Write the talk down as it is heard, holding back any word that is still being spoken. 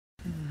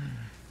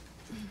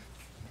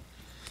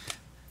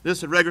This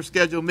is a regular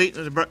scheduled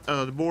meeting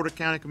of the Board of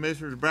County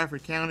Commissioners of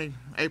Bradford County,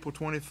 April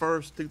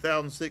 21st,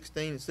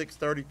 2016 at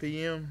 6:30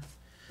 p.m.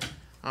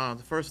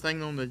 The first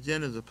thing on the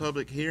agenda is a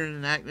public hearing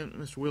enactment.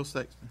 Mr. Will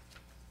Sexton.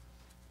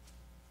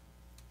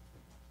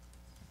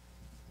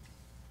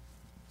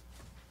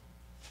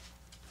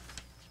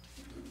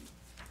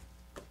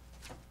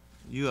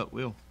 You up,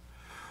 Will.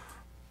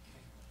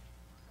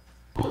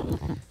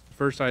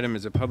 First item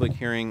is a public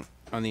hearing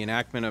on the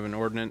enactment of an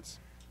ordinance.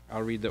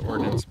 I'll read the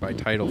ordinance by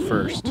title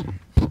first. I don't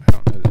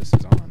know that this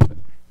is on, but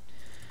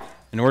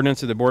an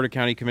ordinance of the Board of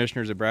County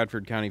Commissioners of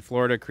Bradford County,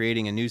 Florida,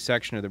 creating a new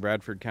section of the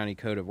Bradford County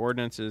Code of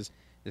Ordinances,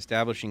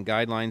 establishing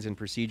guidelines and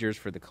procedures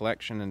for the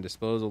collection and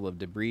disposal of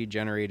debris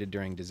generated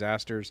during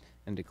disasters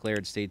and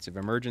declared states of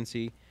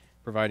emergency,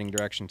 providing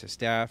direction to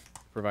staff,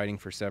 providing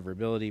for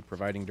severability,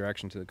 providing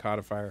direction to the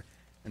codifier,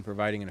 and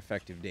providing an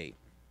effective date.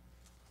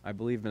 I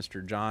believe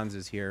Mr. Johns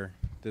is here.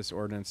 This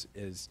ordinance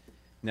is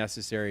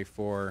necessary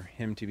for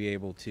him to be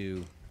able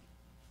to,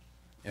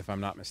 if I'm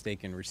not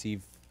mistaken,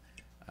 receive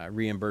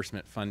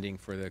reimbursement funding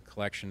for the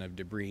collection of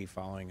debris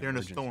following During a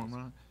emergencies. storm,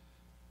 right?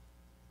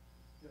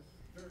 Yes,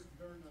 during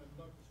the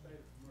local state of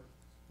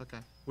emergency. Okay.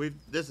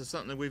 This is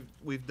something that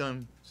we've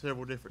done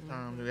several different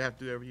times that we have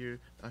to do every year.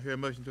 I hear a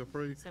motion to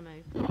approve. So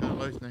moved. Got a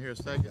motion, I hear a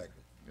second.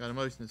 Got a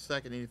motion and a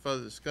second. Any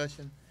further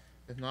discussion?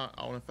 If not,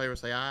 all in favor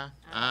say aye.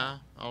 Aye.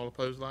 All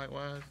opposed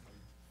likewise.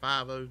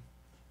 5-0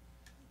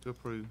 to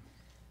approve.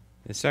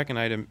 The second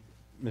item,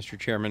 Mr.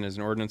 Chairman, is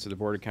an ordinance of the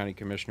Board of County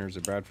Commissioners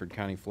of Bradford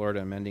County, Florida,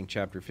 amending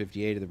Chapter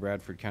 58 of the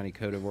Bradford County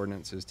Code of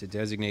Ordinances to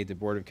designate the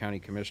Board of County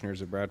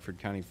Commissioners of Bradford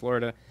County,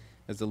 Florida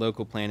as the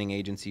local planning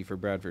agency for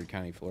Bradford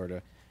County,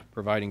 Florida,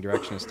 providing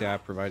direction to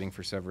staff, providing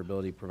for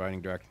severability,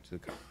 providing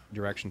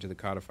direction to the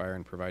codifier,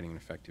 and providing an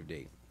effective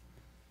date.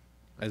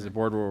 As the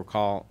board will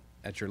recall,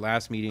 at your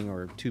last meeting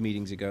or 2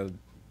 meetings ago,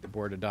 the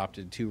board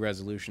adopted 2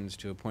 resolutions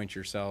to appoint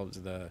yourselves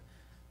the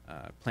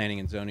Planning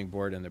and Zoning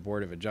Board and the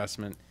Board of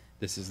Adjustment.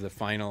 This is the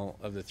final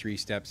of the 3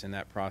 steps in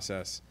that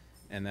process,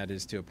 and that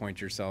is to appoint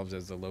yourselves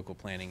as the local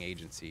planning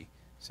agency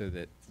so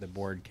that the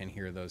board can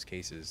hear those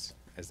cases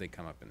as they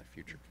come up in the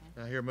future.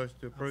 I hear a motion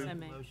to approve. So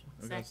moved.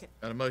 Second.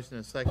 Got a motion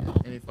and a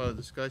second. Any further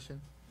discussion?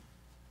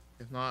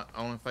 If not,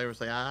 all in favor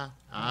say aye.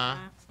 Aye.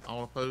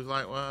 All opposed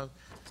likewise.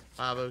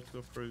 5-0 to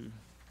approve.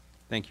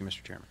 Thank you,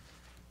 Mr. Chairman.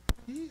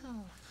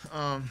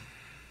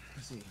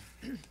 Let's see.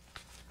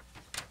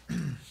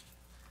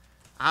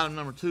 Item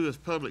number 2 is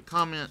public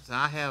comments.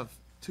 I have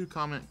 2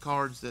 comment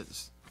cards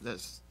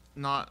that's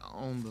not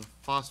on the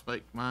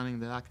phosphate mining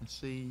that I can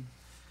see.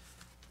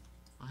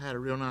 I had a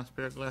real nice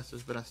pair of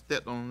glasses, but I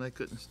stepped on them. They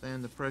couldn't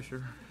stand the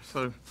pressure,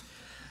 so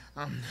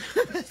I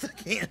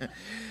can't.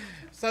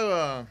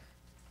 So,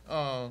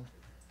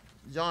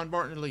 John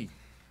Barton Lee.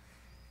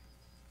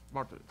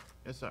 Barton,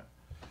 yes, sir.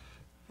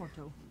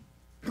 Porto.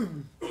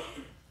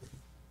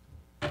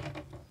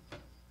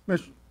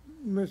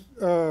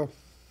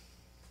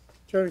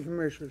 County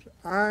Commissioners,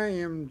 I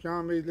am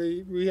John B.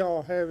 Lee. We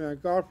are having a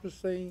gospel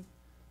scene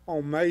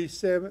on May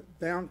 7th.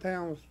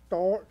 Downtown will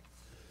start.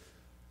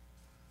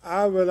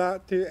 I would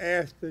like to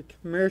ask the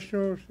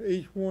commissioners,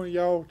 each one of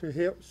y'all, to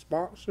help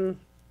sponsor.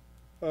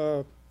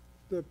 The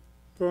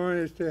fun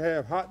is to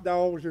have hot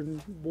dogs and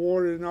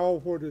water and all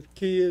for the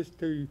kids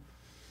to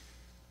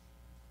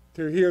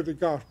hear the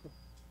gospel.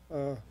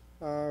 I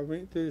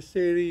went to the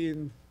city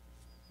and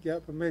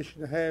got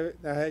permission to have it.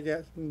 I had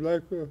got some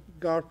local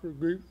gospel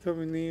group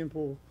coming in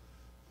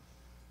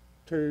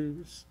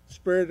to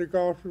spread the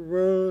gospel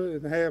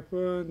word and have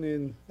fun,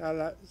 and I'd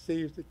like to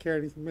see if the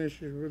county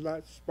commissioners would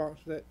like to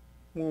sponsor that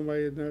one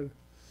way or another.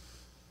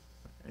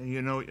 And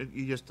you know,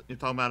 you're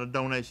talking about a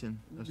donation.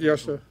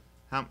 Yes, sir.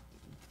 How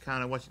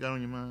kind of what you got on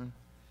your mind?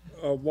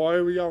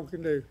 Whatever y'all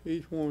can do,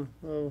 each one.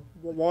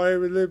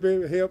 Whatever little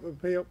bit of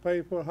help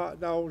pay for hot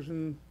dogs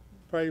and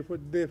pay for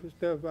the different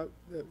stuff that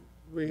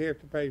we have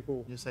to pay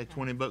for. Just say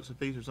 $20 a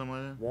piece or something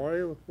like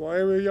that.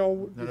 Whatever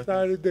y'all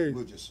decide to do.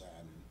 We'll just sign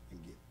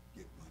and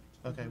get money.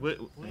 Okay,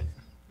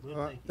 All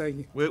right, thank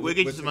you. we'll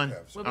get you some money.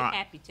 We'll All be right.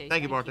 happy to.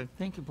 Thank you, Barton.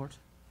 Thank you, Barton.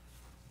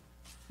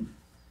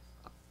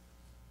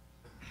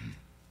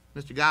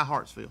 Mr. Guy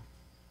Hartsfield.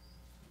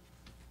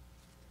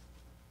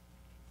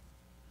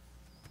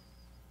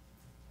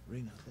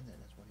 Reno said that.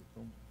 That's what he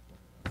told me.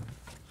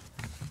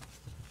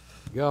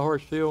 Guy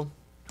Horsfield,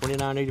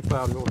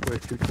 2985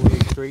 Northwest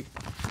 228th Street.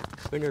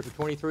 Been there for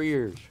 23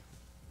 years.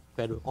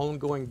 Had an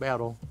ongoing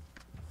battle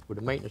with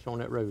the maintenance on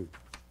that road.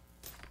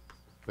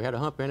 We had a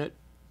hump in it.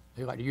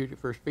 They like to use it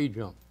for a speed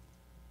jump.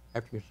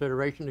 After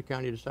consideration, the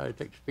county decided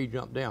to take the speed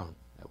jump down.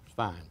 That was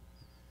fine.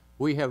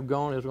 We have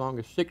gone as long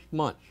as 6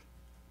 months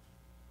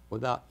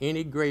without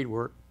any grade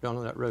work done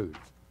on that road.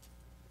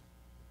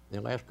 In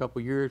the last couple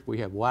of years, we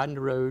have widened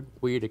the road,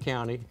 we the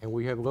county, and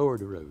we have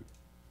lowered the road.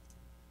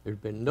 There's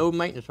been no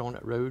maintenance on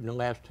that road in the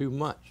last 2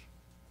 months.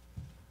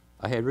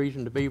 I had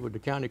reason to be with the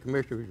county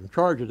commissioner in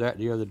charge of that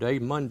the other day,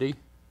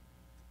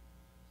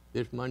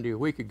 this Monday a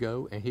week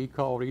ago, and he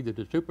called either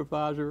the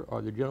supervisor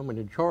or the gentleman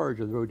in charge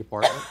of the road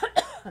department.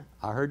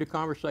 I heard the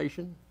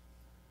conversation.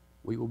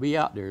 We will be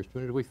out there as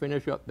soon as we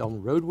finish up on the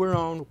road we're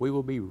on. We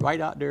will be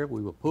right out there.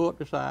 We will pull up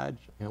the sides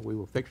and we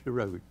will fix the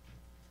road.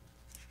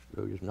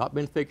 The road has not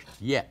been fixed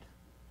yet.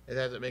 It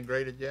hasn't been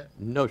graded yet?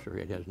 No, sir,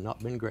 it has not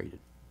been graded.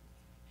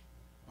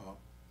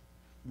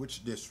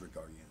 Which district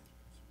are you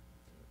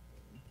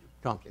in?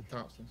 Thompson.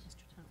 Thompson's.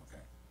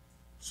 Okay.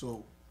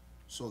 So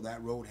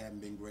that road hadn't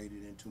been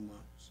graded in 2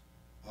 months?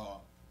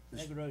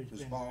 That road's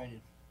Ms. been Paul?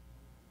 graded.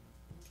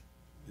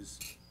 Is-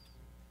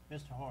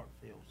 Mr.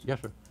 Hartfield's.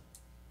 Yes, sir.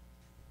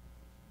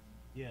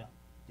 Yeah,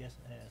 yes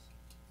it has.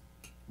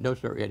 No,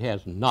 sir, it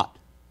has not.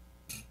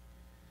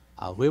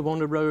 I live on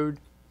the road.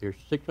 There's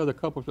 6 other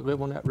couples that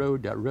live on that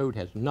road. That road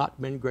has not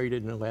been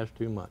graded in the last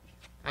 2 months.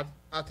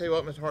 I'll tell you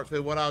what, Mr.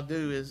 Hartsfield, what I'll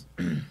do is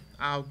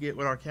I'll get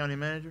with our county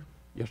manager,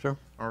 Yes, sir.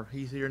 or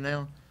he's here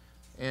now,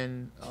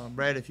 and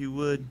Brad, if you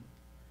would,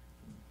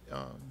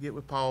 get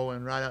with Paul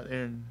and ride out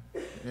there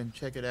and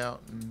check it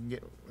out and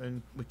get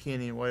and with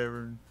Kenny and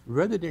whatever.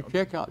 Rather than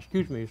check out,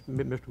 excuse me,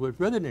 Mr. Woods,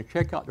 rather than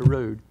check out the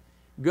road,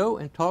 go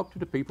and talk to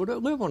the people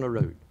that live on the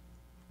road.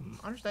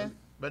 I understand,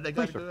 but they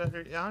got to Please, sir. go out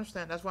there. Yeah, I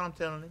understand. That's what I'm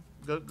telling him.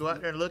 Go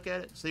out there and look at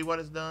it, see what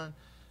it's done,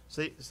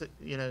 see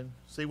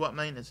what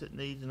maintenance it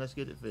needs, and let's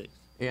get it fixed.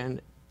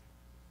 And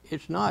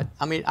it's not,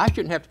 I mean, I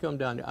shouldn't have to come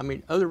down there. I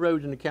mean, other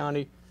roads in the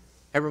county,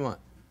 every month,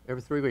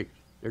 every 3 weeks,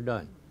 they're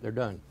done, they're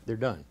done, they're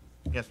done.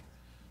 Yes, sir.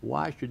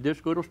 Why should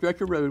this little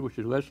stretch of road, which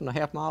is less than a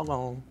half mile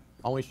long,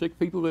 only 6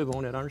 people live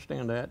on it, I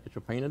understand that, it's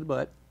a pain in the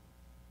butt.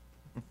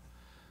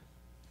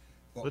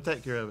 We'll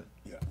take care of it.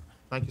 Yeah.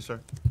 Thank you, sir.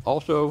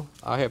 Also,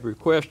 I have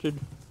requested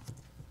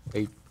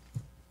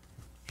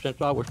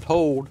since I was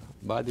told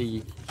by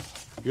the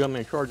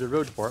gentleman in charge of the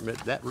road department,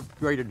 that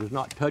grader does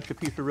not touch a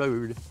piece of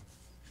road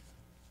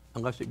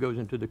unless it goes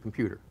into the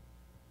computer.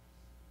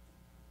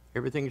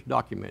 Everything's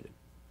documented.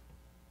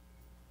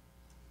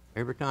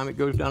 Every time it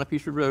goes down a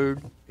piece of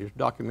road, it's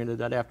documented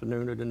that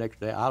afternoon or the next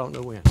day. I don't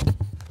know when,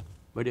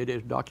 but it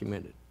is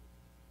documented.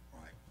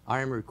 Right.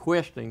 I am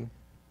requesting,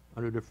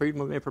 under the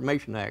Freedom of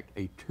Information Act,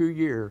 a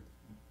 2-year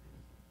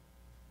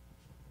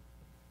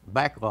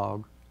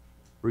backlog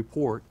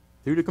report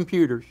through the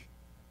computers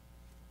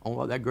on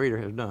what that grader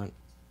has done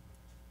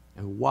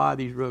and why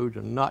these roads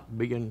are not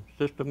being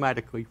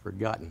systematically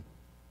forgotten.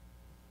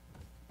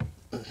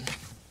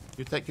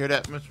 You take care of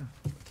that, Mr.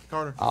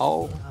 Carter.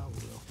 All, I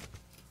will.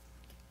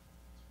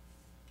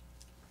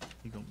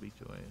 He gonna beat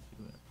your ass.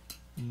 You do that.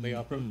 may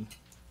I approve?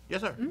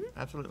 Yes, sir.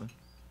 Absolutely.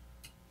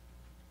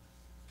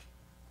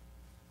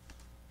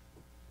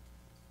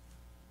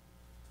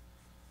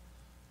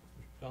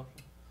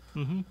 Thompson?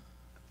 Mm-hmm.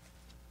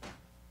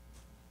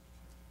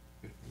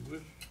 Mr.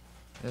 Lewis?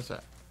 Yes, sir.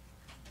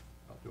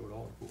 I'll throw it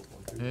all in for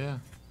one, too. Yeah.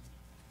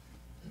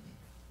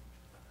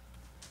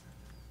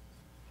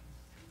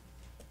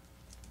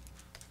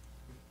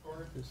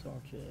 This is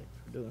our check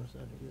for doing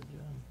such a good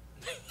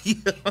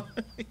job.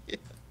 Yeah.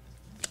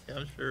 Yeah,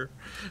 I'm sure.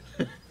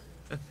 That's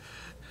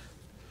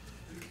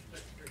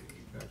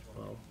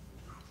Paul.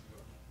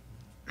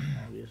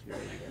 All this guy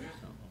got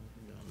something.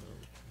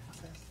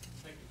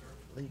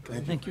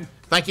 Thank you.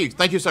 Thank you.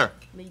 Thank you, sir.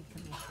 Lead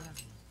commissioner.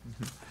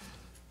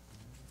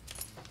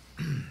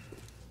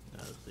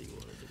 I'll see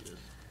what it is.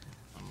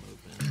 I'm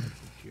opening up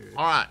security.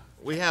 All right.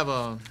 We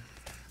have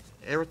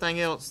everything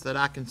else that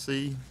I can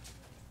see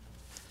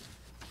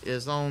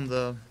is on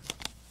the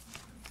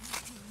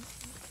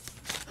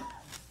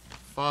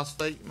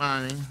Phosphate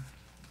Mining.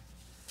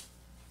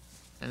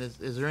 And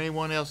is there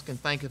anyone else can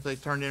think if they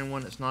turned in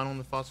one that's not on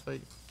the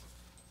phosphate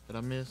that I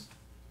missed?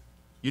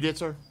 You did,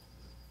 sir?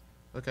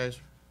 Okay,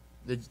 sir.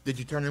 Did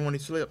you turn in one of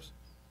these slips?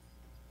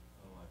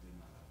 Oh, I did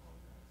not, I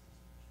apologize.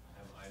 I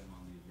have an item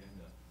on the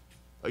agenda.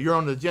 Oh, you're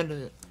on the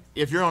agenda.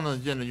 If you're on the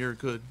agenda, you're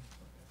good.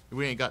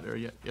 We ain't got there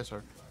yet. Yes,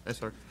 sir. Yes,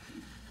 sir.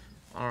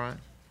 All right.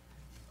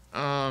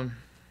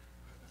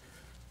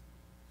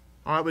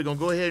 All right, we're gonna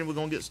go ahead and we're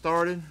gonna get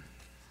started.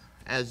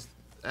 As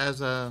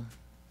you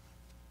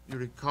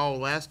recall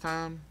last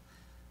time,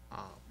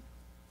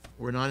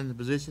 we're not in the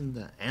position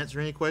to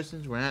answer any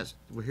questions.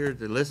 We're here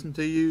to listen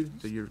to you,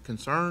 to your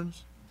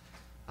concerns.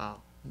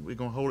 We're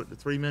gonna hold it to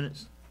 3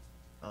 minutes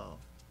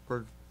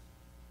per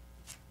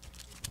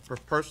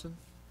person.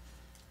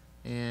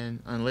 And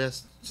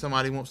unless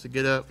somebody wants to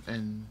get up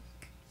and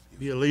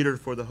be a leader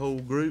for the whole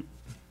group,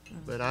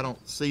 but I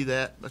don't see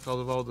that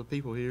because of all the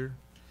people here.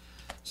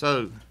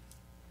 So,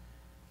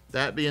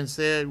 that being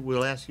said,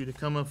 we'll ask you to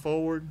come up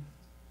forward,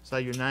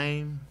 say your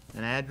name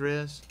and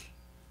address,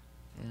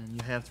 and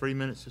you have 3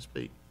 minutes to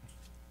speak.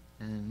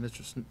 And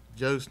Mr.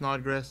 Joe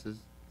Snodgrass is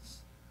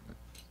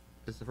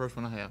the first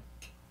one I have.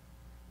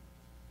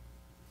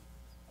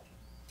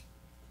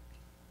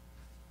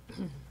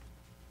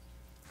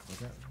 Was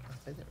that, I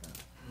say that right?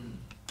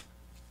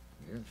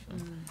 Yes, I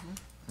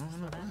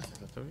don't know.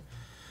 That's okay.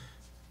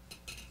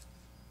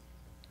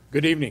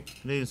 Good evening.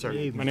 Good evening,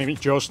 sir. My name is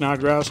Joe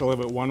Snodgrass. I live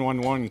at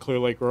 111 Clear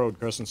Lake Road,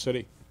 Crescent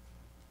City.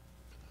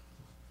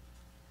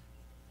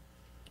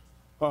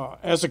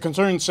 As a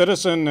concerned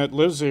citizen that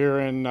lives here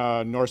in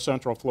north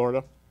central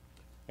Florida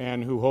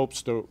and who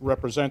hopes to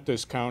represent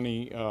this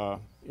county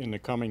in the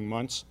coming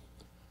months,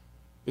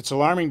 It's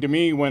alarming to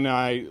me when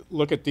I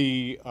look at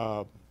the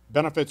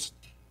benefits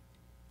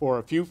for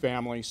a few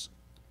families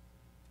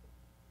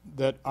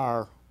that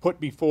are put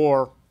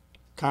before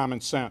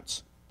common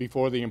sense,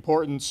 before the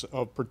importance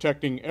of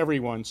protecting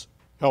everyone's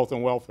health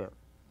and welfare.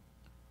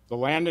 The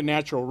land and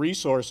natural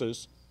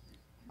resources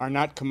are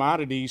not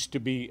commodities to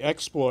be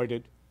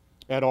exploited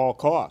at all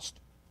cost.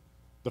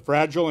 The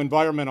fragile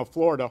environment of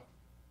Florida,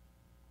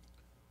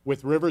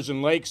 with rivers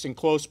and lakes in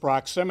close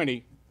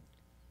proximity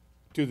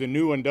to the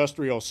new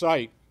industrial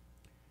site,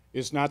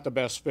 is not the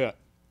best fit.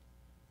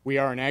 We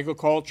are an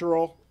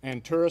agricultural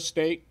and tourist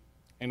state,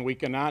 and we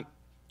cannot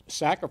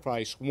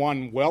sacrifice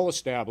one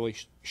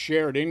well-established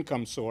shared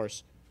income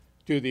source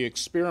to the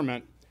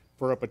experiment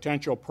for a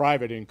potential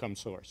private income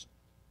source.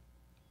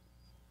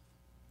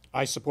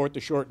 I support the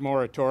short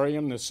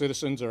moratorium the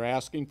citizens are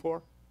asking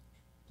for.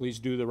 Please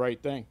do the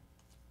right thing.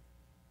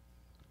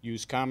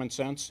 Use common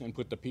sense and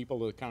put the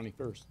people of the county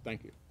first.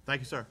 Thank you.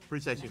 Thank you, sir.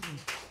 Appreciate you.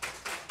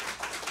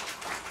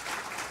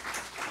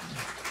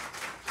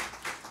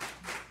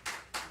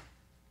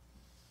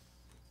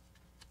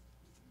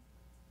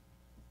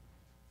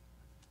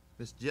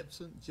 Ms.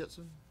 Gibson,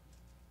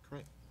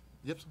 correct?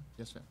 Gibson?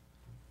 Yes, ma'am.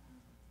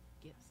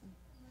 Gibson.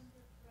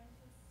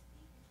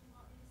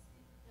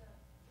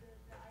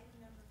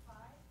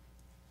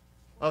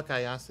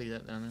 Okay, I see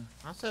that down there.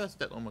 I said I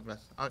stepped on my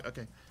glasses.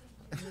 Okay.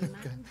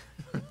 Okay.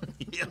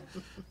 Yeah.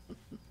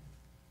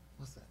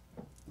 What's that?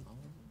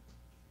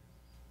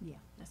 Yeah,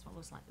 that's what it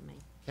looks like to me.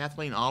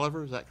 Kathleen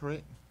Oliver, is that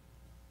correct?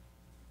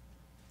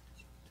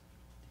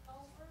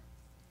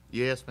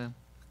 Yes, ma'am.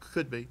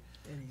 Could be.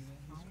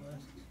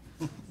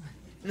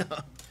 No,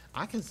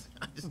 I just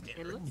can't.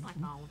 It looks like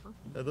Oliver.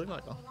 It look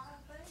like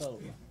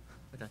okay.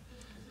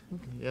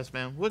 Yes,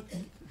 ma'am. What?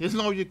 Just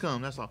know you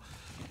come. That's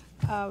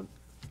all.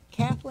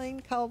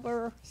 Kathleen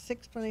Culver,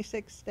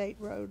 626 State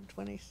Road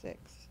 26,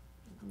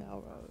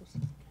 Melrose.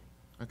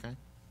 Okay.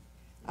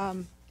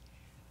 I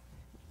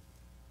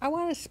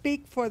want to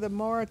speak for the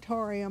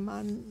moratorium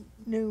on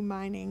new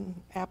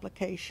mining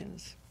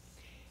applications.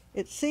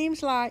 It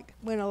seems like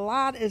when a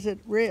lot is at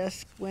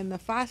risk, when the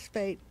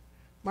phosphate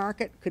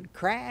market could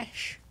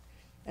crash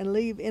and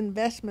leave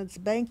investments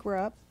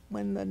bankrupt,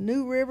 when the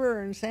New River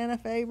and Santa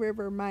Fe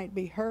River might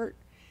be hurt,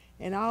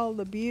 and all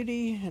the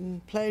beauty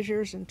and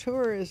pleasures and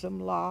tourism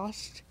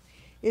lost,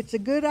 it's a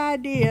good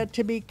idea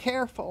to be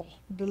careful,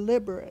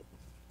 deliberate.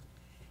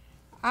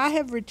 I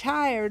have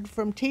retired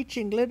from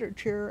teaching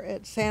literature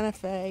at Santa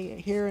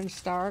Fe here in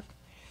Stark,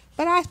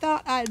 but I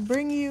thought I'd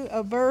bring you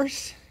a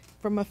verse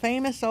from a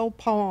famous old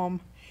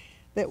poem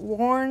that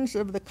warns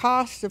of the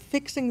cost of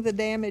fixing the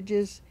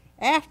damages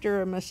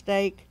after a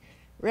mistake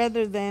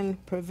rather than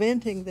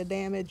preventing the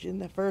damage in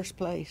the first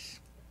place.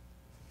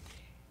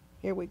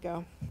 Here we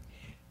go.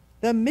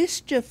 The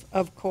mischief,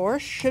 of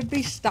course, should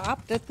be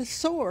stopped at the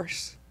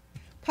source.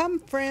 Come,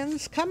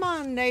 friends, come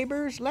on,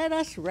 neighbors, let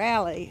us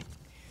rally,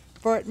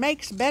 for it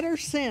makes better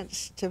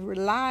sense to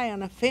rely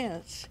on a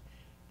fence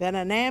than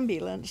an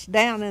ambulance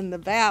down in the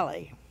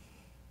valley.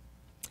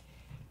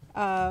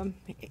 The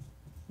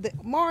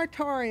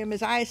moratorium,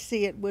 as I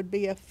see it, would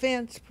be a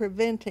fence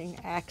preventing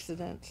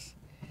accidents.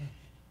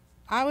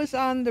 I was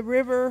on the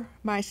river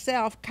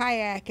myself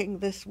kayaking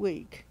this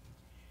week.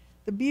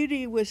 The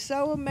beauty was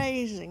so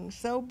amazing,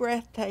 so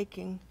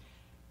breathtaking.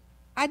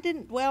 I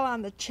didn't dwell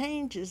on the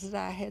changes that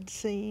I had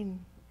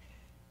seen,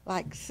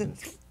 like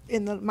since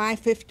my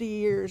 50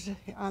 years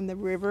on the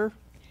river,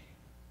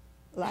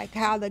 like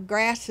how the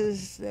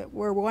grasses that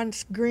were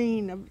once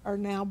green are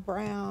now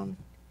brown.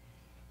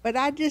 But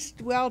I just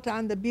dwelt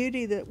on the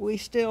beauty that we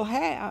still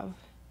have,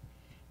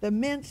 the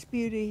immense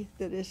beauty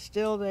that is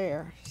still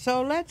there.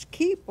 So let's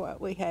keep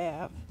what we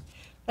have.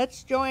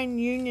 Let's join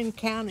Union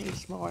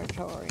County's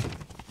moratorium.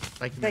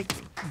 Thank you. Thank you.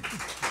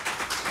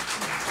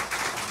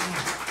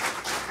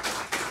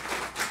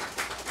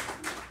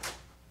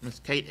 Ms.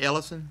 Kate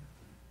Ellison.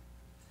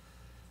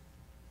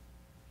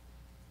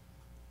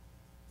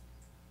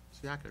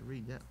 See, I could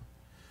read that.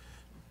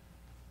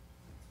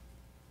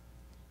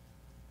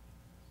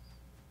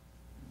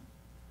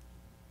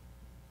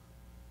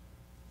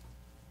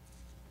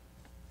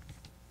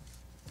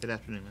 Good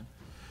afternoon, ma'am.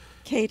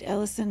 Kate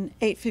Ellison,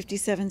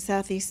 857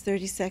 Southeast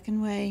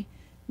 32nd Way,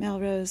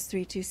 Melrose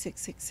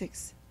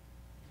 32666.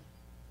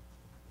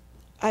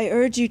 I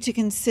urge you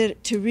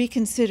to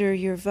reconsider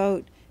your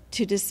vote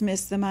to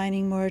dismiss the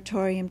mining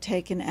moratorium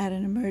taken at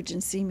an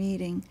emergency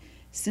meeting,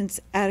 since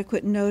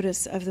adequate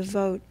notice of the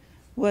vote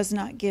was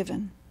not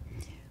given.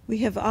 We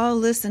have all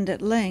listened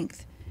at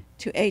length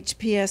to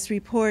HPS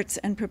reports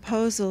and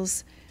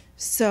proposals,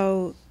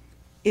 so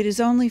it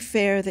is only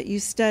fair that you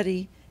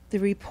study the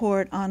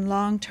report on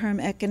long-term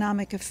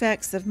economic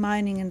effects of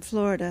mining in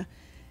Florida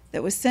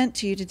that was sent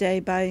to you today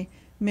by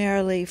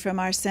Marilee from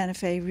our Santa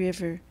Fe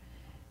River.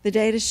 The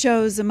data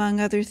shows, among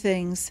other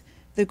things,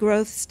 the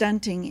growth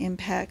stunting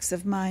impacts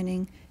of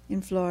mining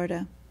in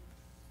Florida.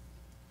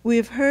 We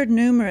have heard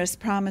numerous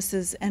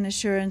promises and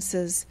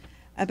assurances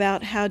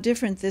about how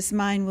different this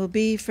mine will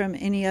be from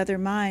any other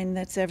mine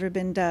that's ever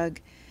been dug.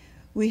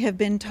 We have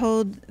been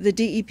told the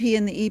DEP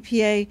and the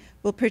EPA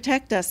will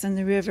protect us in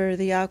the river,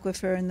 the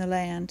aquifer, and the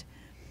land.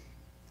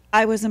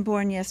 I wasn't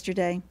born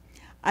yesterday.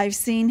 I've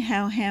seen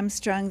how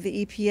hamstrung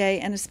the EPA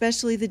and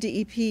especially the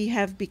DEP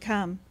have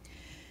become.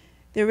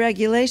 Their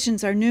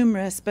regulations are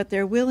numerous, but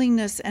their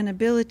willingness and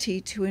ability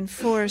to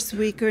enforce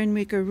weaker and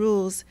weaker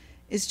rules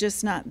is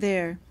just not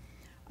there.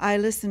 I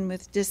listen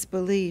with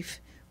disbelief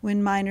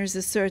when miners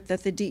assert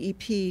that the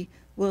DEP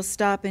will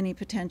stop any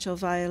potential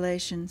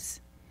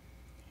violations.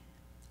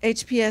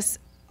 HPS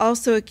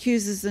also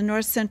accuses the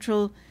North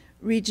Central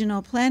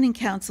Regional Planning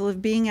Council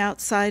of being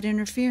outside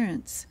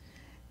interference.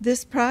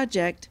 This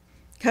project,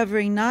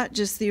 covering not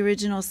just the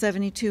original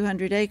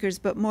 7,200 acres,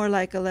 but more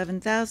like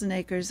 11,000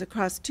 acres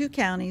across 2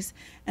 counties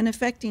and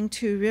affecting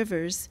 2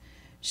 rivers,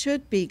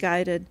 should be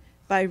guided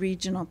by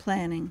regional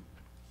planning.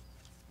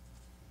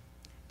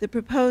 The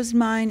proposed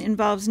mine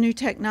involves new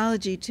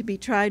technology to be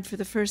tried for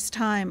the first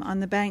time on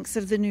the banks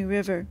of the New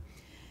River.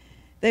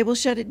 They will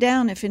shut it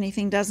down if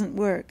anything doesn't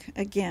work.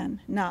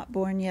 Again, not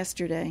born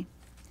yesterday.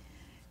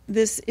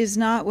 This is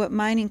not what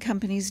mining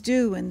companies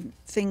do when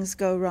things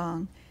go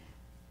wrong.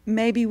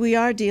 Maybe we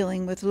are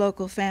dealing with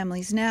local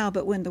families now,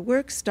 but when the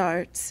work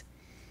starts,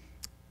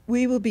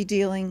 we will be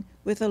dealing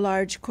with a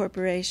large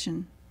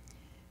corporation.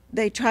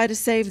 They try to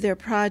save their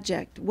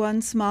project,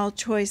 one small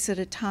choice at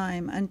a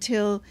time,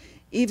 until,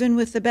 even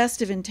with the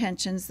best of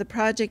intentions, the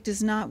project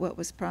is not what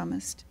was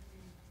promised.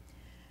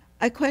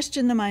 I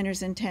question the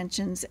miners'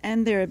 intentions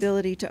and their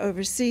ability to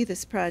oversee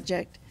this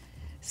project,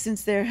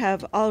 since there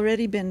have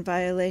already been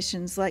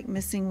violations like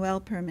missing well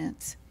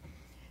permits.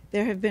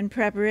 There have been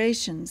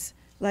preparations,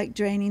 like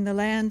draining the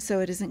land so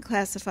it isn't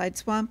classified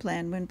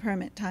swampland when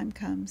permit time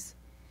comes.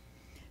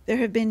 There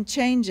have been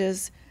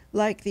changes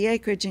like the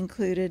acreage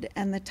included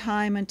and the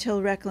time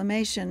until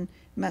reclamation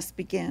must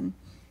begin.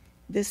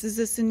 This is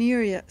a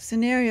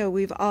scenario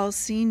we've all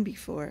seen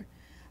before.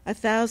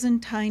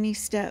 1,000 tiny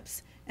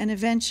steps, and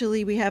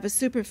eventually we have a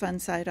Superfund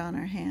site on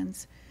our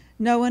hands.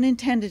 No one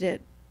intended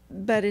it,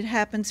 but it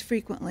happens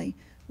frequently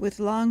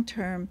with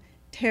long-term,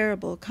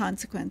 terrible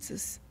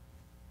consequences.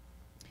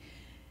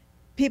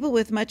 People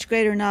with much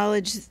greater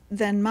knowledge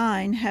than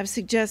mine have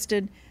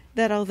suggested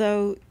that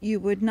although you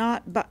would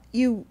not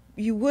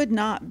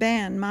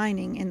ban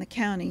mining in the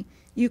county,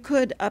 you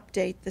could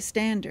update the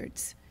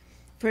standards.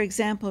 For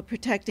example,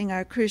 protecting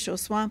our crucial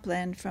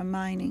swampland from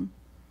mining.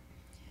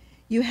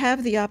 You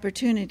have the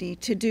opportunity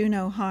to do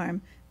no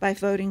harm by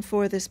voting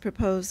for this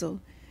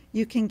proposal.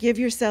 You can give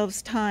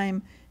yourselves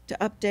time to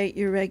update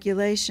your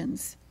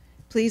regulations.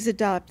 Please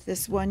adopt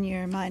this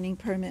 1-year mining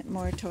permit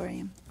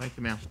moratorium. Thank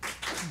you, ma'am.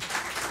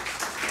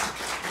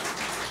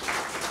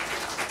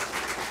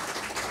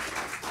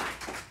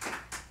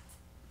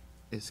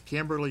 Is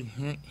Kimberly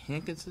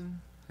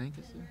Henderson?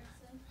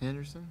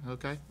 Henderson,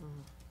 okay.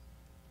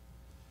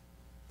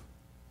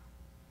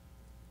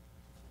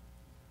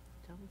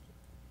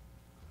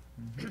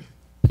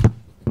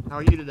 How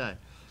are you today?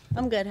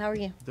 I'm good. How are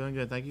you? Doing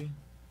good, thank you.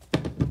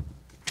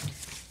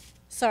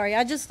 Sorry,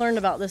 I just learned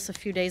about this a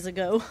few days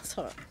ago,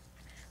 so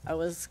I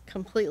was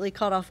completely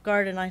caught off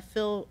guard, and I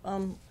feel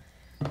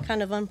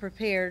kind of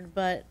unprepared.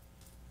 But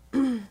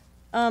I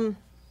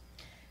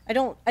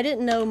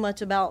didn't know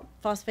much about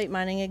phosphate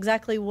mining,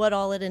 exactly what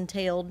all it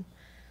entailed.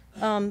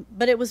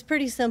 But it was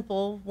pretty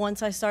simple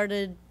once I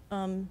started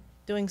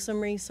doing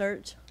some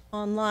research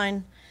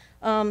online.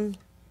 The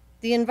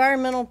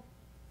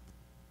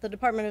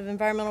Department of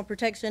Environmental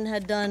Protection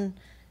had done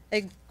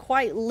a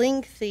quite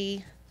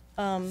lengthy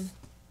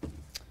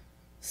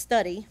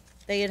study.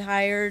 They had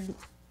hired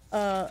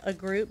a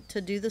group to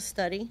do the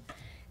study,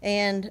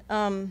 and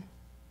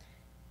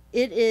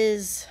it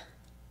is,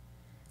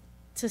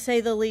 to say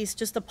the least,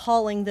 just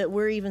appalling that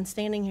we're even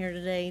standing here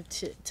today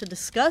to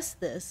discuss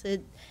this.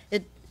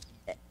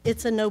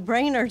 It's a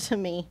no-brainer to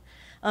me.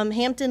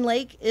 Hampton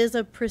Lake is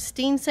a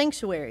pristine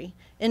sanctuary,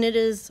 and it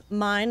is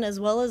mine, as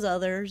well as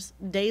others,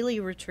 daily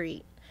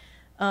retreat.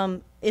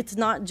 It's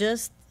not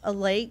just a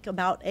lake,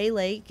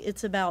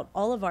 it's about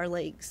all of our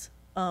lakes.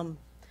 I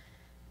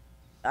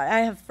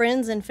have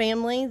friends and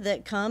family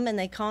that come and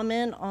they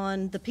comment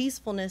on the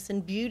peacefulness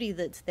and beauty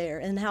that's there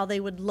and how they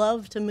would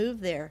love to move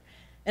there.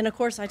 And of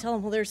course I tell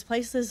them, well, there's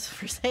places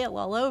for sale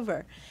all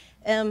over.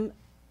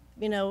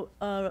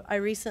 I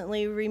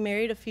recently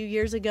remarried a few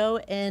years ago,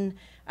 and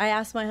I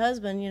asked my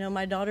husband,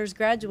 my daughter's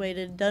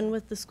graduated, done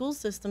with the school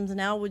systems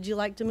now, would you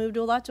like to move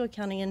to Alachua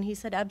County? And he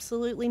said,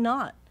 absolutely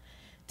not.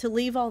 To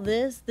leave all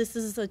this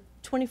is a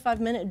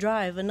 25-minute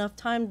drive, enough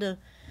time to,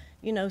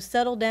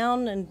 settle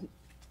down and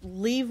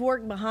leave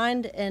work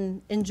behind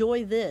and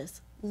enjoy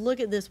this. Look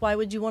at this, why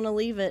would you want to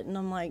leave it? And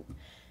I'm like,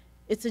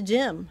 it's a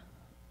gem.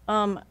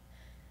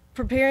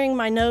 Preparing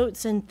my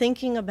notes and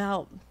thinking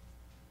about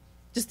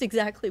just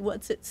exactly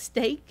what's at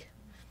stake.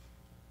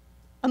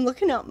 I'm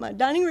looking out my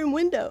dining room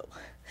window,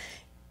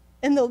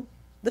 and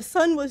the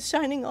sun was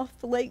shining off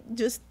the lake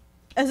just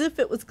as if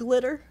it was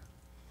glitter.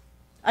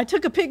 I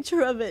took a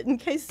picture of it in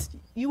case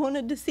you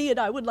wanted to see it.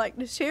 I would like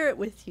to share it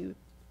with you.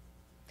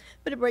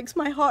 But it breaks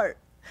my heart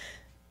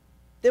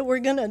that we're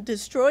going to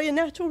destroy a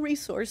natural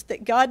resource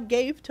that God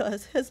gave to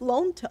us, has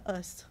loaned to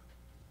us,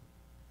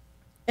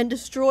 and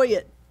destroy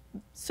it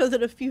so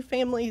that a few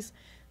families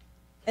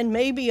and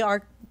maybe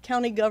our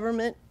county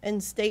government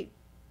and state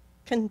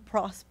can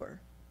prosper.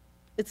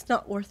 It's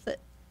not worth it.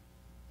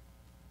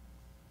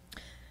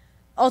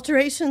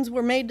 Alterations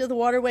were made to the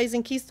waterways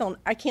in Keystone.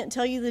 I can't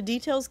tell you the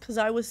details because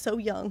I was so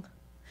young.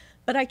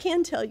 But I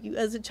can tell you,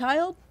 as a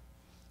child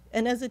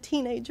and as a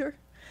teenager,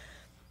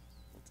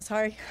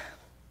 I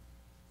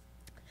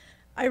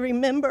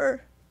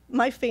remember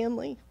my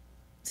family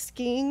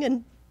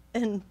skiing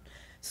and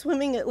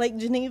swimming at Lake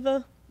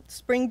Geneva,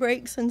 spring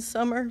breaks and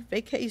summer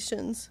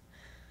vacations.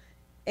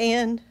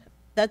 And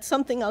that's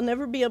something I'll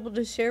never be able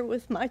to share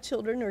with my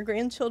children or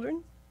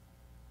grandchildren,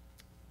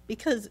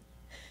 because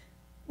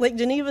Lake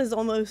Geneva is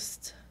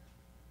almost,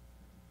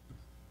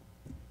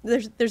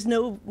 there's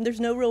no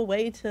real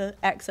way to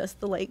access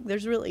the lake.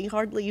 There's really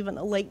hardly even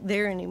a lake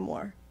there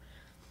anymore.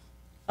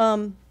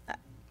 And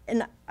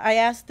I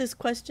asked this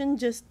question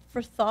just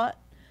for thought.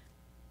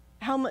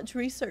 How much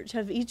research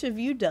have each of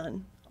you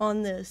done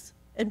on this?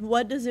 And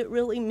what does it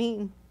really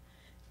mean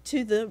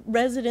to the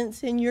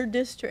residents in your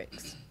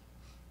districts?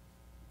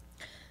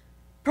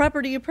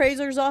 Property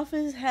appraiser's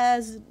office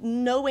has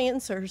no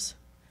answers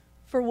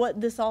for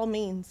what this all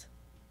means.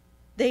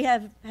 They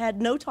have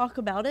had no talk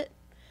about it.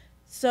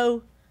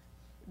 So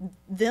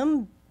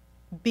them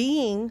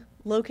being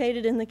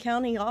located in the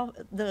county,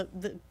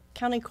 the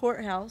county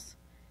courthouse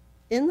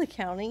in the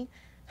county,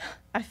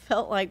 I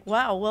felt like,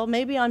 wow, well,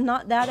 maybe I'm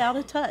not that out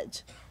of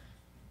touch.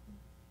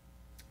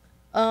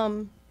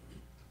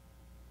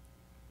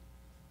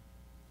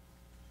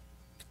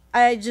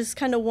 I just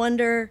kind of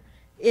wonder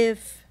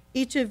if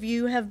each of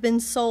you have been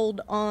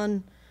sold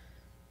on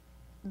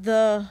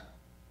the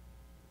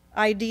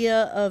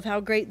idea of how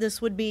great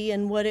this would be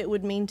and what it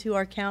would mean to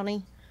our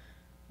county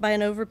by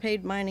an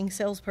overpaid mining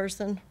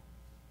salesperson.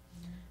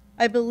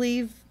 I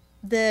believe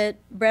that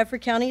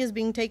Bradford County is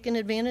being taken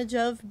advantage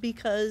of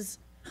because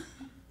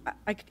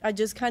I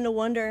just kind of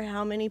wonder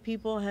how many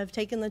people have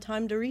taken the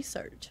time to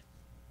research.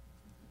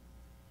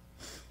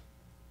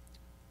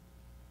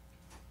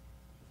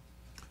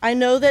 I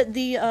know that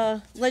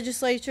the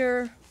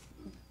legislature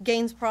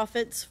gains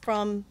profits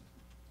from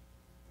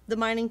the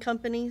mining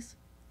companies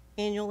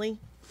annually.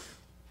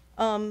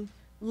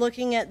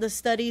 Looking at the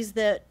studies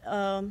that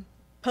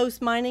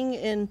post-mining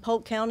in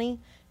Polk County,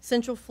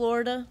 Central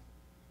Florida,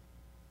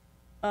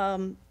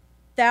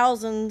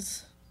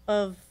 thousands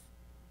of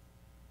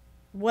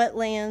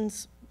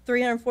wetlands,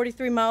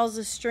 343 miles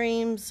of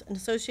streams, and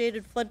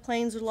associated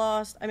floodplains are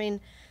lost. I mean,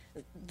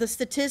 the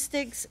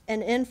statistics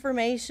and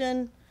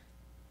information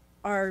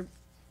are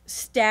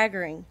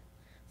staggering.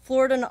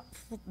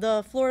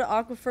 The Florida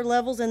aquifer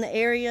levels in the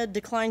area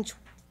declined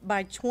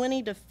by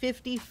 20 to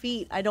 50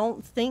 feet. I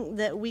don't think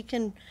that we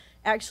can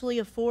actually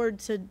afford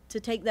to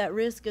take that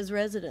risk as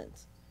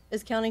residents,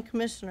 as county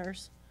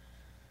commissioners.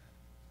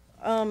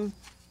 I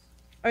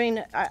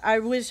mean, I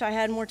wish I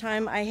had more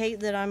time. I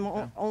hate that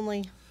I'm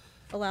only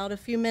allowed a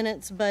few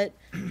minutes, but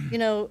you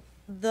know,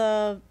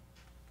 the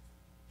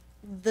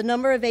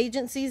number of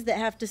agencies that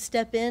have to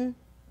step in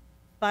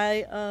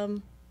by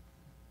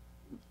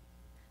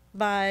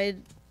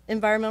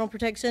environmental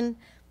protection,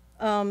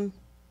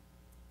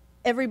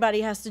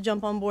 everybody has to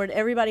jump on board.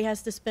 Everybody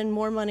has to spend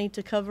more money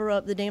to cover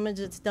up the damage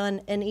that's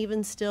done, and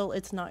even still,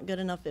 it's not good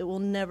enough. It will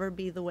never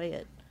be the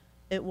way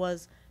it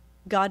was.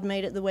 God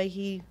made it the way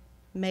He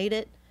made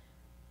it.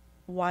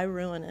 Why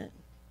ruin it?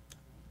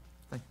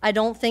 I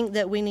don't think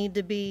that we need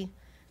to be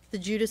the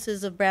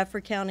Judases of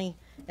Bradford County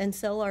and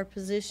sell our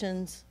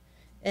positions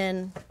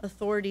and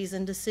authorities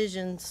and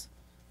decisions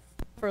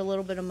for a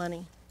little bit of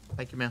money.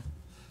 Thank you, ma'am.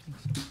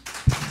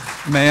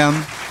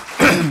 Ma'am,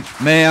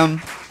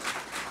 ma'am,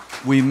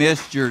 we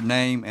missed your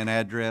name and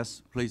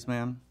address, please,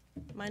 ma'am.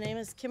 My name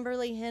is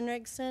Kimberly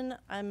Henriksen.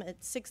 I'm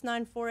at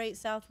 6948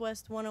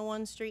 Southwest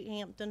 101 Street,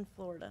 Hampton,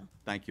 Florida.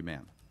 Thank you,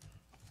 ma'am.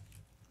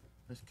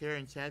 Ms.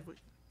 Karen Chadwick.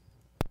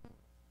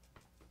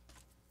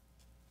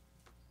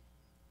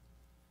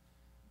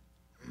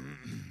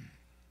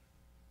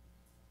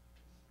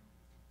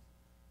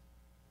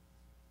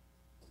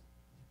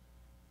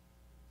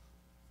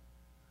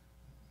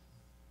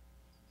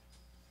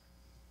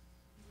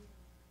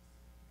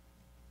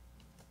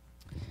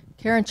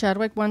 Karen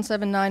Chadwick,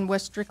 179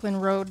 West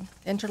Strickland Road,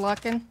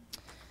 Interlochen.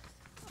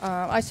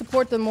 I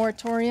support the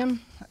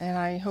moratorium, and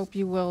I hope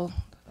you will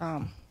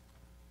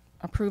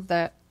approve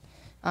that.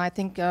 I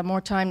think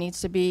more time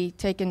needs to be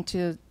taken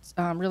to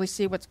really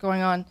see what's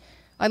going on.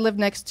 I live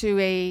next to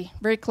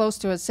very close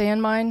to a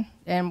sand mine,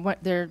 and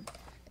they're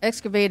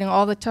excavating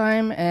all the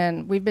time,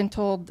 and we've been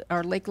told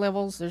our lake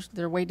levels,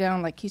 they're way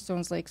down like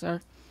Keystone's lakes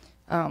are.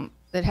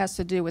 That has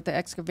to do with the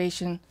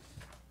excavation.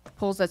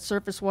 Pulls that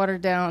surface water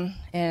down,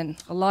 and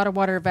a lot of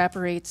water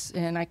evaporates,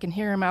 and I can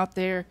hear them out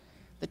there.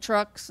 The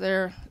trucks,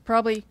 they're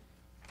probably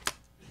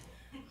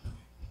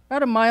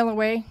about a mile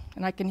away,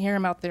 and I can hear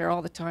them out there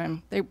all the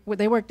time. They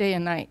work day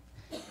and night,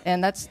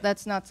 and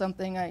that's not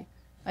something I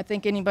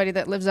think anybody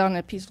that lives out in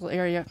a peaceful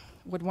area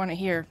would want to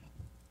hear.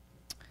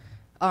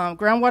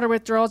 Groundwater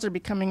withdrawals are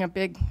becoming a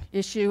big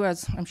issue,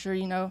 as I'm sure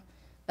you know.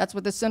 That's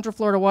what the Central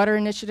Florida Water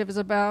Initiative is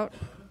about.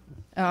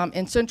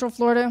 In Central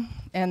Florida,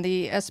 and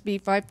the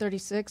SB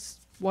 536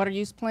 water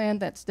use plan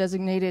that's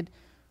designated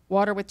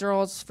water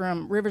withdrawals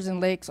from rivers and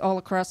lakes all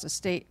across the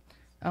state.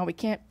 We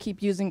can't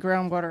keep using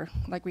groundwater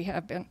like we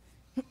have been.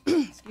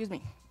 Excuse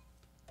me.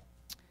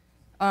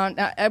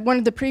 At one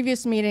of the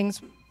previous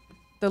meetings,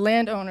 the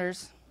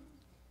landowners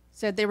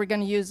said they were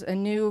going to use a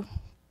new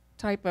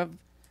type of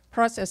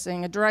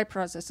processing, a dry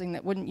processing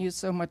that wouldn't use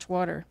so much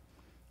water.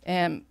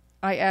 And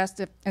I asked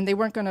if, and they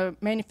weren't going to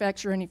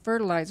manufacture any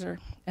fertilizer,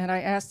 and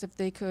I asked if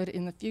they could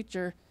in the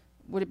future,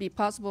 would it be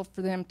possible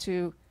for them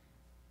to,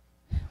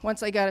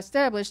 once they got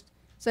established,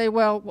 say,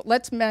 well,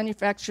 let's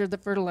manufacture the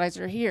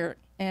fertilizer here.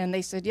 And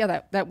they said,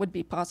 yeah, that would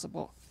be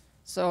possible.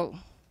 So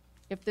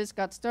if this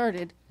got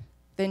started,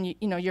 then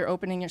you're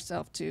opening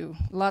yourself to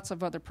lots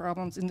of other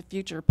problems in the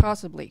future,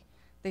 possibly.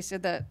 They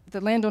said that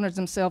the landowners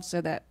themselves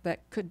said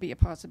that could be a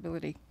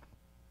possibility.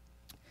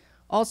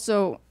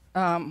 Also,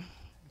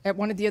 at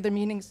one of the other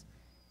meetings,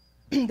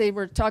 they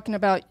were talking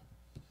about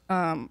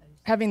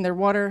having their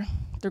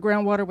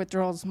groundwater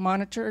withdrawals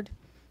monitored.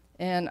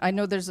 And I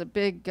know there's a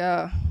big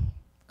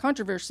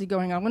controversy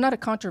going on. Well, not a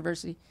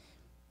controversy.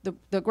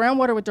 The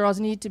groundwater withdrawals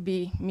need to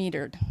be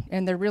metered,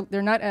 and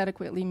they're not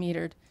adequately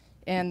metered.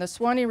 And the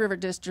Swanee River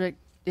District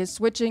is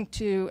switching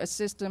to a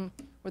system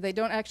where they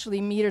don't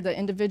actually meter the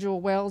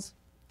individual wells.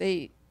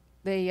 They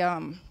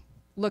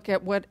look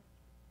at what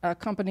a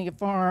company, a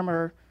farm,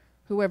 or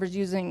whoever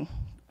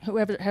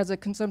has a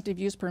consumptive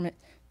use permit,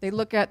 they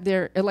look at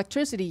their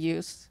electricity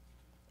use,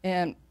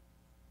 and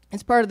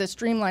it's part of the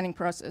streamlining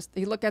process.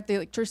 They look at the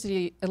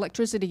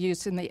electricity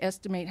use, and they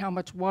estimate how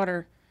much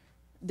water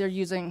they're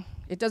using.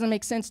 It doesn't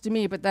make sense to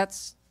me, but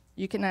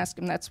you can ask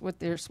them, that's what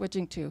they're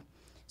switching to.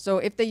 So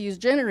if they use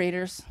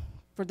generators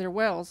for their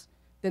wells,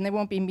 then they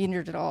won't be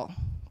metered at all.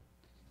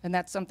 And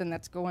that's something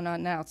that's going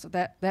on now, so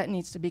that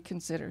needs to be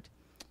considered.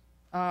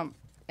 And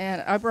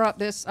I brought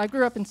this, I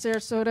grew up in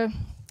Sarasota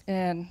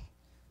and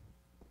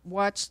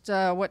watched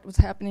what was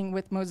happening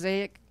with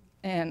Mosaic,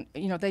 and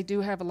they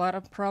do have a lot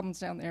of problems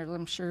down there,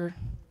 I'm sure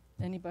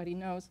anybody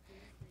knows.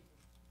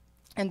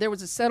 And there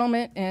was a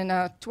settlement in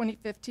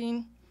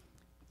 2015.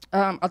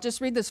 I'll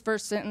just read this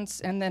first sentence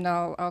and then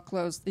I'll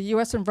close. The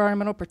U.S.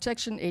 Environmental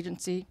Protection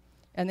Agency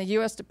and the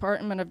U.S.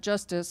 Department of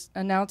Justice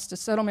announced a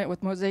settlement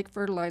with Mosaic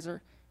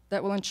Fertilizer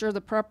that will ensure the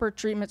proper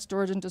treatment,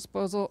 storage, and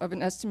disposal of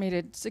an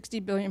estimated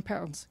 60 billion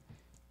pounds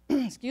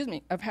excuse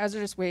me, of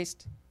hazardous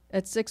waste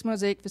at 6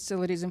 Mosaic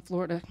facilities in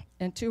Florida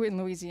and 2 in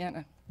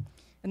Louisiana.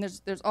 And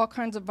there's all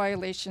kinds of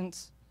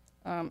violations.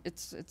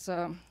 It's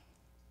a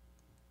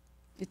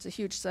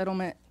huge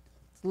settlement.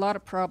 It's a lot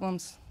of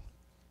problems.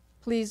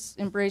 Please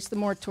embrace the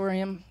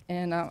moratorium,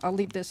 and I'll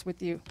leave this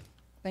with you.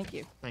 Thank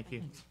you. Thank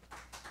you.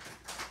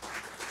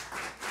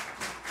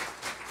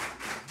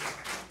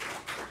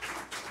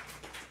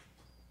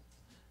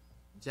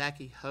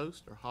 Jackie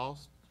Host or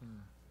Host?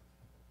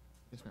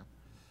 Yes, ma'am.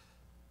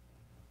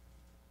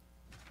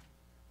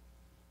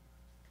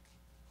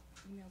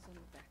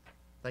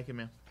 Thank you,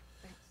 ma'am.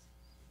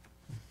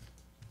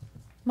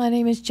 My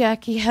name is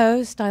Jackie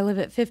Host. I live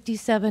at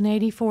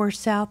 5784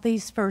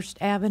 Southeast 1st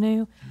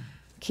Avenue,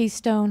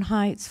 Keystone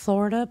Heights,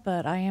 Florida,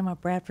 but I am a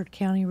Bradford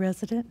County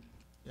resident.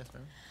 Yes,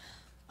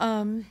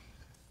 ma'am.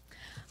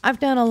 I've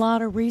done a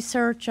lot of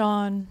research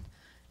on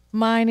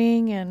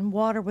mining and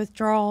water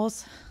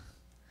withdrawals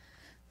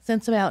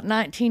since about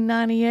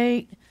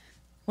 1998,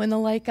 when the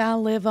lake I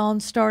live on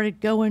started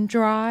going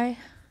dry,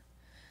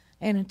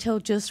 and until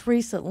just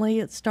recently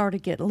it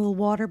started getting a little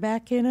water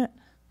back in it.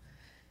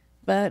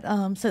 But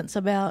since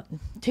about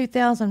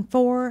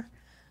 2004,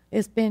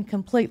 it's been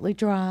completely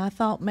dry. I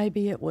thought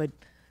maybe it would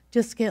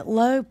just get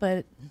low,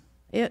 but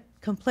it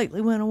completely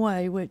went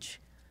away,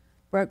 which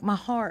broke my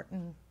heart,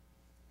 and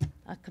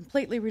I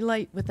completely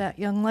relate with that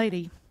young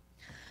lady.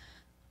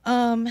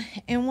 And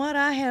what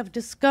I have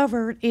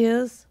discovered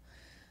is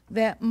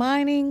that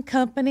mining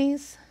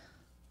companies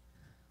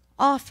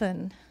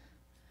often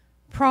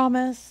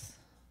promise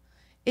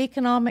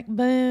economic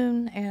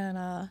boom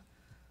and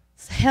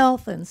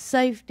health and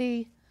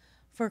safety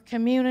for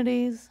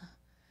communities,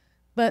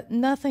 but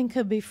nothing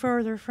could be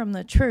further from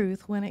the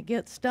truth. When it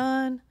gets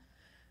done,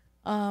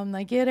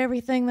 they get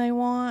everything they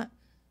want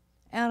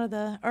out of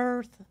the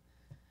earth.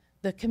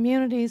 The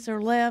communities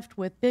are left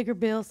with bigger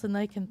bills than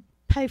they can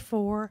pay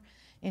for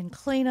in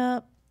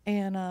cleanup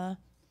and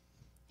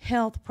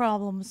health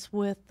problems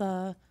with,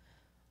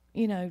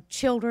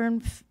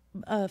 children,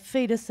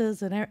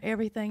 fetuses, and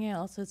everything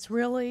else. It's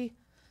really,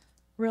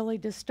 really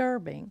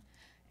disturbing.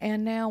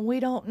 And now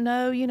we don't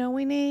know,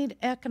 we need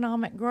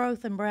economic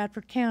growth in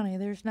Bradford County.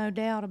 There's no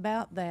doubt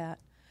about that.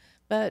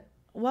 But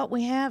what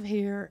we have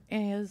here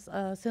is,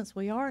 since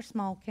we are a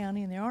small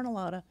county and there aren't a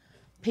lot of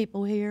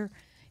people here,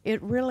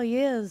 it really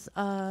is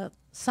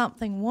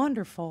something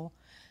wonderful.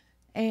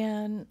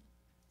 And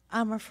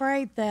I'm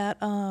afraid that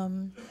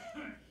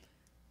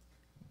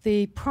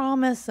the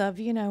promise of,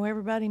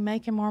 everybody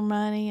making more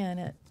money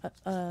and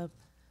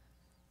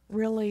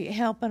really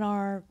helping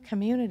our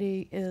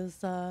community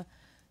is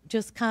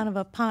just kind of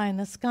a pie in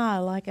the sky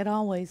like it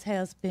always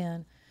has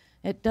been.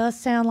 It does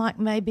sound like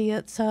maybe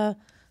it's a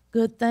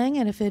good thing,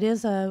 and if it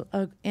is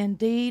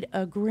indeed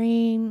a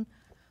green,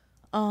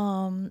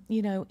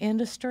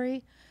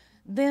 industry,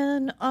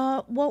 then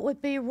what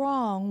would be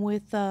wrong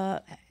with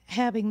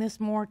having this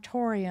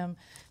moratorium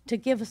to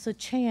give us a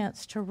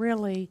chance to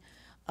really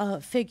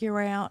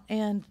figure out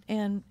and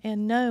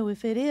know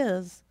if it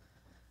is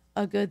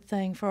a good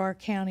thing for our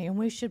county? And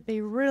we should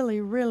be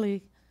really,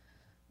 really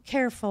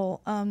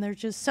careful. There's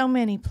just so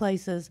many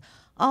places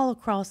all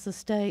across the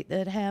state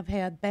that have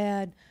had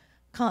bad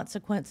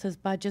consequences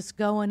by just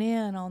going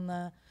in on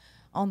the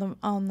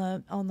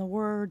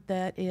word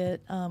that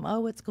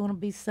it's going to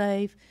be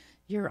safe,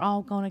 you're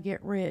all going to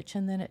get rich,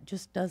 and then it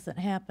just doesn't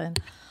happen.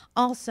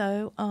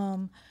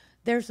 Also,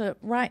 there's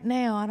right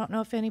now, I don't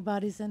know if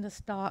anybody's into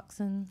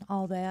stocks and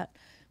all that,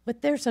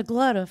 but there's a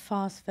glut of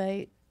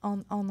phosphate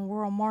on the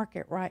world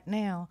market right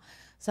now.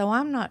 So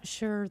I'm not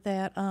sure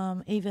that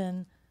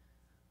even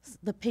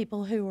the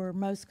people who are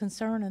most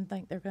concerned and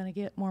think they're going to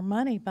get more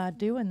money by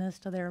doing this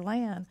to their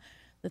land,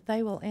 that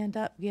they will end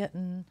up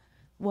getting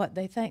what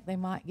they think they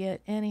might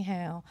get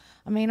anyhow.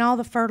 I mean, all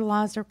the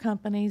fertilizer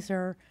companies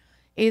are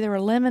either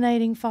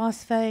eliminating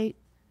phosphate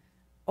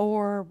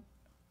or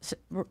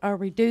are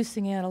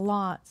reducing it a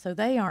lot, so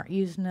they aren't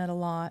using it a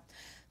lot.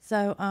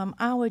 So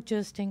I would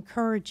just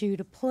encourage you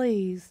to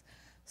please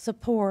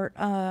support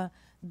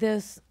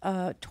this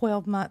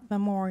 12-month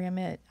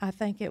memoriam. I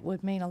think it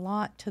would mean a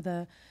lot to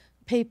the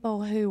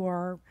people who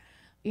are,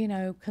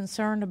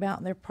 concerned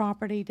about their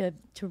property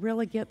to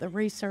really get the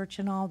research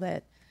and all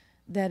that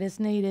is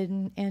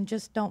needed, and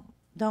just don't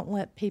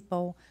let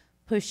people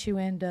push you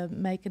into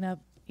making up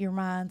your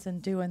minds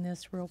and doing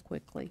this real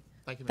quickly.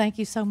 Thank you, ma'am. Thank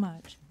you so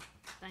much.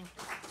 Thank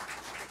you.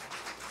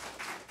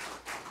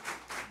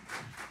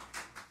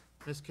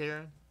 Miss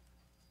Karen?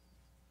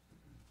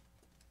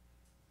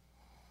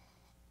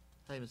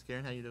 Hey, Miss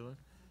Karen, how you doing?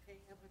 Okay,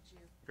 how about you?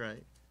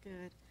 Great.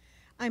 Good.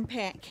 I'm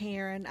Pat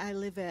Karen. I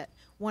live at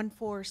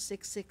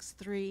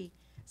 14663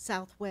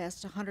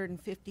 Southwest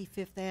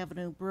 155th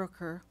Avenue,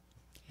 Brooker.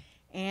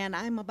 And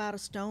I'm about a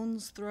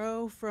stone's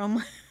throw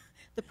from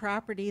the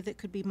property that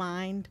could be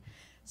mined.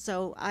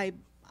 So I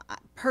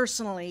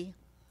personally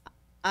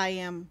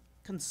am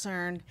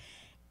concerned.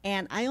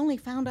 And I only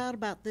found out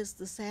about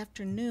this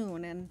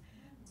afternoon, and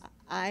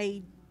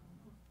I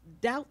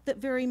doubt that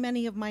very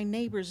many of my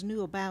neighbors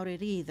knew about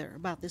it either,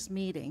 about this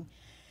meeting.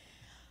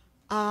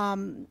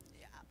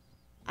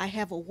 I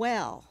have a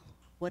well.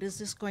 What is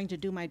this going to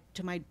do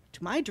to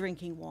my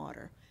drinking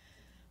water?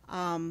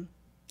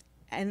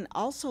 And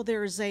also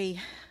there's a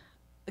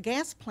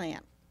gas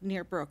plant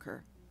near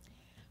Brooker.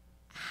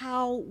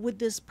 How would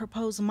this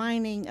proposed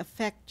mining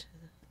affect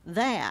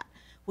that?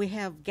 We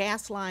have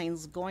gas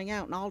lines going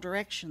out in all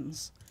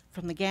directions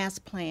from the gas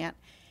plant,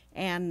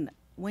 and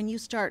when you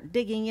start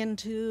digging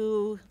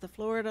into the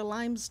Florida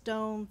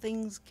limestone,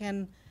 things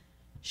can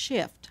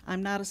shift.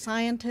 I'm not a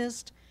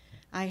scientist.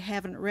 I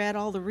haven't read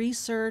all the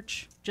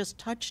research, just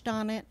touched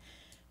on it,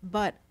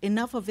 but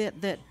enough of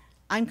it that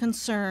I'm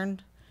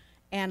concerned,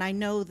 and I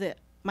know that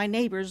my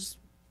neighbors,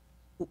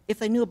 if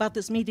they knew about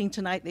this meeting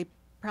tonight, they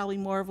probably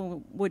more of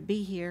them would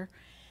be here.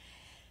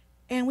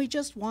 And we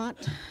just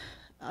want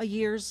a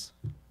year's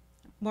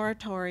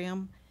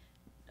moratorium,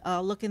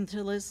 look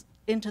into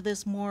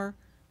this more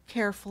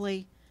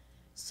carefully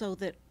so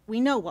that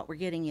we know what we're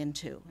getting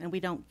into and we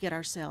don't get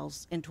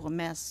ourselves into a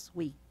mess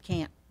we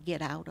can't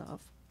get out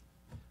of.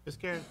 Ms.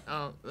 Karen,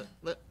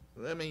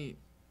 let me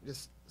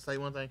just say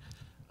one thing.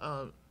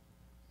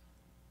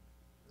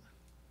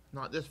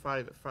 Not this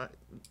Friday, but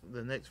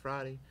the next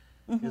Friday,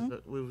 is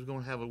that we was going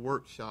to have a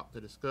workshop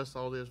to discuss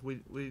all this. We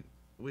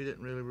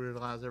didn't really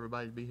realize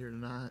everybody would be here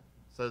tonight,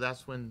 so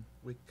that's when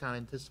we kind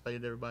of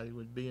anticipated everybody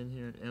would be in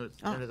here, and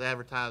it's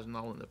advertised and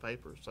all in the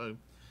paper. So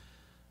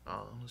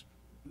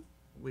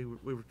we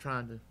were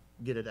trying to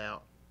get it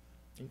out.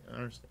 I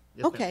understand.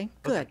 Yes, okay,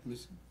 good.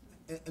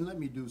 And let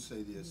me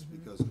say this,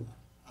 because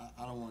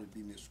I don't want to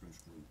be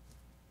misconstrued.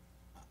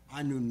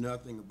 I knew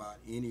nothing about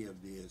any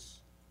of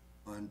this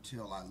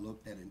until I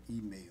looked at an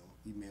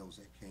emails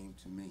that came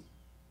to me.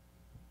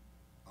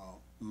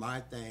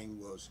 My thing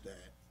was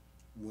that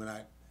when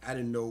I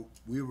didn't know,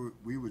 we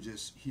were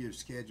just here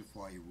scheduled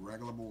for a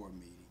regular board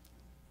meeting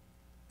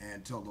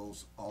until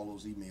all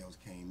those emails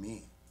came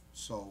in.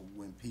 So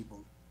when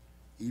people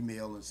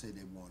emailed and said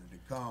they wanted to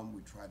come,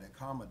 we tried to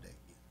accommodate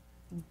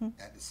them.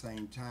 At the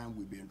same time,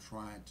 we've been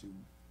trying to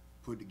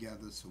put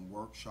together some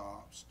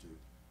workshops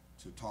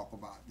to talk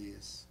about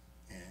this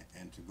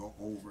and to go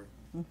over it.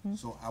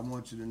 So I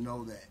want you to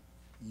know that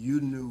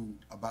you knew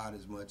about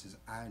as much as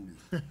I knew.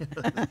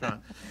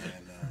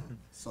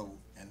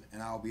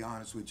 And I'll be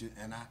honest with you,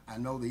 and I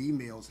know the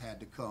emails had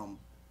to come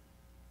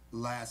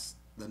last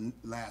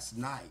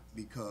night,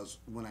 because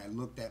when I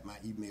looked at my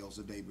emails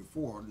the day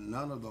before,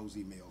 none of those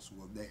emails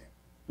were there.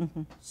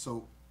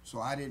 So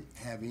I didn't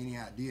have any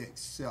idea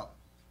except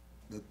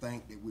to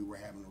think that we were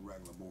having a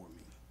regular board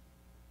meeting.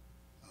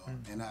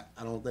 And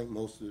I don't think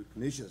most of the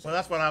commissioners. Well,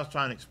 that's what I was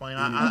trying to explain.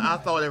 I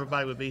thought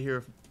everybody would be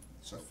here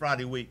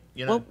Friday week,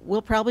 you know.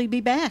 We'll probably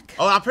be back.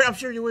 Oh, I'm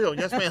sure you will.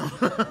 Yes, ma'am.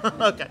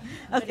 Okay.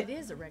 But it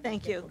is a regular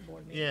Thank you. scheduled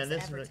board meeting. Yeah, It's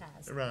this is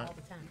advertised right. all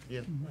the time.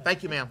 Yeah.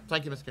 Thank you, ma'am.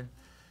 Thank you, Ms.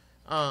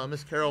 Carol.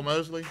 Ms. Carol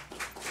Mosley.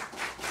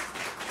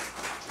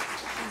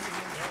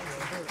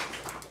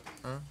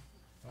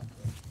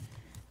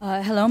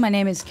 Hello, my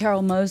name is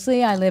Carol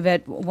Mosley. I live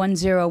at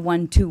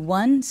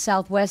 10121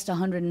 Southwest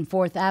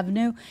 104th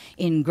Avenue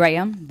in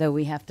Graham, though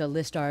we have to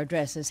list our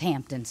address as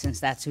Hampton since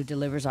that's who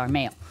delivers our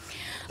mail.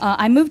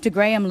 I moved to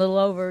Graham a little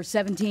over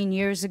 17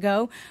 years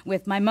ago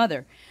with my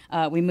mother.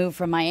 We moved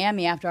from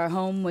Miami after our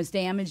home was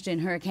damaged in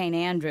Hurricane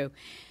Andrew.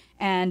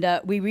 And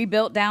we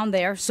rebuilt down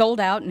there, sold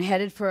out, and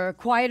headed for a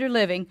quieter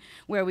living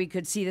where we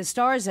could see the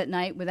stars at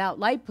night without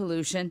light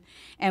pollution,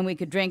 and we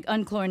could drink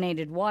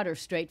unchlorinated water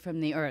straight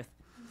from the earth.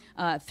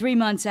 3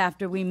 months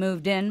after we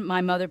moved in,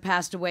 my mother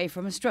passed away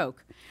from a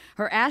stroke.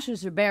 Her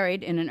ashes are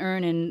buried in an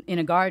urn in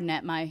a garden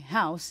at my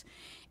house,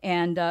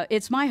 and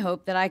it's my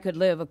hope that I could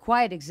live a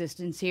quiet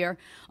existence here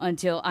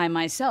until I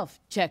myself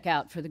check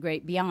out for the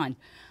great beyond.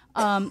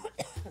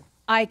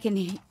 I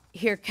can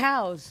hear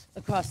cows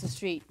across the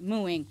street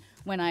mooing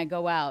when I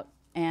go out,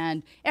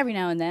 and every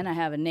now and then I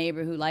have a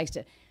neighbor who likes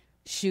to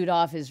shoot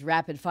off his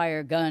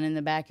rapid-fire gun in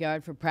the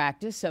backyard for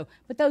practice,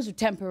 but those are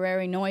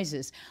temporary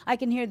noises. I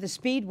can hear the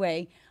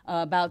speedway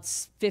about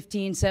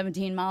 15,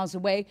 17 miles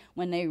away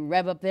when they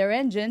rev up their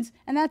engines,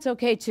 and that's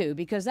okay too,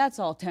 because that's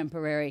all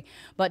temporary.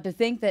 But to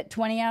think that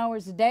 20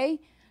 hours a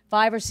day,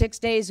 5 or 6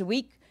 days a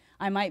week,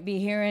 I might be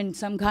hearing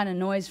some kind of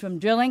noise from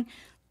drilling,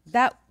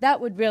 that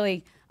would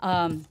really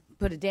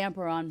put a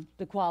damper on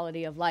the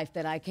quality of life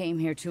that I came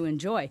here to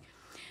enjoy.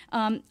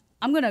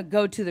 I'm going to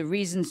go to the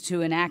reasons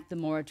to enact the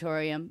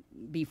moratorium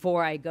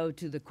before I go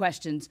to the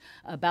questions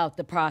about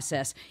the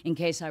process, in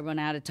case I run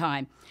out of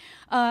time.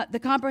 The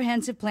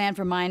comprehensive plan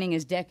for mining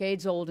is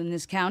decades old in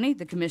this county.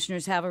 The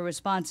commissioners have a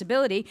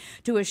responsibility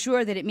to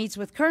assure that it meets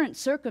with current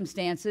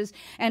circumstances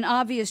and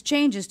obvious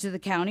changes to the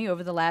county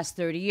over the last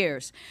 30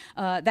 years.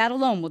 That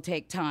alone will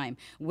take time.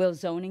 Will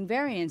zoning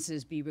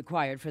variances be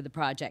required for the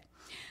project?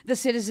 The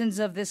citizens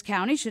of this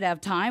county should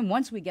have time,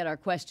 once we get our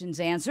questions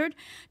answered,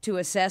 to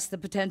assess the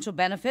potential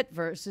benefit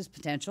versus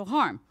potential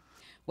harm.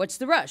 What's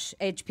the rush?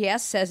 HPS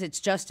says it's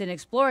just in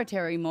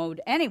exploratory mode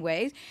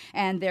anyway,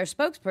 and their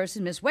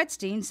spokesperson, Ms.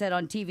 Wetstein, said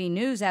on TV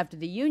News after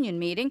the union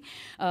meeting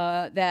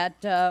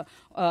that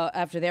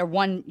after their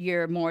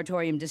one-year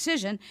moratorium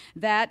decision,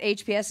 that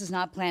HPS is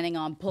not planning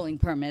on pulling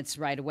permits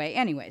right away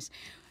anyways.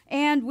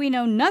 And we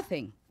know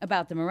nothing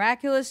about the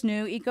miraculous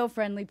new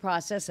eco-friendly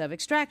process of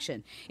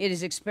extraction. It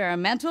is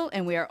experimental,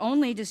 and we are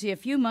only to see a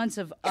few months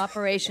of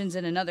operations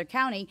in another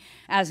county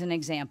as an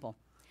example.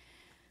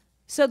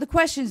 So the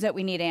questions that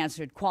we need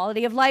answered,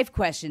 quality of life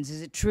questions.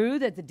 Is it true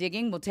that the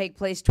digging will take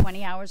place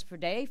 20 hours per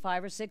day,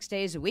 5 or 6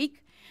 days a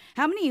week?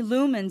 How many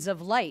lumens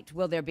of light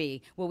will there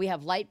be? Will we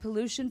have light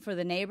pollution for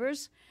the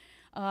neighbors?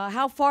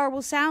 How far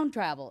will sound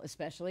travel,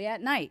 especially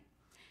at night?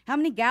 How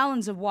many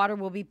gallons of water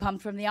will be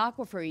pumped from the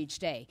aquifer each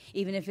day?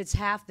 Even if it's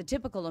half the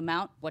typical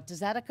amount, what does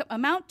that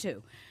amount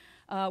to?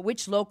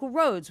 Which local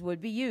roads would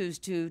be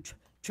used to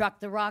truck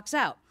the rocks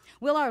out?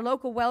 Will our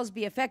local wells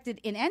be affected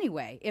in any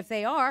way? If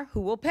they are,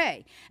 who will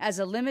pay? As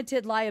a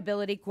limited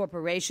liability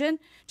corporation,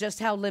 just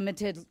how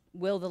limited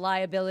will the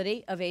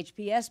liability of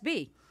HPS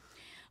be?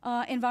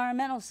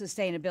 Environmental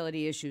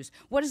sustainability issues.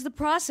 What is the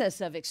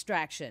process of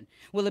extraction?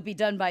 Will it be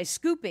done by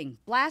scooping,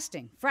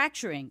 blasting,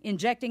 fracturing,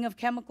 injecting of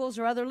chemicals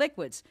or other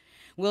liquids?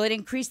 Will it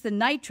increase the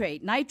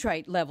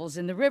nitrite levels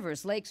in the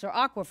rivers, lakes, or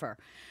aquifer?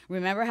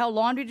 Remember how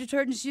laundry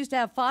detergents used to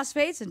have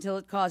phosphates until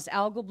it caused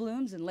algal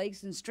blooms in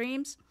lakes and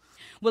streams?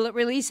 Will it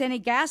release any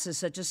gases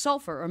such as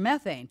sulfur or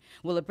methane?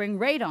 Will it bring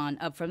radon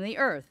up from the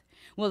earth?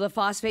 Will the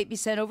phosphate be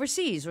sent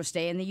overseas or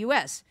stay in the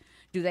U.S.?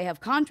 Do they have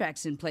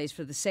contracts in place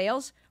for the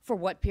sales? For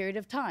what period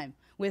of time?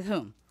 With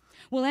whom?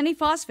 Will any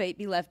phosphate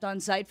be left on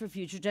site for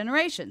future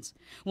generations?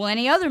 Will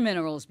any other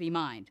minerals be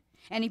mined?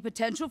 Any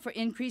potential for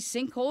increased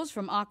sinkholes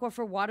from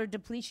aquifer water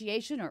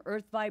depletion or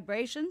earth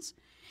vibrations?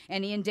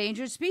 Any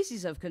endangered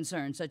species of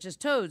concern, such as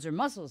toads or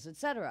mussels,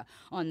 etc.,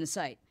 on the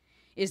site?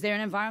 Is there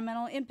an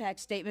environmental impact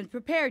statement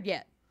prepared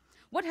yet?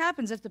 What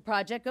happens if the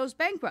project goes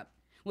bankrupt?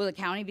 Will the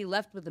county be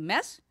left with a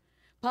mess?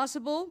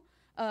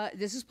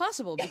 This is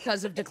possible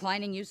because of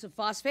declining use of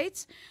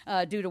phosphates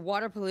due to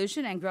water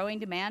pollution and growing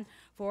demand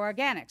for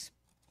organics.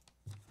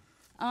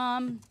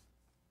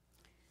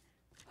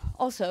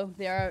 Also,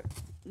 there are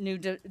new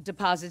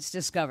deposits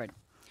discovered.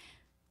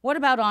 What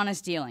about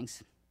honest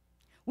dealings?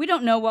 We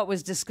don't know what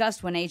was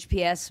discussed when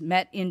HPS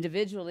met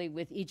individually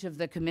with each of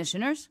the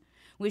commissioners.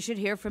 We should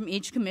hear from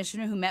each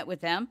commissioner who met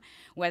with them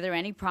whether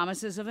any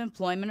promises of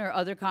employment or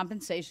other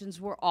compensations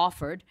were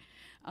offered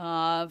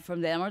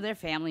from them or their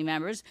family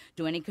members.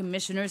 Do any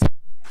commissioners...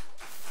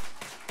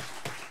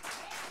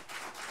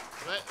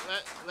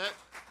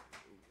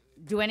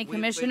 Do any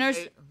commissioners...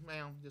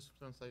 Ma'am, just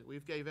going to say,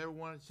 we've gave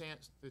everyone a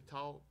chance to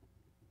talk,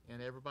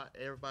 and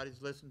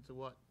everybody's listened to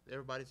what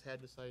everybody's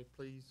had to say.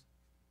 Please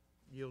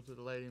yield to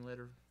the lady and let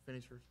her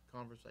finish her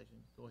conversation.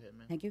 Go ahead,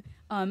 ma'am. Thank you.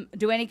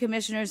 Do any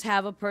commissioners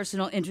have a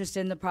personal interest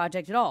in the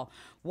project at all?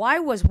 Why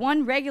was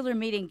one regular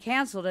meeting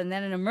canceled and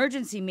then an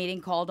emergency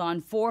meeting called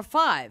on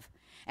 4/5,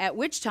 at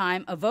which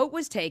time a vote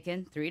was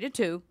taken,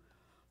 3-2,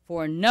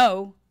 for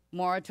no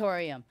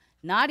moratorium?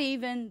 Not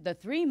even the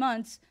 3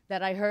 months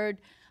that I heard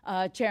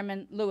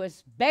Chairman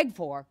Lewis beg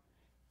for,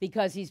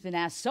 because he's been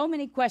asked so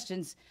many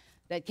questions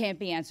that can't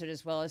be answered,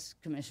 as well as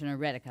Commissioner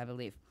Reddick, I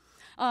believe.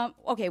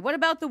 Okay, what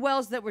about the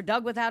wells that were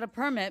dug without a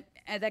permit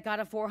and that got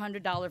a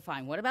 $400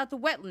 fine? What about the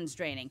wetlands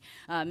draining?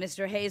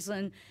 Mr.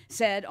 Hazen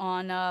said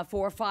on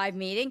 4/5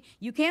 meeting,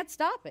 you can't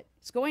stop it.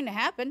 It's going to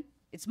happen.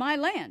 It's my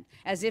land,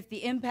 as if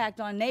the impact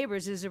on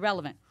neighbors is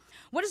irrelevant.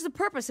 What is the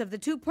purpose of the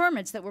 2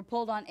 permits that were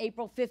pulled on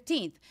April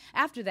 15th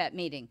after that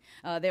meeting?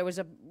 There was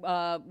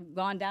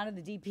gone down to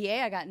the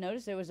DPA, I got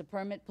notice there was a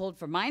permit pulled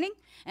for mining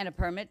and a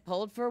permit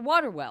pulled for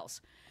water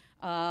wells.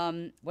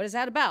 What is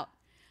that about?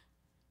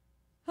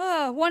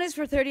 One is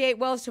for 38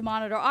 wells to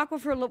monitor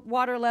aquifer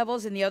water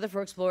levels and the other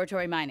for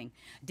exploratory mining.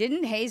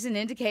 Didn't Hazen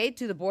indicate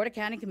to the Board of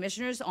County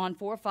Commissioners on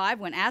 4/5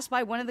 when asked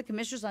by one of the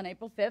commissioners on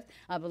April 5th,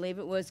 I believe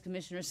it was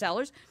Commissioner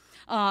Sellers,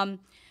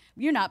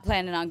 you're not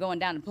planning on going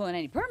down and pulling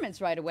any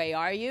permits right away,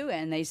 are you?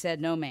 And they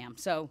said, no, ma'am.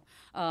 So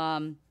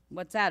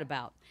what's that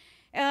about?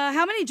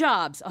 How many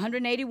jobs?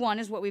 181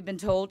 is what we've been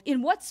told.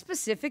 In what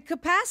specific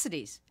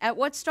capacities? At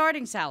what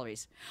starting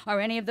salaries? Are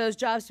any of those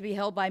jobs to be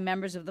held by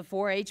members of the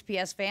 4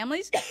 HPS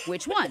families?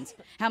 Which ones?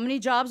 How many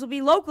jobs will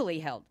be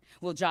locally held?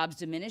 Will jobs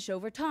diminish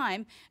over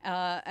time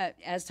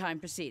as time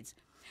proceeds?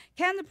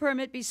 Can the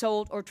permit be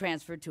sold or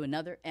transferred to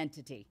another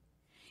entity?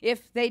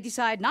 If they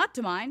decide not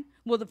to mine,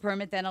 will the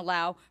permit then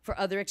allow for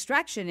other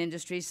extraction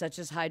industries such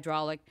as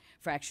hydraulic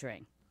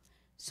fracturing?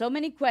 So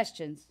many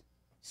questions,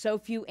 so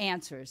few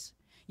answers.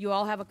 You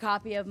all have a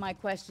copy of my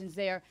questions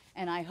there,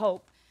 and I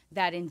hope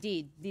that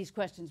indeed these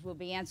questions will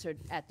be answered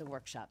at the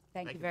workshop.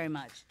 Thank you very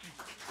much.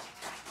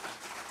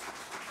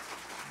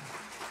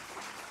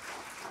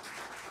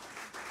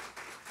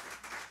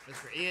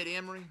 Mr. Ed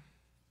Emery.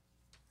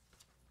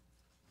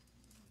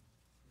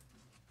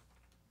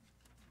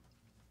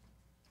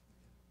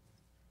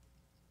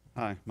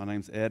 Hi, my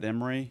name's Ed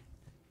Emery,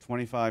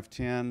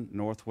 2510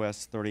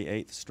 Northwest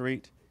 38th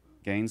Street,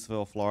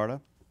 Gainesville,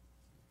 Florida.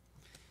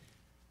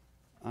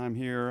 I'm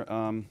here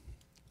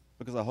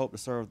because I hope to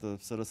serve the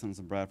citizens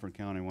of Bradford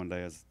County one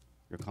day as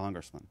your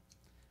congressman.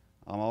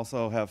 I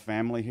also have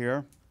family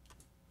here.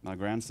 My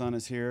grandson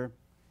is here.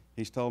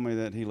 He's told me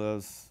that he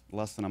lives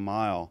less than a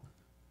mile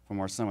from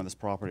where some of this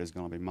property is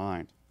going to be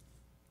mined.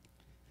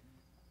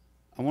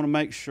 I want to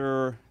make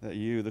sure that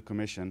you, the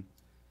commission,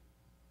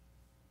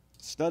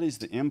 studies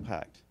the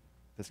impact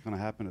that's going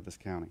to happen to this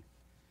county.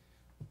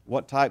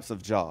 What types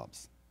of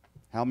jobs?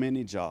 How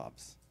many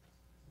jobs?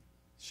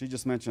 She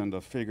just mentioned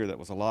a figure that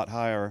was a lot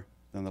higher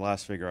than the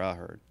last figure I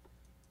heard.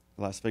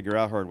 The last figure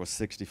I heard was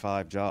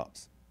 65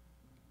 jobs.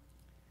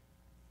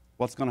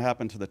 What's going to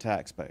happen to the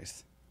tax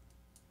base?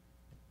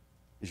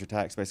 Is your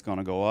tax base going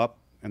to go up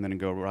and then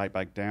go right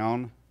back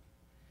down?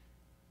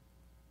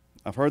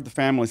 I've heard the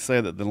family say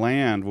that the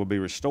land will be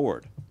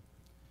restored,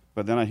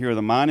 but then I hear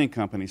the mining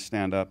companies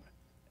stand up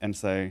and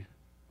say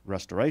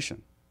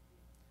restoration.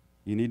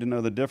 You need to know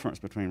the difference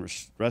between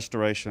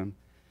restoration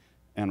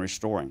and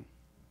restoring.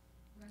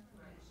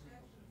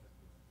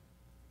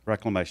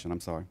 Reclamation,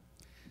 I'm sorry.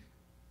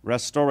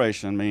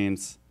 Restoration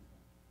means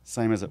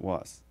same as it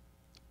was.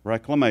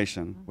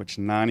 Reclamation, which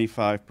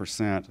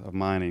 95% of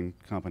mining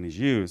companies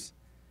use,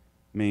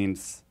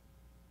 means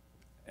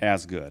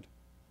as good,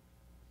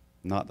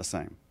 not the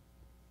same.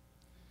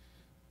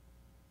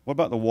 What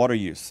about the water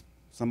use?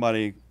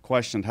 Somebody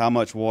questioned how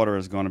much water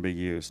is going to be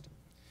used.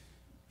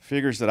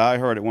 Figures that I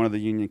heard at one of the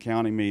Union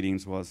County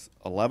meetings was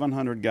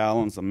 1,100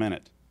 gallons a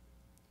minute,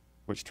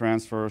 which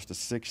transfers to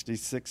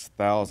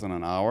 66,000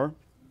 an hour,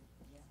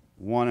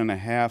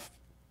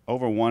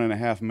 over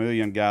 1.5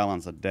 million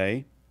gallons a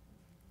day.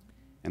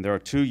 And there are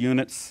 2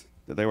 units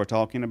that they were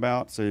talking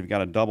about, so you've got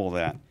to double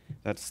that.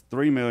 That's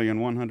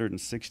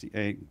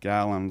 3,168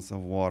 gallons of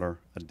water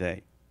a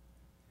day.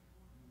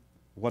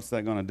 What's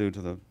that going to do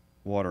to the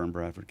water in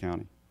Bradford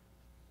County?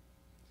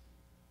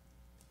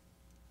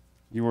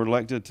 You were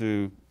elected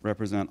to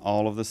represent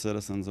all of the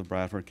citizens of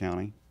Bradford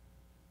County,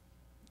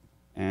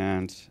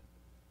 and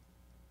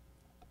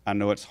I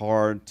know it's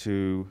hard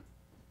to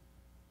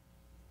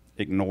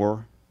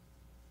ignore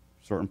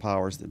certain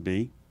powers that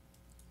be,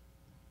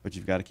 but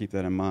you've got to keep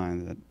that in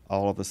mind, that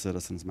all of the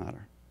citizens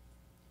matter.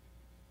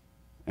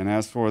 And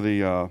as for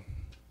the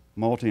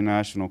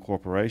multinational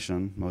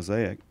corporation,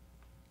 Mosaic,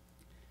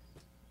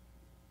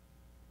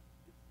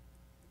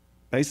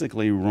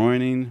 basically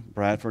ruining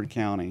Bradford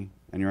County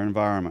and your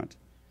environment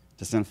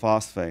to send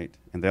phosphate,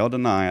 and they'll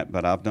deny it,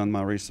 but I've done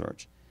my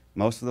research.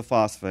 Most of the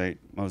phosphate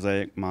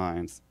Mosaic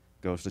mines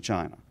goes to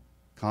China,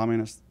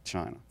 communist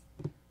China,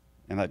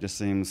 and that just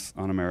seems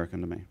un-American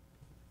to me.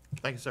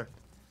 Thank you, sir.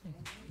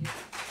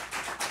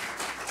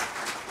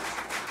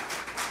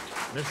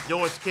 Ms.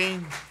 Joyce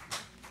King.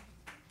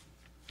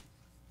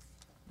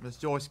 Ms.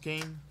 Joyce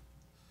King.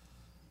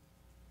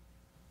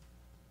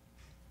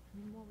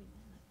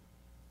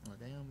 A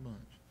damn bunch.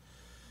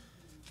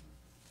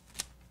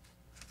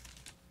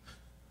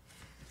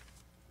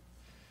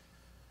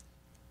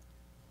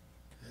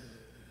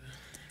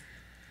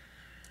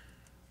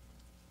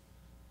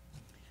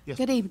 Yes.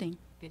 Good evening.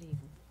 Good evening.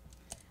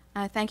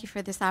 Thank you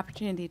for this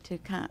opportunity to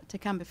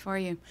come before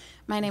you.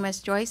 My name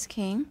is Joyce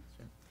King.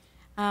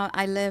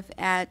 I live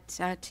at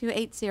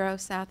 280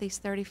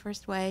 Southeast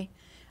 31st Way,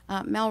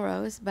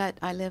 Melrose, but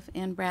I live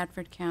in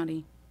Bradford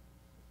County.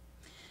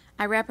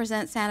 I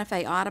represent Santa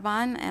Fe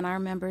Audubon and our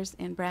members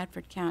in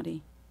Bradford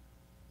County.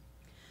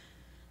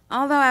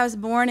 Although I was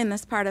born in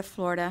this part of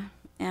Florida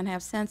and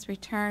have since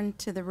returned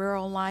to the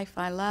rural life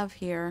I love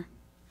here,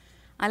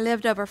 I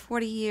lived over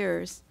 40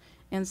 years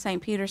in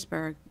St.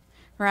 Petersburg,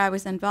 where I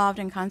was involved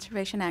in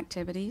conservation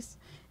activities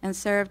and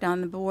served on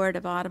the board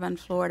of Audubon,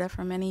 Florida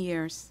for many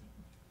years.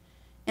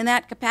 In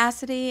that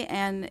capacity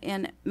and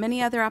in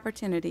many other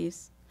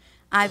opportunities,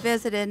 I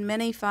visited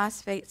many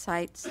phosphate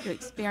sites to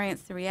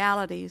experience the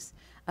realities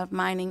of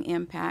mining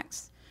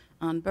impacts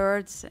on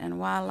birds and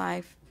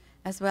wildlife,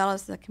 as well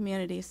as the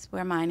communities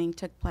where mining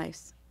took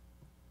place.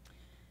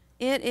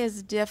 It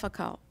is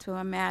difficult to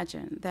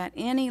imagine that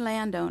any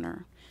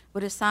landowner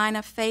would assign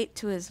a fate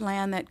to his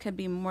land that could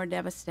be more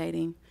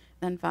devastating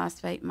than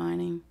phosphate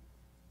mining.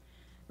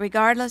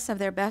 Regardless of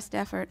their best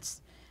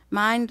efforts,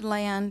 mined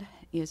land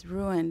is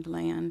ruined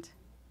land,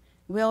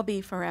 will be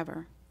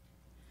forever.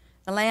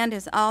 The land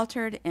is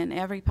altered in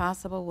every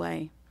possible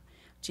way,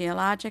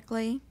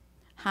 geologically,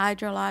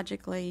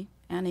 hydrologically,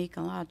 and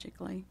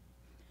ecologically.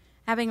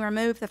 Having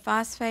removed the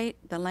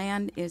phosphate, the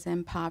land is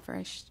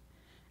impoverished,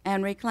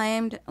 and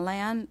reclaimed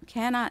land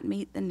cannot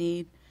meet the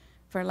need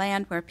for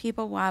land where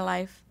people,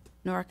 wildlife,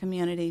 nor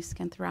communities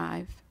can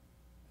thrive.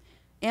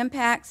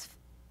 Impacts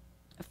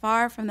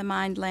far from the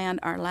mined land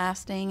are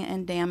lasting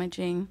and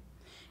damaging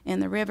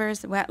in the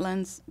rivers,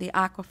 wetlands, the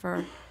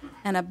aquifer,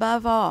 and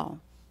above all,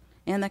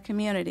 in the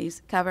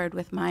communities covered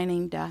with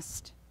mining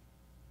dust.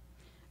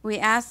 We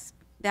ask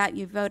that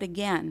you vote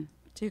again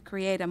to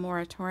create a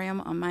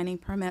moratorium on mining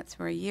permits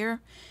for a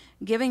year,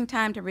 giving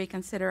time to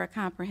reconsider a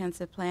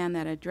comprehensive plan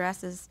that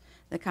addresses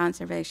the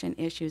conservation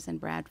issues in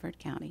Bradford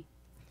County.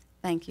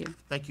 Thank you.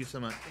 Thank you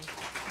so much.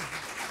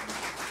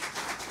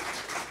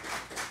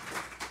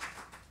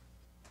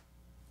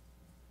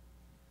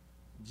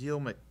 Jill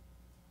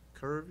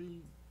McCurvey?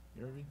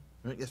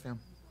 Yes, ma'am.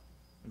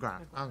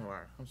 McGuire.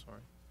 I'm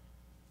sorry.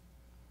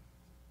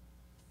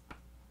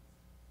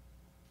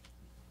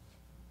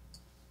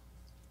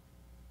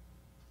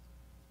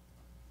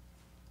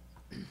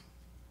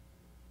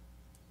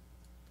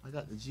 I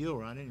got the Jill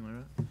right anyway,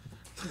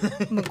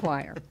 right?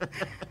 McGuire.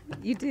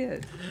 You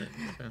did.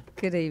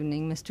 Good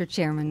evening, Mr.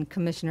 Chairman,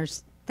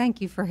 Commissioners. Thank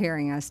you for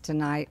hearing us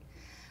tonight.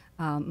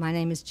 My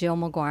name is Jill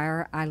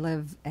McGuire. I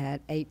live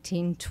at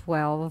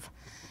 1812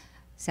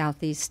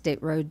 Southeast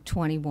State Road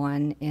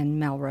 21 in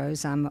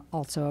Melrose. I'm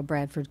also a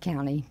Bradford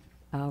County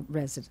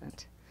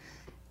resident.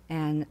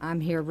 And I'm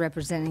here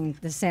representing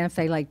the Santa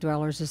Fe Lake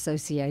Dwellers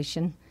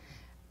Association.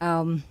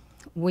 Our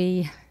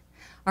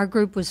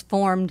group was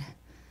formed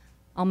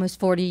almost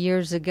 40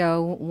 years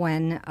ago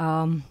when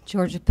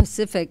Georgia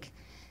Pacific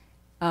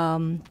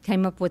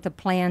came up with a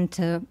plan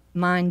to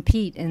mine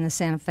peat in the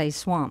Santa Fe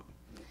swamp.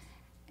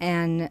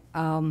 And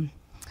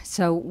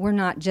so we're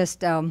not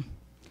just a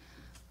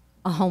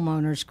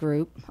homeowners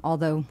group,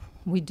 although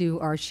we do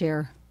our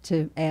share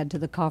to add to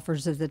the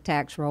coffers of the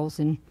tax rolls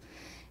in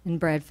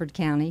Bradford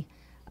County.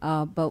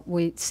 But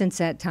since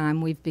that time,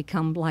 we've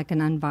become like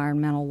an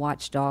environmental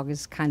watchdog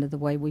is kind of the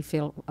way we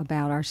feel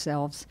about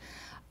ourselves.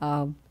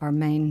 Our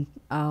main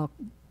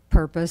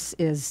purpose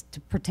is to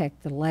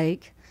protect the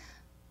lake.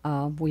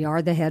 We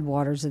are the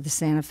headwaters of the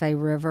Santa Fe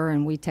River,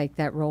 and we take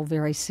that role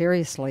very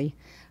seriously.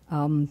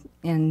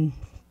 In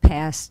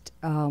past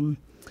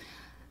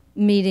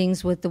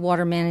meetings with the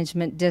Water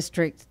Management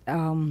District,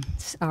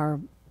 our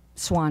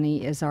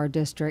Swanee is our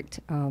district,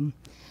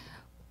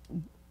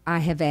 I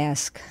have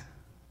asked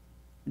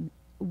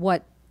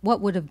what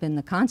would have been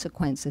the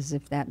consequences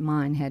if that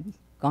mine had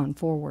gone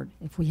forward,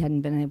 if we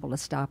hadn't been able to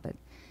stop it.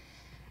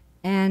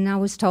 And I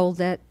was told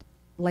that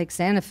Lake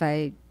Santa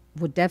Fe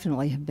would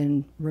definitely have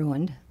been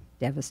ruined,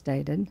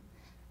 devastated,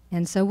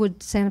 and so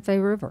would Santa Fe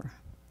River.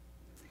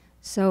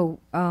 So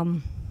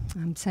I'm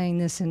saying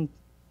this in,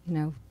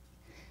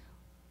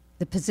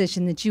 the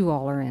position that you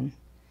all are in,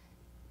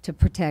 to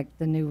protect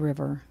the New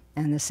River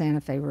and the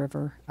Santa Fe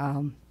River,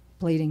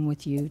 pleading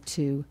with you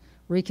to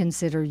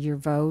reconsider your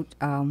vote.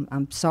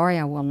 I'm sorry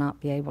I will not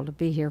be able to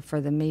be here for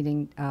the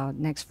meeting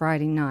next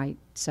Friday night.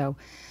 So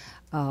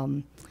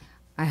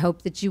I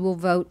hope that you will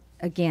vote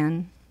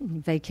again,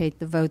 vacate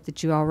the vote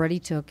that you already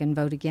took, and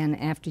vote again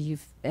after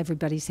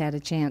everybody's had a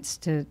chance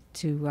to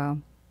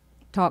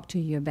talk to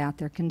you about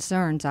their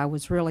concerns. I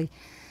was really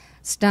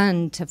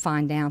stunned to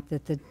find out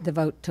that the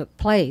vote took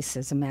place,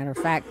 as a matter of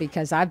fact,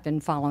 because I've been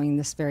following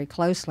this very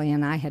closely,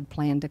 and I had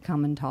planned to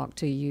come and talk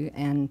to you,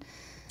 and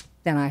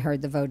then I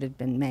heard the vote had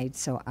been made,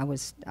 so I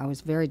was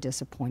very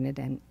disappointed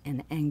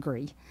and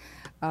angry.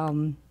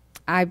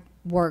 I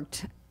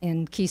worked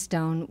in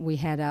Keystone. We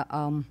had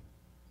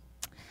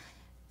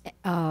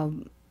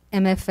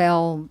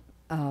MFL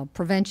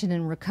Prevention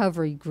and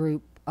Recovery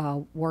Group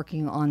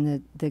working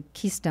on the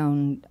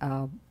Keystone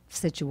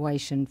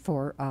situation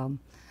for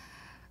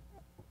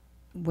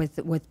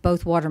with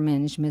both water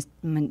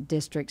management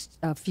districts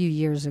a few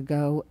years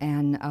ago,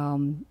 and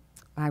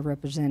I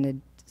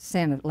represented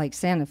Lake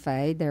Santa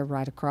Fe. They're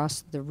right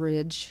across the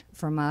ridge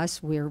from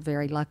us. We're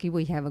very lucky.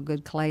 We have a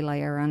good clay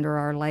layer under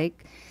our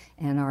lake,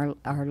 and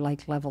our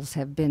lake levels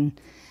have been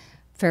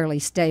fairly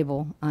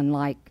stable,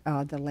 unlike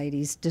the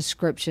lady's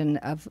description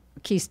of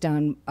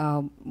Keystone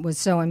was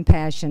so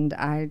impassioned.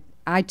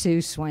 I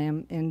too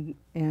swam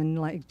in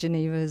Lake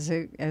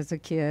Geneva as a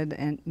kid,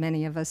 and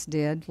many of us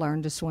did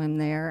learn to swim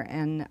there.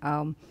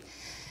 And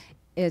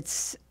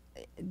it's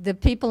the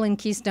people in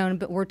Keystone,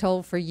 but we're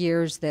told for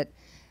years that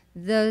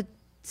the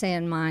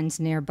sand mines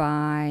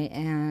nearby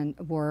and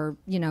were,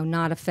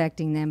 not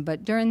affecting them.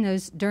 But during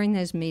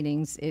those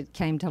meetings, it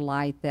came to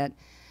light that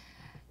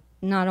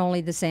not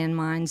only the sand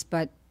mines,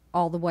 but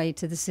all the way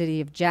to the city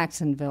of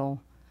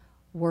Jacksonville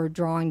were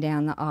drawing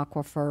down the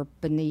aquifer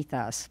beneath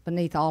us,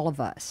 beneath all of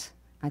us.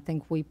 I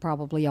think we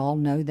probably all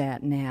know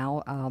that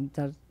now.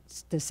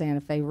 The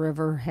Santa Fe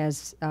River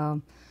has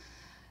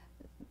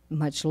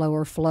much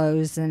lower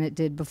flows than it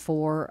did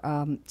before.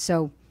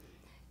 So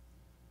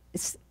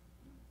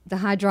the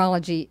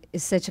hydrology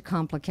is such a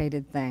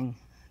complicated thing.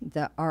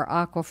 Our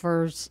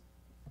aquifers,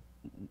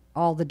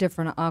 all the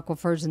different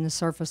aquifers in the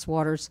surface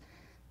waters,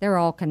 they're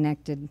all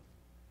connected.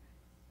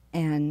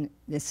 And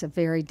it's a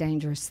very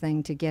dangerous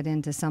thing to get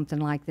into something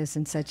like this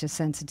in such a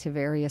sensitive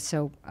area.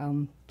 So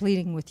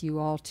pleading with you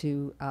all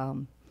to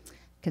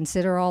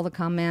consider all the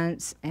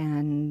comments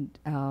and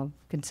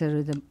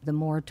consider the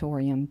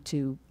moratorium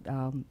to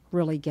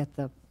really get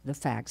the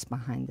facts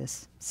behind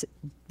this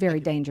very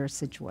dangerous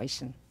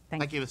situation.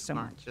 Thank you so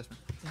much. Yes,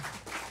 ma'am.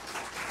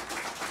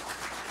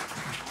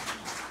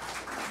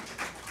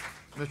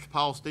 Mr.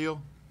 Paul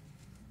Steele.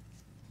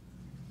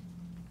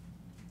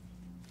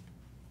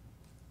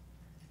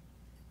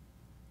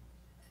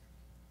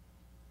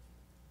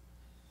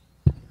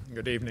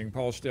 Good evening,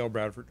 Paul Steele,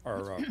 Bradford,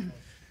 or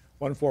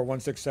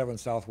 14167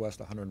 Southwest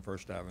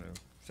 101st Avenue,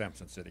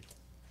 Sampson City.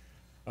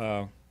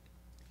 I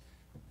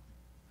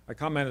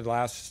commented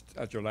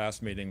at your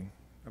last meeting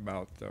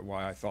about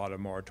why I thought a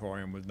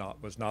moratorium was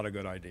not a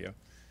good idea,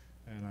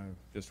 and I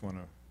just want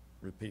to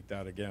repeat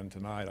that again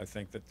tonight. I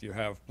think that you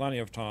have plenty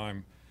of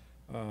time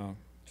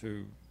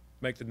to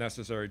make the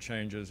necessary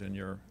changes in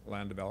your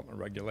land development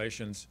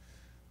regulations.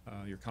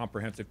 Your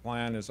comprehensive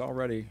plan is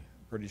already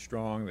pretty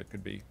strong. That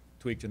could be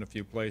tweaked in a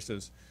few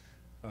places.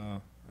 I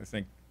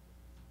think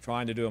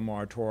trying to do a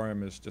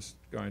moratorium is just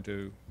going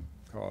to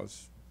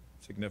cause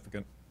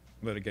significant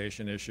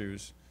litigation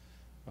issues.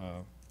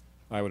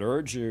 I would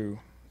urge you,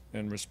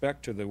 in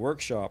respect to the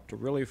workshop, to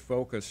really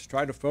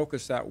try to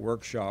focus that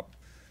workshop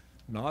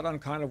not on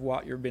kind of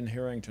what you've been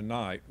hearing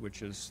tonight,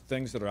 which is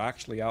things that are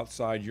actually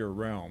outside your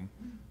realm,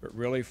 but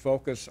really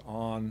focus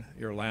on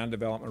your land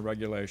development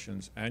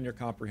regulations and your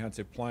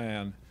comprehensive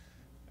plan,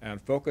 and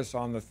focus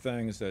on the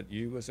things that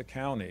you as a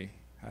county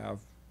have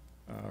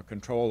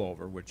control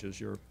over, which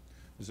is your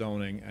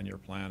zoning and your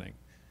planning.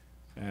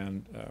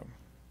 And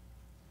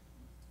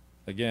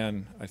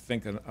again, I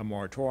think a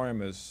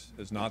moratorium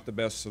is not the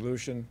best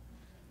solution.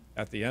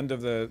 At the end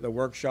of the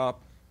workshop,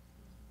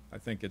 I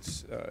think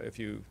it's, if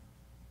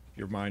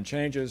your mind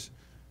changes,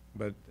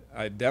 but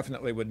I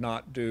definitely would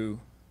not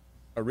do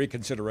a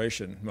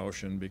reconsideration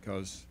motion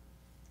because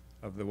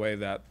of the way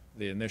that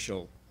the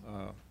initial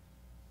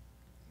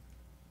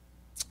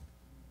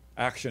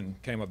action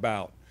came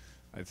about.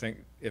 I think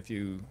if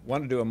you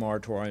want to do a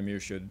moratorium, you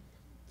should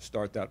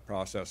start that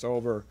process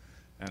over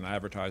and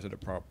advertise it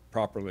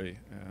properly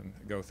and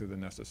go through the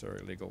necessary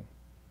legal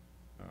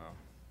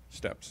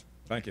steps.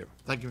 Thank you.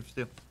 Thank you, Mr.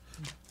 Steele.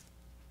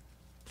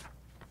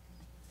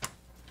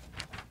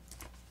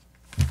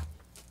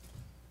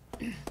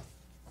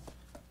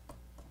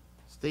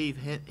 Steve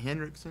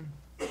Hendrickson.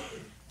 I'd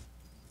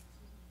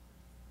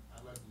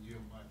like to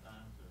yield my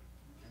time to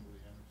Kimberly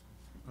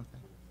Hendrickson. Okay.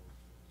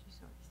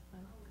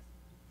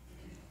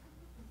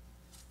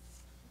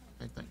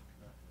 Okay, thank you.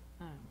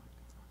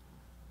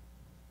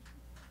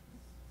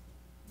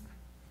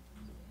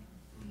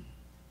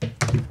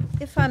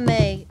 If I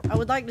may, I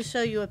would like to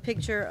show you a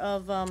picture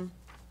of an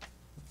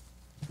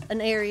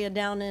area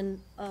down in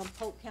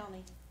Polk County.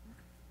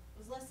 It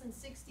was less than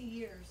 60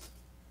 years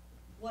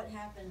what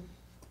happened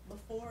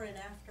before and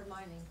after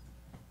mining.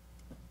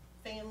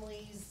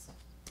 Families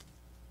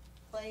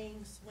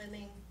playing,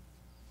 swimming,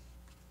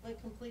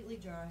 went completely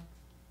dry.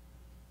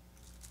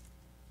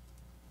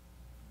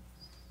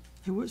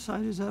 Hey, what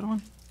side is that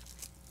on?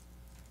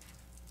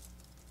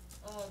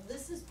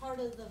 This is part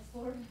of the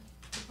Florida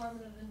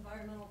Department of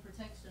Environmental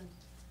Protection.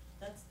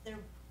 That's their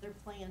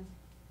plan.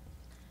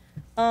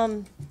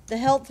 The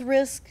health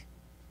risk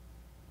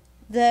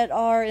that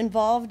are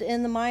involved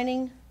in the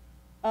mining,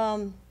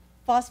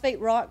 phosphate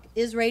rock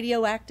is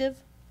radioactive.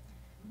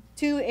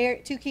 Two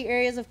key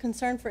areas of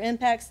concern for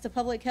impacts to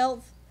public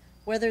health,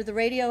 whether the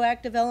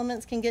radioactive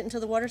elements can get into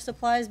the water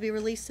supplies, be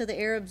released to the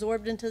air,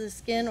 absorbed into the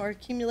skin, or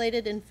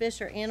accumulated in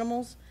fish or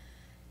animals,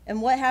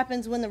 and what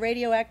happens when the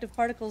radioactive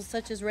particles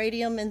such as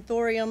radium and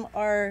thorium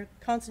are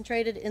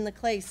concentrated in the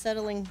clay,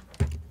 settling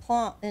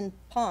in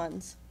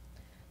ponds.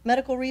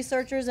 Medical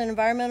researchers and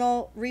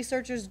environmental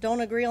researchers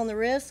don't agree on the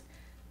risk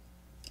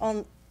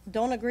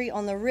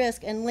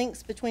and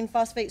links between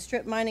phosphate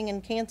strip mining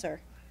and cancer.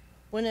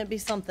 Wouldn't it be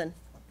something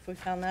if we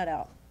found that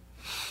out?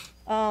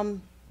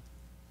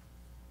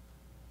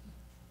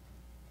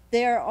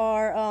 There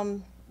are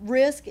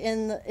risk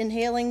in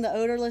inhaling the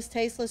odorless,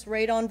 tasteless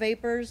radon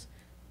vapors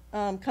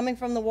coming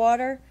from the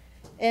water,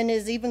 and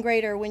is even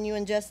greater when you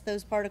ingest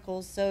those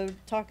particles. So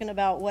talking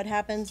about what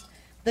happens,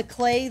 the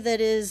clay that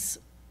is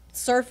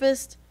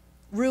surfaced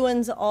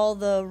ruins all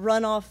the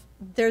runoff.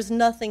 There's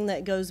nothing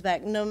that goes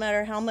back. No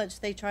matter how much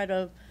they try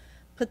to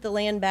put the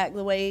land back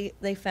the way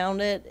they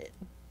found it,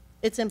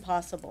 it's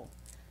impossible.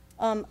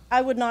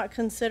 I would not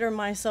consider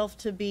myself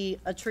to be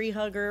a tree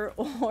hugger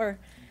or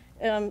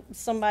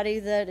somebody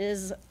that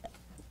is,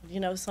 you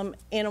know, some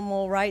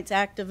animal rights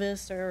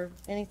activist or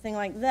anything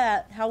like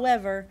that.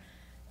 However,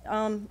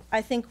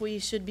 I think we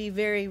should be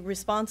very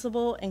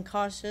responsible and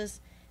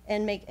cautious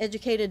and make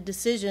educated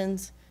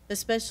decisions,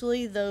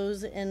 especially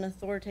those in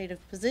authoritative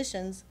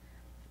positions.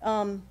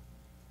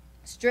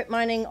 Strip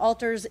mining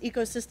alters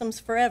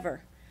ecosystems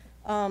forever.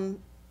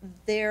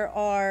 There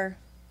are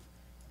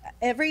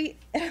every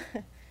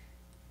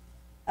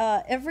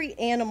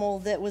animal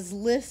that was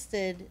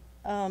listed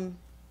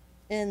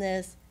in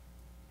this.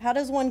 How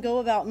does one go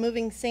about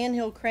moving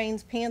sandhill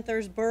cranes,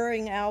 panthers,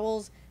 burrowing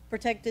owls,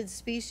 protected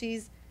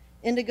species,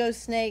 indigo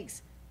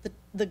snakes,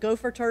 the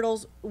gopher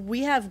turtles?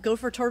 We have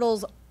gopher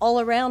turtles all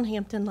around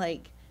Hampton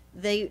Lake.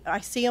 I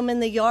see them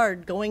in the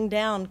yard, going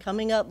down,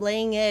 coming up,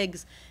 laying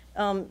eggs.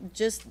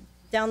 Just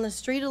down the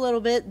street a little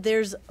bit,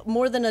 there's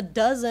more than a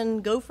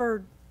dozen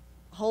gopher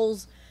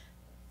holes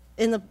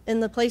in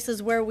the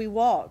places where we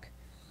walk.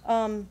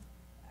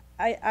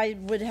 I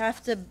would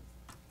have to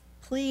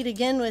plead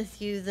again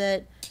with you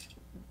that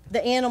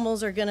the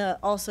animals are going to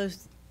also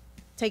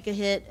take a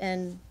hit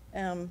and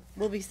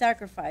will be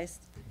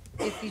sacrificed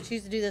if you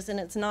choose to do this. And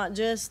it's not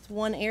just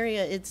one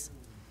area, it's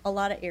a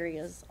lot of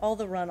areas, all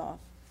the runoff.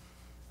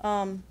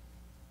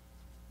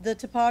 The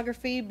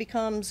topography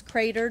becomes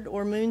cratered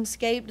or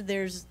moonscaped.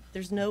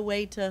 There's no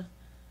way to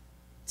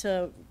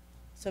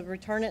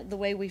return it the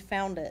way we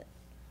found it.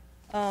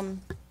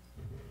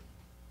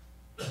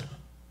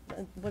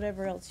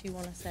 Whatever else you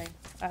want to say.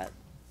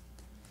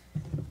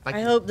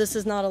 I hope this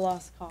is not a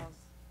lost cause.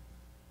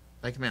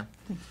 Thank you, ma'am.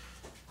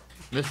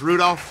 Ms.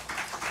 Rudolph?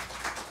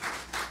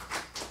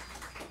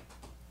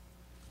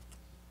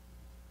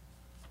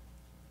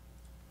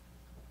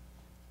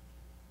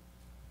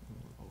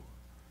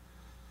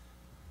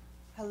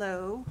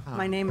 Hello,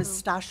 my name is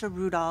Stasha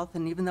Rudolph,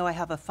 and even though I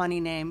have a funny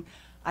name,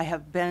 I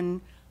have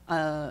been,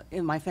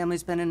 my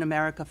family's been in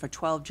America for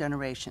 12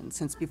 generations,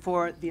 since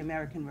before the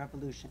American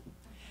Revolution.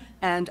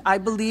 And I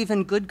believe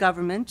in good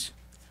government.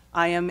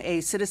 I am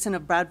a citizen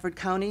of Bradford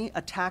County,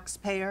 a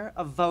taxpayer,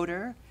 a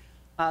voter.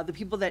 The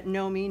people that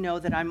know me know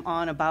that I'm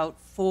on about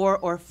 4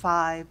 or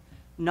 5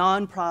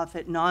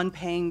 nonprofit,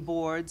 non-paying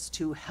boards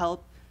to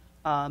help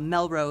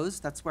Melrose,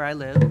 that's where I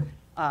live,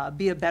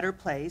 be a better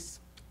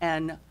place.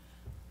 And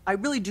I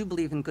really do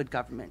believe in good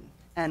government.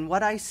 And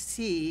what I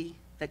see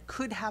that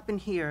could happen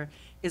here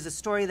is a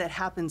story that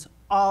happens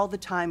all the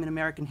time in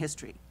American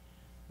history.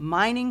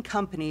 Mining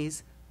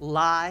companies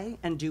lie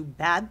and do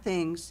bad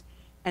things,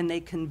 and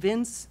they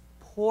convince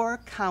poor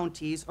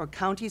counties or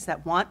counties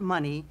that want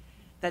money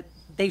that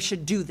they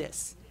should do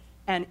this.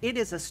 And it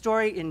is a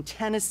story in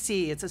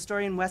Tennessee, it's a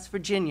story in West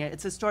Virginia,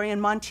 it's a story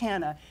in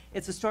Montana,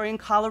 it's a story in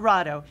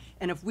Colorado.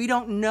 And if we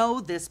don't know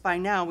this by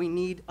now, we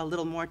need a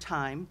little more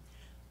time.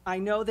 I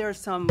know there are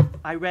some,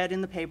 I read in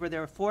the paper,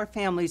 there are 4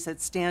 families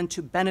that stand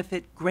to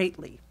benefit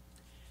greatly.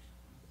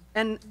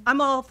 And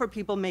I'm all for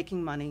people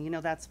making money, you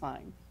know, that's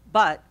fine.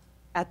 But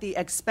at the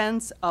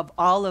expense of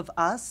all of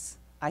us,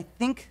 I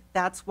think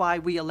that's why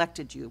we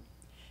elected you.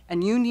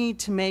 And you need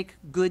to make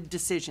good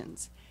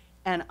decisions.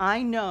 And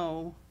I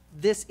know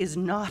this is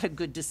not a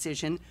good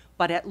decision,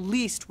 but at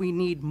least we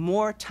need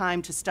more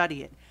time to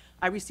study it.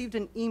 I received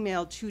an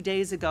email 2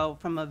 days ago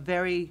from a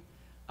very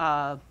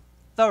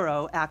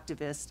thorough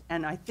activist,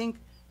 and I think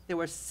there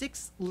were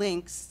 6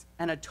 links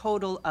and a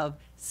total of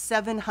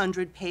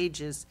 700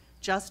 pages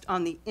just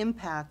on the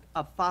impact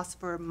of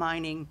phosphate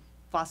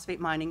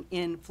mining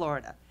in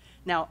Florida.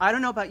 Now, I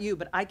don't know about you,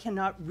 but I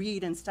cannot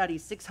read and study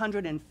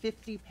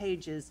 650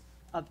 pages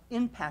of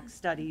impact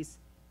studies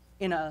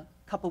in a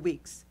couple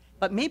weeks.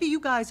 But maybe you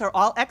guys are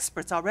all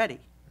experts already.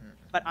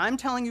 But I'm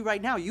telling you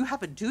right now, you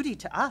have a duty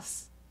to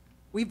us.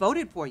 We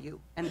voted for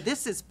you, and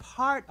this is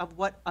part of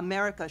what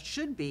America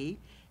should be,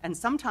 and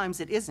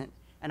sometimes it isn't.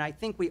 And I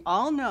think we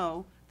all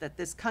know that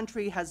this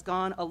country has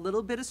gone a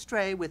little bit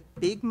astray with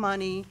big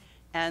money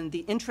and the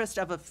interest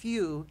of a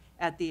few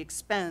at the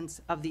expense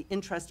of the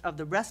interest of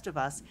the rest of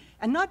us.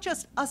 And not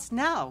just us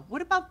now.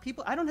 What about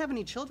people? I don't have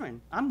any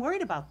children. I'm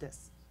worried about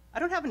this. I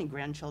don't have any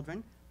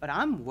grandchildren. but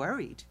I'm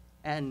worried.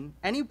 And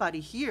anybody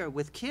here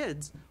with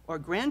kids or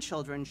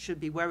grandchildren should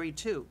be worried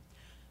too.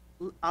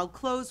 I'll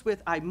close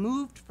with, I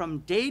moved from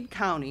Dade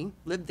County,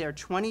 lived there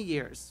 20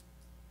 years.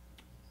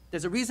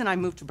 There's a reason I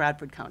moved to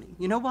Bradford County.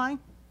 You know why?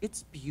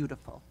 It's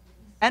beautiful.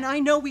 And I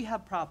know we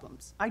have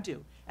problems, I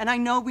do. And I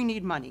know we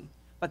need money,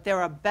 but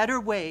there are better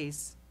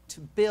ways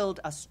to build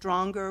a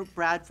stronger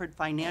Bradford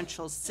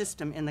financial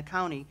system in the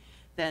county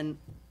than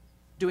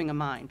doing a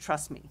mine,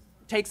 trust me.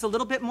 It takes a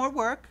little bit more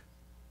work,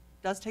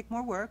 does take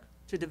more work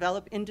to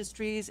develop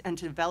industries and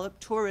to develop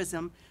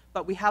tourism,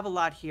 but we have a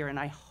lot here, and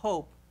I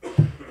hope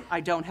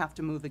I don't have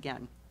to move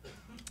again.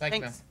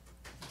 Thanks.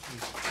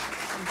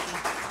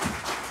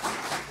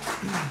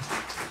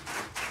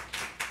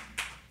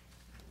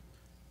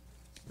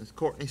 Ms.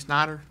 Courtney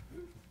Snyder.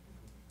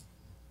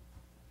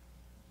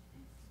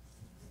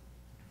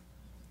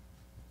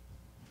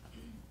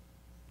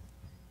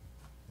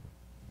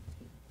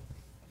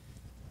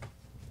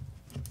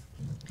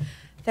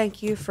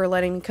 Thank you for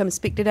letting me come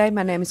speak today.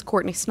 My name is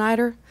Courtney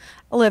Snyder.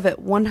 I live at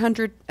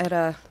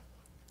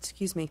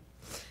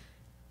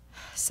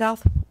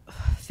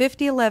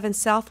 5011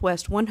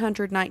 Southwest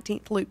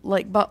 119th Loop,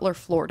 Lake Butler,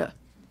 Florida.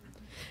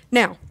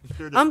 Now,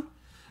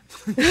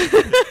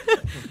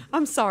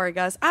 I'm sorry,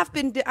 guys. I've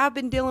been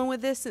dealing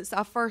with this since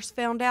I first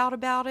found out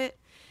about it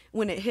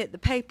when it hit the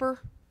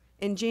paper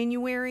in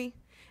January,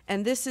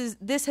 and this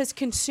has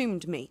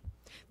consumed me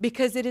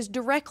because it is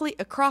directly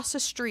across the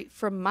street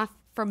from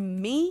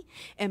me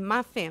and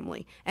my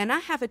family, and I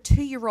have a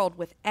 2-year-old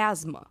with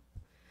asthma.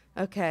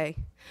 Okay,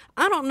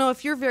 I don't know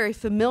if you're very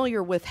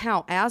familiar with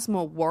how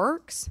asthma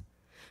works,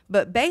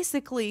 but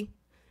basically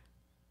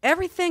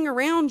everything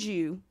around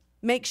you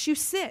makes you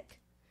sick.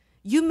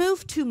 You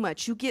move too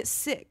much, you get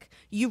sick.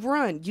 You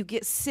run, you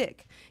get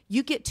sick.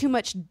 You get too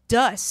much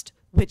dust,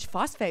 which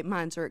phosphate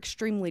mines are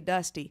extremely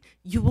dusty.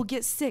 You will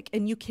get sick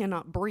and you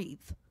cannot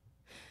breathe.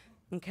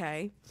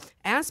 Okay.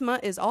 Asthma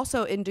is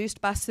also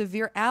induced by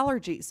severe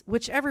allergies,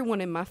 which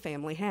everyone in my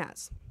family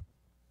has.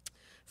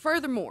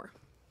 Furthermore,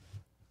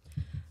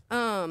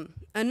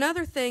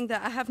 another thing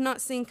that I have not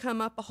seen come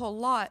up a whole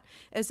lot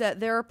is that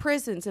there are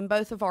prisons in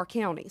both of our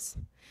counties.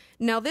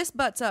 Now, this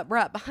butts up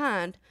right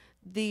behind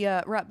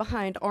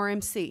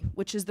RMC,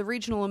 which is the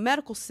Regional and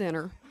Medical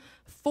Center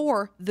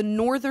for the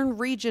northern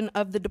region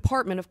of the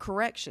Department of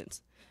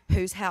Corrections.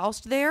 Who's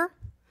housed there?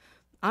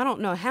 I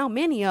don't know how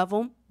many of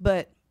them,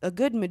 but a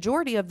good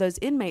majority of those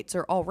inmates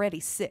are already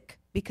sick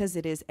because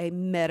it is a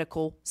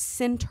medical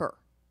center.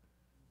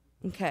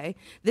 Okay,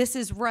 this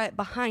is right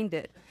behind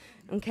it.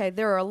 Okay,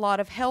 there are a lot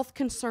of health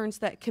concerns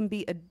that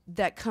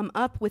come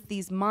up with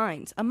these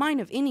mines. A mine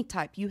of any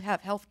type, you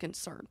have health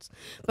concerns.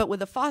 But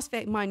with a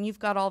phosphate mine, you've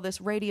got all this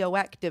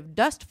radioactive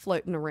dust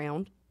floating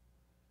around,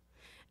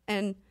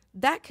 and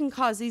that can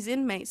cause these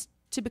inmates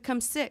to become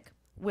sick,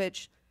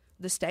 which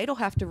the state will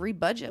have to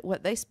rebudget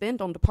what they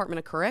spend on Department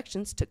of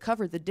Corrections to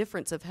cover the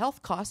difference of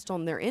health costs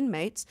on their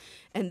inmates.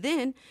 And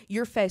then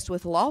you're faced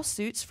with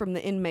lawsuits from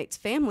the inmates'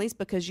 families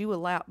because you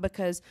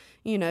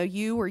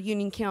or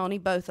Union County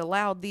both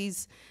allowed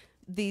these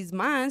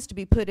mines to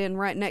be put in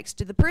right next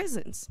to the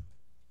prisons.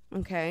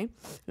 Okay.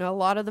 Now, a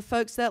lot of the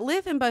folks that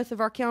live in both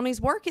of our counties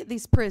work at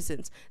these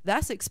prisons.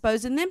 That's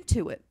exposing them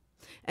to it.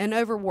 And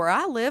over where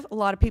I live, a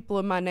lot of people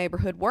in my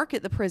neighborhood work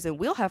at the prison.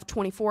 We'll have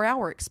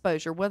 24-hour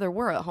exposure, whether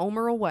we're at home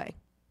or away.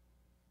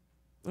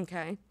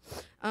 Okay.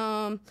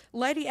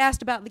 Lady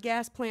asked about the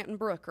gas plant in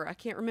Brooker. I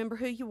can't remember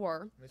who you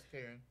were. Miss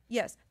Karen.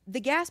 Yes.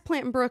 The gas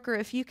plant in Brooker,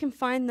 if you can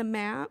find the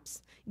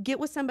maps, get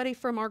with somebody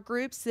from our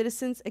group,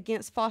 Citizens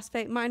Against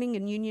Phosphate Mining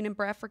in Union and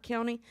Bradford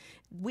County.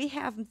 We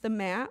have the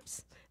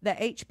maps that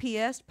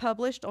HPS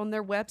published on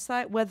their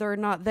website. Whether or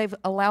not they've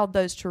allowed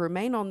those to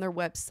remain on their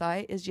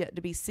website is yet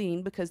to be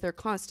seen because they're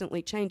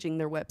constantly changing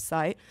their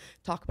website.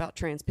 Talk about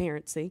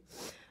transparency.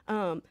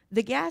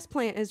 The gas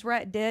plant is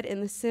right dead in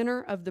the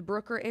center of the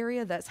Brooker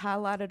area that's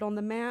highlighted on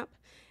the map.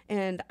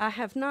 And I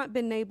have not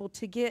been able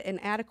to get an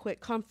adequate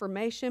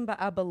confirmation,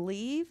 but I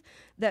believe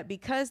that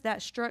because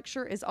that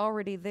structure is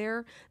already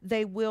there,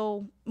 they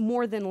will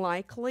more than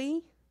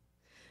likely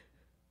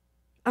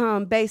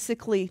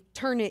basically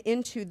turn it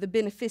into the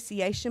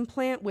beneficiation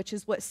plant, which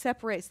is what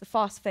separates the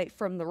phosphate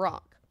from the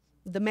rock,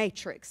 the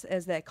matrix,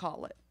 as they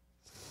call it.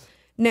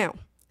 Now,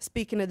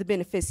 speaking of the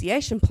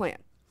beneficiation plant,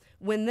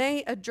 when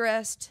they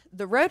addressed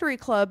the Rotary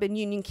Club in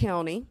Union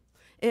County,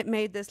 it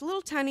made this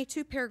little tiny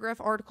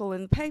 2-paragraph article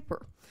in the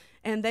paper,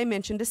 and they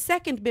mentioned a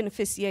second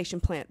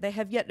beneficiation plant. They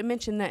have yet to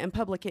mention that in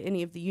public at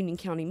any of the Union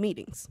County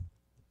meetings.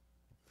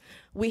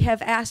 We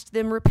have asked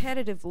them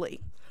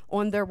repetitively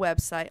on their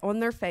website, on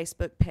their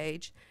Facebook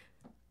page,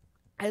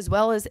 as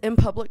well as in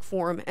public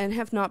forum, and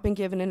have not been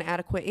given an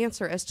adequate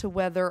answer as to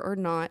whether or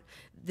not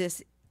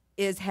this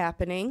is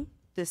happening,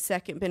 this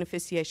second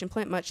beneficiation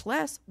plant, much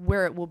less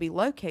where it will be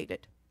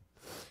located.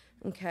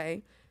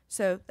 Okay,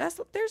 so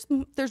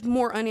there's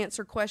more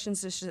unanswered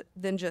questions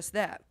than just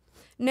that.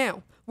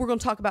 Now, we're going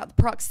to talk about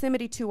the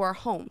proximity to our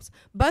homes.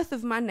 Both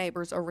of my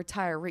neighbors are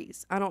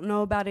retirees. I don't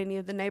know about any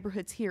of the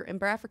neighborhoods here in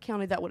Bradford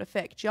County that would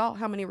affect y'all,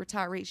 how many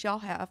retirees y'all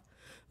have.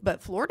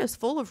 But Florida's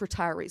full of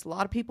retirees. A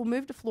lot of people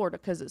move to Florida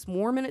because it's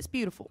warm and it's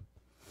beautiful.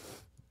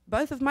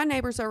 Both of my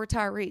neighbors are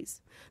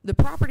retirees. The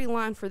property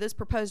line for this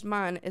proposed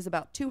mine is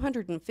about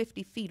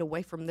 250 feet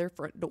away from their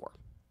front door.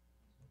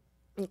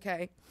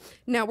 Okay.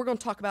 Now we're going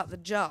to talk about the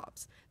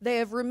jobs. They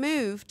have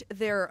removed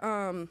their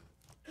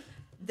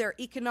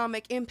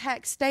economic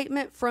impact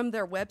statement from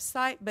their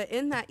website, but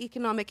in that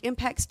economic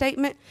impact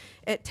statement,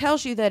 it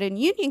tells you that in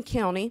Union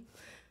County,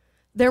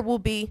 there will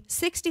be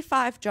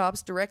 65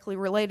 jobs directly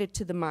related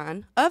to the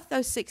mine. Of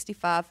those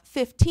 65,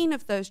 15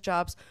 of those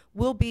jobs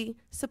will be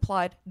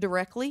supplied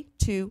directly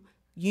to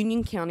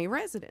Union County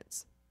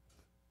residents.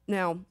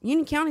 Now,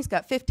 Union County's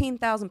got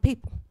 15,000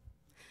 people,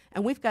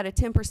 and we've got a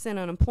 10%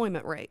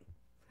 unemployment rate.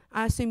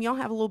 I assume y'all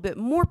have a little bit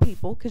more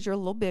people because you're a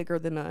little bigger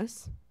than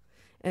us,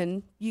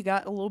 and you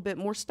got a little bit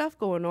more stuff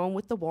going on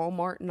with the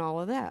Walmart and all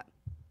of that.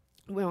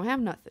 We don't have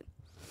nothing.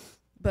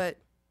 But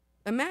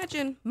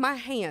imagine my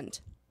hand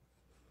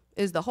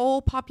is the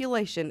whole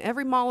population.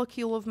 Every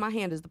molecule of my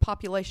hand is the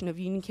population of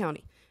Union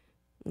County.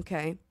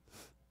 Okay?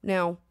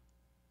 Now,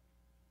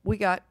 we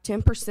got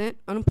 10%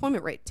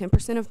 unemployment rate.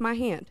 10% of my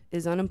hand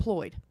is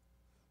unemployed.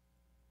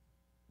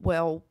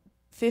 Well,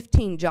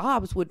 15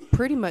 jobs would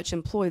pretty much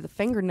employ the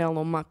fingernail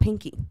on my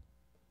pinky.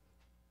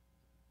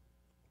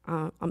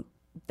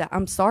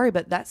 I'm sorry,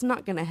 but that's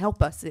not going to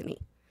help us any.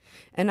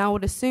 And I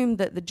would assume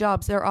that the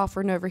jobs they're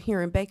offering over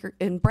here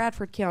in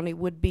Bradford County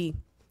would be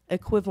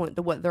equivalent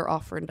to what they're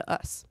offering to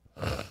us.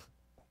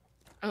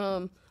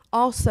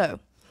 Also,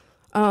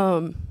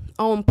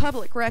 on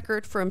public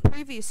record from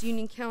previous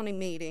Union County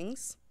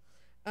meetings,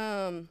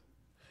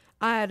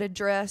 I had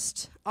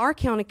addressed our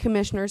county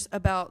commissioners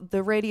about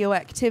the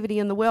radioactivity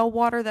in the well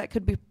water that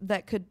could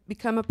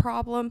become a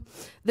problem.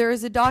 There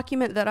is a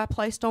document that I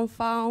placed on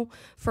file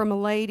from a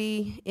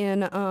lady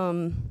in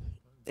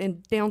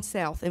down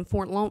south in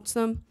Fort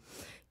Lonesome.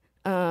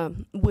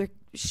 Where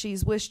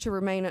she's wished to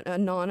remain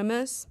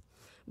anonymous,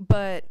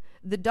 but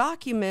the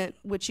document,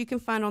 which you can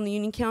find on the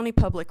Union County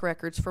public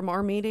records from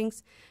our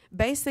meetings,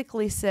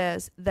 basically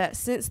says that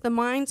since the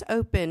mines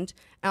opened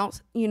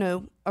out,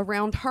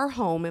 around her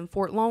home in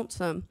Fort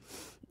Lonesome,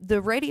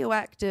 the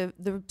radioactive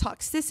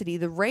toxicity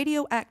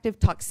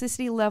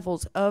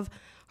levels of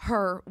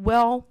her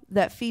well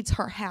that feeds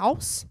her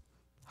house,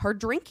 her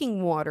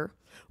drinking water,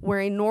 where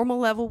a normal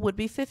level would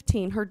be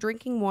 15, her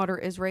drinking water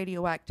is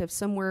radioactive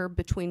somewhere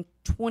between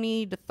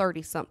 20 to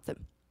 30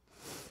 something.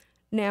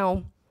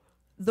 Now,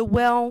 the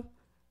well,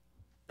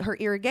 her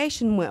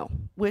irrigation well,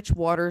 which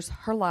waters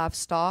her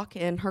livestock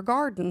and her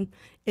garden,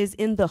 is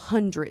in the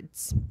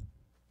hundreds.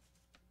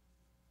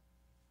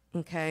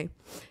 Okay.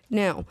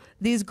 Now,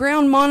 these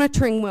ground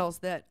monitoring wells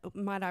that,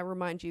 might I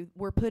remind you,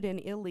 were put in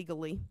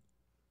illegally,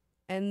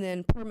 and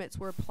then permits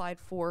were applied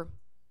for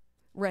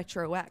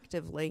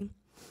retroactively,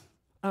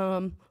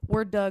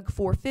 were dug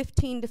for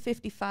 15 to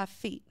 55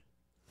 feet.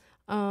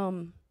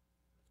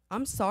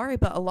 I'm sorry,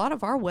 but a lot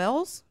of our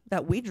wells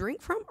that we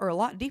drink from are a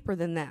lot deeper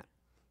than that.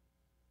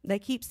 They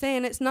keep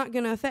saying it's not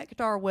going to affect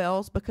our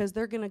wells because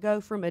they're going to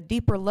go from a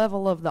deeper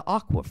level of the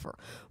aquifer.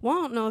 Well,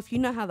 I don't know if you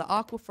know how the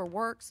aquifer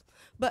works,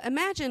 but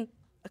imagine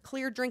a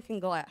clear drinking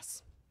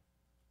glass.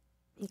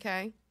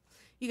 Okay?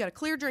 You got a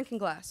clear drinking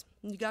glass,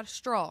 and you got a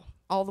straw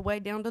all the way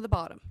down to the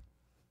bottom.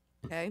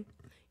 Okay?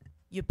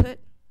 You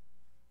put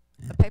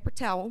a paper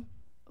towel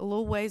a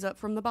little ways up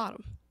from the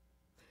bottom,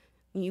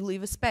 and you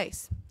leave a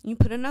space. You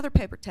put another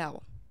paper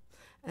towel,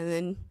 and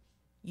then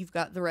you've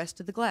got the rest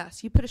of the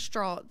glass. You put a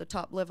straw at the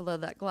top level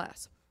of that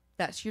glass.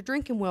 That's your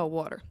drinking well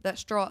water. That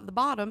straw at the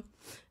bottom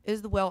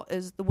is the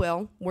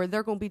well where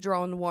they're going to be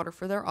drawing the water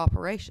for their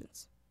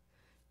operations.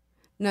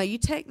 Now you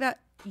take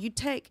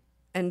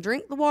and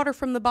drink the water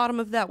from the bottom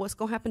of that. What's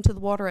going to happen to the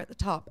water at the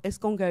top? It's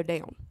going to go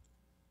down.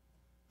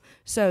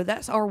 So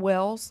that's our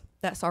wells,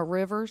 that's our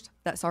rivers,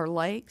 that's our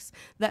lakes,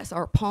 that's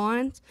our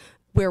ponds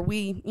where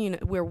we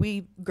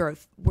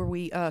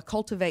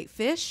cultivate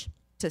fish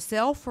to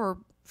sell for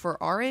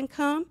our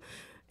income,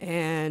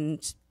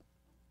 and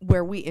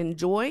where we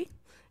enjoy,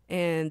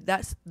 and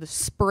that's the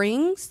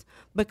springs,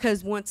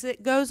 because once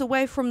it goes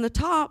away from the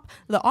top,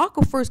 the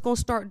aquifer is going to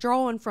start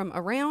drawing from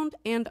around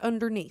and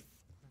underneath.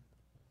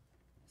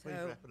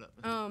 So,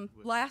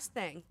 last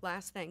thing,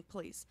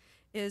 please,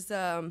 is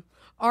our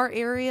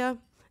area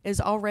is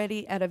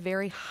already at a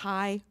very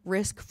high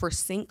risk for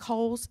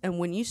sinkholes, and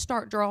when you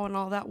start drawing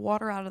all that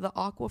water out of the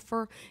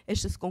aquifer,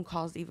 it's just going to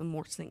cause even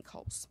more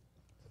sinkholes.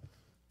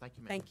 Thank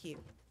you, ma'am. Thank you.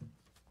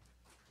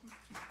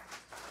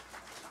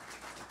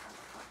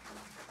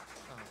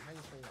 How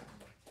you say that?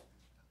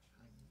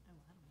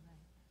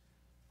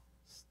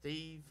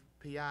 Steve,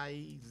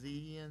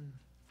 P-I-E-Z-N,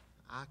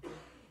 Iker?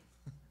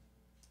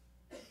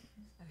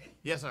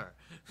 Yes, sir.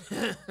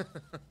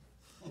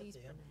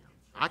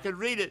 I could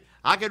read it,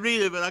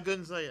 but I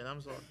couldn't say it.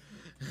 I'm sorry.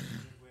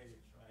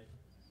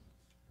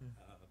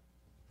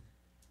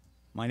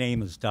 My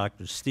name is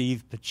Dr.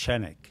 Steve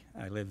Pritchett.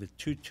 I live at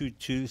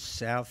 222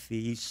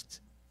 Southeast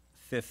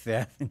 5th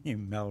Avenue,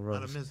 Melrose.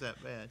 I'd have missed that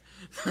bad.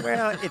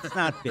 Well, it's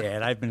not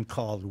bad. I've been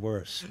called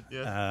worse.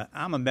 Yeah.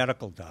 I'm a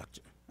medical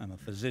doctor. I'm a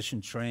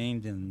physician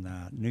trained in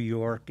New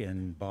York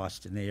and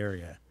Boston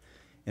area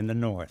in the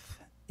north.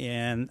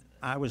 And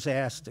I was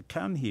asked to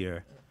come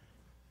here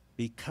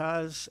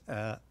because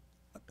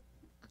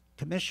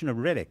Commissioner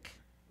Riddick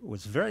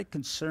was very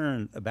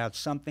concerned about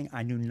something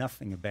I knew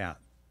nothing about.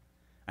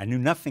 I knew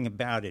nothing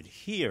about it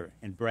here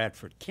in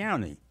Bradford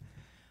County,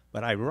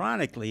 but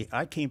ironically,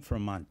 I came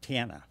from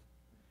Montana.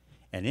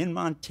 And in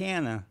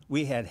Montana,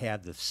 we had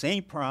the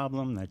same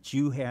problem that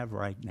you have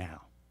right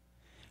now.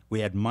 We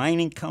had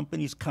mining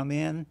companies come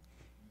in,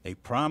 they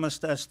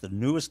promised us the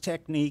newest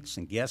techniques,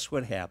 and guess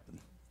what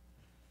happened?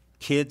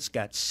 Kids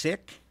got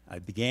sick. I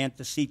began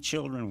to see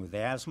children with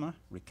asthma,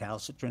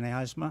 recalcitrant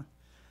asthma.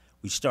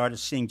 We started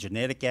seeing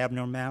genetic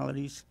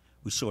abnormalities.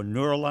 We saw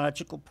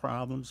neurological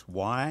problems.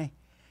 Why?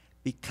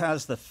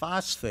 Because the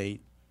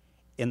phosphate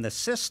in the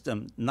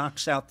system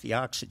knocks out the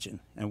oxygen,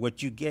 and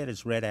what you get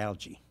is red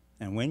algae.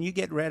 And when you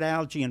get red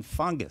algae and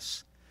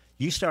fungus,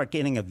 you start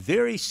getting a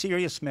very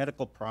serious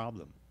medical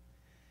problem.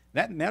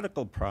 That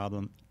medical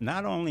problem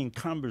not only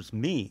encumbers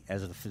me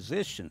as a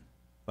physician,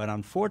 but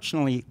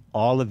unfortunately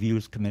all of you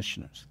as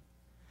commissioners.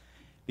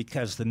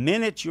 Because the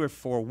minute you're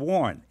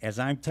forewarned, as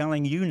I'm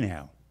telling you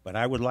now, but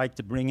I would like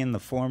to bring in the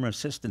former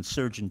Assistant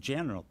Surgeon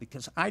General,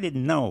 because I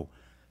didn't know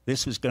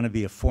this was going to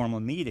be a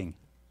formal meeting,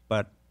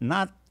 but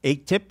not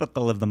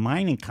atypical of the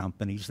mining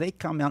companies. They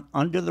come out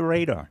under the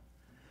radar.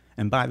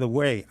 And by the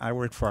way, I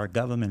work for our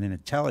government and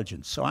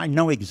intelligence, so I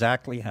know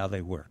exactly how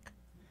they work.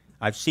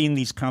 I've seen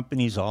these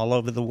companies all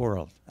over the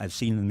world. I've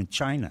seen them in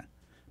China,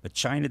 but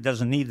China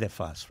doesn't need their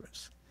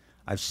phosphorus.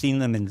 I've seen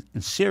them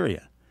in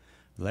Syria.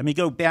 Let me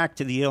go back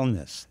to the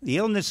illness. The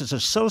illnesses are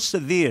so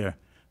severe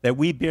that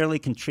we barely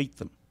can treat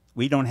them.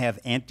 We don't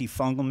have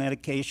antifungal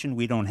medication.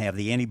 We don't have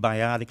the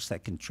antibiotics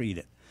that can treat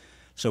it.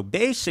 So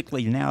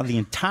basically now the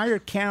entire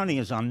county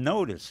is on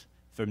notice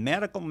for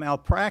medical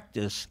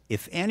malpractice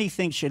if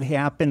anything should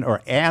happen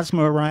or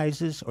asthma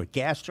arises or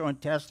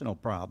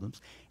gastrointestinal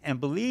problems. And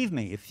believe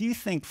me, if you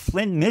think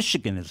Flint,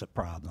 Michigan is a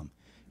problem,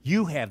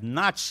 you have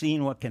not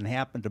seen what can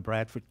happen to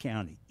Bradford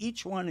County.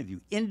 Each one of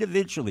you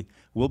individually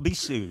will be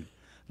sued.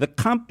 The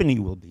company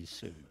will be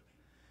sued.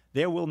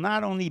 There will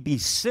not only be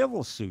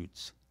civil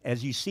suits,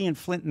 as you see in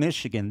Flint,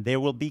 Michigan, there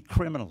will be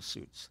criminal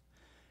suits.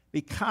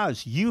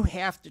 Because you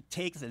have to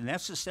take the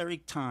necessary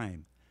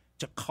time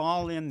to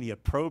call in the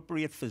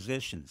appropriate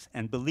physicians.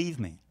 And believe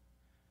me,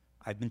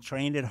 I've been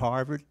trained at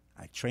Harvard,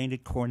 I trained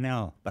at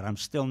Cornell, but I'm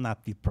still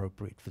not the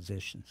appropriate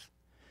physicians.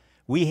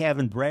 We have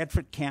in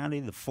Bradford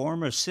County the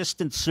former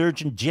Assistant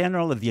Surgeon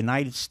General of the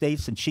United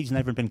States, and she's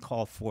never been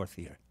called forth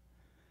here.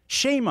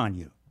 Shame on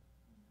you.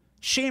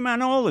 Shame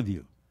on all of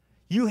you.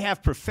 You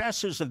have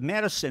professors of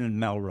medicine in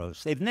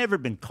Melrose. They've never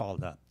been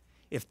called up.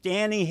 If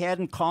Danny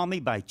hadn't called me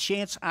by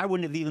chance, I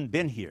wouldn't have even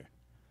been here.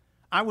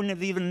 I wouldn't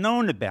have even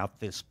known about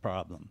this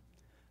problem.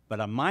 But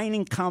a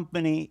mining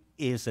company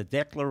is a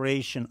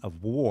declaration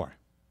of war.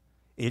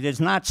 It is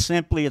not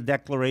simply a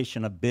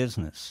declaration of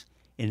business.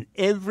 In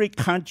every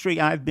country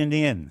I've been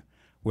in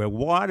where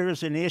water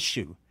is an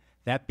issue,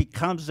 that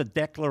becomes a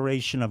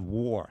declaration of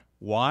war.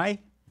 Why?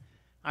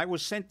 I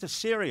was sent to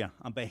Syria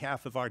on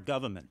behalf of our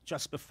government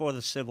just before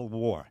the Civil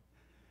War.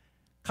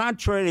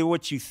 Contrary to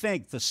what you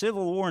think, the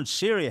Civil War in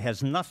Syria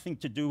has nothing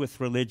to do with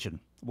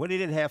religion. What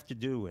did it have to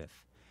do with?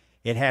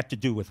 It had to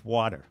do with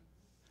water.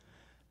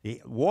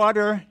 The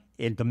water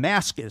in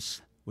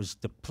Damascus was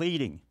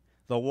depleting.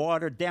 The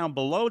water down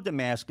below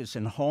Damascus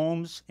in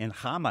Homs and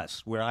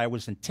Hamas, where I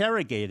was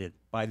interrogated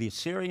by the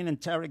Assyrian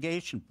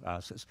interrogation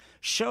process,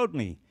 showed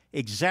me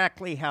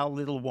exactly how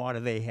little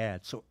water they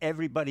had. So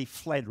everybody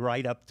fled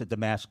right up to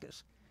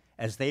Damascus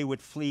as they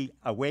would flee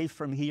away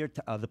from here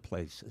to other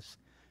places.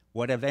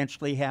 What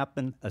eventually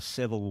happened? A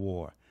civil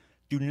war.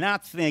 Do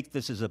not think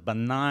this is a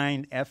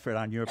benign effort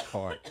on your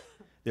part.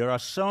 There are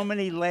so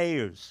many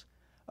layers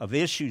of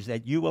issues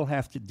that you will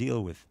have to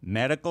deal with: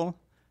 medical,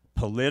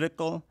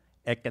 political,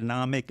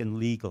 economic, and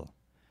legal.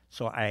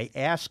 So I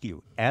ask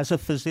you, as a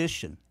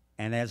physician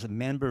and as a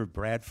member of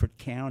Bradford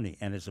County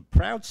and as a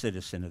proud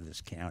citizen of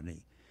this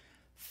county,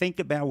 think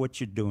about what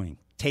you're doing.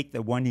 Take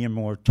the one-year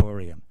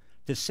moratorium.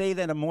 To say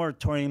that a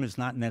moratorium is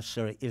not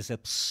necessary is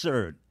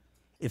absurd,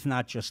 if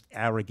not just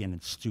arrogant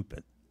and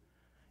stupid.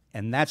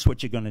 And that's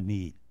what you're going to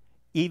need,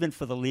 even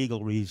for the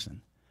legal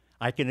reason.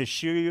 I can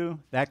assure you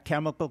that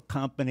chemical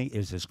company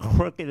is as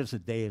crooked as the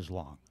day is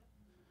long.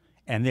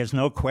 And there's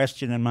no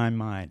question in my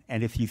mind.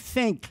 And if you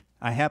think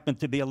I happen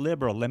to be a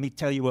liberal, let me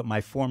tell you what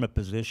my former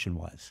position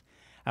was.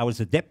 I was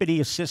the Deputy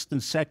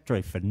Assistant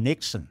Secretary for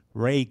Nixon,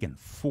 Reagan,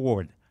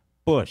 Ford,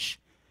 Bush,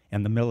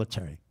 and the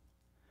military.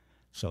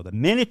 So the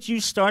minute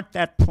you start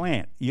that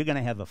plant, you're going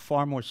to have a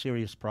far more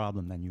serious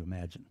problem than you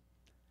imagine.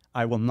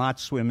 I will not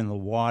swim in the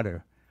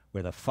water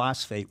where the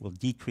phosphate will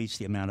decrease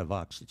the amount of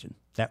oxygen.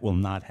 That will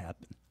not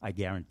happen, I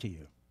guarantee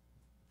you.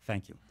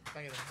 Thank you.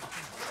 Thank you.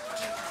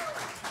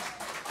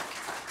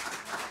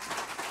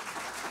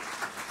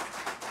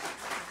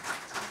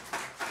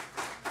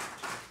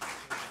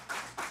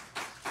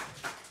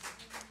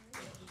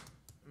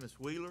 Ms.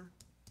 Wheeler?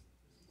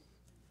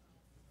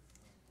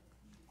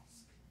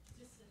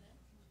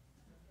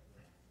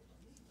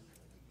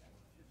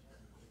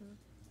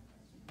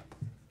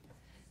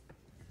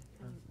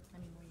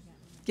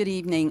 Good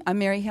evening. I'm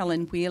Mary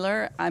Helen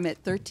Wheeler. I'm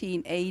at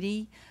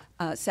 1380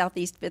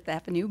 Southeast 5th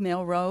Avenue,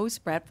 Melrose,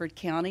 Bradford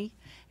County,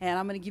 and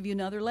I'm going to give you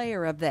another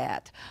layer of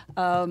that.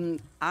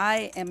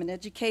 I am an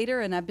educator,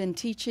 and I've been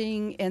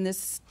teaching in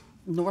this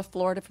North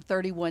Florida for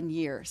 31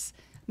 years,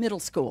 middle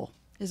school,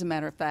 as a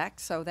matter of fact,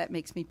 so that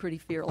makes me pretty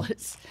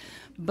fearless.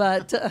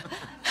 But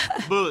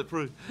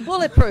bulletproof.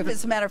 Bulletproof,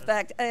 as a matter of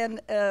fact. And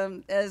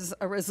as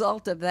a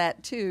result of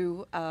that,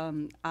 too,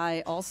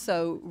 I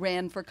also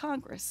ran for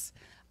Congress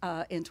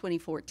in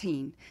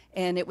 2014.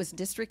 And it was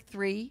District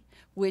 3,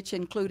 which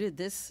included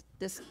this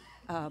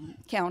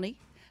county,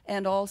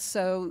 and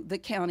also the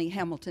county,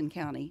 Hamilton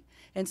County.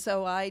 And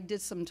so I did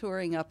some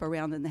touring up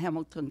around in the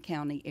Hamilton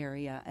County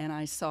area, and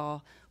I saw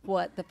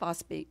what the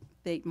phosphate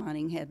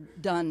mining had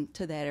done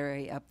to that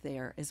area up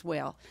there as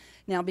well.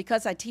 Now,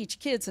 because I teach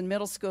kids in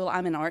middle school,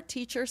 I'm an art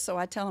teacher, so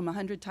I tell them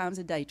 100 times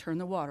a day, turn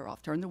the water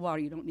off, turn the water.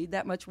 You don't need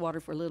that much water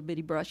for a little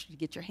bitty brush to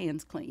get your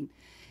hands clean.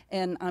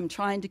 And I'm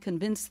trying to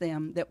convince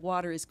them that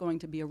water is going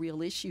to be a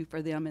real issue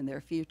for them in their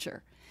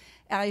future.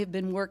 I have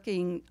been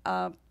working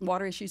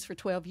water issues for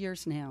 12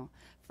 years now,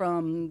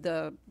 from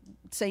the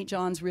St.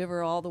 Johns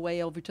River all the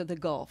way over to the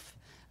Gulf.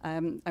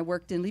 I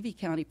worked in Levy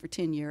County for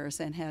 10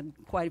 years and had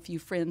quite a few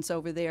friends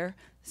over there,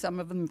 some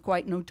of them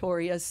quite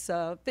notorious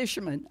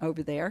fishermen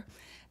over there.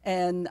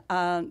 And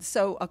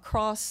so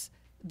across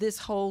this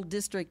whole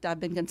district, I've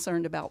been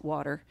concerned about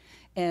water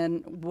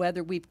and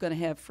whether we're going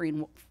to have free,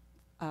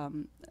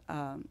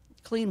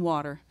 clean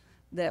water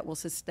that will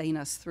sustain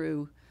us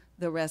through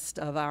the rest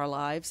of our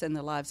lives and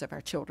the lives of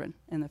our children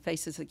and the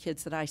faces of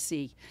kids that I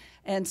see.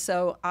 And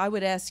so I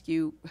would ask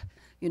you,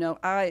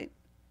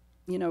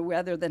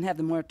 rather than have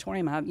the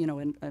moratorium,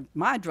 in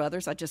my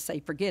druthers, I just say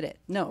forget it.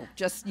 No,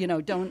 just,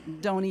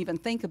 don't even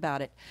think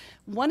about it.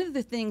 One of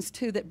the things,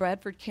 too, that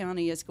Bradford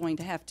County is going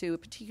to have to,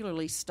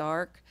 particularly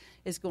Stark,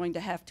 is going to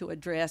have to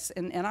address,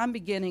 and I'm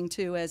beginning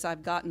to, as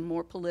I've gotten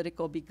more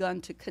political,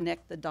 begun to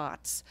connect the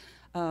dots.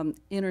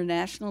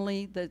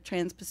 Internationally, the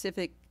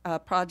Trans-Pacific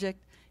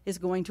project is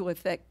going to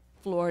affect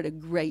Florida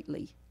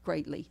greatly.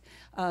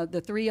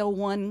 The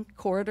 301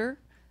 corridor,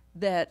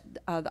 that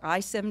the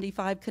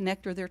I-75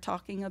 connector they're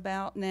talking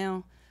about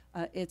now,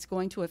 it's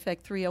going to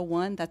affect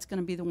 301. That's going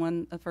to be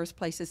the first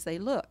places they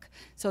look.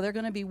 So they're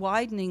going to be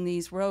widening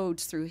these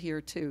roads through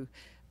here too.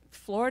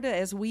 Florida,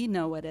 as we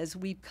know it, as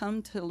we've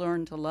come to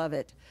learn to love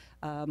it,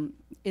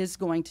 is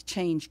going to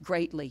change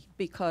greatly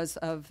because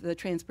of the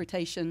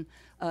transportation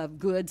of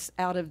goods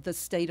out of the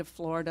state of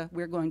Florida.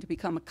 We're going to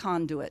become a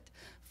conduit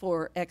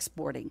for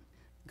exporting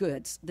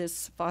goods.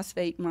 This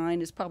phosphate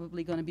mine is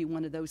probably going to be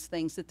one of those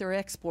things that they're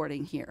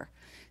exporting here.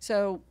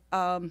 So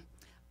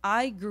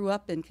I grew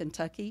up in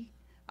Kentucky.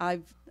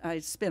 I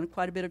spent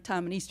quite a bit of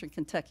time in eastern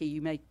Kentucky.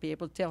 You may be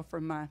able to tell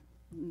from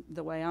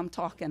the way I'm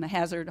talking,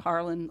 Hazard,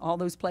 Harlan, all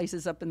those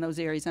places up in those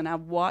areas. And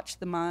I've watched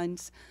the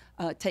mines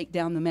take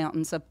down the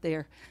mountains up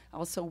there. I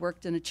also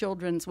worked in a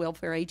children's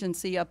welfare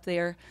agency up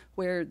there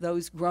where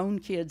those grown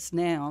kids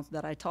now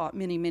that I taught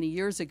many, many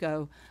years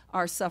ago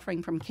are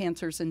suffering from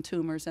cancers and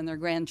tumors, and their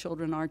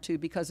grandchildren are too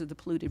because of the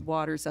polluted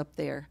waters up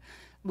there.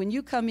 When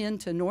you come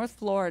into North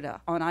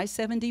Florida on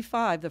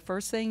I-75, the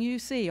first thing you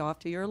see off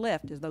to your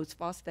left is those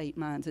phosphate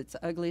mines. It's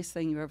the ugliest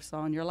thing you ever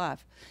saw in your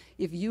life.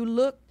 If you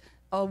look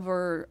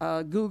over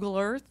Google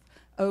Earth,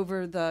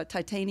 over the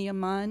titanium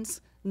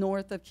mines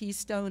north of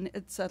Keystone,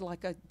 it's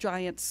like a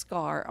giant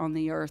scar on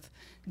the earth.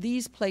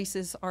 These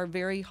places are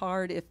very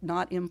hard, if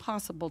not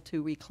impossible,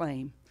 to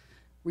reclaim.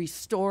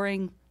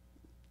 Restoring,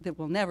 they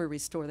will never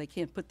restore. They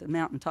can't put the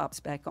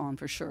mountaintops back on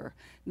for sure.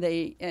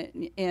 I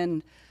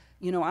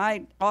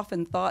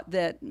often thought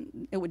that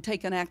it would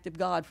take an act of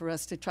God for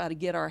us to try to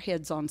get our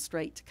heads on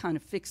straight to kind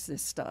of fix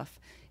this stuff.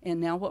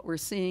 And now what we're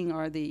seeing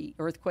are the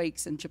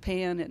earthquakes in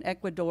Japan and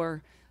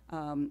Ecuador,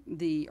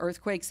 the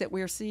earthquakes that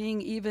we're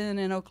seeing even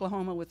in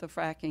Oklahoma with the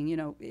fracking.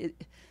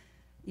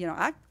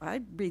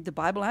 I read the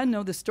Bible. I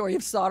know the story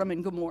of Sodom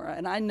and Gomorrah,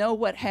 and I know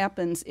what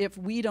happens if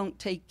we don't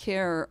take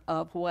care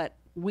of what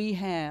we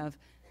have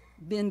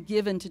been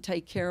given to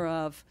take care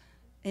of,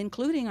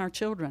 including our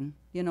children.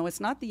 It's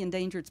not the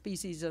endangered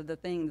species of the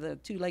thing, the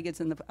two-leggeds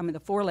and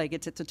the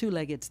four-leggeds. It's the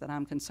two-leggeds that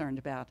I'm concerned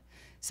about.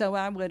 So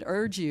I would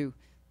urge you,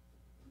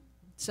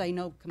 say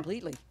no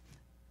completely.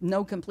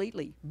 No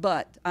completely.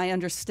 But I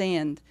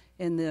understand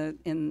in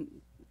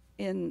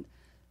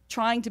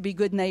trying to be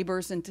good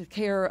neighbors and to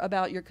care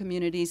about your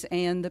communities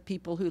and the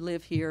people who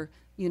live here,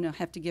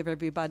 have to give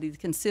everybody the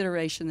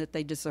consideration that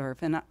they deserve.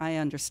 And I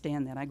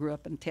understand that. I grew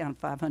up in a town of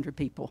 500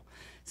 people,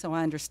 so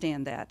I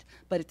understand that.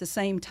 But at the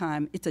same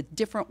time, it's a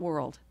different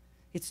world.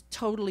 It's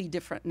totally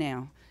different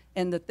now.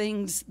 And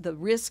the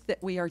risk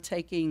that we are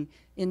taking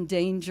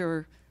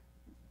endanger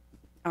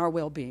our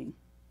well-being.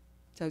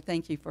 So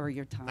thank you for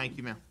your time. Thank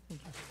you, ma'am.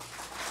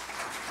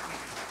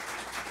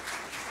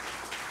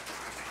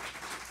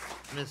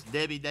 Miss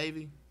Debbie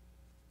Davy.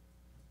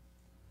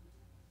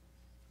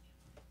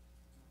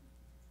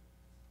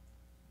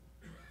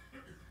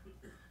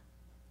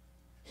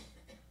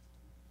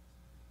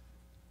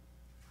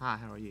 Hi,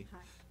 how are you? Hi.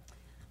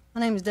 My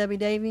name is Debbie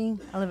Davy.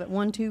 I live at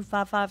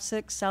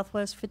 12556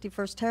 Southwest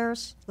 51st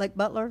Terrace, Lake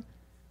Butler.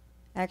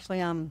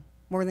 Actually, I'm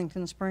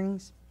Worthington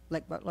Springs,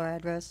 Lake Butler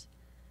address.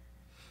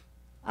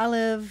 I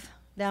live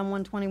down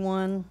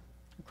 121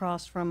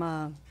 across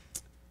from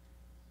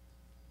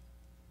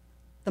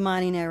the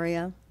mining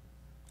area.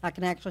 I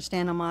can actually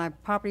stand on my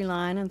property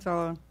line and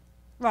throw a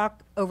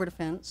rock over the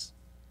fence,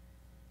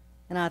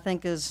 and I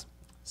think is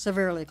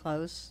severely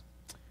close.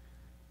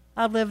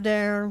 I've lived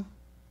there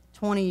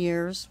 20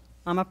 years.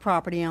 I'm a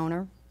property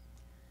owner.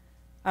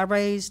 I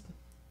raised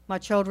my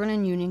children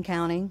in Union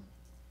County.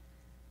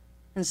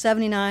 In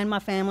 '79, my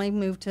family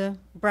moved to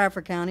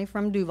Bradford County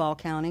from Duval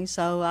County,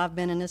 so I've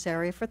been in this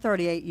area for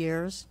 38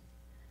 years.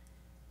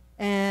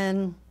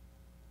 And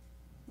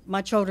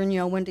my children,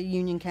 went to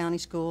Union County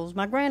schools.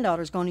 My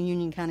granddaughter's going to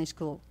Union County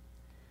School.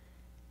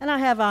 And I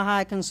have a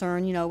high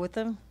concern, with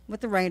the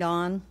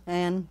radon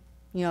and,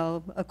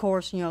 of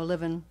course,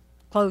 living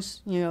close,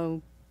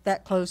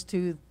 that close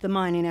to the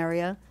mining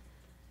area.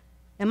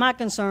 And my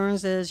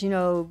concerns is,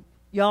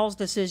 y'all's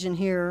decision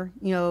here,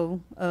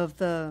 of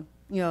the,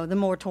 the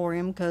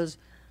moratorium, because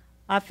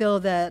I feel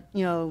that,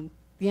 the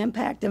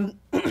impact of,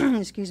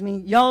 excuse me,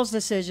 y'all's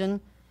decision,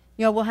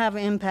 will have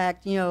an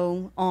impact,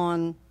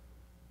 on,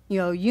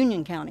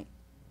 Union County.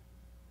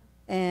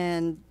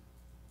 And,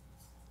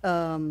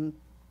 of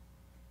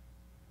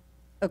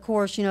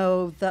course,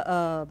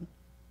 I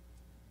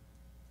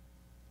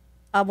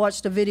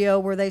watched a video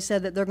where they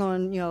said that they're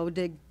going to,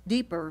 dig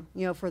deeper,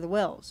 for the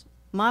wells.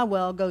 My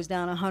well goes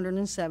down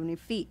 170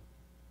 feet.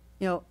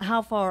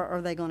 How far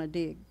are they going to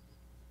dig?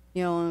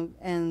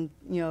 And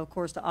of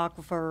course, the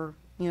aquifer,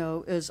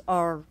 is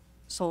our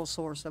sole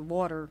source of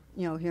water,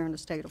 here in the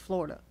state of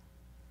Florida.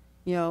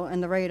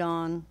 And the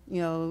radon,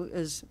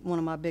 is one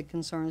of my big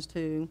concerns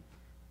too.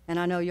 And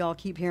I know y'all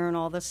keep hearing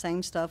all the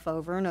same stuff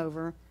over and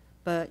over,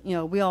 but,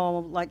 we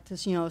all like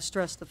to,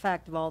 stress the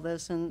fact of all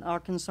this and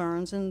our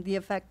concerns and the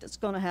effect it's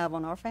going to have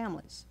on our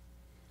families.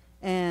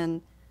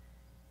 And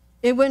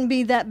it wouldn't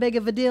be that big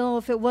of a deal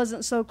if it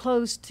wasn't so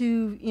close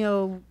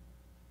to,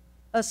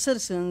 us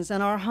citizens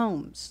and our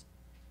homes.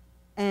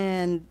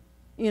 And,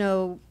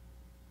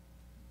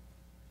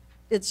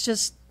 it's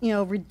just,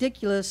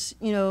 ridiculous,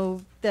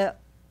 that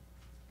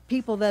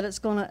people that it's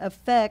going to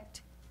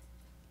affect.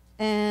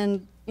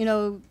 And,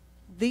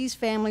 these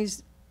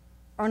families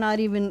are not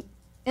even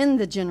in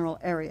the general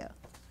area.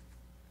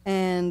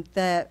 And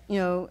that,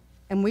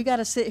 and we got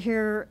to sit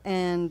here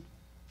and,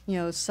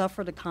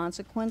 suffer the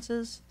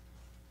consequences.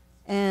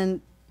 And,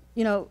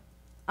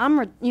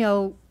 I'm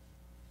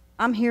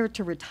here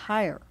to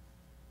retire.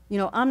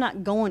 I'm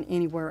not going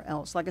anywhere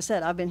else. Like I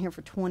said, I've been here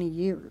for 20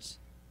 years.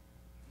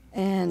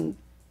 And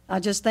I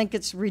just think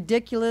it's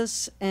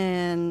ridiculous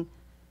and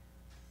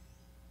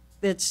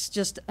it's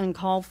just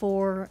uncalled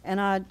for. And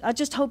I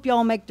just hope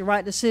y'all make the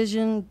right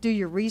decision, do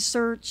your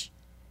research,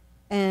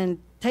 and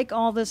take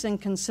all this in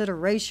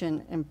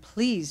consideration. And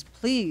please,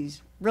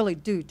 please, really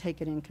do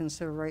take it in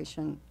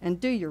consideration and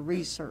do your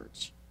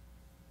research.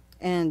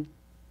 And,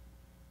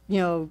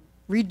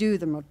 redo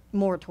the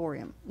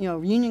moratorium.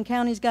 Union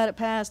County's got it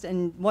passed,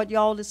 and what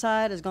y'all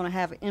decide is going to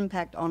have an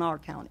impact on our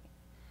county.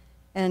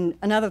 And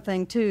another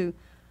thing, too,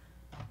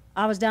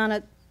 I was down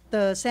at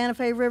the Santa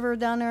Fe River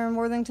down there in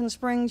Worthington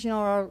Springs,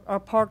 our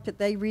park that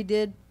they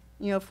redid,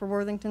 for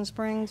Worthington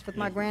Springs with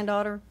my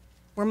granddaughter,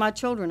 where my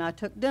children, I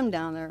took them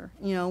down there,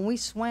 and we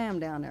swam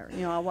down there.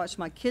 I watched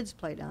my kids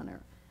play down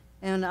there.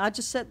 And I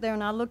just sat there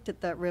and I looked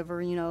at that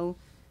river,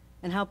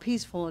 and how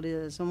peaceful it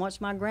is, and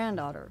watch my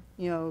granddaughter,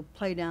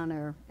 play down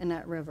there in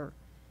that river.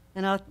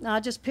 And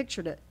I just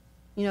pictured it,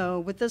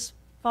 with this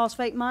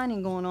phosphate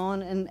mining going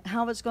on and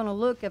how it's going to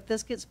look if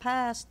this gets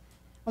passed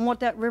and what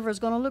that river is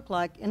going to look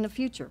like in the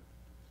future.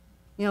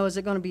 Is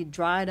it going to be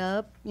dried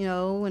up,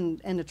 and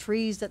the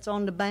trees that's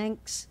on the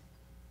banks,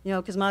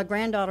 because my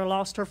granddaughter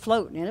lost her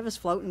float, and it was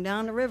floating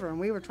down the river, and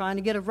we were trying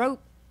to get a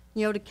rope,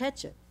 to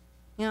catch it.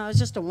 It was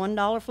just a $1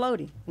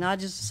 floaty. And I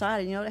just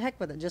decided, the heck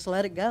with it, just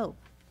let it go.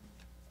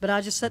 But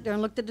I just sat there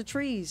and looked at the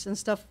trees and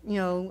stuff,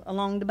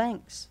 along the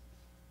banks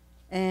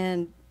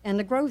and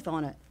the growth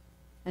on it.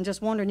 And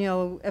just wondering,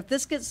 if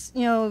this gets,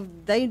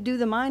 they do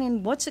the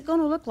mining, what's it going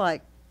to look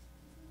like,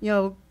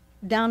 down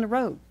the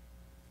road?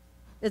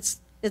 It's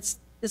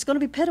going to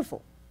be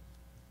pitiful.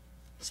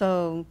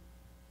 So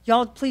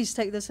y'all please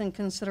take this in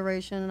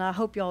consideration, and I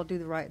hope y'all do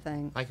the right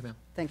thing. Thank you, ma'am.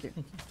 Thank you.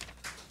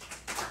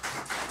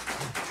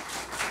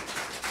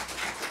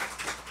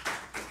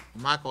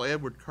 Michael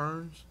Edward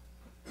Kearns.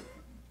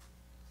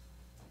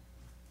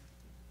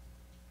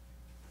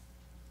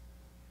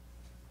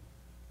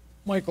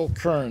 Michael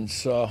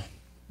Kearns,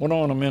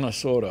 Winona,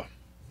 Minnesota.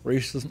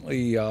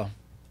 Recently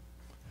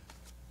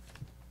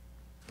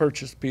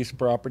purchased a piece of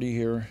property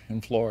here in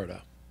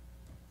Florida.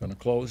 Going to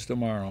close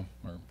tomorrow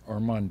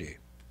or Monday.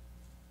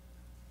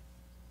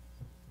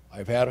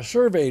 I've had a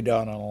survey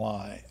done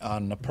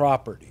on the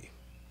property.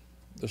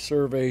 The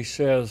survey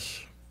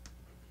says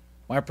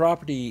my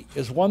property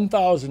is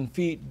 1,000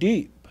 feet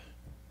deep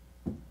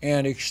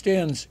and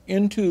extends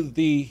into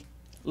the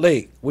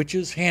lake, which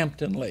is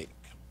Hampton Lake.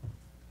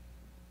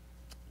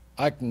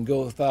 I can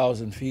go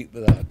 1,000 feet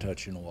without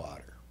touching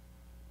water.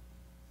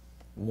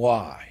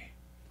 Why?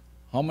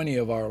 How many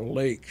of our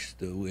lakes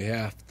do we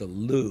have to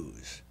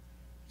lose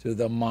to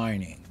the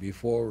mining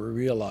before we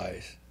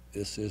realize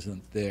this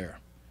isn't there?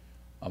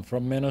 I'm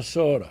from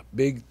Minnesota.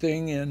 Big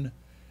thing in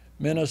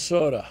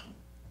Minnesota,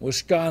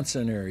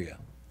 Wisconsin area,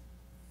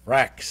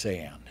 frac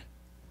sand.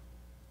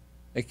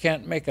 They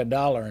can't make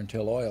 $1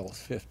 until oil is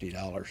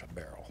 $50 a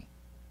barrel.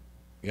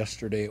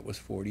 Yesterday it was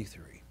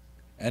 43.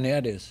 And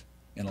that is,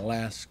 in the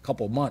last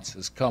couple months,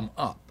 has come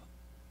up.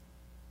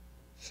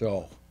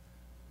 So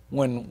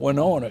when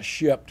Winona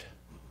shipped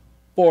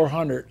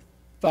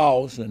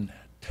 400,000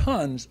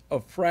 tons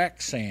of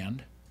frac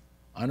sand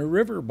on the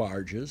river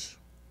barges,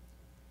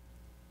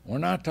 we're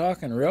not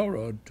talking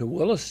railroad to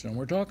Williston,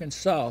 we're talking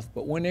south,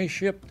 but when they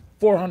shipped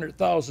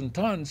 400,000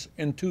 tons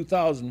in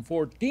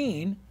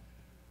 2014,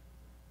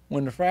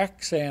 when the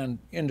frac sand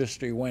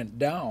industry went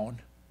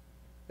down,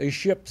 they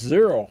shipped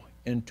 0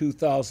 in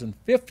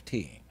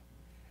 2015,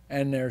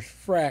 and there's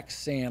frac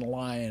sand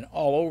lying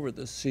all over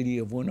the city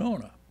of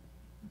Winona.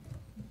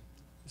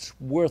 It's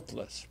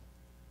worthless.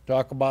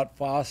 Talk about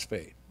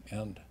phosphate,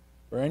 and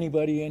for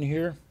anybody in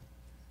here,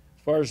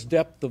 as far as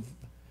depth of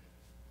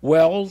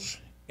wells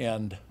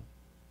and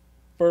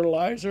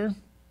fertilizer,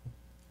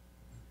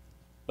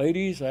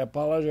 ladies, I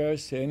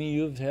apologize to any of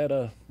you who've had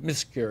a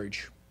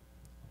miscarriage.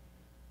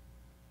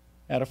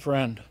 Had a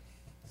friend,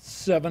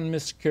 7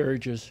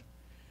 miscarriages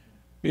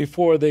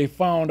before they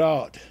found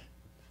out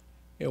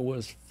it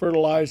was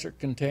fertilizer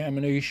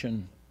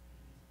contamination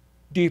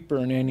deeper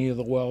in any of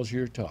the wells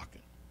you're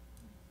talking.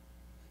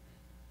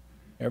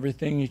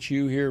 Everything that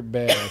you hear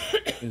bad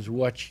is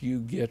what you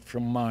get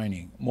from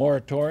mining.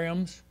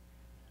 Moratoriums,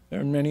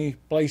 there are many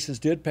places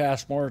did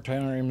pass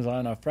moratoriums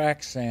on a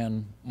frac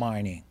sand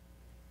mining.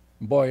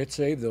 Boy, it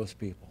saved those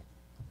people.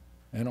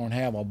 They don't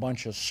have a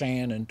bunch of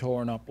sand and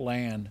torn up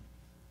land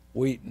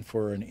waiting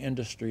for an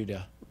industry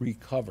to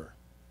recover.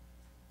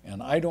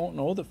 And I don't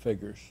know the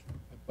figures,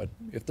 but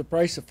if the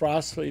price of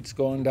phosphate's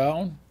going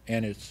down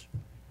and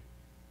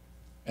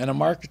the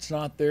market's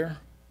not there,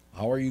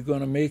 how are you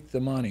going to make the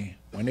money?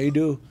 When they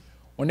do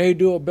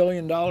 $1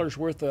 billion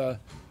worth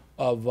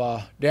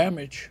of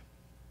damage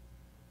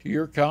to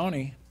your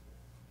county,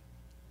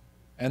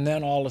 and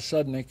then all of a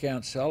sudden they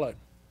can't sell it,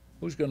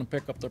 who's going to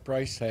pick up the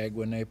price tag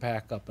when they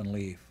pack up and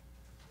leave?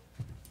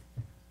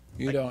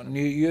 You don't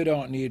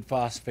need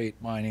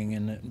phosphate mining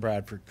in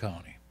Bradford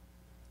County.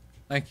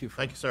 Thank you.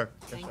 Thank you, sir.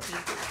 Thank Yes, you.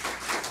 sir.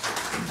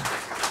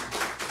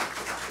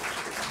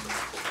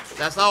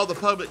 That's all the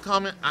public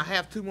comment. I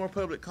have 2 more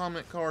public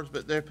comment cards,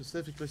 but they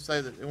specifically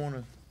say that they want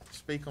to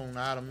speak on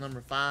item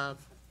number 5.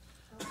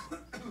 I'm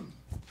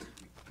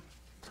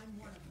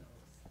one of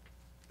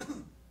those.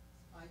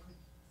 I could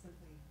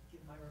simply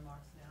give my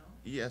remarks now.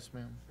 Yes,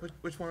 ma'am.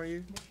 Which one are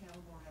you?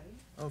 Michelle Moretti.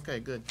 Okay,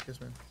 good. Yes,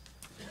 ma'am.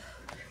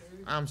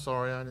 I'm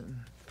sorry, I didn't.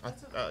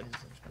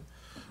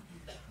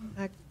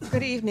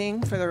 Good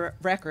evening. For the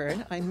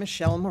record, I'm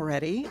Michelle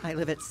Moretti. I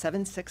live at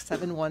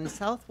 7671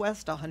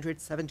 Southwest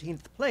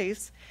 117th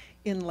Place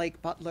in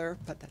Lake Butler,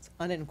 but that's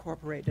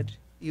unincorporated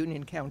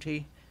Union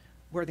County,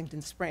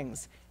 Worthington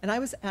Springs. And I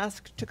was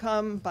asked to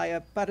come by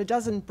about a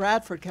dozen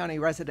Bradford County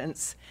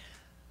residents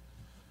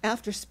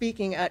after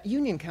speaking at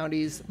Union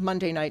County's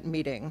Monday night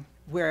meeting,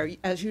 where,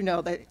 as you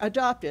know, they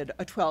adopted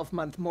a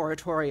 12-month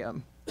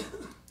moratorium.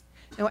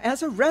 Now,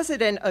 as a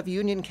resident of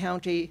Union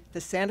County,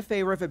 the Santa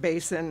Fe River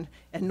Basin,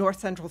 and North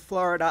Central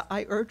Florida,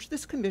 I urge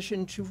this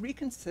commission to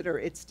reconsider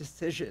its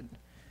decision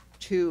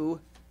to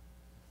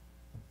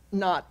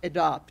not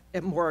adopt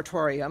a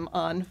moratorium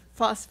on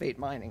phosphate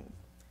mining.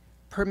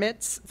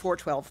 Permits for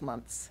 12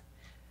 months.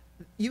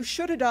 You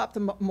should adopt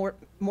the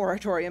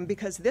moratorium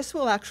because this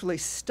will actually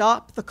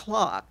stop the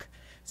clock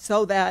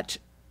so that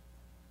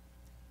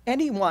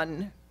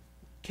anyone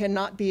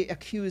cannot be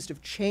accused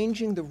of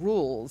changing the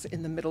rules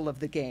in the middle of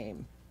the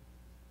game.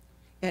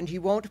 And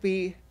you won't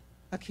be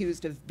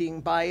accused of being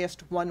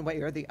biased one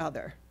way or the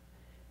other.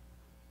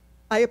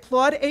 I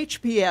applaud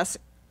HPS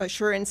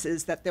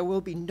assurances that there will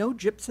be no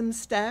gypsum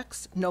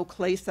stacks, no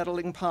clay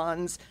settling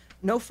ponds,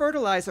 no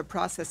fertilizer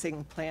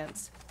processing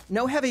plants,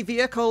 no heavy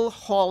vehicle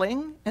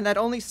hauling, and that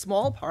only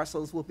small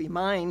parcels will be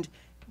mined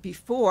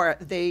before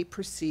they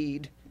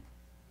proceed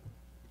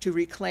to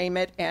reclaim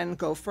it and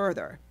go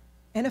further.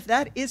 And if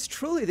that is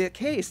truly the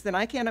case, then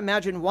I can't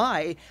imagine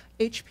why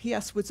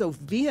HPS would so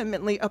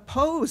vehemently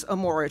oppose a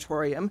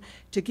moratorium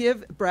to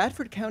give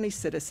Bradford County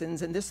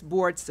citizens and this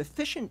board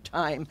sufficient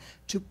time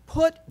to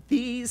put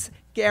these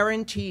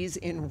guarantees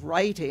in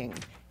writing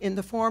in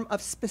the form of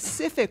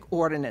specific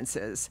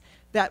ordinances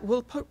that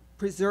will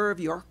preserve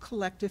your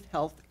collective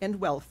health and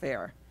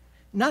welfare,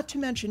 not to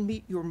mention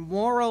meet your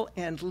moral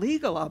and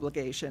legal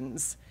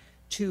obligations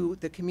to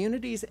the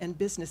communities and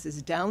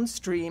businesses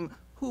downstream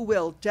who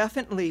will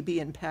definitely be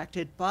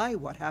impacted by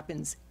what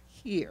happens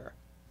here.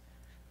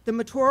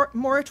 The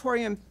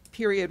moratorium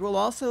period will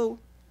also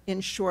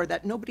ensure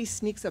that nobody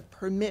sneaks a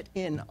permit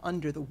in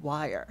under the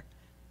wire.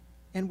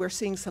 And we're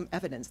seeing some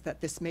evidence that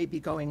this may be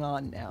going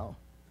on now.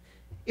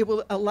 It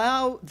will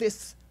allow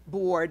this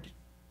board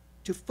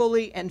to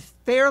fully and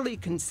fairly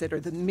consider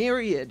the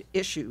myriad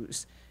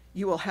issues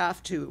you will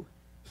have to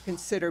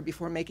consider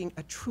before making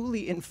a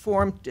truly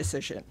informed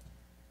decision.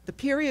 The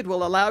period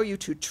will allow you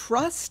to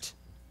trust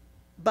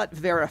but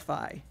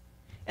verify.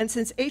 And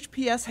since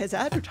HPS has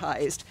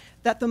advertised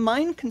that the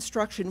mine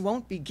construction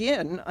won't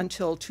begin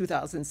until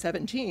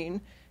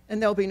 2017,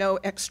 and there'll be no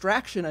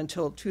extraction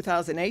until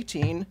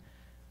 2018,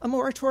 a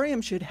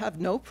moratorium should have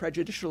no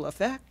prejudicial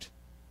effect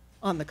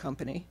on the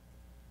company.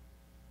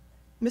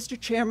 Mr.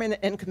 Chairman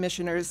and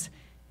Commissioners,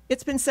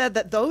 it's been said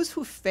that those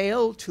who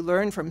fail to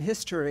learn from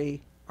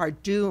history are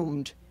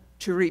doomed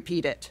to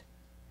repeat it.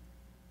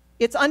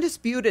 It's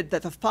undisputed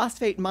that the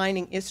phosphate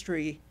mining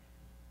history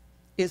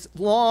is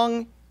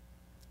long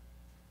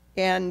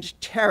and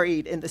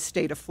tarried in the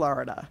state of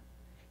Florida.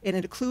 It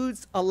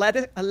includes a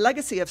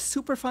legacy of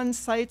Superfund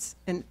sites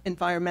and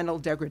environmental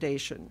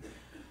degradation.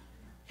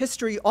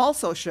 History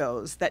also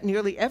shows that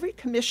nearly every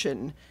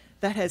commission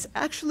that has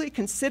actually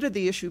considered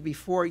the issue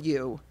before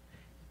you,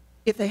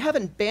 if they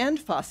haven't banned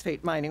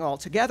phosphate mining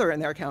altogether in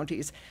their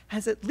counties,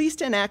 has at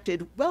least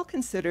enacted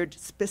well-considered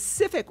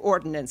specific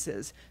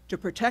ordinances to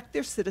protect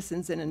their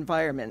citizens and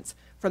environments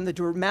from the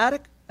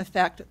dramatic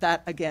effect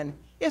that, again,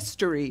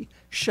 history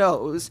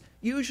shows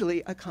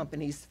usually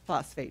accompanies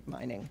phosphate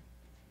mining.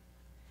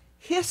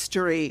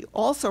 History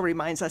also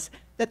reminds us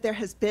that there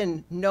has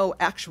been no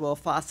actual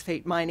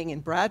phosphate mining in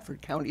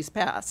Bradford County's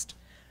past.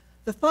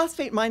 The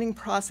phosphate mining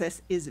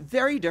process is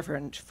very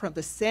different from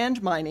the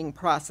sand mining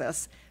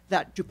process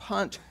that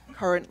DuPont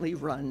currently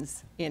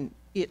runs in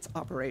its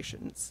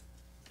operations.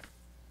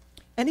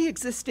 Any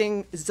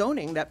existing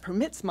zoning that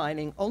permits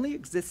mining only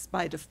exists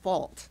by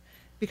default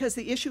because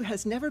the issue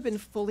has never been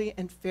fully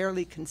and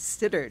fairly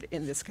considered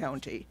in this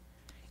county.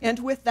 And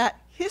with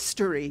that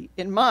history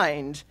in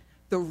mind,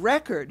 the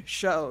record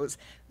shows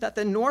that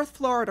the North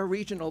Florida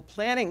Regional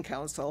Planning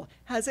Council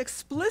has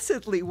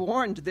explicitly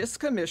warned this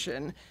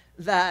commission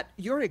that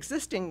your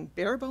existing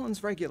bare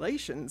bones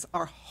regulations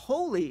are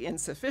wholly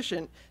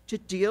insufficient to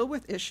deal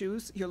with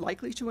issues you're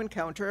likely to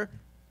encounter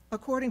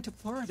according to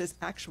Florida's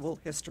actual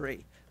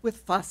history with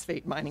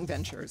phosphate mining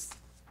ventures.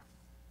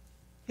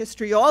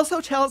 History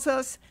also tells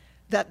us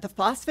that the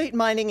phosphate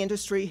mining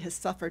industry has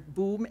suffered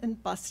boom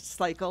and bust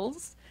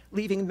cycles,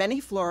 leaving many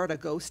Florida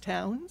ghost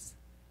towns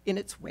in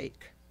its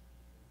wake.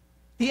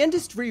 The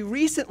industry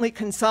recently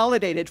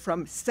consolidated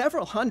from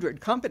several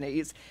hundred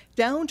companies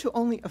down to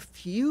only a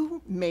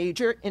few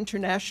major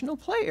international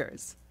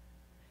players.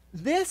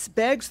 This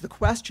begs the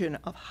question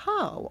of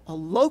how a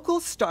local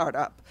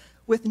startup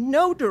with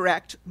no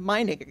direct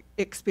mining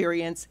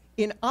experience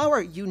in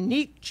our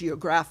unique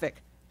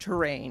geographic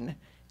terrain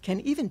can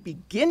even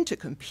begin to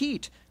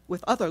compete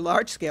with other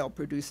large-scale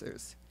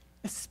producers,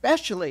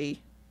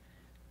 especially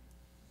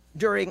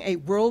during a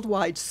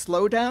worldwide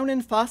slowdown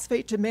in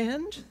phosphate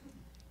demand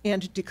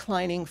and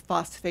declining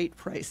phosphate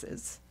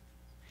prices.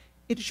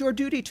 It is your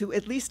duty to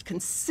at least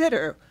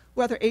consider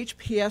whether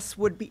HPS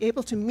would be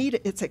able to meet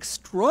its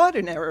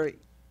extraordinary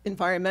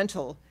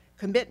environmental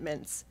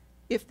commitments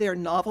if their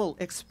novel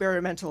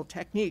experimental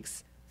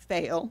techniques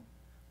fail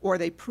or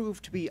they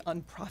prove to be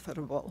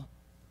unprofitable.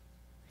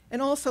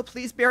 And also,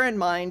 please bear in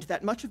mind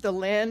that much of the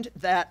land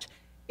that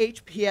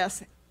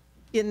HPS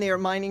in their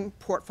mining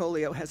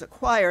portfolio has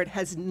acquired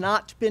has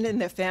not been in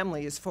their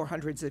families for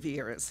hundreds of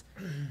years.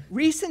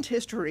 Recent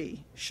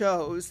history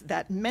shows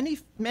that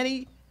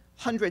many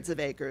hundreds of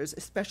acres,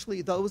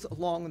 especially those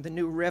along the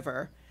New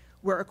River,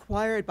 were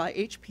acquired by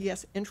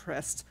HPS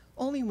interests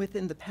only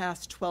within the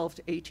past 12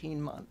 to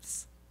 18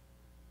 months.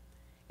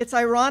 It's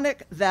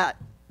ironic that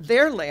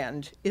their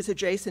land is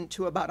adjacent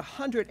to about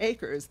 100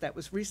 acres that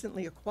was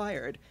recently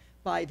acquired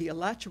by the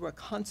Alachua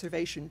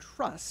Conservation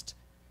Trust,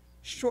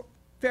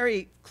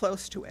 very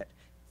close to it,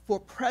 for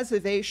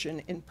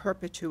preservation in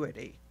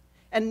perpetuity.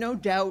 And no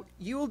doubt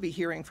you will be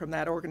hearing from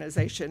that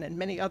organization and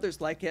many others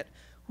like it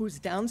whose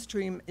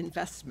downstream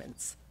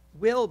investments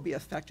will be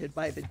affected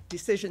by the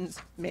decisions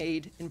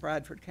made in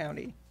Bradford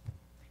County.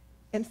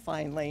 And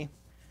finally,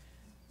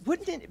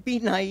 wouldn't it be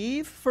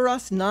naive for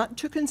us not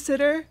to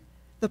consider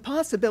the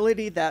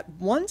possibility that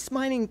once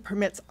mining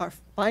permits are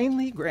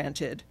finally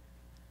granted,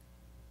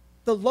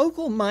 the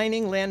local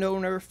mining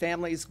landowner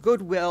family's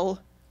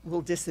goodwill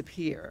will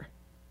disappear?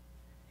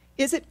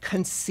 Is it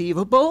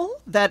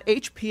conceivable that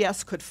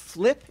HPS could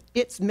flip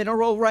its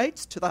mineral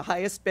rights to the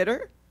highest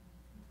bidder?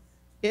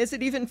 Is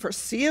it even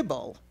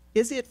foreseeable?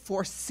 Is it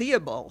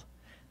foreseeable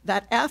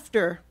that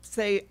after,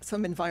 say,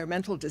 some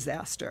environmental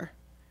disaster,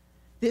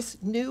 this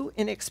new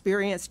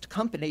inexperienced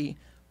company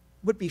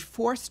would be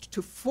forced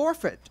to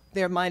forfeit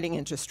their mining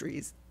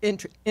industry's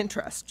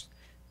interests,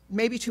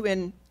 maybe to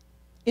an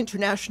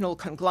international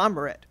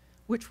conglomerate,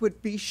 which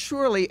would be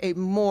surely a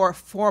more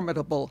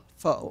formidable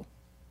foe?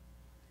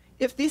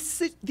 If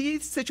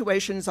these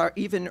situations are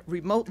even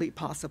remotely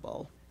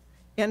possible,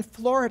 and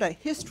Florida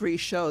history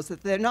shows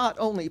that they're not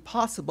only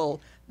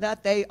possible,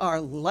 that they are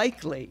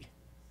likely,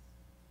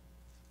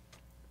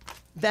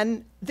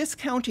 then this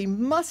county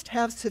must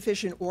have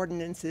sufficient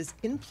ordinances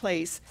in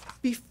place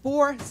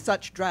before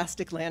such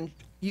drastic land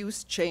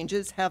use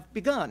changes have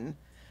begun.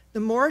 The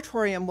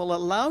moratorium will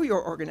allow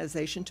your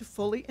organization to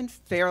fully and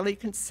fairly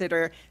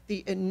consider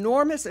the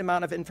enormous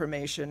amount of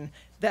information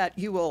that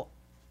you will,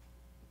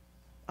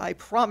 I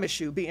promise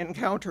you, be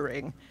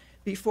encountering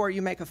before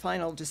you make a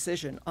final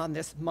decision on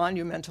this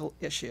monumental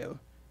issue.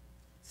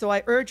 So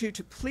I urge you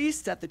to please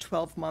set the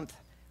 12-month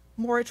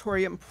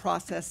moratorium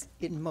process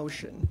in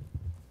motion.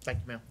 Thank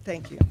you, ma'am.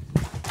 Thank you.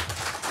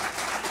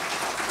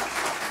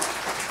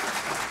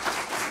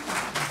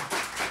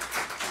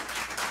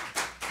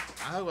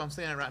 I hope I'm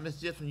saying it right. Ms.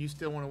 Gibson, you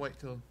still want to wait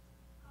till?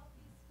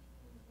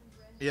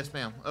 Yes,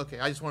 ma'am. Okay,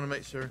 I just want to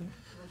make sure.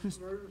 I'm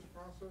sorry, I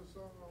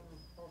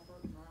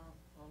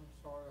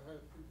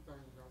had two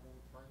things I want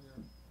to bring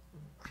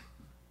up.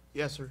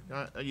 Yes, sir.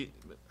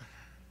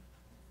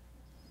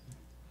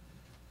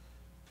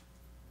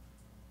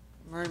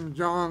 My name is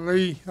John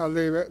Lee. I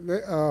live at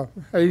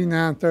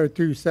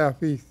 8932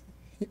 Southeast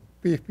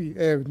 50th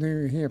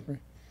Avenue in Hempel.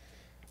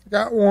 I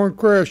got one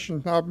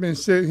question. I've been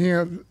sitting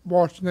here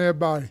watching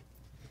everybody.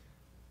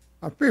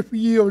 I'm 50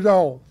 years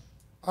old.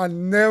 I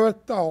never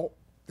thought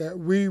that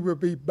we would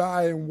be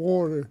buying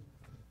water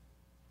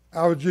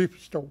out of a Jiffy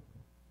store.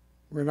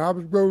 When I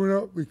was growing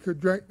up, we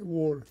could drink the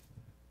water.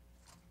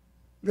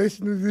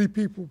 Listen to these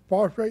people,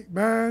 phosphate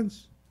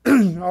mines,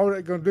 all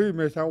they're going to do is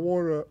mess our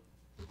water up.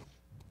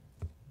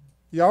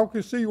 Y'all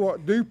can see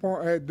what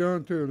DuPont had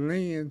done to the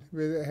land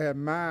where they had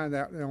mined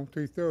out there on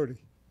 230.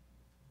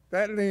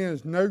 That land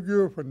is no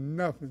good for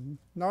nothing.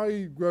 Not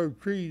even grow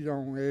trees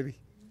on, Eddie.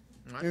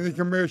 In the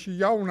commercial,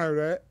 y'all know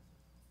that.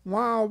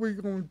 Why are we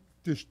going to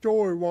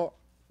destroy what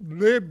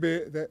little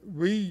bit that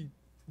we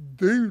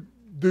do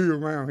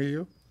around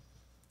here?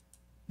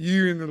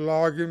 You in the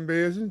logging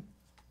business,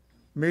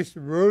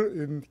 Mr. Wood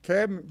in the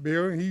cabinet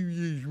building, he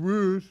used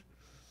woods.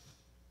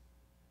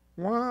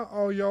 Why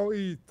are y'all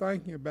even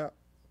thinking about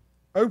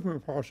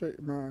opening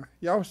phosphate mine?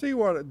 Y'all see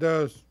what it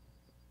does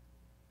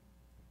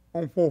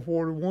on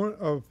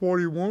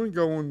 41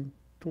 going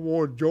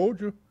toward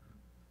Georgia?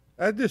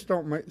 That just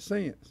don't make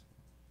sense.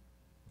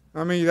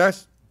 I mean,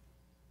 that's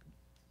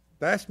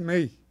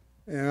me,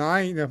 and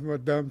I ain't nothing but a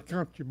dumb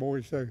country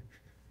boy, so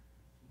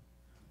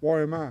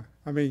what am I?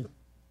 I mean,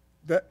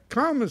 that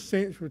common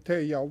sense would tell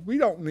y'all we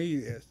don't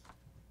need this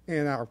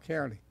in our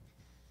county.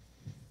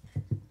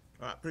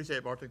 All right, appreciate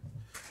it, Bartek.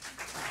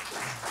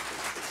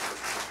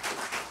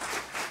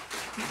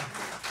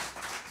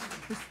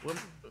 Well,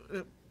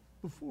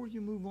 Before you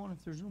move on,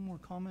 if there's no more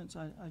comments,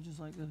 I'd just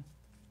like to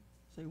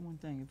say one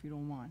thing, if you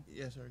don't mind.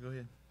 Yes, sir, go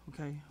ahead.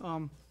 Okay,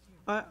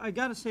 I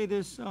got to say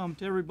this to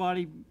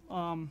everybody,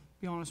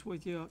 be honest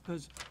with you,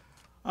 because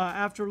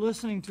after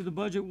listening to the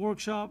budget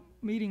workshop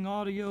meeting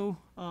audio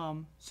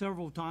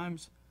several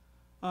times,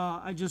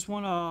 I just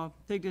want to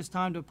take this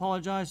time to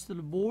apologize to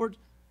the board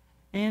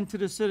and to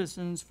the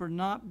citizens for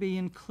not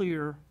being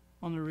clear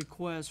on the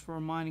request for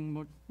a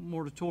mining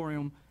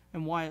moratorium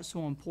and why it's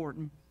so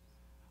important.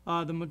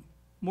 The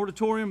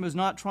moratorium is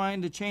not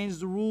trying to change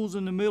the rules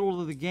in the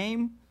middle of the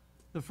game.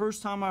 The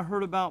first time I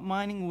heard about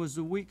mining was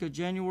the week of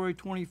January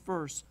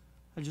 21st.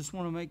 I just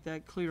want to make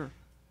that clear.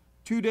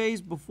 2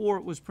 days before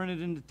it was printed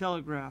in the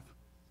Telegraph.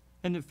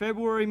 In the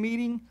February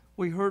meeting,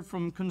 we heard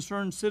from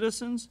concerned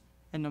citizens.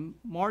 In the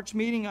March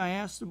meeting, I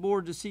asked the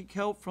board to seek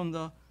help from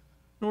the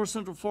North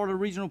Central Florida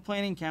Regional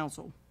Planning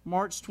Council.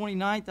 March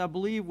 29th, I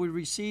believe, we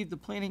received the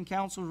Planning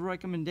Council's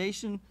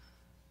recommendation.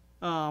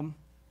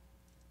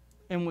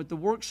 And with the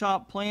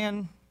workshop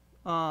plan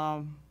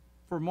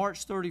for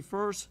March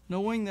 31st,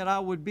 knowing that I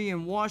would be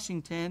in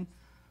Washington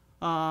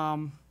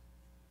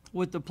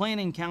with the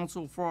Planning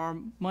Council for our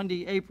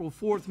Monday, April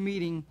 4th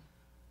meeting,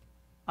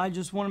 I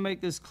just want to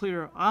make this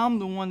clear. I'm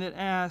the one that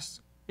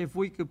asked if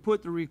we could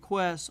put the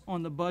request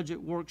on the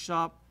budget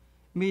workshop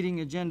meeting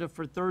agenda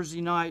for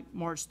Thursday night,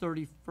 March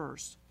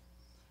 31st,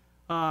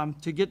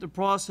 to get the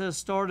process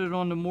started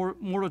on the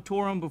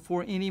moratorium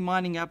before any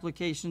mining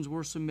applications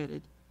were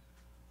submitted.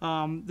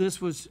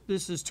 This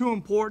is too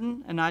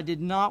important, and I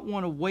did not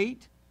want to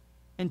wait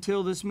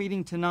until this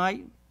meeting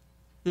tonight.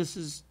 This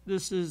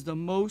is the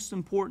most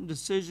important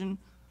decision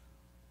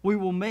we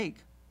will make.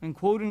 And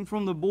quoting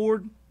from the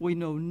board, we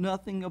know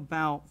nothing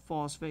about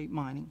phosphate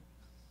mining.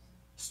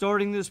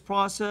 Starting this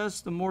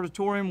process, the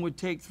moratorium would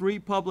take 3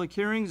 public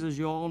hearings, as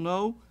you all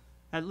know,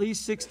 at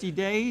least 60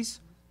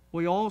 days.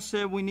 We all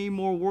said we need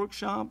more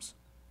workshops.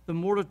 The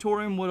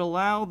moratorium would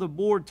allow the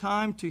board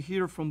time to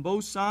hear from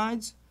both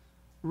sides,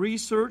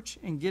 research,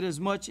 and get as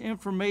much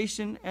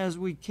information as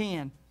we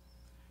can.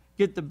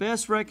 Get the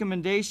best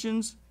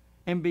recommendations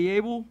and be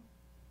able,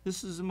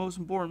 this is the most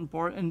important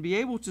part, and be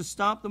able to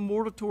stop the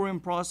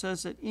moratorium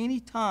process at any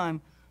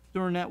time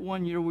during that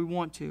 1 year we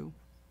want to.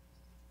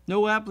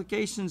 No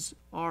applications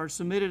are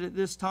submitted at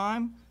this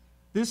time.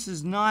 This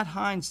is not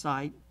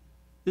hindsight.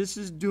 This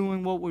is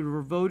doing what we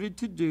were voted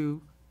to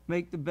do,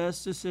 make the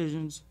best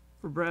decisions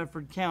for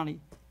Bradford County.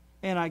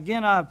 And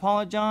again, I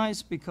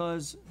apologize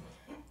because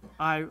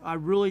I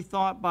really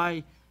thought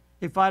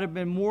if I'd have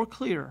been more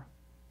clear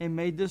and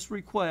made this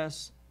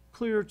request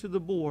clear to the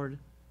board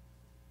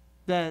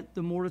that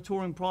the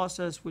moratorium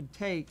process would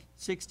take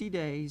 60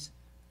 days,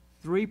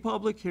 3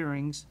 public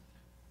hearings,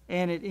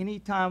 and at any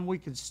time we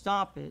could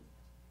stop it,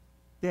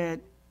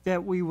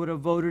 that we would have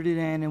voted it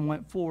in and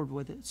went forward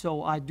with it.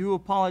 So I do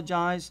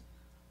apologize,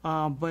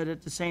 but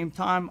at the same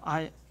time,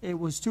 it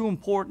was too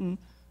important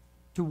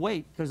to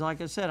wait, because like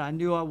I said, I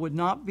knew I would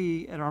not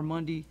be at our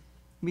Monday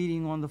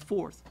meeting on the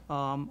 4th.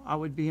 I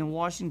would be in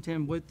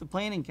Washington with the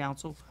Planning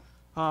Council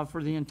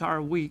for the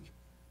entire week.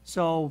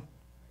 So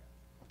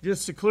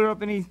just to clear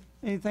up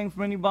anything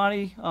from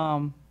anybody,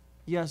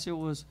 yes,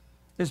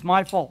 it's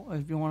my fault,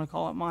 if you want to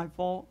call it my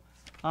fault.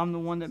 I'm the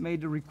one that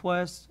made the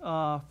request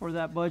for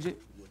that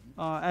budget,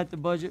 at the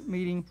budget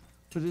meeting,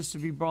 for this to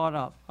be brought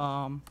up.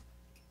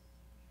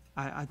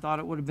 I thought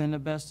it would have been the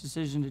best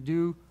decision to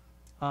do.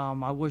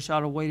 I wish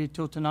I'd have waited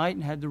till tonight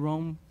and had the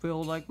room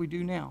filled like we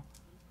do now.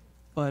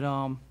 But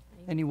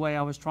anyway,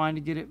 I was trying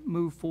to get it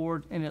moved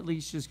forward and at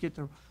least just get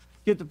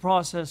the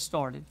process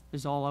started,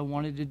 is all I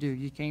wanted to do.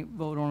 You can't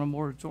vote on a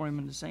moratorium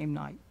in the same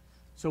night.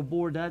 So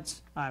board,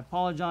 I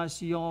apologize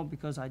to y'all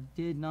because I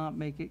did not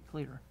make it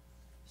clear.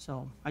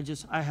 So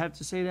I have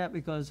to say that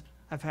because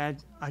I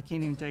can't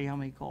even tell you how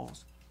many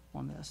calls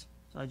on this.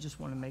 So I just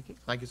want to make it.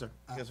 Thank you, sir.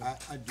 Yes, sir.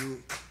 I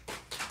do.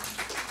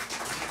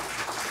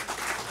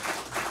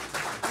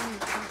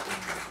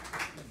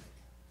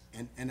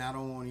 And I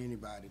don't want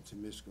anybody to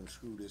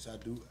misconstrue this. I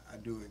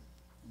do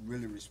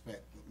really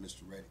respect what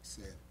Mr. Reddick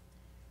said.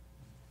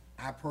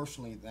 I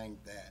personally think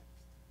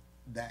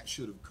that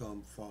should have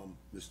come from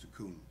Mr.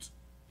 Coons,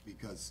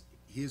 because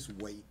his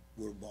weight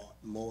would have brought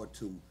more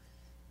to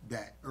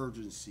that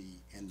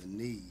urgency and the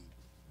need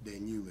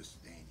than you, Mr.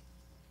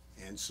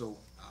 Danny. And so,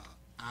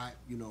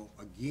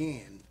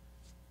 again,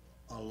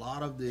 a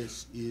lot of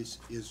this is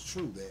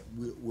true, that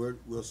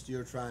we're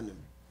still trying to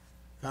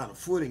find a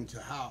footing to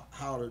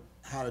how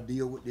to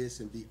deal with this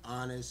and be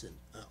honest and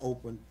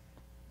open.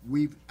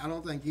 I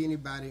don't think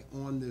anybody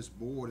on this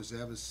board has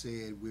ever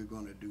said we're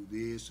going to do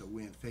this or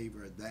we're in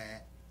favor of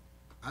that.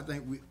 I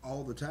think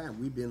all the time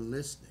we've been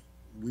listening.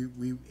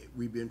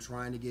 We've been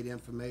trying to get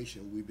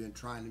information. We've been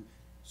trying to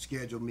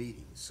schedule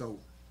meetings. So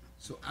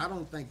I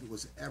don't think it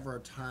was ever a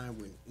time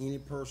when any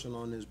person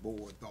on this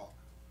board thought,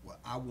 well,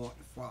 I want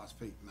the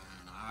phosphate mine,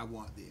 or I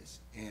want this.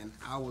 And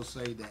I will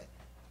say that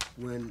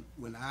when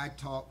I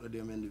talked to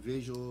them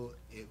individual,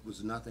 it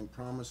was nothing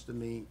promised to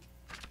me.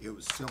 It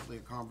was simply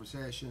a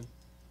conversation.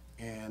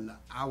 And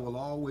I will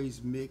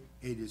always make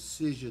a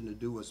decision to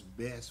do what's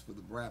best for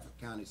the Bradford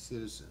County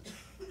citizens.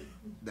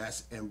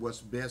 And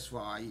what's best for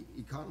our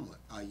economy,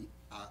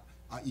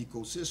 our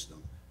ecosystem.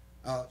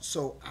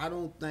 So I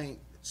don't think,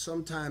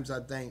 sometimes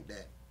I think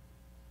that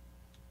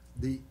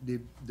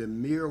the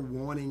mere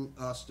wanting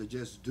us to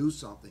just do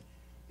something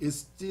is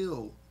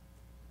still,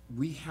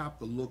 we have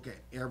to look at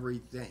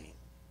everything.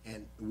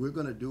 And we're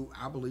gonna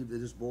I believe that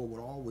this board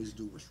would always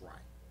do what's right.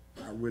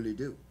 I really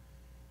do.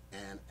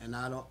 And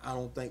I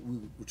don't think we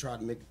would try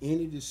to make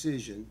any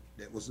decision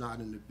that was not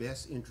in the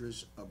best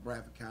interest of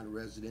Bradford County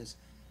residents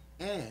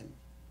and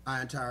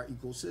our entire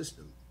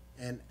ecosystem.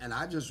 And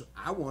I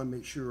want to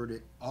make sure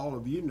that all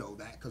of you know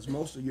that, because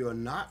most of you are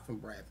not from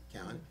Bradford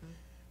County,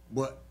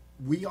 but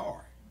we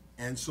are.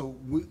 And so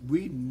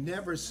we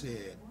never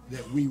said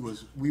that we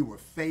were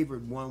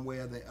favored one way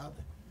or the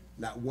other,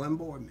 not one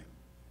board member.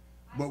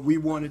 But we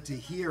wanted to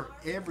hear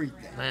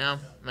everything. Ma'am,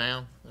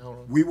 hold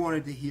on. We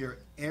wanted to hear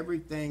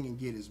everything and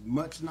get as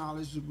much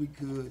knowledge as we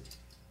could,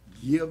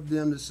 give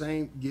them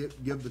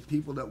give the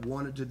people that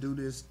wanted to do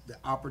this the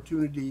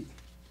opportunity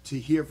to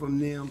hear from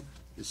them,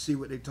 to see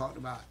what they talked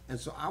about. And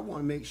so I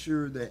want to make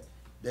sure that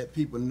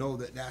people know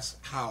that that's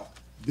how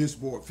this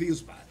board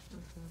feels about it.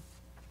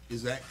 Mm-hmm.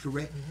 Is that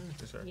correct? Mm-hmm.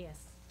 Yes, sir. Yes.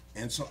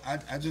 And so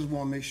I just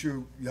want to make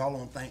sure y'all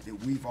don't think that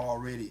we've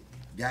already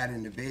got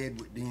into bed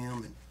with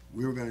them and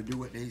we were going to do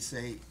what they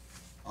say.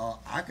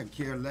 I could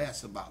care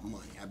less about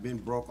money. I've been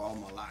broke all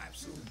my life,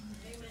 so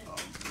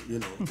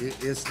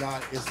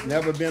it's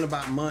never been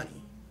about money.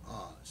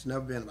 It's never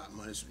been about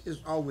money. It's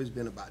always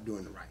been about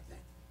doing the right thing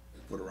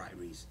for the right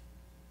reason.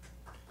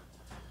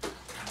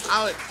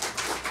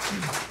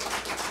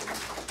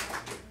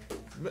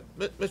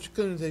 Mr.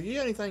 Coons, have you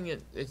anything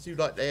that you'd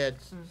like to add,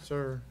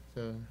 sir?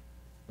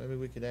 Maybe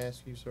we could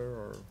ask you, sir,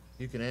 or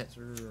you can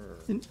answer. Or...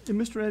 And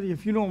Mr. Eddy,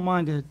 if you don't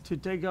mind to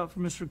take up for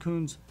Mr.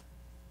 Coons,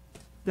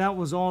 that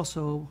was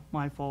also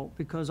my fault,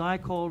 because I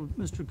called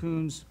Mr.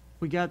 Coons.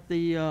 We got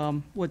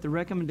the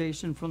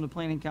recommendation from the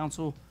Planning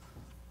Council,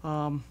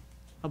 I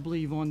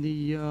believe on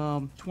the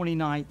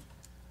 29th.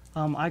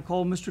 I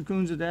called Mr.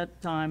 Coons at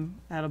that time,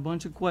 had a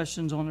bunch of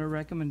questions on their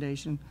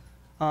recommendation.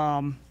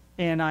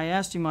 And I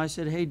asked him, I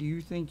said, hey, do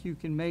you think you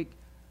can make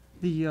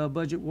the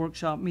budget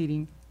workshop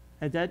meeting?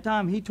 At that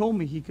time, he told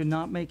me he could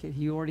not make it.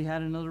 He already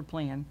had another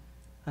plan,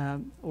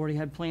 already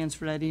had plans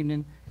for that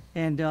evening.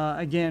 And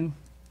again,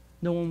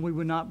 knowing we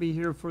would not be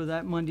here for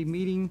that Monday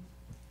meeting,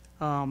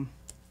 I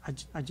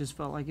just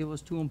felt like it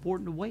was too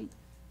important to wait.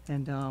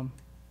 And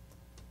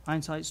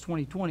hindsight's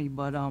 20/20,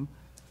 but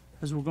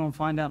as we're going to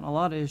find out in a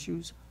lot of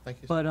issues.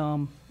 Thank you, but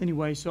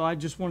anyway, so I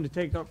just wanted to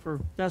take up for,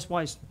 that's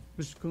why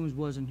Mr. Coons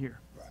wasn't here.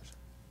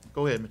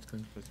 Go ahead, Mr.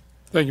 Coons, please.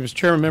 Thank you, Mr.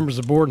 Chairman, members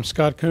of the board. I'm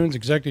Scott Coons,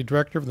 Executive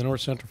Director of the North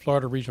Central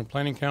Florida Regional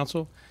Planning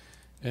Council.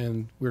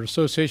 And we're an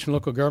association of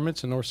local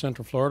governments in North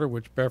Central Florida,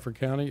 which Bradford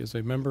County is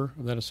a member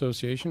of that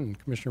association, and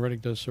Commissioner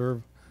Reddick does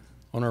serve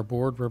on our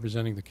board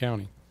representing the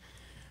county.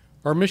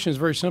 Our mission is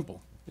very simple.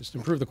 It's to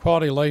improve the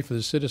quality of life of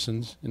the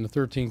citizens in the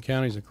 13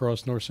 counties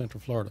across North Central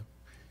Florida.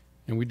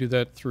 And we do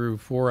that through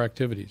 4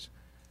 activities: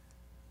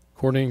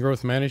 coordinating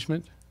growth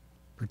management,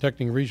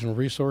 protecting regional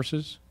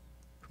resources,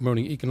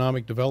 promoting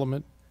economic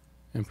development,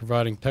 and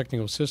providing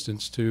technical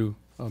assistance to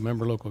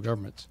member local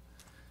governments.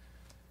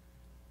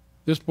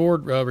 This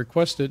board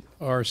requested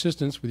our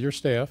assistance with your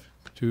staff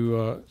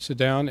to sit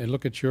down and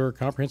look at your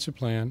comprehensive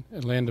plan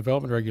and land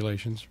development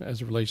regulations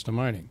as it relates to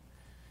mining.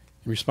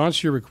 In response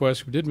to your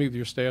request, we did meet with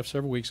your staff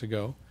several weeks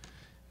ago,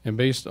 and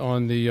based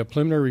on the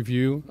preliminary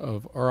review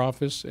of our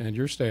office and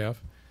your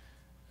staff,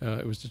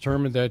 it was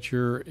determined that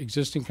your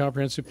existing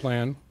comprehensive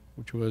plan,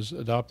 which was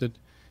adopted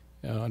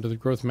under the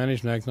Growth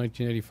Management Act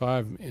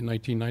 1985 in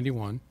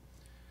 1991,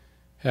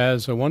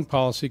 has one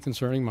policy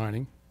concerning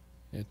mining.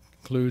 It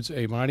includes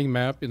a mining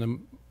map in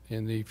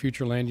the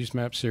future land use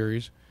map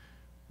series,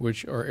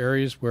 which are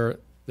areas where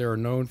there are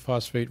known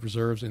phosphate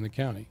reserves in the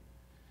county.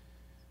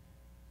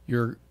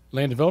 Your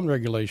land development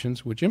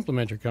regulations, which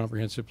implement your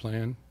comprehensive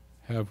plan,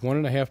 have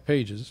 1.5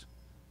 pages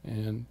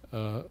and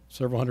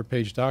several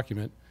 100-page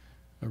document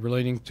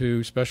relating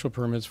to special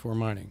permits for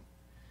mining.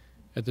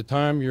 At the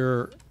time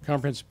your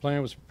comprehensive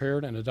plan was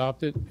prepared and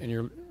adopted, and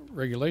your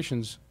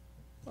regulations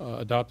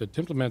adopted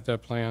to implement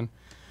that plan,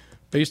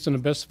 based on the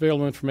best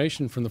available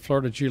information from the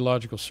Florida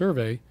Geological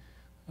Survey,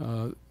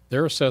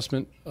 their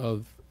assessment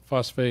of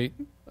phosphate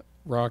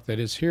rock that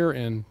is here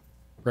in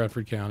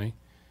Bradford County,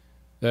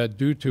 that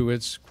due to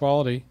its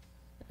quality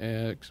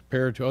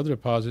compared to other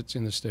deposits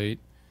in the state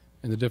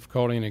and the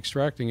difficulty in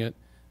extracting it,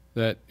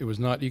 that it was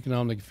not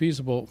economically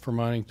feasible for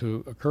mining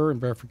to occur in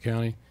Bradford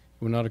County. It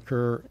would not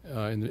occur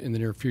in the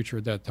near future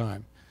at that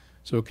time.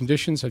 So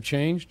conditions have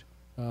changed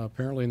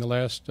apparently in the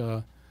last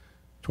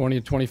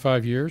 20 to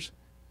 25 years,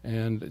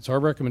 and it's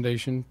our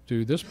recommendation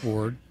to this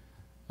board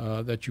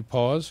that you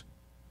pause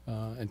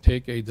and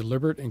take a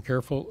deliberate and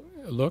careful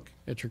look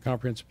at your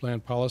comprehensive plan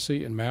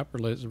policy and map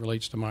as it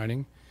relates to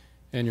mining,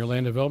 and your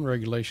land development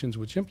regulations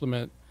which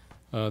implement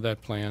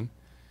that plan,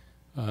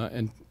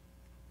 and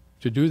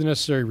to do the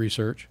necessary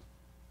research,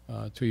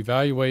 to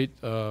evaluate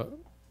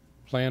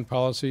plan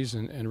policies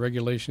and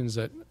regulations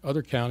that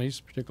other counties,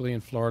 particularly in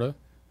Florida,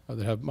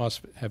 that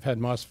have had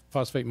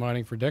phosphate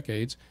mining for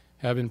decades,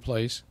 have in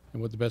place,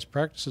 and what the best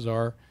practices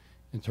are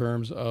in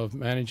terms of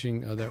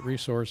managing that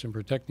resource and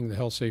protecting the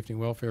health, safety,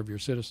 and welfare of your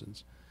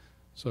citizens.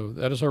 So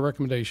that is our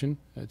recommendation.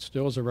 It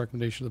still is a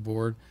recommendation of the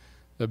board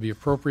that would be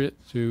appropriate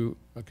to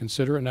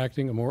consider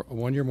enacting a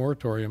 1-year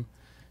moratorium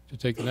to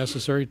take the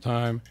necessary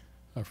time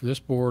for this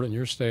board and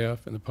your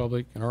staff and the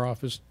public and our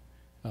office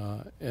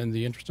and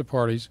the interested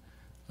parties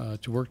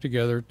to work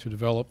together to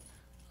develop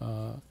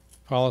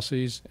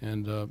policies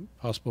and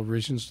possible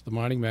revisions to the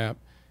mining map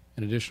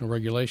and additional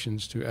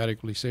regulations to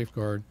adequately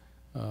safeguard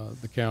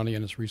the county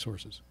and its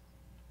resources.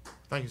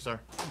 Thank you, sir.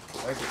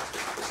 Thank you.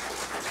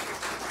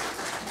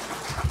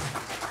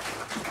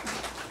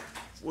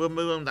 We'll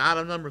move on to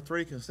item number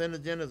 3, consent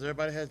agenda. Has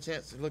everybody had a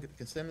chance to look at the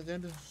consent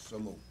agenda? So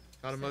moved.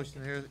 Got a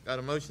motion here, got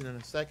a motion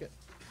and a second.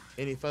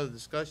 Any further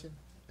discussion?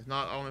 If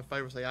not, all in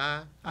favor say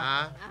aye.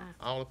 Aye.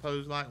 All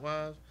opposed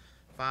likewise.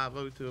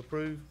 5-0 to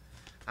approve.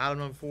 Item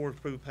number 4 is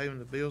approve payment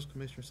of bills.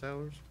 Commissioner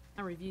Sellers.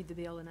 I reviewed the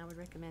bill and I would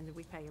recommend that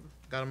we pay them.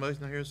 Got a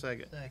motion here, a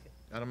second. Second.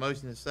 Got a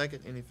motion and a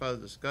second. Any further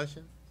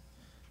discussion?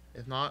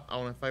 If not,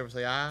 all in favor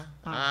say aye.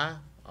 Aye.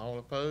 All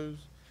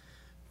opposed.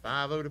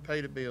 5-0 to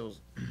pay the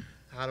bills.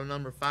 Item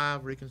number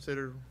 5,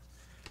 reconsider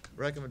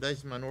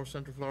recommendation by North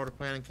Central Florida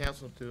Planning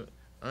Council to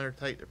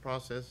undertake the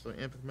process of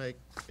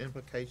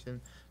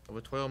implication of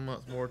a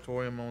 12-month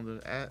moratorium on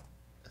the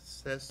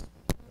access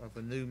of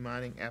a new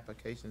mining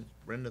application.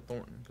 Brenda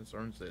Thornton,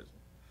 concerned citizen.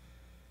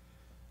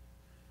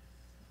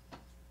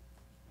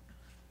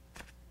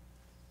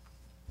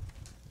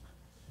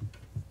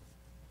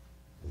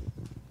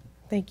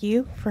 Thank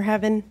you for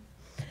having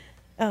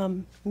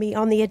me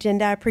on the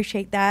agenda. I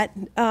appreciate that.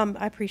 I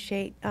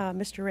appreciate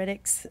Mr.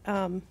 Reddick's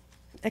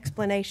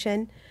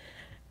explanation.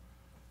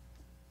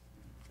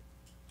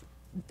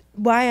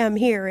 Why I'm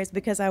here is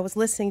because I was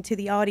listening to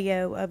the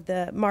audio of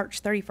the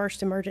March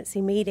 31st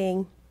emergency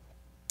meeting,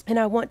 and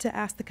I want to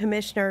ask the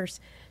commissioners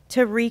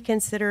to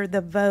reconsider the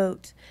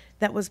vote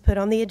that was put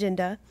on the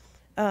agenda.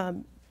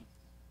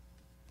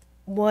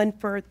 One,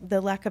 for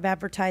the lack of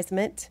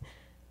advertisement.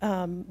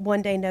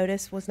 1-day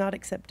notice was not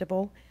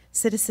acceptable.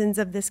 Citizens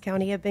of this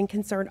county have been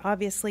concerned.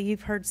 Obviously,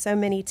 you've heard so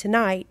many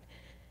tonight.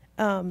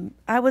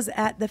 I was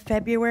at the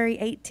February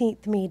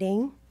 18th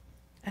meeting.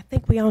 I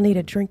think we all need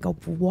a drink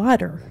of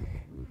water.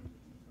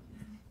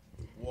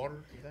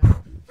 Water?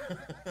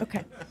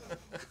 Okay.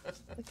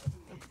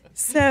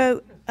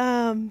 So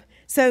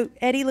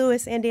Eddie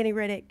Lewis and Danny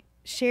Reddick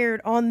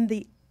shared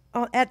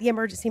at the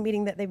emergency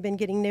meeting that they've been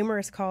getting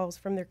numerous calls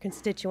from their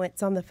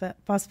constituents on the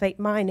phosphate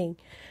mining.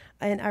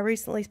 and I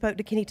recently spoke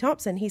to Kenny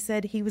Thompson. He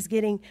said he was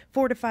getting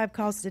 4 to 5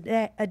 calls a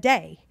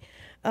day.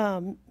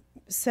 I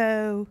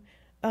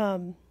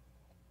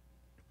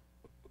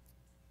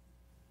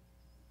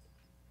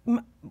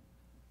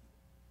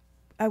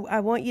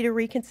want you to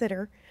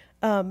reconsider.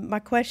 My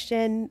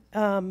question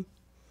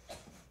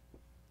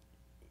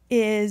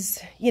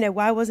is,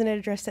 why wasn't it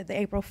addressed at the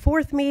April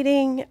 4th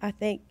meeting? I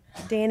think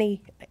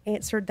Danny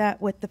answered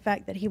that with the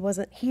fact that he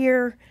wasn't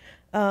here.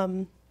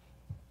 And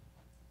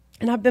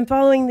I've been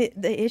following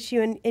the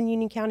issue in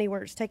Union County,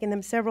 where it's taken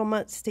them several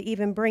months to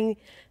even bring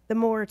the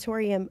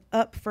moratorium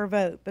up for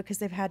vote because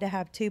they've had to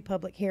have 2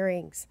 public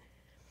hearings.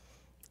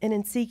 And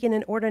in seeking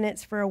an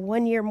ordinance for a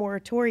 1-year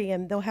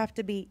moratorium, there'll have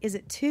to be, is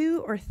it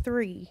 2 or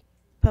 3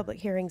 public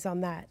hearings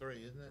on that? 3,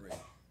 isn't it?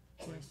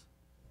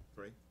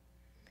 3.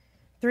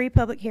 3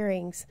 public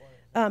hearings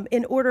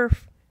in order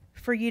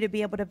for you to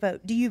be able to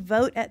vote. Do you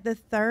vote at the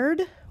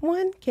 3rd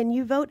one? Can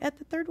you vote at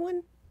the 3rd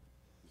one?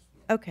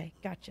 Okay,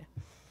 gotcha.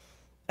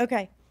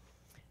 Okay,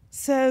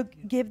 so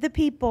give the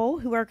people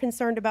who are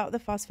concerned about the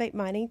phosphate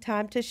mining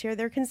time to share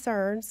their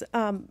concerns.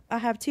 I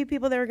have 2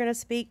 people that are going to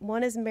speak.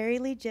 One is Mary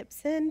Lee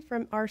Gibson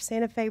from our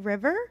Santa Fe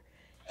River,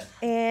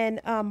 and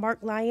Mark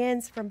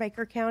Lyons from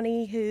Baker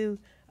County, who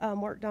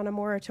worked on a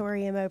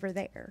moratorium over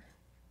there.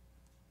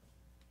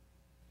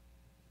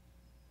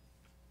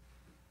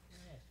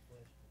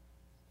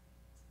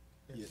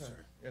 Yes,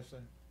 sir. Yes, sir.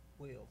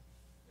 Will,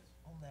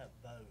 on that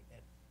vote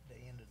at the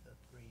end of the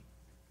 3,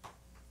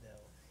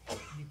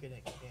 you can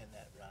extend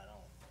that right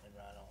on,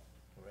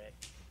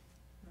 correct?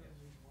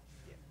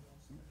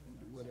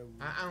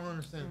 I don't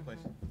understand the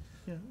question.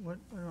 Yeah, what?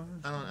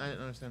 I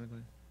didn't understand the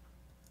question.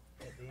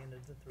 At the end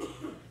of the 3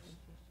 months,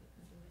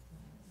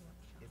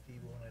 if you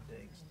wanted to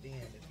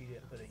extend, if you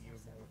didn't put a year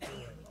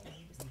moratorium on it,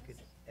 you could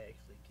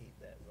actually keep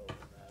that rolling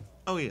right on.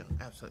 Oh, yeah,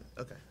 absolutely.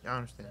 Okay, I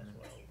understand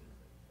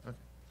now. Okay.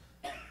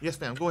 Yes,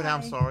 ma'am. Go ahead.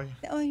 I'm sorry.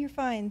 Oh, you're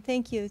fine.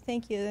 Thank you.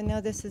 Thank you. I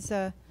know this has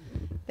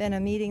been a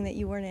meeting that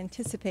you weren't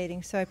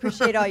anticipating, so I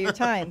appreciate all your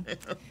time.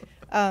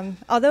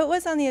 Although it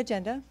was on the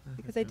agenda,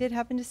 because I did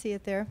happen to see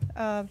it there.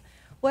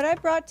 What I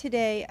brought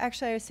today,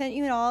 actually, I sent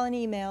you all an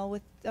email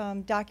with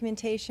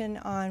documentation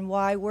on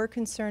why we're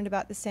concerned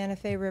about the Santa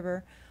Fe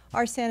River,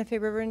 our Santa Fe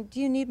River. And do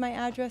you need my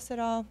address at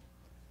all?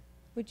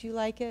 Would you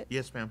like it?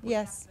 Yes, ma'am.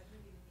 Yes.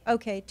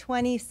 Okay,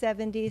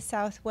 2070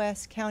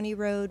 Southwest County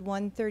Road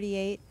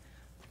 138,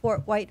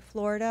 Fort White,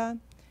 Florida,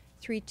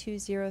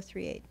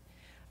 32038.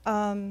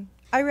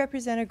 I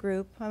represent a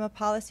group. I'm a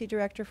policy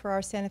director for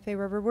our Santa Fe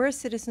River. We're a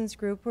citizens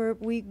group where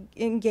we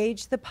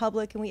engage the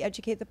public and we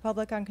educate the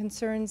public on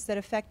concerns that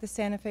affect the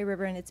Santa Fe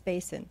River and its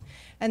basin.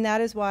 And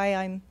that is why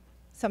I'm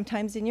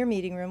sometimes in your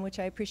meeting room, which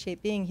I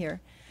appreciate being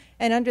here.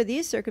 And under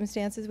these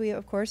circumstances, we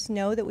of course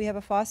know that we have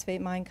a phosphate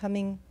mine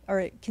coming,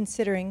 or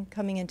considering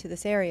coming into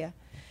this area.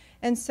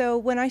 And so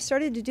when I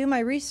started to do my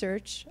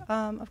research,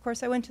 of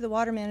course I went to the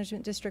Water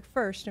Management District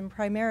first and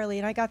primarily,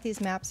 and I got these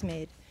maps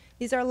made.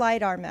 These are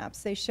LIDAR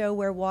maps. They show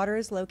where water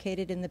is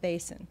located in the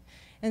basin.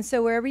 And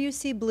so wherever you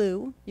see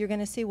blue, you're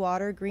going to see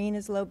water. Green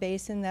is low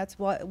basin. That's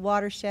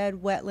watershed,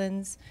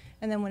 wetlands.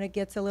 And then when it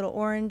gets a little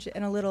orange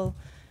and a little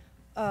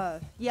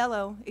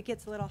yellow, it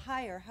gets a little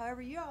higher.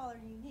 However, you all are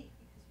unique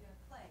because you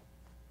have clay.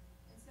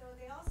 And so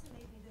they also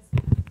made me this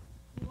map.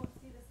 You won't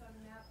see this on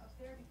the map up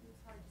there because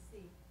it's hard to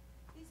see.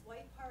 These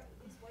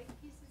white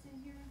pieces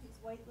in here, these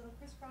white little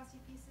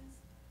crisscrossy pieces,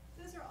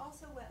 those are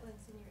also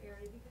wetlands in your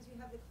area because you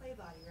have the clay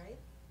body, right?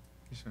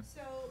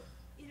 So,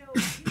 you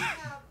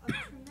have a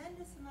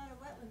tremendous amount of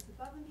wetlands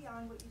above and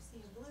beyond what you see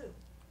in blue.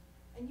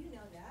 And you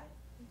know that.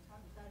 We've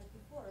talked about it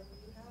before.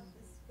 You have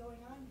this going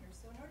on here.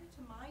 So in order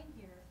to mine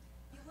here,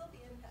 you will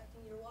be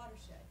impacting your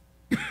watershed.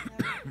 No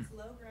matter if it's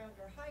low ground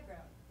or high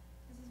ground.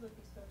 This is what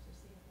these folks are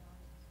seeing now.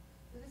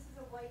 So this is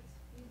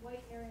these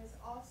white areas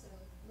also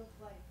look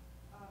like,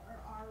 or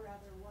are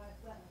rather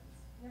wetlands.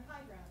 And they're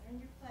high ground. They're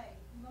in your clay.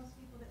 Most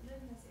people that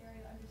live in this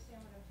area understand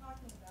what I'm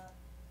talking about.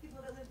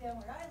 People that live down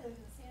where I live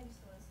in the sandy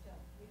soils don't.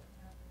 We don't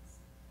have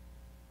this.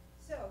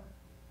 So,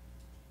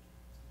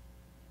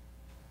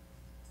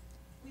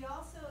 we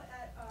also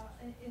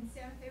in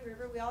Santa Fe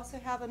River, we also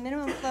have a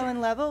minimum flow and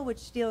level,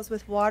 which deals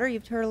with water.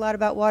 You've heard a lot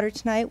about water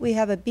tonight. We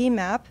have a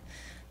BMAP,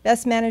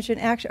 Best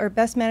Management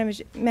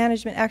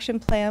Action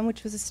Plan,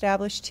 which was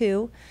established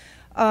too.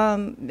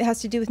 It has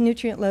to do with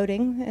nutrient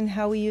loading and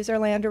how we use our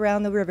land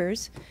around the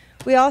rivers.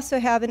 We also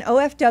have an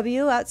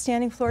OFW,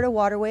 Outstanding Florida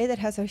Waterway, that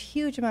has a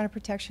huge amount of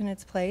protection in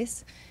its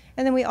place.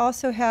 And then we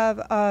also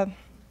have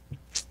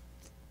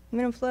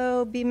minimum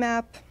flow,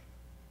 BMAP.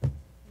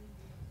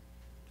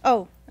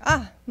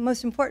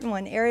 Most important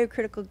one, area of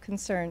critical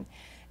concern.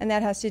 And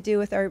that has to do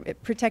with our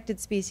protected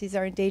species,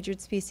 our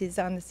endangered species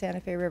on the Santa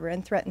Fe River,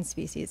 and threatened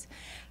species.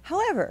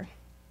 However,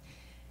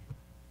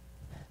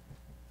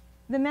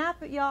 the map,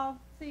 so y'all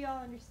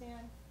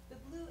understand, the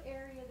blue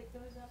area that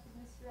goes up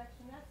in this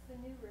direction, that's the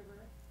New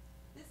River.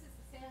 This is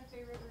the Santa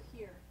Fe River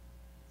here.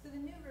 So the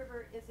New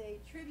River is a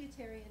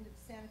tributary into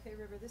the Santa Fe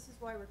River. This is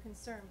why we're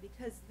concerned,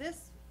 because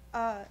this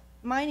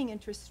mining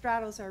interest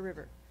straddles our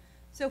river.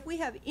 So if we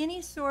have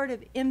any sort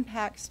of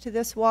impacts to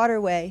this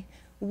waterway,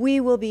 we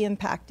will be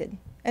impacted.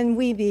 And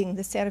we being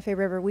the Santa Fe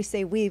River, we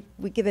say we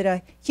give it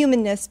a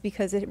humanness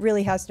because it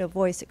really has no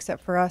voice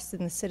except for us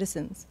and the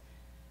citizens.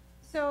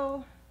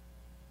 So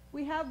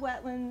we have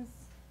wetlands.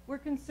 We're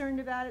concerned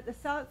about it. The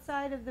south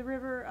side of the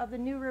river, of the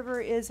new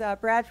river, is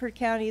Bradford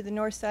County. The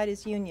north side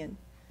is Union.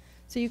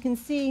 So you can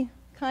see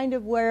kind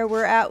of where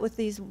we're at with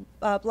these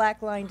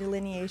black line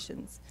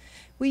delineations.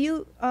 Will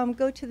you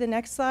go to the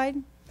next slide?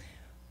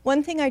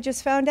 One thing I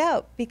just found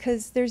out,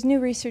 because there's new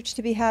research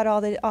to be had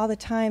all the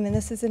time, and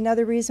this is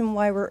another reason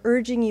why we're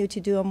urging you to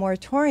do a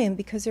moratorium,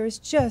 because there's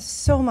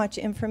just so much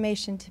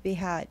information to be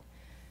had.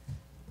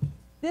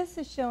 This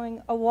is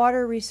showing a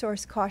water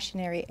resource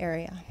cautionary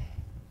area.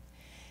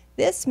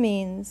 This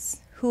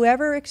means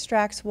whoever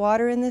extracts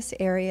water in this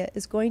area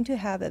is going to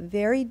have a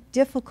very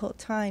difficult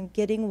time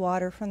getting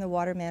water from the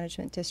water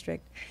management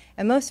district.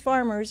 And most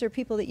farmers, or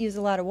people that use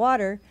a lot of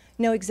water,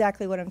 know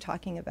exactly what I'm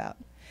talking about.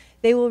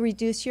 They will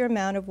reduce your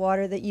amount of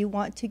water that you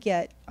want to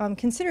get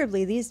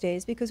considerably these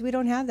days, because we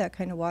don't have that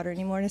kind of water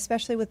anymore, and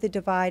especially with the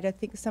divide. I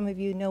think some of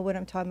you know what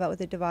I'm talking about with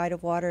the divide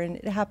of water, and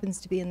it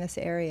happens to be in this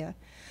area.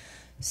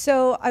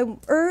 So I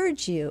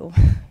urge you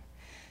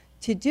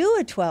to do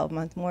a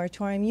 12-month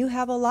moratorium. You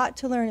have a lot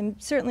to learn, and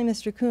certainly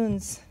Mr.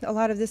 Coons, a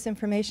lot of this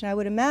information I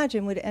would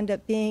imagine would end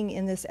up being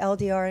in this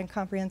LDR and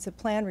comprehensive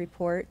plan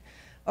report,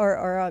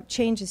 or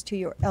changes to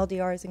your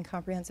LDRs and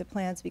comprehensive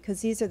plans,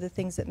 because these are the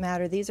things that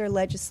matter. These are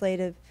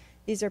legislative.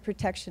 These are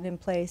protection in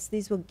place.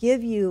 These will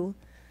give you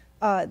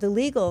the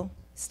legal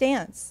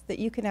stance that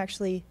you can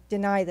actually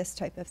deny this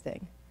type of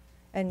thing,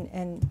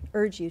 and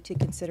urge you to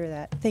consider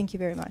that. Thank you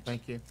very much.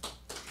 Thank you.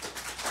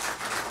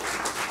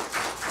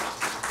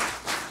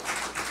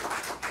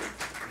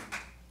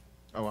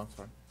 Oh, I'm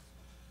sorry.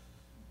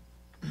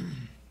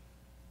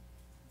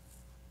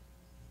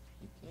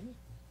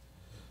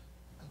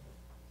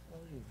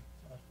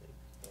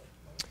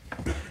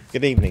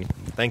 Good evening.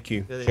 Thank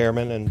you, Good evening.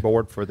 Chairman and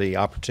Board, for the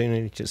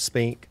opportunity to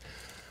speak.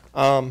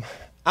 I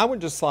would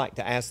just like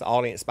to ask the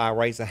audience by a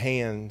raise of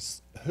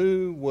hands,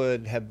 who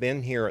would have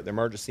been here at the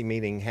emergency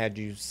meeting had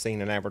you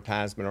seen an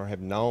advertisement or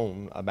have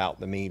known about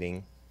the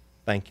meeting?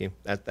 Thank you.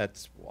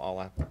 That's all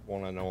I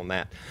want to know on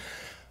that.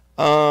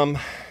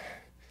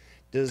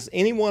 Does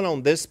anyone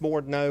on this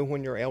board know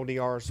when your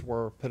LDRs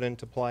were put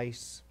into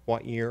place?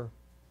 What year?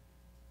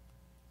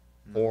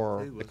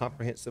 Or the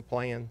comprehensive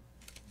plan?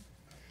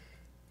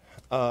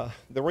 The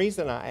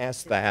reason I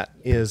ask that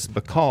is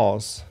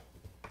because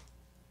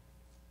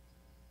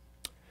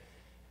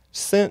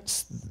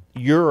since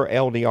your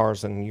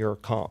LDRs and your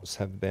comps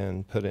have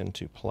been put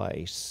into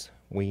place,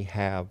 we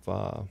have,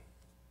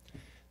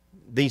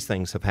 these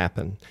things have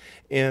happened.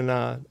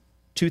 In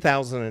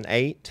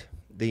 2008,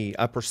 the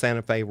upper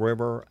Santa Fe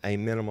River, a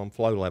minimum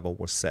flow level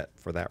was set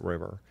for that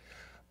river.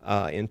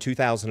 In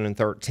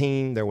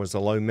 2013, there was a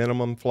low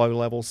minimum flow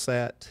level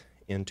set.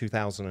 In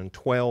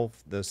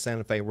 2012, the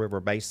Santa Fe River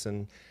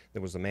Basin,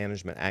 there was a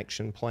management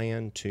action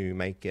plan to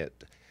make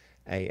it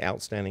a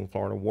outstanding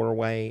Florida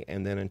waterway.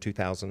 And then in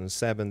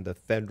 2007, the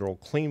Federal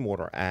Clean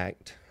Water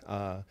Act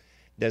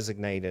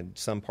designated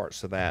some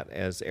parts of that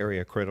as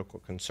area critical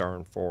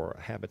concern for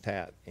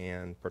habitat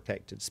and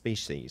protected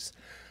species.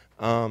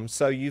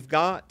 So you've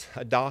got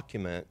a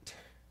document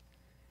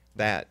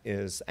that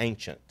is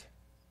ancient.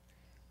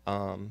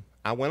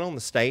 I went on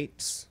the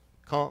state's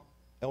comp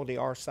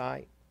LDR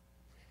site,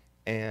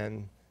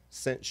 and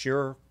since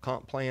your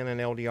comp plan and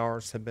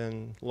LDRs have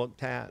been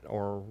looked at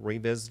or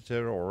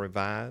revisited or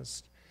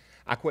revised,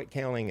 I quit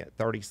counting at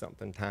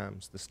 30-something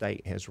times the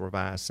state has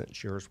revised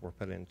since yours were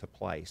put into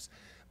place.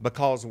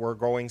 Because we're a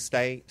growing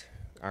state,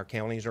 our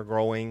counties are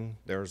growing,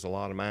 there's a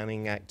lot of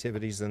mining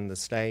activities in the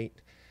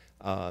state.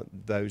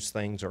 Those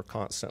things are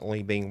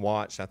constantly being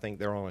watched. I think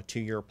they're on a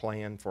 2-year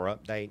plan for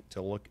update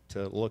to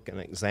look and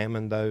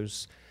examine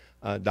those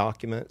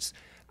documents.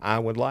 I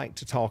would like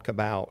to talk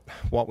about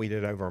what we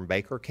did over in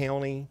Baker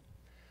County.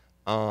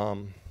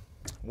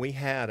 We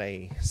had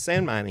a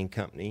sand mining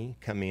company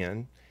come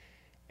in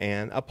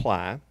and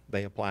apply.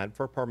 They applied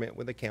for a permit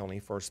with the county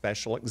for a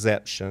special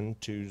exception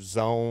to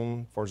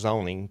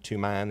zoning to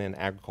mine in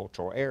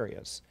agricultural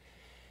areas.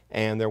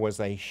 And there was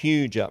a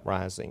huge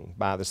uprising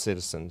by the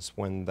citizens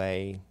when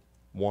they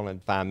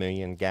wanted 5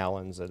 million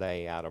gallons a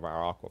day out of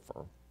our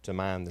aquifer to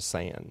mine the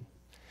sand.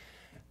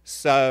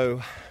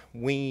 So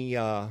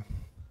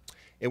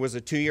it was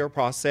a 2-year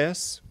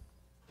process.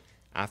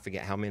 I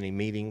forget how many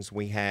meetings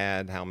we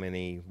had, how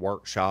many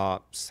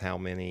workshops,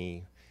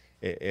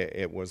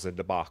 it was a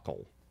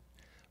debacle.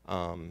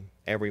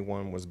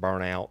 Everyone was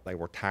burnt out. They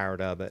were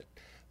tired of it.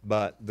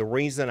 But the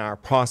reason our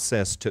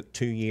process took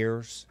 2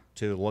 years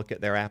to look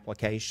at their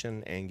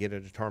application and get a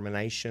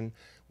determination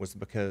was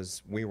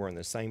because we were in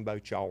the same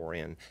boat y'all were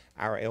in.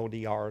 Our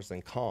LDRs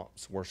and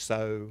comps were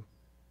so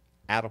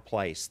out of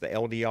place. The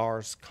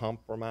LDRs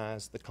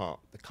compromised the comp.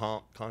 The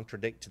comp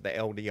contradicted the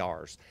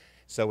LDRs.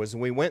 So as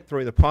we went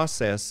through the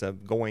process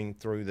of going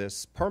through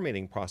this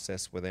permitting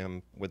process with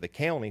them, with the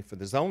county for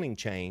the zoning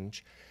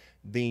change,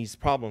 these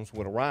problems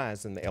would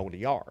arise in the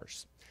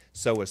LDRs.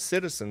 So as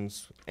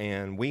citizens,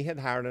 and we had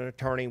hired an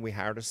attorney, we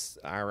hired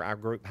our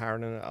group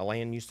hired a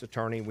land use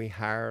attorney, we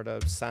hired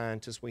a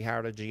scientist, we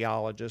hired a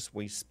geologist,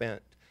 we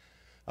spent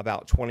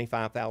about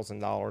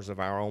 $25,000 of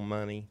our own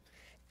money.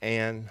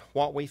 And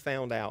what we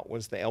found out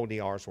was the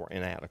LDRs were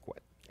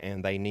inadequate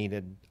and they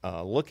needed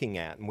looking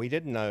at. And we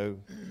didn't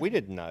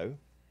know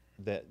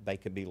that they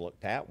could be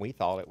looked at. We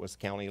thought it was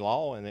county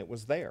law and it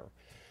was there.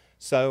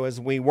 So as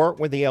we work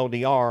with the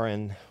LDR,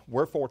 and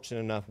we're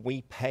fortunate enough,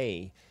 we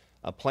pay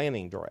a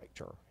planning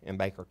director in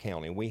Baker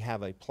County. We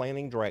have a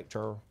planning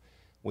director,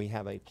 we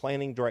have a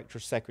planning director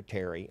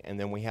secretary, and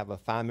then we have a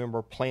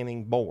 5-member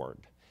planning board.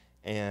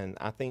 And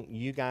I think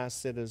you guys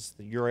sit as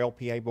your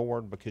LPA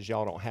board because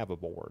y'all don't have a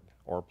board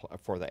or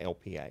for the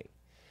LPA.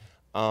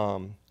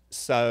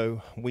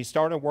 So we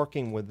started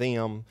working with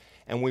them,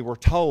 and we were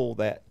told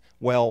that,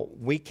 well,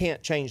 we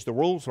can't change the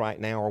rules right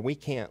now, or we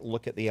can't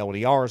look at the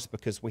LDRs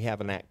because we have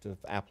an active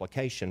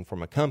application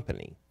from a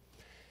company.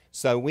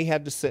 So we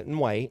had to sit and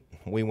wait.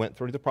 We went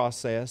through the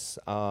process.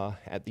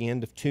 At the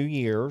end of 2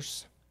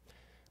 years,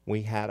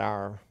 we had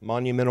our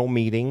monumental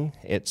meeting.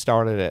 It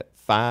started at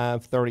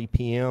 5:30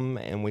 p.m.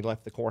 and we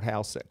left the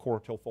courthouse at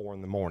 3:45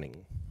 in the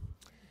morning.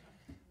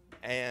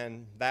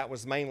 And that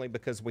was mainly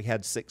because we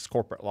had 6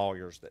 corporate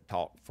lawyers that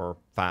talked for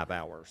 5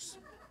 hours.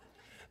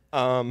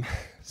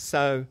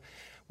 So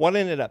what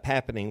ended up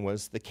happening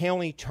was the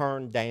county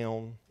turned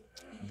down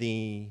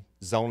the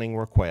zoning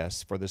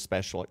request for the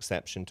special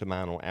exception to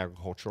mine on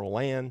agricultural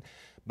land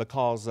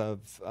because of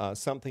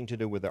something to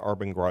do with the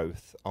urban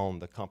growth on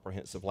the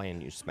comprehensive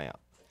land use map.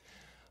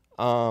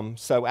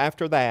 So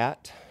after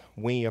that,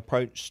 we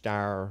approached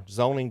our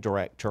zoning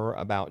director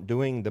about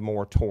doing the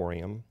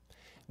moratorium.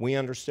 We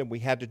understood we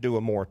had to do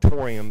a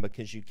moratorium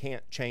because you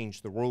can't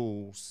change the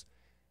rules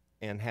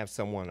and have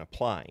someone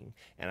applying.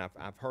 And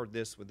I've heard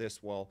this with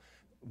this, well,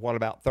 what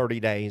about 30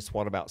 days?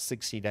 What about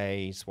 60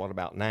 days? What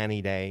about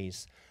 90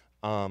 days?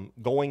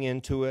 Going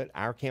into it,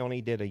 our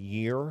county did a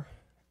year,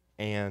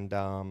 and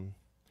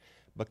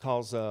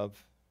because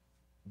of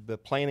the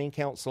planning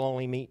council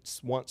only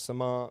meets once a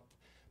month,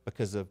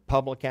 because of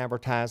public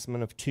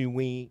advertisement of 2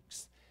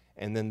 weeks,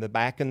 and then the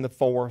back and the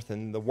forth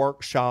and the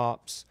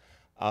workshops,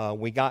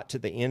 we got to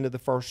the end of the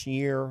first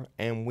year,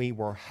 and we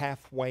were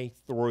halfway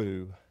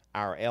through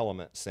our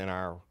elements in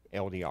our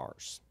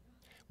LDRs.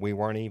 We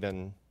weren't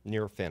even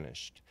near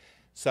finished.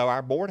 So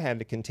our board had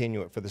to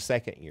continue it for the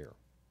second year,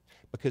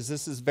 because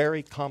this is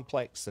very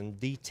complex and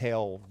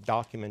detailed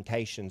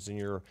documentations, and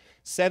you're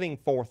setting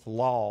forth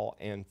law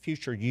and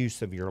future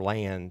use of your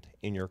land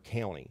in your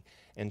county.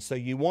 And so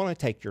you want to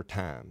take your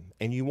time,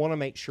 and you want to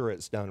make sure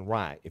it's done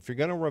right. If you're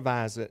going to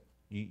revise it,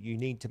 you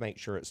need to make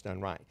sure it's done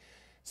right.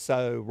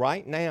 So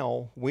right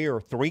now, we are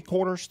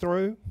 3/4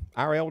 through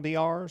our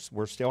LDRs.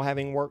 We're still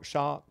having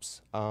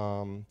workshops.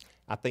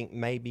 I think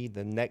maybe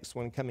the next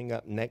one coming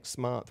up next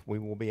month, we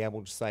will be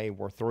able to say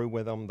we're through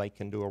with them. They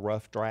can do a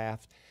rough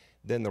draft.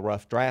 Then the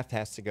rough draft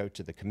has to go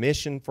to the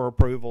commission for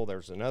approval.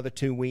 There's another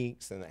 2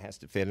 weeks, and it has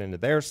to fit into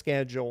their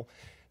schedule.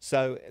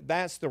 So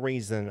that's the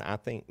reason I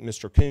think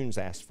Mr. Coons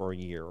asked for a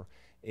year,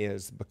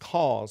 is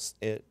because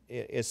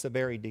it's a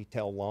very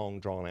detailed,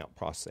 long, drawn-out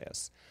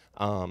process.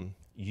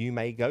 You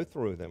may go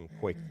through them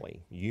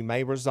quickly. You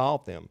may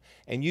resolve them.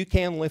 And you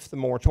can lift the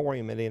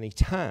moratorium at any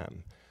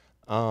time.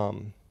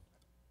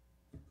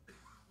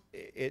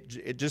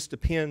 It just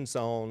depends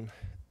on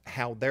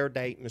how their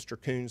date,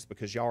 Mr. Coons,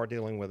 because y'all are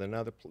dealing with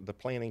the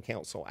planning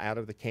council out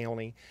of the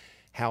county,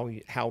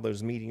 how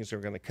those meetings are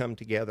going to come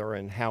together,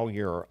 and how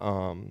your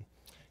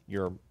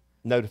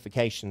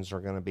notifications are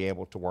going to be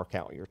able to work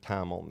out your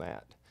time on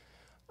that.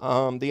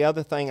 The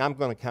other thing, I'm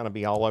going to kind of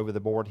be all over the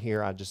board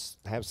here. I just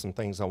have some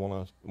things I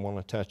want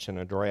to touch and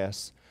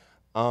address.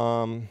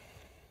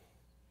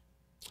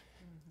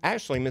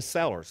 Actually, Ms.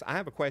 Sellers, I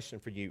have a question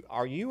for you.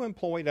 Are you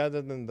employed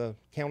other than the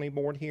county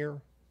board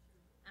here?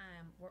 I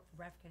work for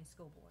Bradford County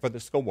School Board. For the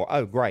school board.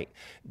 Oh, great.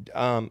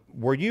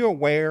 Were you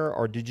aware,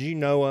 or did you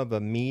know of a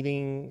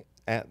meeting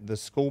at the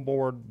school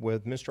board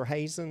with Mr.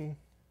 Hazen?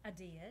 I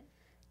did.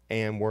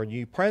 And were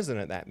you present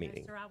at that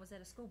meeting? No, sir, I was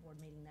at a school board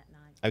meeting that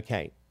night.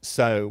 Okay.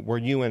 So were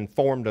you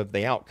informed of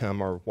the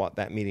outcome or what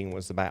that meeting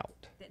was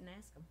about? Didn't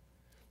ask them.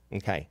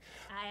 Okay.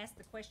 I asked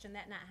the question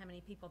that night, how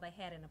many people they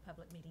had in a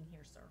public meeting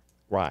here, sir.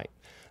 Right.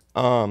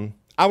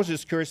 I was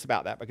just curious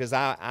about that because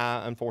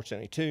I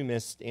unfortunately too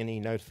missed any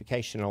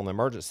notification on the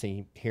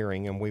emergency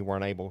hearing, and we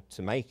weren't able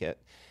to make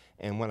it.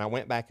 And when I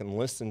went back and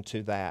listened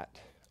to that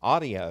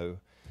audio,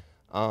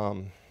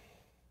 quite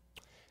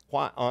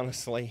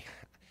honestly,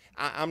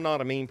 I'm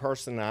not a mean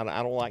person.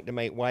 I don't like to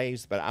make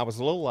waves, but I was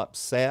a little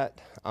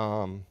upset.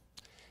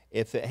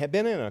 If it had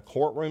been in a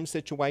courtroom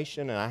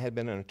situation and I had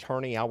been an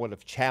attorney, I would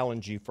have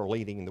challenged you for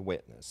leading the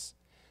witness.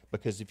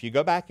 Because if you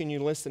go back and you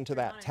listen to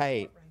that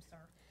tape,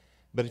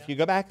 if you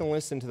go back and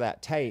listen to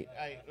that tape,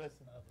 Hey,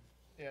 listen.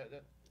 Yeah.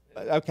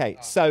 okay,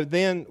 so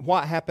then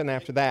what happened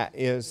after that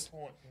is,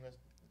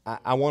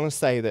 I want to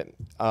say that,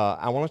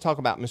 I want to talk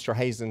about Mr.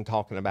 Hazen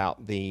talking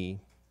about the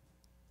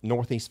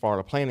Northeast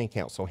Florida Planning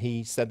Council.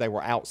 He said they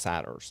were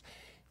outsiders.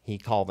 he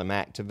called them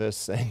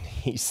activists, and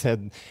he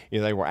said, you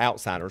know, they were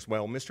outsiders.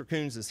 Well, Mr.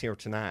 Coons is here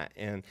tonight,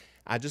 and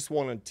I just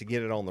wanted to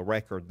get it on the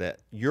record that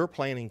your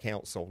planning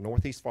council,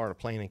 Northeast Florida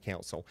Planning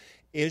Council,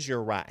 is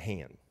your right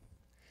hand.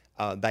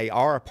 They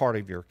are a part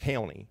of your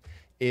county.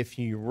 If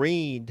you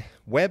read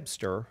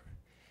Webster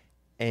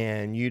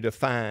and you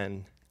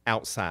define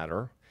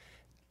outsider,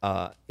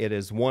 it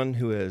is one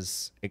who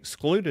is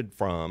excluded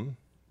from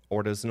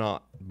or does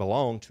not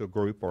belong to a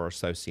group or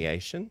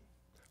association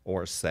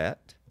or a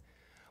set,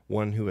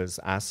 one who is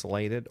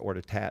isolated or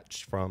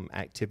detached from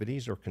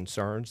activities or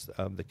concerns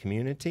of the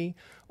community,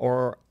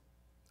 or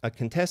a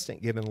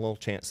contestant given a little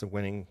chance of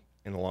winning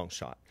in a long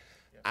shot.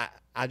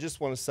 I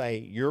just want to say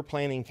your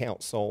planning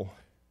council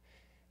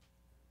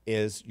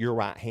is your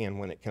right hand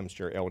when it comes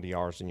to your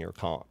LDRs and your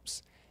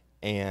comps.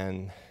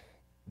 And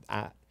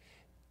I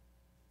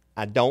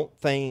don't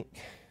think,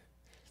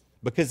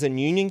 because in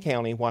Union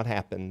County what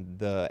happened,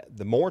 the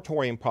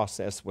moratorium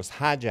process was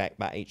hijacked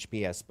by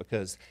HPS,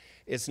 because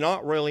it's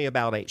not really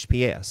about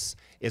HPS.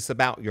 It's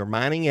about your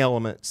mining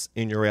elements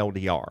in your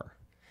LDR.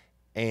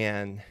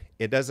 And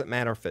it doesn't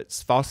matter if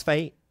it's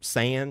phosphate,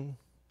 sand,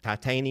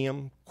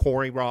 titanium,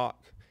 quarry rock,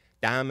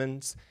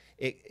 diamonds.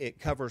 It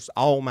covers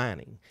all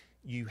mining.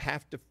 You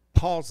have to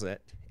pause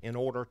it in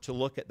order to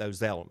look at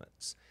those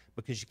elements,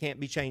 because you can't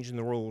be changing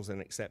the rules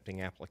and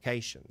accepting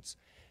applications.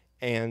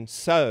 And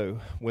so,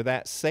 with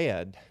that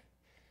said,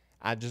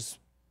 I just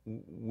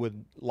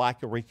would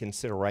like a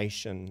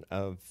reconsideration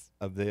of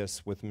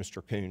this with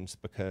Mr. Coons,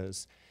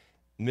 because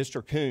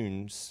Mr.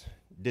 Coons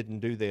didn't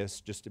do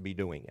this just to be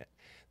doing it.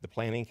 The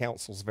Planning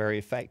Council is very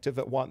effective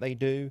at what they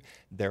do.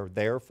 They're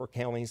there for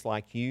counties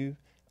like you.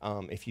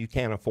 If you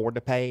can't afford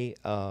to pay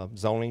a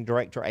zoning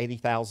director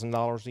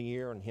 $80,000 a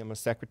year and him a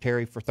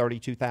secretary for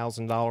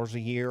 $32,000 a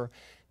year,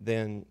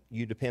 then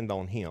you depend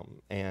on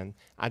him. And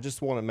I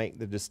just want to make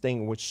the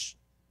distinguished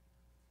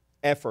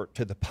effort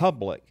to the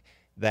public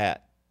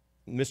that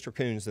Mr.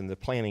 Coons and the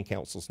Planning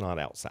Council is not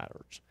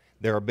outsiders.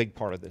 They're a big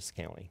part of this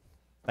county.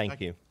 Thank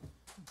you.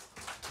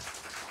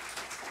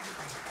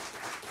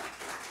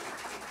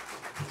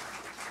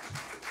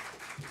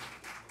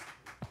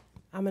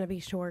 I'm going to be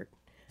short.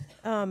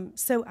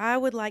 So I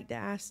would like to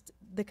ask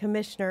the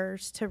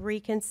commissioners to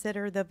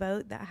reconsider the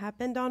vote that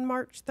happened on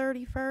March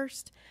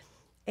 31st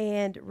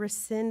and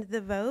rescind the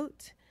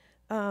vote.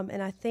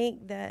 And I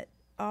think that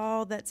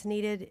all that's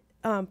needed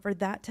for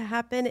that to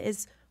happen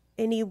is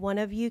any one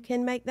of you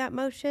can make that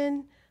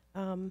motion.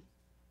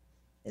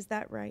 Is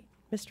that right,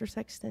 Mr.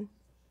 Sexton?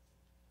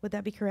 Would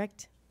that be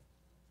correct?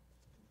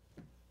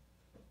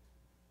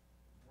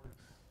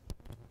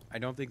 I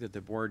don't think that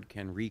the board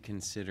can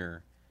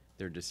reconsider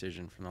their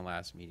decision from the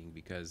last meeting,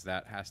 because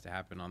that has to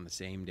happen on the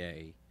same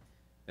day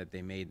that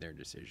they made their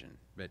decision.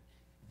 But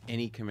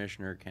any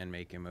commissioner can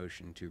make a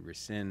motion to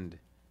rescind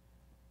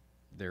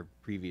their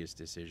previous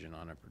decision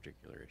on a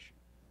particular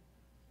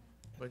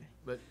issue.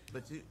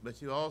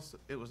 But you also,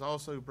 it was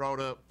also brought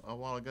up a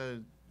while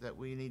ago that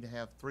we need to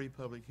have 3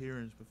 public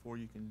hearings before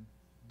you can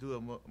do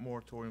a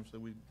moratorium, so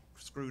we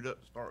screwed up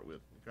to start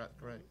with. Is that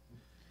correct?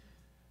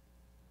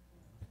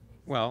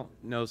 Well,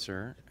 no,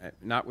 sir.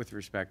 Not with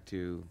respect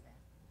to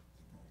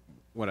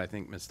what I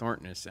think Ms.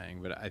 Thornton is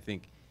saying, but I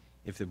think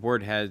if the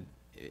board had,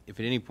 if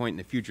at any point in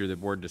the future the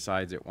board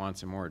decides it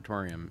wants a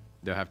moratorium,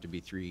 there'll have to be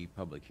 3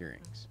 public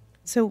hearings.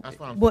 So, that's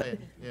what I'm saying.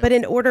 Yeah. But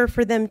in order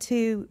for them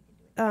to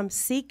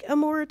seek a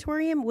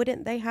moratorium,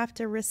 wouldn't they have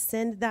to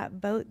rescind that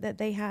vote that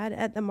they had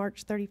at the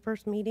March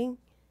 31st meeting?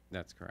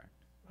 That's correct.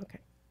 Okay.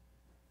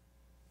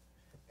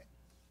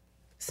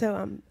 So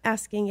I'm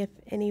asking if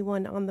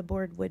anyone on the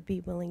board would be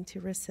willing to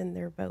rescind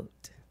their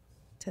vote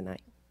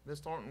tonight.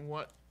 Ms. Thornton,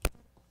 what,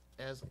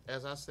 as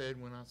I said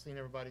when I seen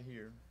everybody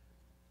here,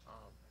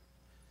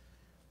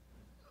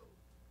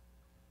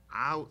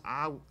 I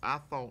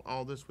thought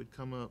all this would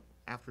come up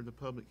after the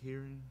public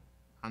hearing.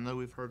 I know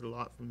we've heard a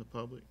lot from the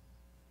public,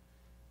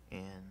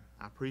 and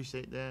I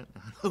appreciate that. I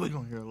know we're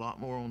going to hear a lot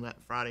more on that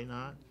Friday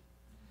night.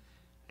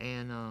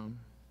 And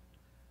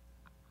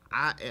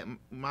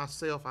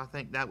myself, I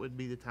think that would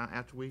be the time,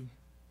 after we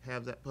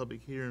have that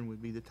public hearing,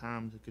 would be the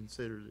time to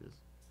consider this,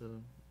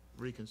 to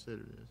reconsider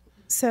this.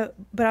 So,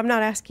 but I'm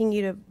not asking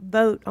you to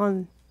vote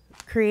on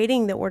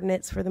creating the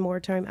ordinance for the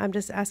moratorium. I'm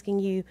just asking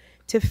you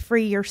to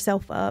free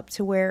yourself up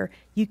to where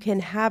you can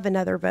have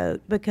another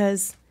vote,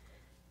 because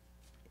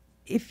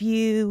if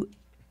you,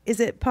 is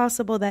it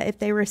possible that if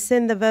they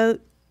rescind the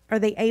vote, are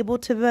they able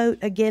to vote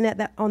again at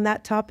that, on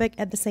that topic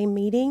at the same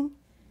meeting?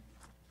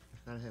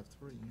 Gotta have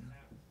 3.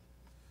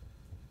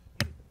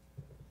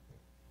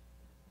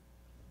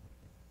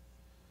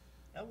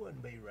 That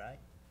wouldn't be right.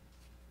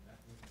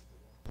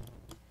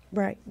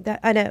 Right.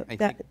 That I know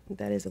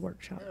that is a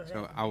workshop.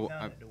 So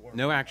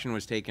no action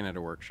was taken at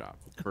a workshop,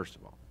 first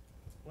of all.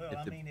 Well,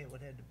 I mean, it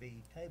would have to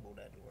be tabled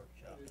at the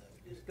workshop, though,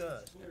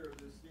 discussed.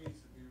 This needs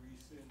to be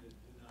rescinded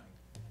tonight.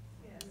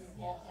 Yes.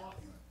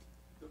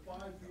 The 5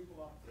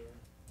 people up there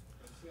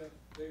have said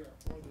they are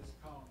for this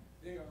county.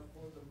 They are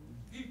for the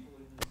people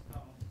in this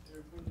county.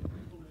 They're for the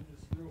people in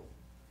this room.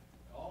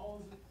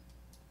 All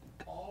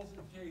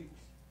it takes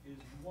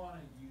is one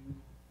of you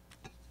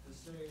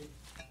say,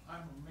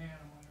 I'm a man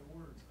of my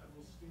word, I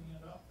will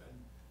stand up and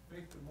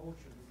make the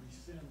motion to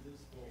rescind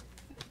this vote.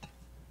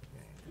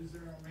 Is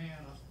there a man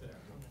up there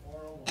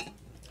or a woman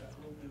that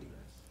will do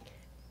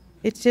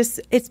this?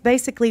 It's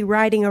basically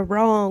righting a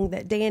wrong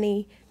that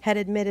Danny had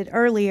admitted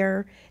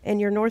earlier, and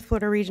your North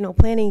Florida Regional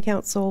Planning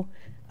Council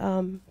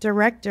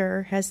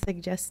director has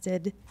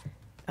suggested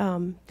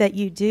that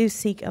you do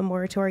seek a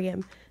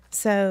moratorium.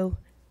 So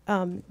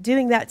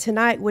doing that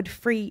tonight would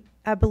free,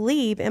 I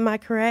believe, am I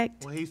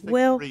correct? Well, he's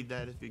Will? read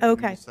that if you give me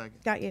Okay, a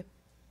second. got you.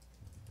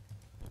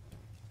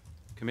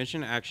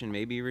 Commission action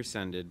may be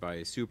rescinded by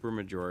a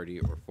supermajority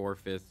or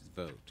 4/5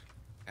 vote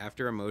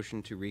after a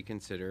motion to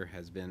reconsider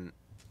has been,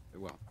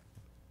 well,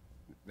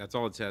 that's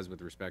all it says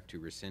with respect to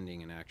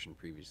rescinding an action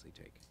previously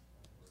taken.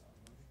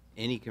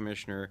 Any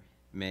commissioner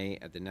may,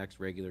 at the next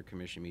regular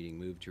commission meeting,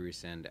 move to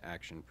rescind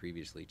action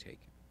previously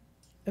taken.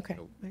 Okay.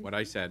 So what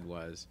I said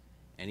was,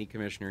 any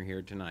commissioner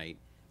here tonight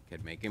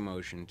could make a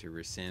motion to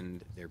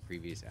rescind their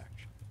previous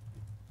action.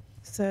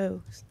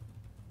 So,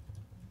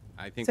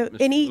 I think so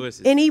Mr. Lewis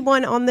is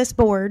anyone on this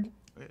board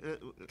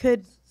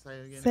could Say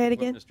it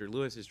again. What Mr.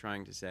 Lewis is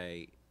trying to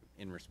say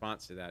in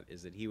response to that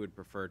is that he would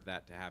prefer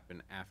that to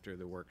happen after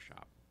the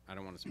workshap. I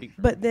don't want to speak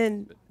for But him,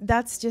 then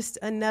that's just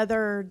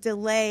another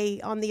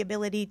delay on the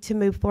ability to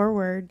move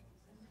forward.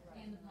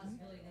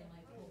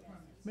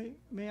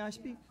 May I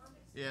speak?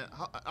 Yeah,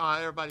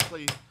 everybody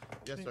please.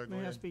 Yes, sir, go May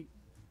I ahead. speak?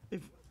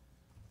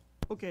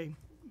 Okay,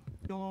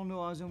 y'all all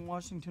know I was in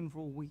Washington for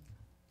a week.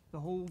 The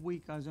whole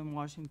week I was in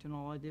Washington,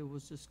 all I did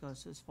was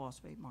discuss this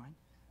phosphate mine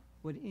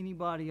with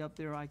anybody up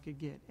there I could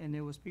get, and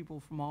there was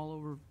people from all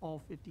over, all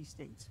 50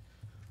 states.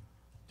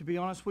 To be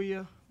honest with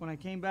you, when I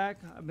came back,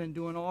 I've been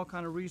doing all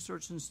kind of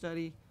research and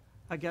study.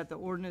 I got the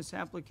ordinance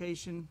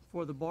application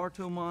for the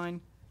Bartow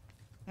mine,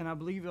 and I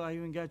believe I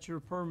even got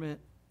your permit,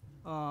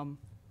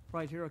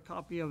 right here, a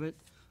copy of it.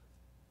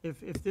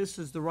 If this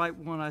is the right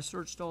one, I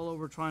searched all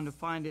over trying to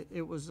find it.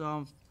 It was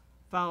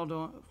filed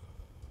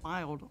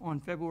on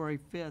February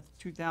 5th,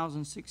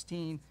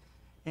 2016,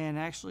 and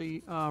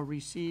actually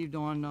received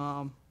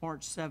on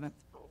March 7th.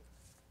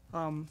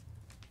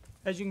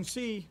 As you can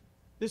see,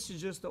 this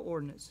is just the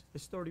ordinance.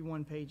 It's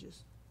 31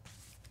 pages.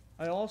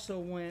 I also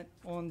went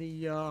on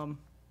the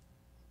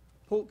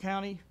Polk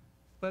County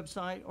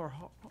website or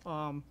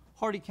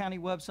Hardy County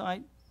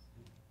website,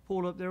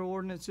 pulled up their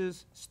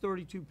ordinances. It's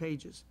 32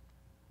 pages.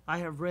 I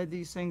have read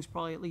these things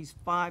probably at least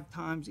 5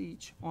 times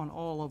each on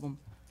all of them,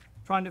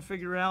 trying to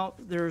figure out.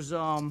 There's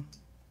all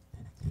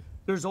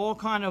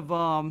kind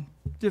of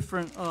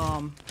different.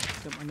 Got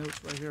my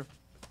notes right here.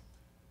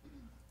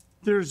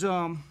 There's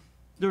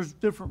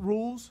different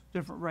rules,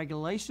 different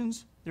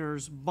regulations.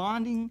 There's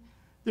bonding.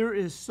 There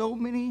is so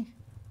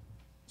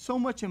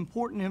much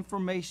important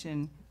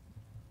information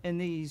in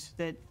these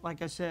that,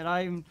 like I said,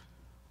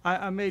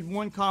 I made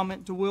one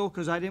comment to Will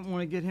because I didn't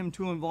want to get him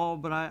too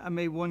involved, but I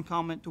made one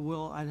comment to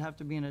Will. I'd have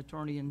to be an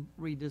attorney and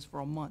read this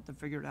for a month to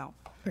figure it out.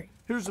 Great.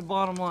 Here's the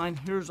bottom line.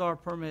 Here's our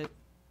permit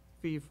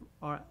fee,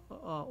 for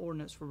our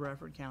ordinance for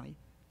Bradford County.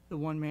 The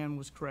one man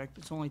was correct.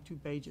 It's only 2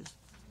 pages.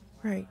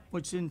 Right.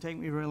 Which didn't take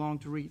me very long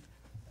to read.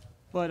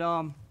 But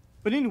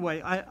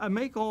anyway, I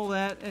make all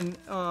that and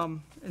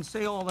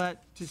say all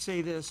that to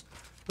say this.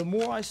 The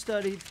more I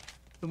studied,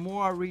 the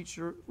more I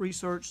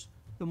researched,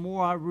 the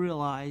more I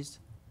realized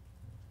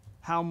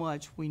how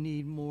much we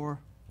need more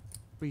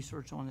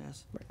research on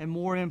this and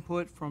more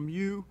input from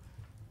you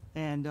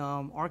and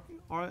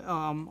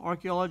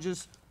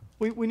archaeologists.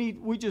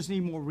 We just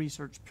need more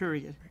research,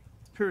 period.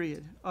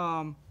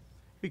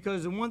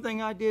 Because the one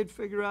thing I did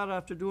figure out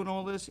after doing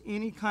all this,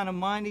 any kind of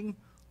mining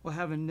will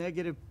have a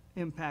negative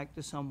impact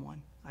to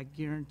someone. I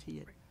guarantee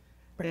it.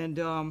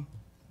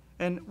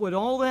 And with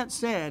all that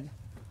said,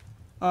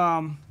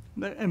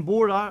 and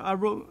board,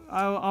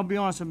 I'll be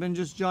honest, I've been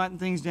just jotting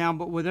things down,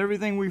 but with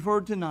everything we've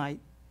heard tonight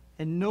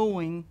and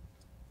knowing,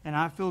 and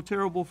I feel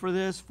terrible for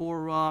this,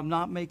 for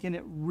not making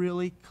it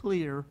really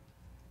clear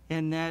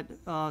in that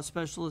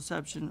special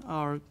exception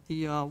or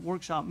the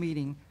workshop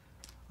meeting.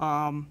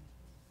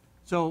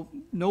 So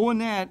knowing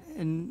that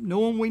and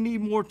knowing we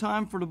need more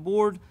time for the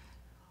board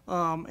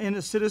and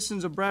the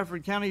citizens of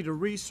Bradford County to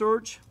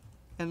research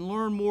and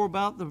learn more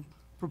about the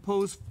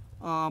proposed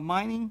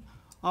mining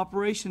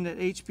operation that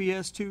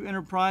HPS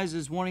Enterprises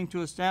is wanting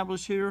to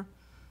establish here.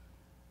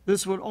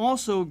 This would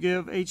also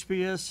give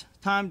HPS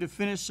time to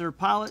finish their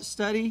pilot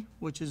study,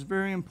 which is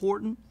very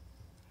important,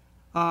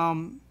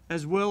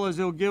 as well as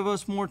it'll give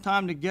us more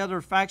time to gather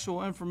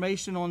factual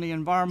information on the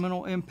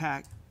environmental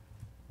impact.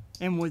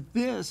 And with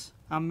this,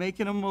 I'm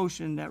making a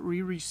motion that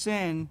we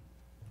rescind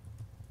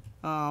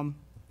the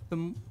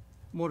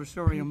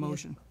moratorium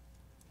motion.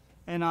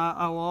 And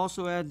I will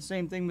also add the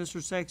same thing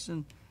Mr.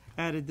 Sexton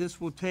added. This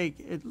will take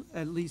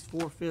at least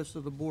 4/5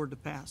 of the board to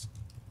pass.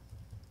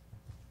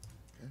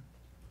 Okay.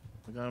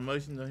 I got a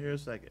motion. Do I hear a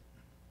second?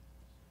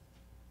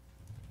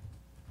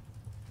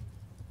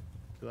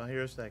 Do I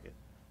hear a second?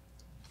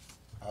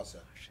 I'll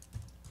second.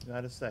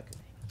 Got a second.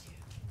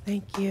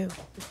 Thank you.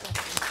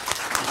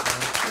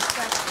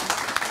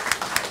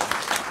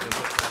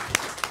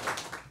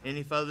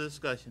 Any further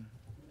discussion?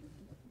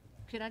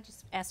 Could I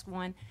just ask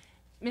one?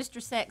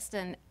 Mr.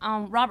 Sexton,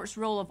 on Robert's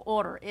Rule of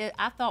Order,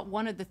 I thought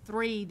one of the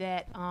three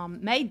that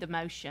made the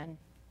motion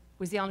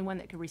was the only one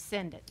that could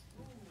rescind it.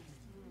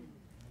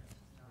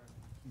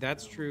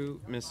 That's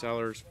true, Ms.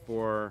 Sellers,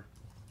 for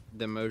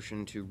the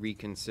motion to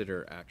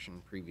reconsider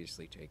action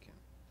previously taken,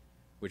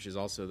 which is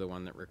also the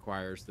one that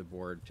requires the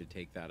board to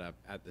take that up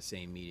at the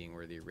same meeting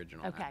where the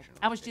original Okay, action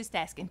I was just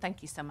asking.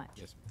 Thank you so much.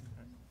 Yes.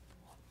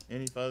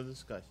 Any further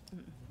discussion?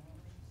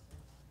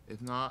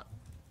 If not,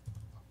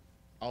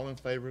 all in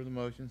favor of the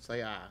motion,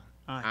 say aye.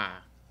 Aye.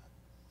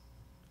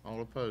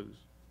 All opposed?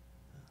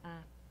 Aye.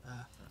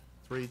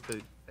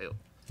 3-2. Hell.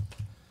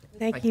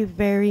 Thank you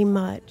very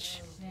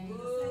much.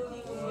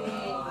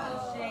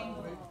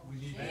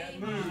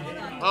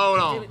 Hold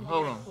on,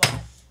 hold on.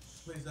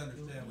 Please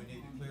understand, we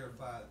need to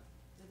clarify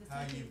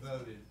how you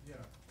voted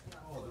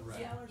for the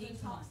record.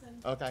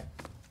 Okay.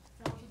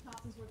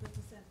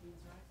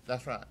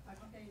 That's right.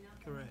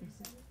 Correct.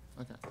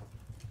 Okay.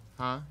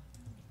 Huh?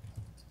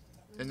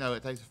 No,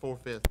 it takes a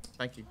 4/5.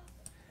 Thank you.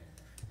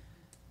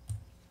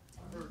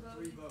 I heard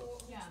 3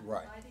 votes.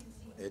 Right.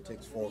 It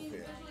takes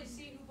 4/5.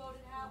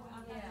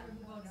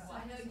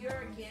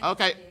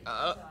 Okay.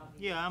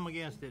 Yeah, I'm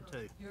against it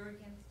too.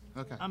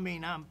 Okay. I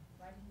mean, I'm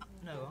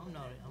not.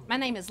 My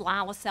name is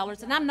Lila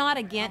Sellers, and I'm not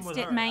against with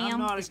it, her. I'm ma'am.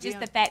 not It's just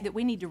the against- fact that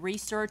we need to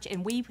research,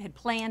 and we had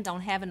planned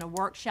on having a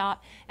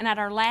workshop. And at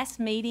our last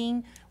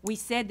meeting, we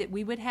said that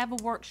we would have a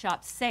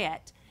workshop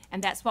set,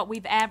 and that's what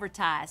we've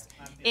advertised.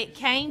 It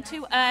came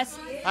to us.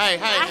 Hey.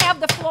 I have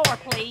the floor,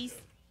 please.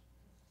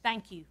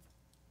 Thank you.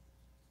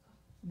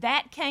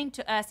 That came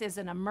to us as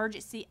an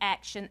emergency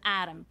action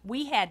item.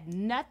 We had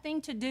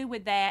nothing to do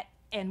with that,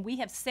 and we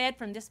have said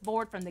from this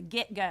board from the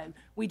get-go,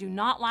 we do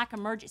not like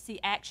emergency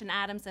action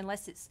items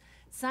unless it's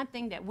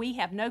something that we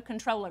have no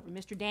control over.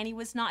 Mr. Danny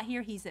was not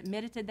here. He's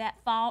admitted to that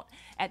fault.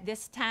 At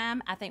this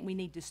time, I think we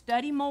need to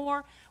study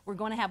more. We're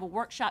going to have a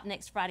workshop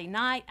next Friday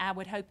night. I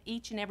would hope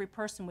each and every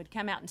person would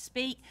come out and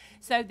speak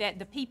so that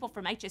the people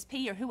from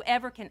HSP or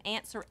whoever can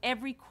answer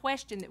every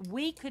question that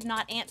we could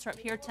not answer up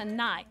here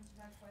tonight.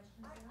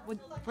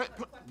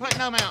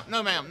 No, ma'am.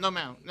 No, ma'am. No,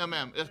 ma'am. No,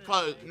 ma'am. It's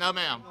closed. No,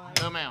 ma'am.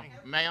 No, ma'am.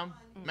 Ma'am.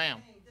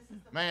 Ma'am.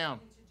 Ma'am.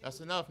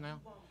 That's enough now.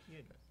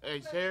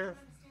 Hey, Sheriff.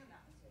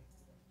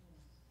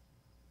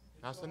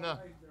 That's enough.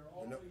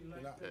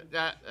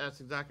 That's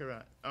exactly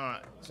right. All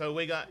right. So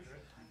we got.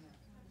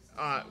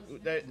 All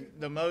right.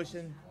 The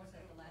motion.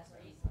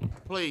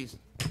 Please.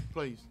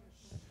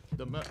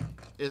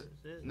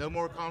 No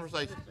more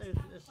conversation.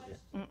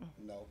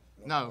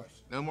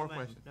 No more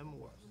questions. No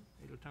more.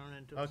 It'll turn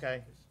into.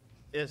 Okay.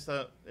 It's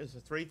a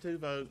 3-2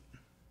 vote.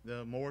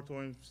 The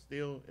moratorium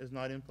still is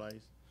not in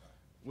place.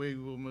 We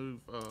will move.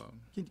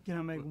 Can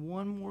I make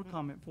one more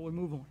comment before we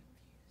move on?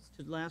 It's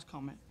the last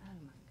comment.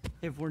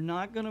 If we're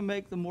not going to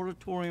make the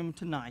moratorium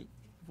tonight,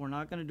 if we're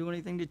not going to do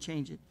anything to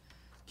change it,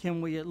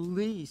 can we at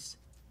least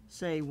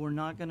say we're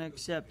not going to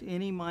accept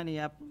any mining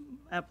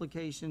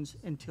applications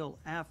until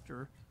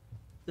after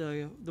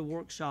the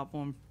workshop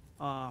on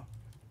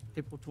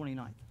April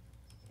 29th?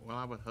 Well,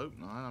 I would hope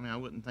not. I mean, I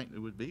wouldn't think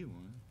there would be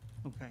one.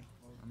 Okay.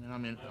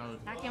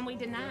 How can we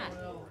deny it?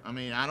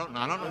 I don't know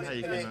how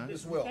you can.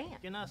 Miss Will.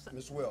 Can I say?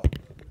 Miss Will.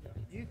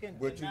 You can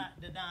Would you-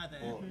 deny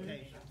the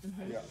application.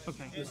 Yeah.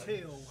 Okay.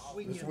 Until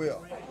we can Miss get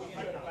Will.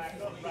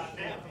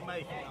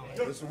 information on it.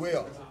 Mr.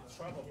 Will.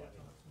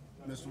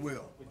 Mr.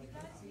 Will.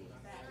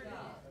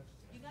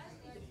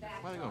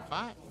 Why are they gonna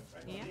fight?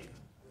 Yeah,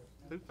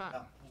 Who fight?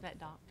 that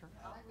doctor.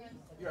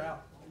 You're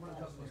out.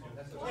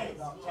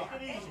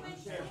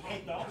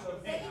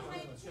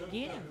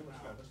 Get him.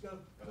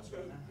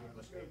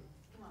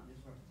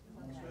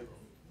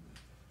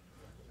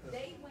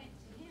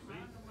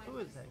 Who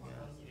is that guy?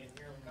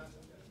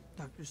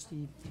 Dr.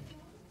 Steve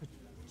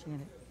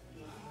Janet.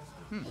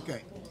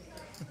 Okay.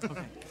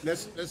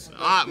 Let's. All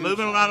right,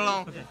 moving right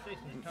along. Okay,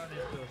 fixing to turn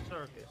into a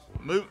circus.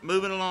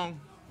 Moving along.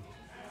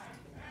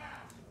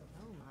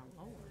 Oh,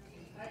 my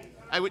Lord.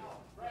 Hey, we.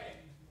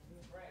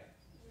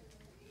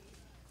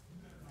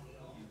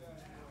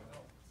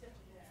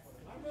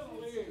 I'm gonna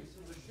leave,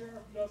 so the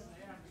sheriff doesn't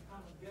have to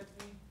come and get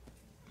me.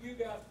 You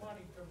got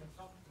money from the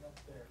company up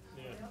there.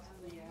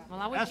 Well,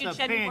 I wish That's you'd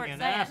show me where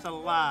opinion. it's at. That's a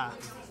lie.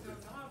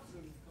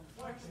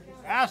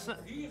 That's a,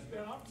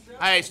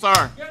 Hey,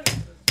 sir.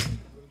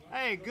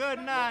 hey, good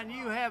night, and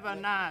you have a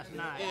nice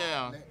night.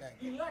 Yeah.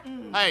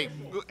 Hey,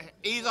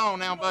 ease on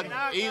now, buddy. And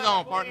I Ease got on,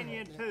 an partner.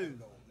 opinion too.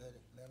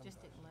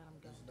 Just didn't let him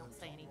go. Don't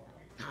say anything.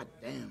 God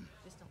damn.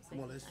 Just don't say Come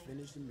on, let's anything.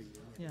 finish the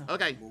meeting. Yeah.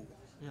 Okay.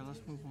 Yeah,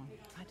 let's move on.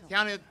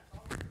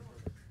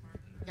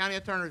 County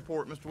Attorney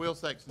report, Mr. Will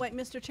Sexton. Wait,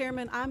 Mr.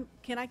 Chairman,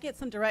 can I get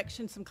some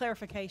direction, some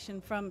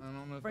clarification I don't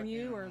know if I from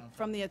you can or or not.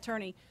 from the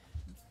attorney?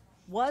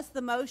 Was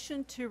the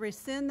motion to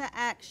rescind the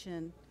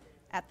action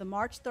at the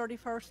March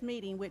 31st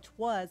meeting, which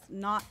was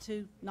not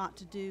to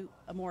do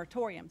a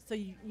moratorium? So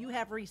you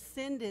have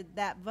rescinded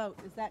that vote,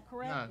 is that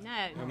correct?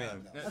 No.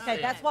 Okay,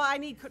 that's why I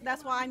need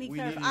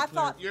clarification. I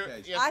thought, Yes,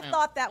 I ma'am.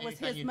 thought that was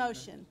Anything his you-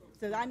 motion,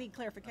 so I need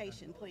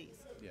clarification, please.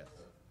 Yes.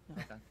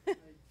 Okay.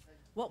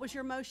 What was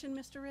your motion,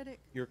 Mr. Riddick?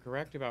 You're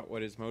correct about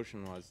what his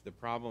motion was. The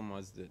problem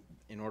was that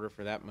in order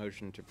for that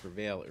motion to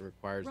prevail, it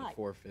requires a Right.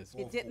 4/5.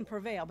 It didn't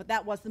prevail, but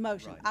that was the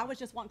motion. I was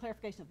just wanting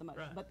clarification of the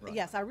motion. But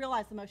yes, I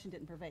realize the motion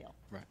didn't prevail.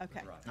 Right.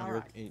 Okay, Right. all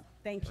right.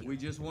 Thank you. We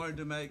just wanted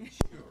to make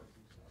sure.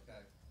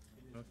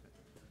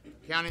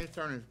 County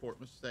Attorney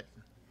Report, Mr.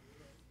 Sexton.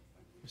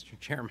 Mr.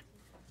 Chairman,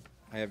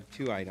 I have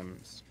 2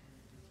 items.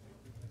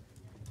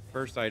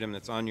 First item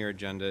that's on your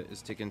agenda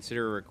is to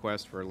consider a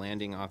request for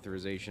landing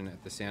authorization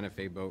at the Santa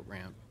Fe boat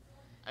ramp.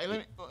 Hey, let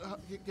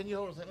me, can you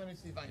hold a second? Let me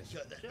see if I can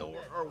shut that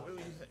door, or will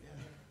you say?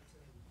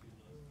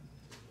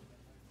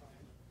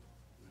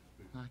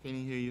 I can't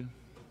even hear you.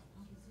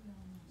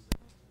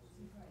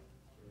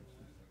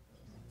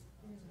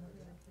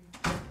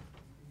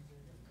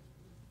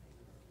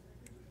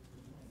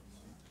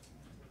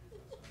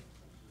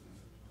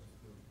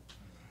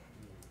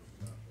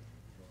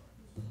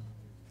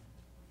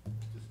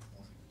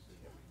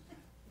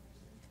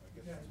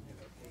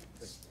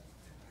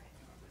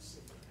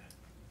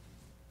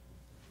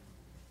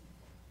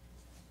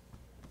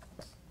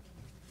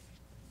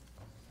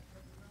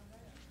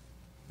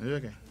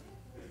 Okay.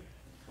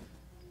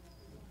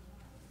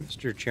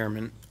 Mr.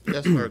 Chairman.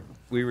 Yes, sir.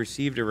 We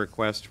received a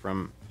request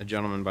from a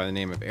gentleman by the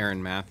name of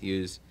Aaron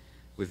Matthews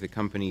with the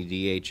company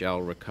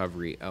DHL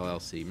Recovery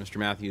LLC. Mr.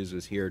 Matthews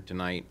was here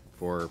tonight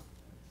for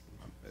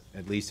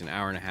at least an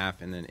hour and a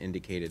half and then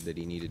indicated that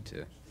he needed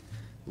to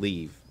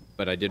leave.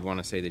 But I did want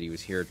to say that he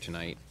was here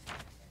tonight.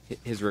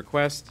 His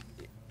request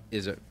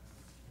is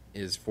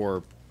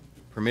for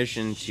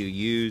permission to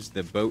use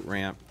the boat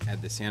ramp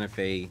at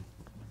the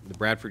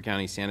Bradford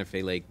County Santa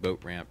Fe Lake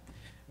boat ramp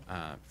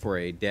for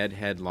a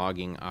deadhead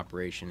logging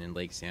operation in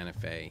Lake Santa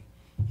Fe.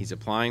 He's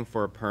applying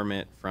for a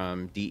permit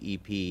from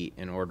DEP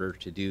in order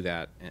to do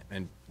that.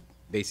 And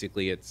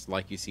basically it's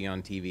like you see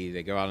on TV.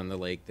 They go out in the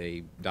lake,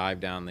 they dive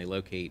down, they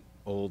locate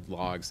old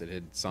logs that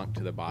had sunk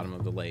to the bottom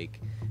of the lake.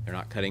 They're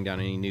not cutting down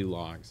any new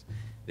logs.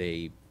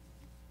 They,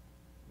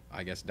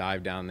 I guess,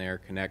 dive down there,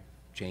 connect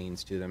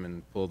chains to them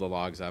and pull the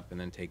logs up and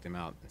then take them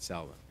out and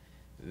sell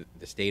them.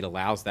 The state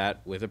allows that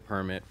with a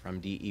permit from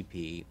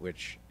DEP,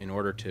 which in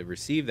order to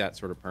receive that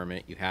sort of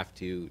permit, you have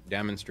to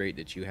demonstrate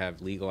that you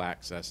have legal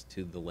access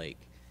to the lake.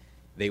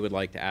 They would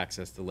like to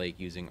access the lake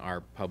using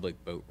our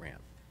public boat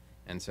ramp.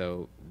 And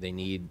so they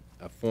need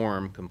a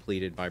form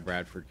completed by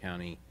Bradford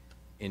County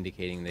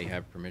indicating they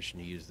have permission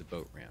to use the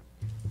boat ramp.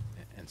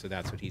 And so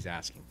that's what he's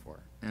asking for.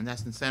 And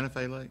that's in Santa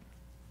Fe Lake?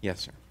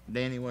 Yes, sir.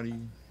 Danny, what are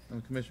you,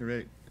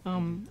 Commissioner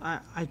Riddick?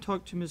 I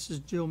talked to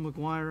Mrs. Jill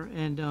McGuire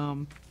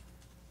and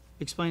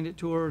explained it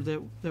to her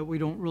that we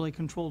don't really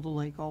control the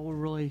lake. All we're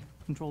really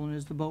controlling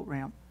is the boat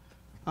ramp.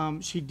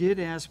 She did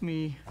ask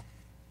me,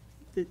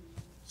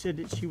 said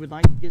that she would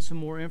like to get some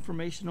more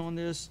information on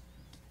this,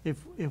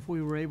 if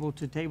we were able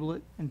to table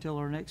it until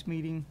our next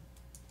meeting,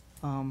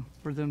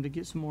 for them to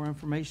get some more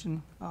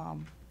information.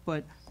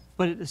 But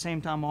at the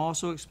same time, I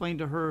also explained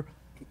to her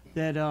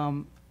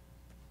that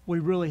we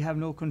really have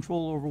no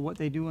control over what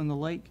they do in the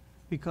lake,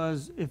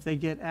 because if they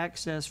get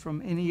access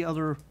from any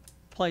other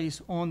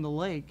place on the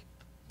lake,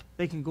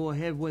 they can go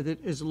ahead with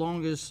it as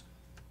long as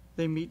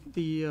they meet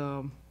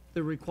the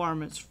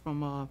requirements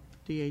from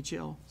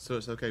DHL. So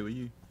it's okay with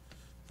you?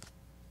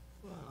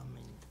 Well, I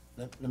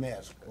mean, let me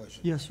ask a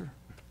question. Yes, sir.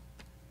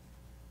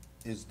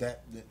 Is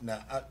that, now,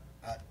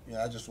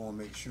 I just want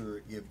to make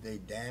sure if they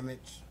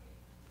damage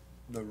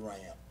the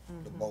ramp,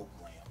 the boat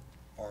ramp,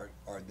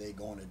 are they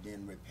going to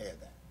then repair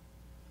that?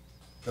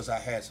 Because I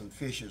had some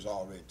fishers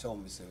already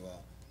told me, say,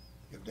 well,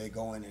 if they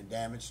go in and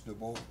damage the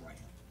boat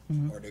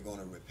ramp, are they going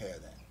to repair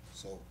that?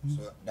 So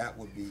that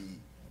would be,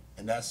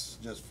 and that's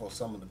just for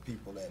some of the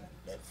people that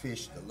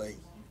fish the lake,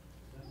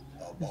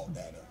 bought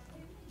that up.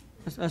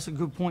 That's a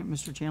good point,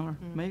 Mr. Chandler.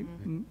 Maybe,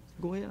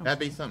 go ahead. That'd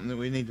be something that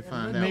we need to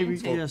find out. Maybe,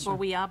 yes, Before sir.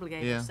 we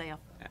obligate Yeah.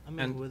 ourselves. I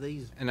mean, with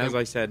these. And as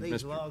I said,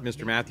 these logs Mr.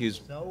 being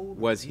Matthews sold,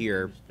 was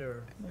here, used,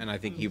 or- and I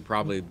think you'd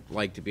probably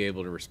like to be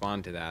able to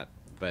respond to that,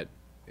 but,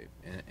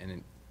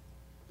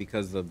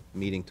 because the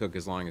meeting took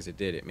as long as it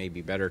did, it may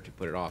be better to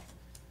put it off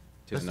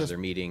to Let's another just-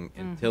 meeting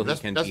until he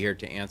Let's- can be let's- here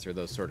to answer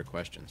those sort of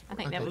questions. I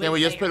think Okay, that would can we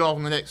be just put fair.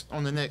 it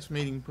on the next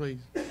meeting, please?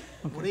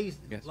 Will these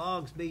Yes.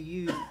 logs be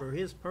used for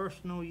his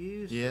personal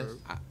use? Yes.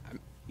 or-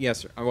 Yes,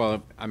 sir.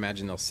 Well, I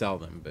imagine they'll sell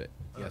them, but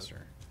yes,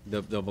 sir.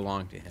 They'll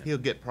belong to him. He'll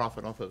get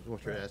profit off of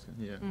what you're asking,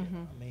 yeah.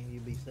 I mean,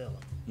 you'd be selling.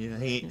 Yeah,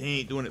 he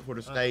ain't doing it for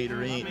the state,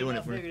 or he ain't doing it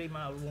I for. figured he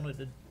might have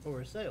wanted it for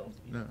himself.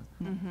 No.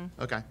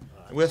 Okay.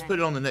 Well, let's put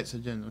it on the next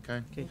agenda,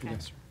 okay?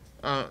 Yes,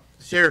 sir.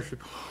 Sheriff's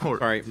report.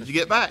 Sorry. Did you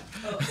get back?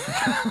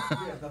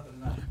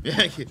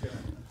 Yeah.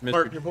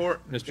 Clerk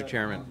report. Mr.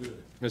 Chairman,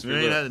 Mr. You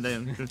ain't Lewis. had a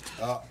damn.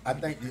 I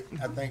think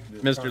the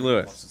Mr. attorney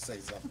Lewis. wants to say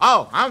something.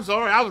 Oh, I'm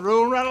sorry. I was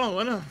rolling right on,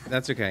 wasn't I?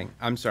 That's okay.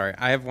 I'm sorry.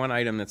 I have one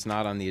item that's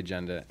not on the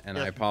agenda, and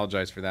I Yes.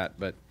 apologize for that,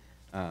 but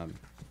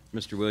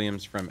Mr.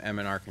 Williams from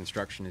M&R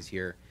Construction is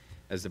here.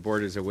 As the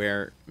board is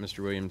aware, Mr.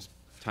 Williams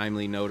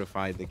timely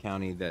notified the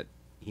county that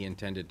he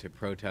intended to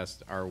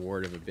protest our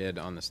award of a bid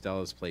on the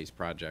Stella's Place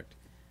project.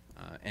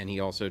 And he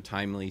also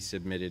timely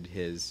submitted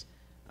his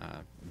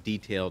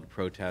detailed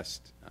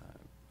protest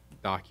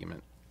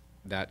document.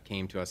 That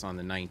came to us on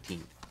the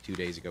 19th, 2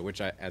 days ago,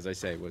 which, as I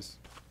say, was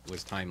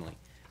timely,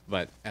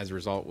 but as a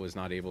result was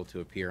not able to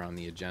appear on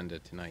the agenda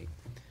tonight.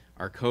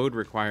 Our code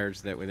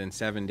requires that within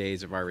 7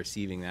 days of our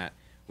receiving that,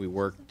 we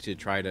work to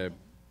try to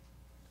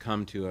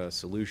come to a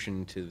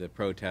solution to the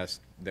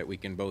protest that we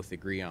can both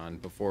agree on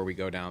before we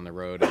go down the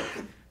road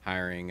of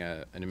hiring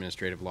an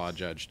administrative law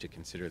judge to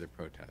consider the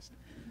protest.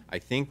 I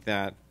think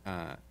that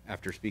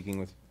after speaking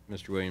with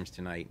Mr. Williams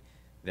tonight,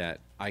 that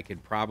I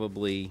could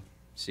probably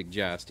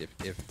suggest, if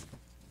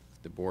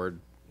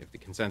the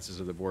consensus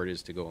of the board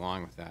is to go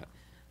along with that,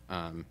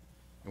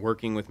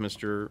 working with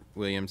Mr.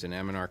 Williams and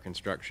M&R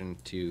Construction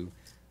to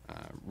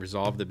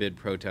resolve the bid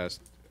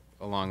protest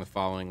along the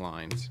following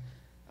lines.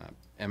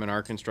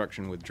 M&R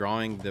Construction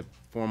withdrawing the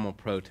formal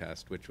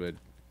protest, which would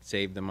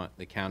save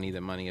the county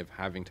the money of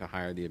having to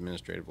hire the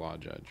administrative law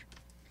judge.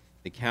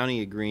 The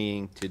county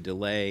agreeing to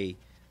delay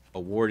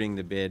awarding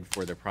the bid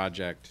for the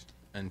project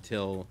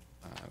until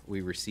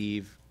we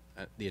receive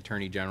the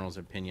Attorney General's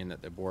opinion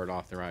that the board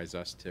authorized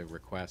us to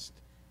request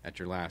at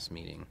your last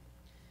meeting.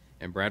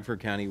 And Bradford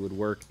County would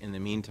work in the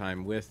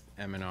meantime with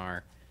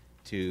M&R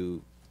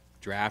to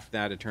draft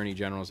that Attorney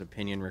General's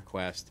opinion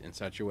request in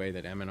such a way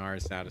that M&R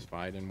is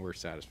satisfied and we're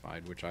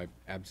satisfied, which I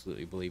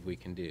absolutely believe we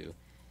can do.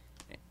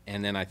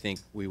 And then I think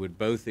we would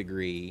both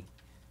agree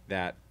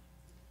that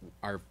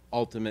our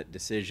ultimate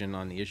decision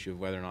on the issue of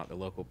whether or not the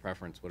local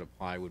preference would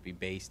apply would be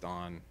based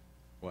on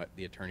what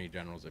the Attorney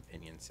General's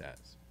opinion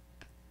says.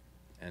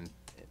 And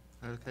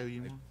Okay,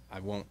 I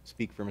won't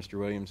speak for Mr.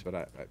 Williams, but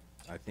I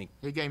think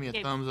he gave me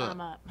a thumbs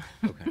up.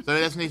 Okay. So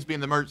that needs to be in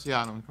the emergency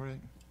item,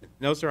 correct?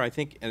 No, sir. I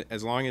think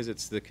as long as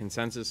it's the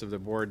consensus of the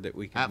board that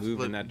we can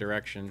move in that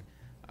direction.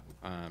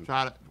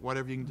 Try to,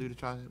 whatever you can do to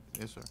try to.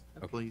 Yes, sir.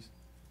 Okay. Please.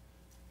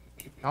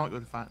 I won't go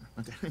to fight.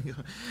 Okay.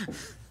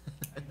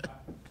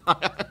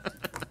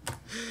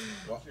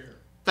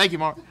 Thank you,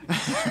 Mark.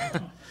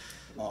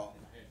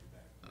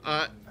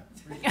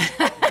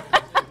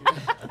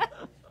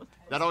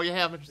 That all you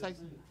have, Mr.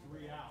 Stacy?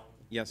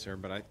 Yes, sir.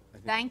 But I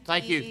think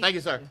Thank you. Thank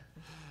you, sir.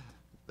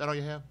 That all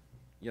you have?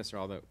 Yes, sir.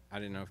 Although I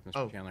didn't know if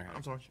Mr. Chandler had.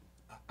 I'm sorry.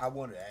 I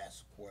wanted to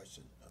ask a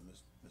question,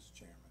 Mr.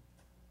 Chairman.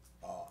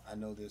 I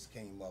know this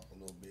came up a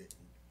little bit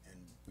and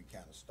we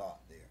kind of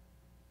stopped there.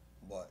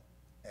 But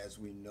as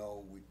we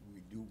know,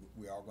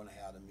 we are gonna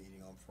have a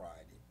meeting on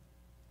Friday.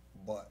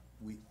 But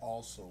we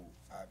also,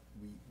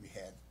 we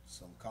had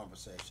some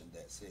conversation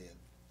that said,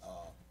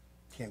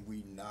 can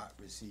we not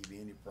receive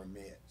any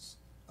permits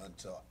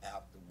until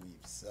after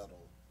we've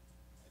settled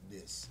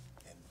this?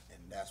 And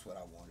that's what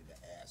I wanted to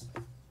ask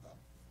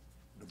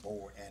the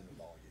board and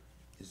the lawyer.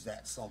 Is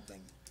that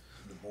something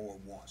the board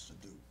wants to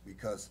do?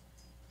 Because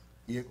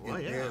if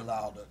they're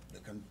allowed to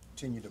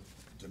continue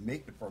to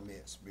make the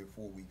permits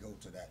before we go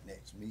to that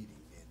next meeting,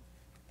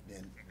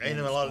 then Ain't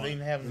a lot of need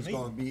having the it's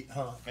meeting. gonna be,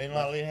 Ain't a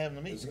lot of need having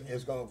the meeting.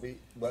 It's gonna be,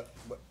 but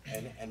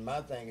and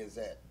my thing is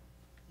that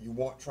you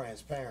want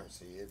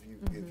transparency. If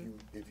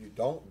you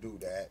don't do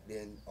that,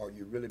 then are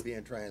you really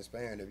being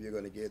transparent if you're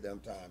gonna give them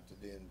time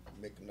to then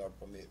make another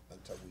permit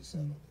until we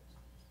settle this?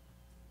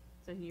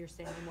 So you're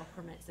saying no more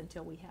permits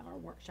until we have our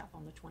workshop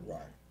on the 29th?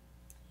 Right.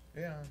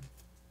 Yeah.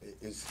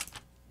 Is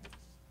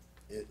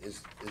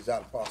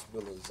that a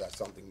possibility? Is that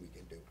something we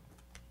can do?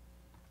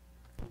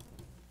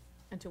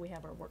 Until we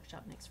have our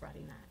workshop next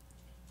Friday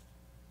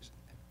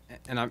night.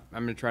 And I'm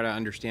going to try to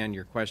understand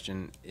your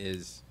question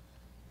is,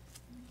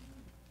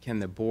 can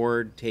the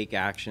board take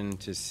action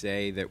to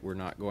say that we're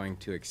not going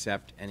to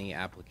accept any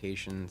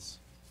applications?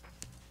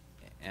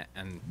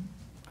 And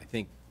I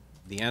think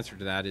the answer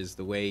to that is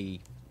the way,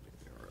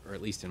 or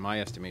at least in my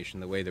estimation,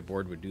 the way the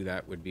board would do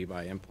that would be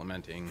by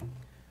implementing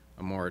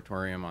a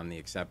moratorium on the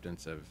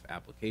acceptance of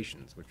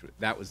applications, which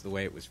that was the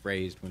way it was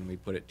phrased when we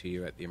put it to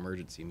you at the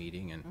emergency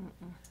meeting. And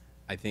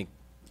I think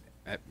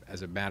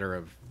as a matter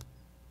of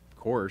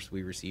course,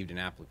 we received an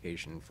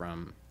application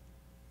from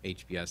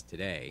HPS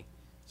today.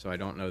 So I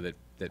don't know that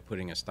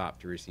putting a stop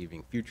to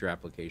receiving future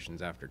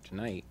applications after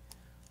tonight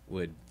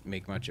would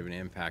make much of an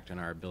impact on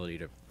our ability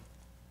to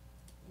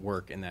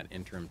work in that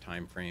interim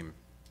time frame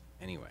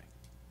anyway.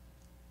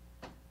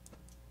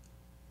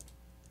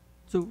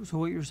 So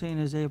what you're saying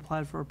is they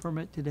applied for a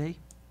permit today,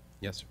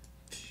 Yes,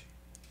 sir.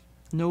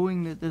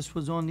 knowing that this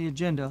was on the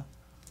agenda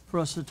for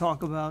us to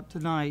talk about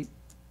tonight,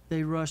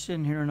 they rushed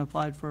in here and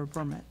applied for a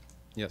permit.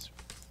 Yes,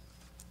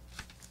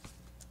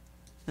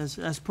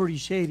 sir. That's pretty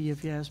shady,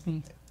 if you ask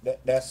me.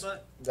 That's,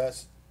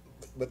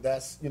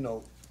 you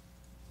know,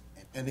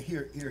 and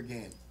here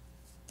again,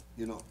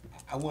 you know,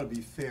 I want to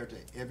be fair to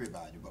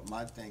everybody, but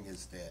my thing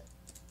is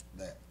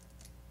that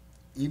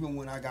even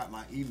when I got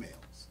my emails,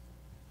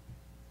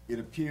 it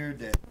appeared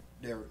that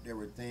there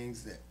were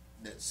things that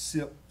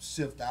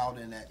sift out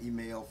in that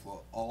email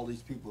for all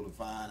these people to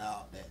find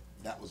out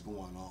that was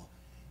going on.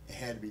 It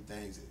had to be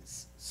things that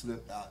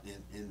slipped out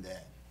in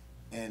that.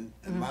 And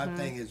my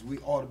thing is, we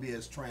ought to be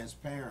as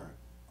transparent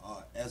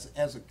as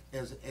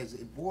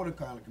a board of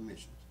county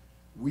commissioners.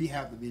 We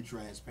have to be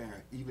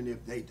transparent, even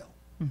if they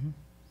don't,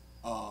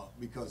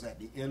 because at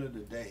the end of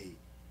the day,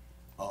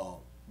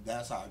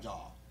 that's our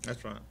job.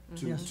 That's right.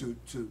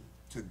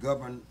 To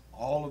govern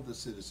all of the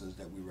citizens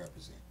that we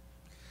represent.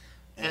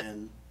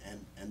 And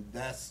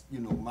that's, you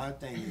know, my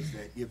thing is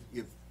that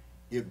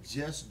if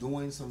just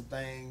doing some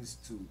things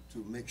to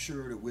make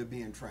sure that we're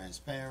being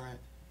transparent,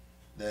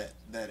 that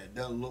it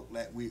doesn't look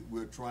like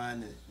we're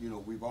trying to, you know,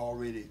 we've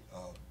already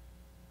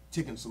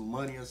taken some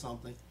money or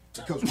something,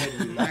 because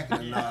whether we like it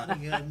or not,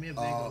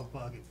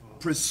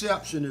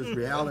 perception is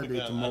reality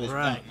to most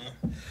people.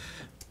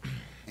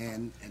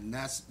 And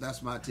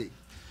that's my take.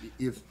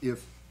 If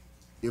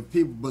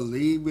people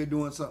believe we're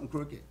doing something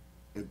crooked,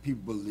 if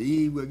people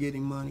believe we're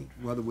getting money,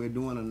 whether we're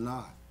doing it or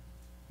not,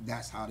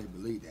 that's how they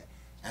believe that.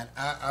 And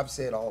I've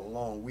said all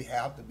along, we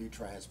have to be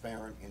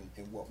transparent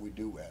in what we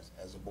do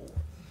as a board.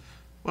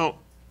 Well,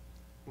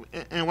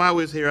 and while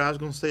we was here, I was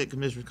going to say it,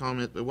 Commissioner's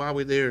comment, but while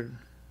we're there,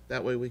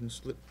 that way we can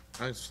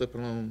I can slip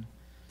along.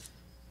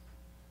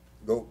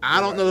 I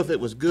don't know if it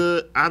was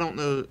good. I don't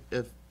know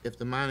if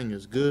the mining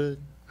is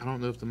good. I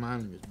don't know if the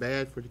mining is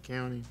bad for the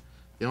county.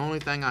 The only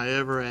thing I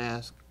ever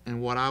asked,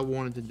 and what I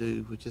wanted to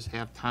do, was just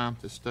have time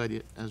to study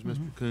it, as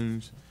Mr.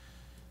 Coons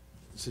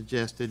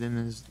suggested,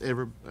 and as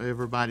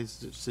everybody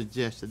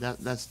suggested.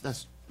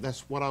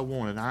 That's what I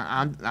wanted.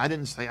 I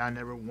didn't say I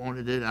never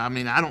wanted it. I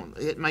mean,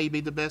 it may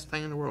be the best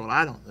thing in the world.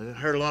 I don't know. I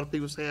heard a lot of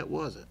people say it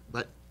wasn't,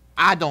 but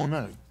I don't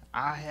know.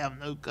 I have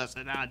no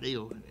cussing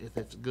idea if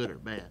it's good or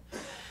bad.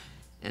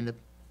 And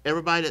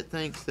everybody that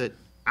thinks that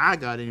I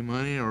got any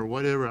money or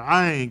whatever,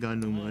 I ain't got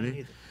no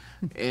money.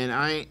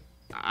 And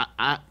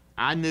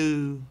I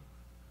knew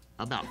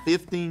about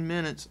 15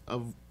 minutes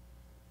of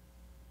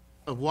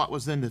what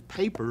was in the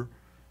paper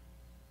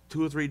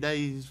 2 or 3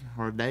 days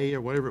or a day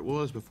or whatever it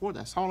was before.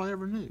 That's all I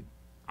ever knew.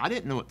 I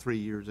didn't know it 3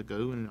 years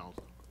ago, and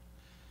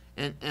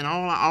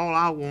all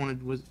I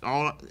wanted was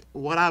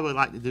what I would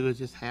like to do is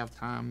just have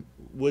time.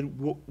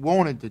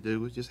 Wanted to do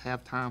was just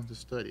have time to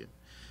study it.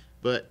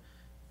 But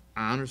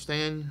I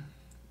understand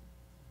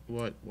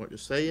what you're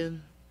saying,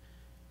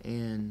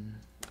 and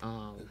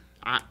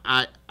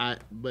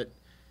but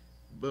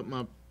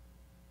my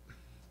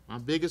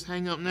biggest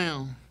hang up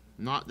now,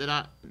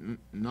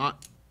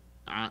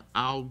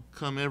 I'll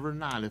come every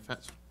night if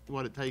that's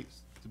what it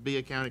takes to be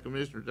a county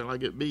commissioner till I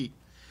get beat.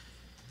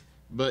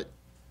 But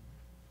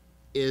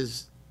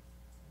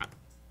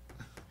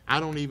I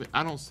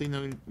don't see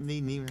no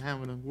need in even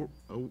having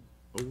a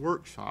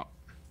workshop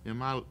in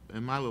my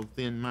little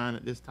thin mind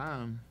at this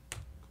time,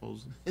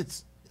 because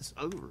it's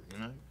over, you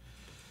know.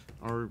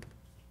 Or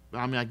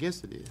I mean, I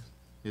guess it is.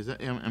 Is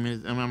that? I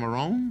mean, am I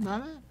wrong by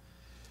that?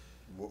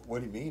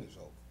 What do you mean it's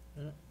over?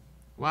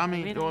 Well, I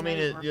mean,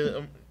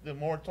 the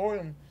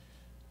moratorium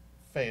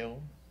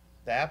failed.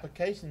 The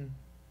application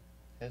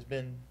has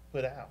been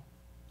put out.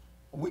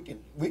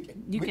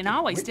 You can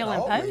always still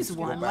impose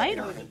one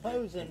later.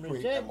 Impose and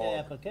reject the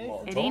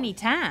application At any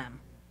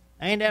time.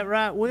 Ain't that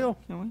right, Will?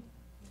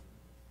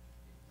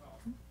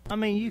 I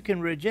mean, you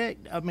can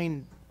reject. I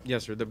mean,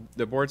 yes, sir.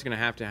 The board's going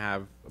to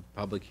have a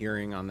public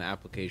hearing on the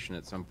application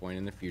at some point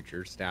in the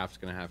future. Staff's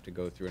going to have to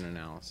go through an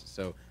analysis.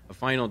 So a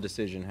final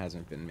decision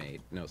hasn't been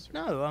made. No, sir.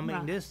 No, I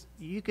mean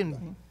you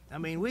can. I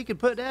mean, we could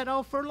put that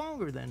off for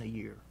longer than a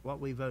year. What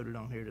we voted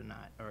on here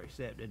tonight or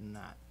accepted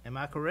tonight. Am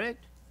I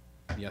correct?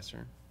 Yes,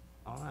 sir.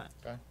 All right.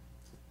 Okay.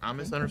 I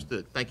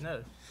misunderstood. Thank you.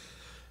 No.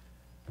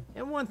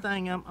 And one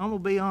thing, I'm going to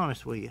be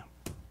honest with you.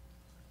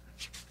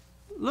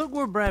 Look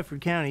where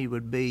Bradford County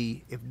would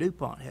be if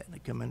DuPont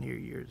hadn't come in here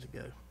years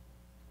ago.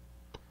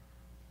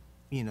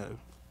 You know,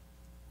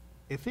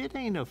 if it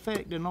ain't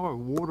affecting our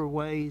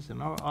waterways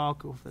and our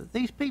aquifer,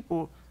 these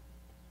people,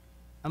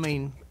 I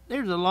mean,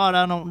 there's a lot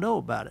I don't know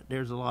about it.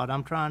 There's a lot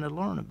I'm trying to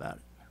learn about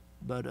it.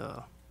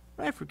 But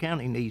Bradford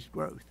County needs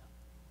growth.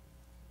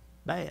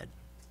 Bad.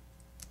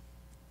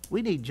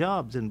 We need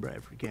jobs in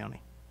Bradford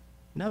County.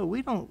 No,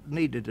 we don't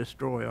need to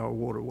destroy our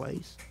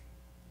waterways.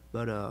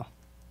 But,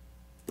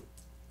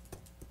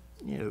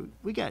 you know,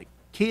 we got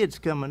kids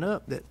coming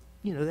up that,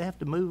 you know, they have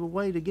to move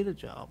away to get a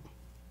job.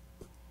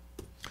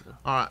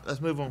 All right,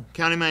 let's move on.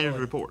 County manager's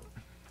report.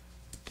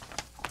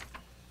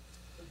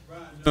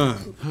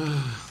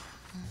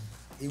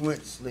 He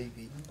went to sleep.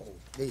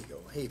 There you go.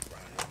 Hey,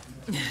 Brian.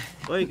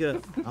 Wake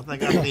up. I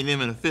think I seen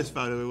him in a fist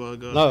fight a while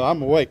ago. No,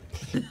 I'm awake.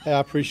 Hey, I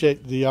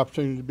appreciate the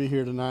opportunity to be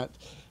here tonight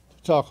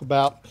to talk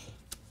about.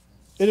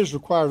 It is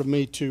required of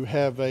me to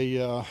have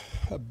a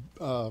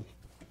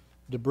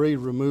debris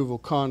removal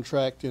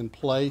contract in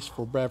place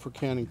for Bradford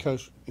County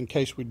in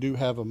case we do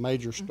have a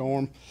major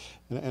storm.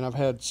 And I've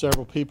had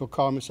several people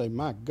call me and say,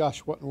 my gosh,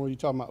 what in the world are you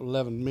talking about,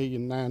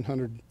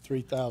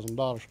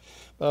 $11,903,000?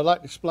 But I'd like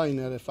to explain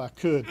that if I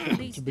could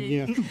to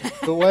begin.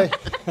 The way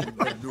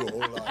do a whole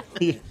lot.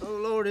 Yeah. Oh,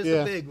 Lord, it's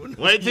a big one.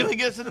 Wait till he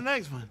gets to the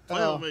next one.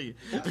 12 million.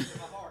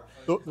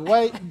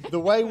 The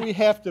way we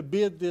have to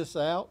bid this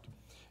out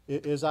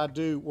is I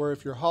do where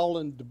if you're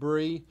hauling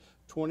debris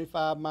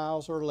 25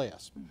 miles or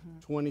less,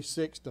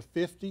 26 to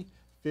 50,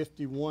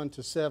 51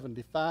 to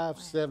 75,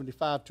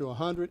 75 to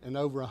 100, and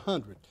over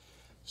 100.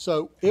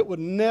 So it would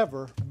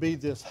never be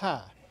this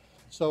high.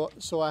 So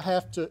I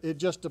have to, it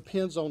just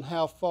depends on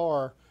how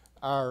far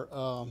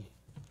our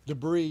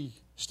debris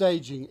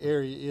staging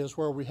area is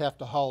where we have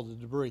to haul the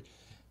debris.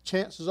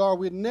 Chances are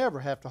we'd never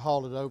have to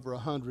haul it over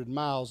 100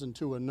 miles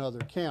into another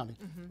county,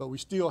 but we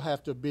still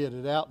have to bid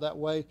it out that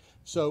way.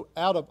 So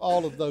out of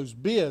all of those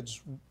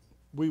bids,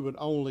 we would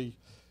only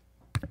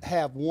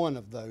have one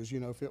of those,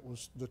 if it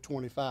was the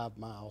 25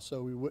 miles.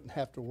 So we wouldn't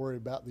have to worry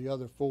about the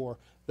other 4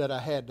 that I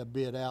had to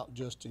bid out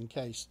just in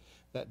case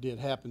that did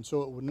happen.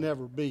 So it would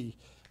never be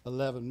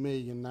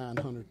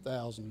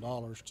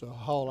 $11,900,000 to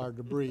haul our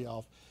debris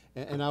off.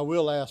 And I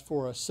will ask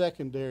for a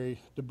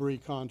secondary debris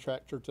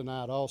contractor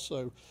tonight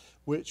also,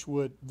 which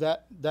would,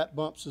 that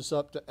bumps us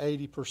up to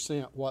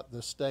 80% what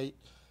the state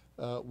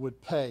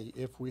would pay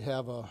if we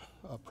have a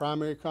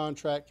primary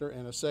contractor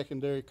and a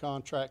secondary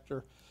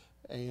contractor,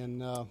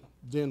 and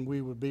then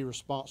we would be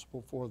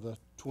responsible for the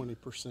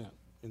 20%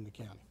 in the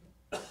county.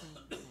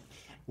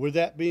 With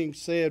that being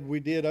said, we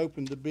did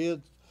open the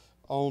bid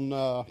on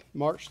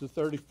March the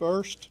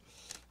 31st.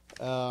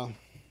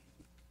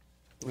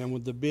 And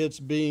with the bids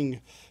being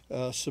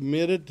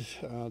submitted,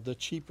 the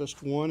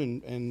cheapest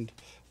one, and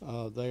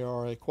they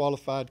are a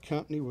qualified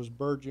company, was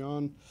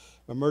Burgeon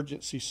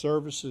Emergency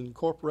Services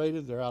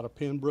Incorporated. They're out of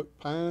Pembroke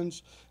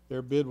Pines.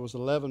 Their bid was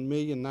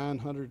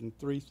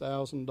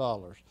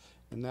 $11,903,000,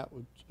 and that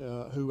would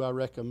who I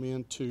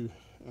recommend to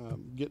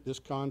get this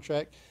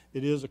contract.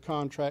 It is a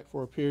contract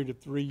for a period of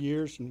 3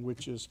 years, in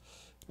which is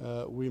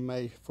we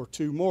may, for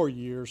 2 more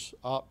years,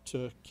 opt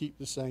to keep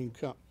the same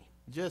company.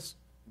 Just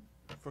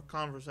for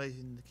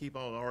conversation to keep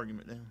all the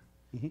argument down.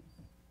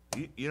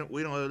 We don't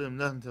owe them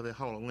nothing until they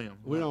haul a limb.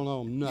 We don't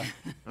owe them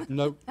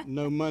nothing.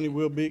 No money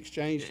will be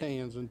exchanged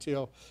hands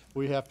until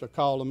we have to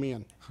call them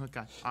in.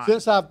 Okay.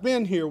 Since I've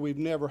been here, we've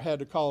never had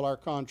to call our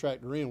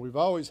contractor in. We've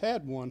always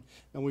had one,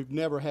 and we've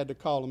never had to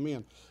call them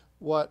in.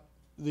 What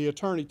the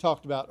attorney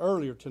talked about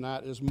earlier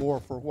tonight is more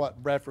for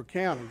what Bradford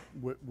County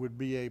would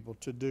be able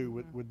to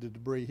do with the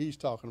debris he's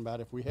talking about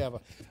if we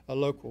have a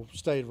local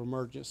state of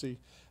emergency.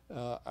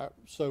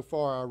 So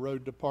far, our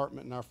road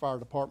department and our fire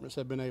departments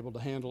have been able to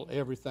handle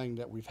everything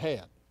that we've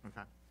had.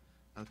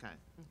 Okay.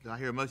 Do I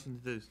hear a motion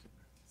to do so?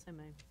 So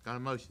moved. Got a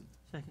motion?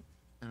 Second.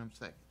 And I'm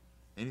second.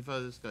 Any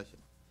further discussion?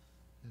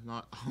 If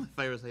not, all in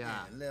favor say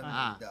aye.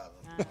 Aye.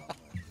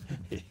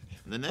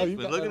 The next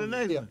one, look at the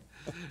next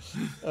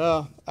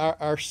one.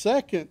 Our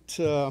second,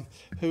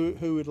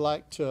 who would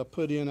like to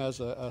put in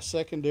as a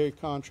secondary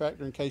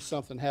contractor in case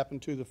something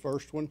happened to the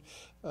first one,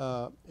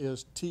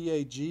 is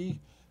TAG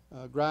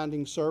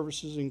Grinding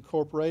Services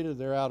Incorporated.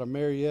 They're out of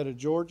Marietta,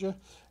 Georgia.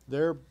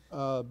 Their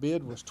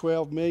bid was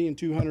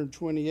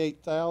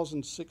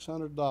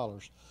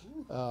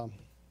 $12,228,600.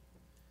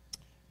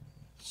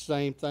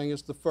 Same thing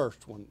as the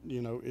first one.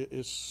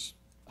 It's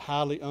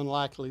highly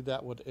unlikely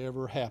that would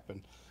ever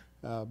happen.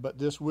 But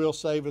this will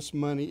save us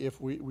money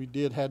if we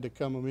did had to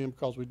come in,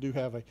 because we do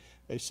have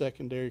a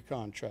secondary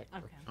contractor.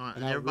 Okay. All right,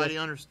 and everybody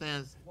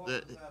understands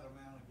that.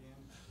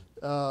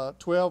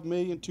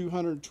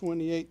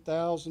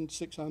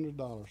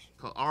 $12,228,600.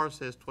 Ours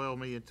says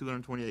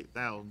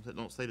 $12,228,000. It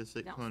don't say the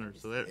 600.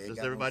 So does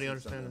everybody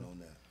understand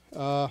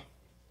that?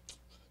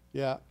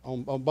 Yeah,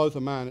 on both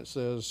of mine it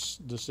says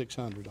the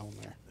 600 on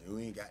there.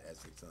 We ain't got that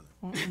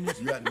 600.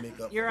 You got to make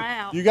up. You're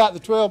out. You got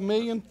the 12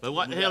 million? But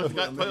what the hell if you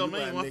got 12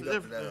 million? What's the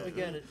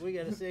difference? We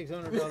got a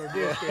 $600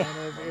 discount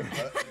over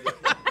here.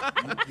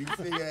 You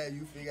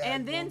figure out.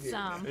 And then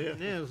some.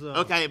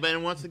 Okay,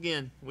 but once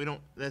again, we don't.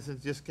 That's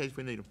just in case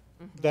we need them.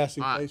 That's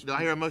in All case. right, do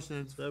I hear a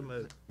motion? So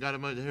moved. Got a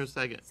motion. Here's a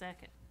second.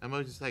 Second. A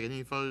motion second.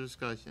 Any further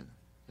discussion?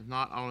 If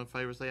not, all in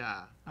favor say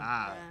aye.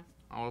 Aye.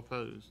 All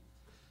opposed.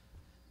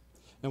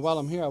 And while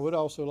I'm here, I would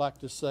also like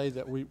to say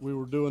that we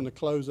were doing the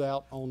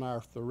closeout on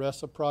our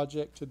Theresa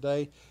project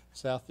today,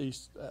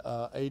 Southeast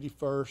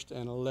 81st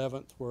and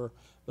 11th, where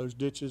those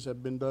ditches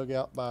have been dug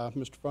out by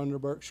Mr.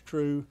 Funderburk's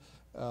crew.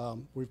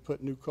 We've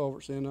put new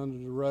culverts in under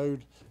the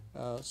road,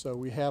 so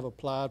we have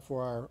applied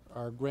for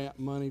our grant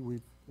money.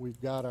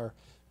 We've got our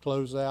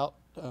closeout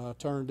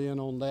turned in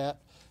on that,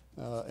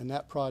 and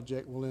that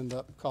project will end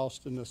up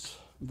costing us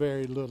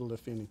very little,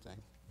 if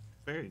anything.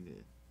 Very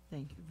good.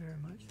 Thank you very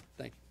much.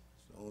 Thank you.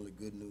 Only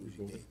good news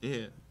you gave.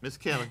 Yeah, Miss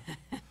Kelly.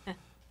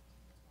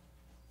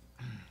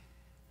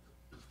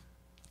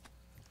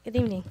 Good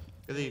evening.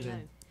 Good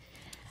evening.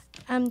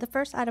 The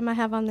first item I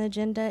have on the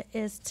agenda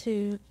is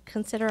to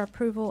consider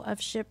approval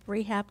of ship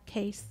rehab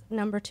case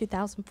number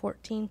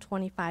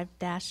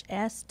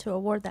 2014-25-S to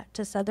award that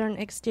to Southern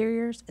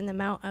Exteriors in the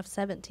amount of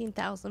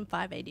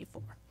 $17,584. Okay,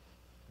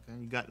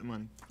 you got the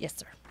money. Yes,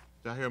 sir.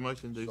 Do I hear a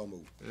motion to? So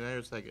moved. Do I hear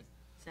a second?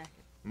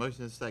 Second.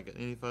 Motion is second.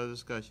 Any further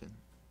discussion?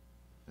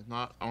 If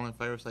not, all in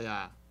favor say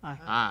aye. Aye.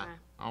 Aye.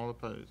 All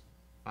opposed.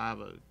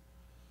 5-0.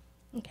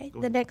 Okay, Go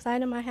the ahead. next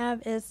item I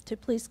have is to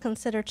please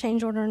consider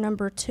change order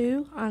number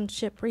 2 on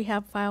ship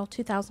rehab file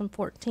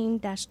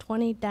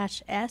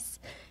 2014-20-S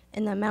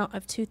in the amount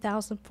of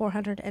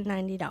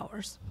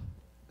 $2,490.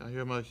 Do I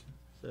hear a motion?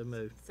 So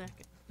moved.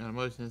 Second. Got a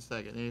motion and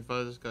second. Any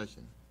further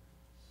discussion?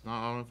 If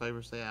not, all in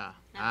favor say aye.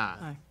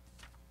 Aye.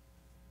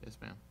 Yes,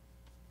 ma'am.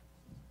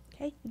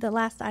 Okay, the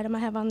last item I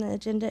have on the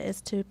agenda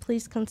is to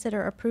please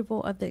consider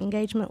approval of the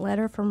engagement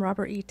letter from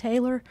Robert E.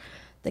 Taylor,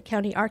 the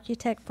county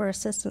architect for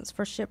assistance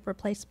for ship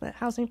replacement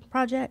housing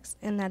projects,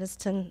 and that is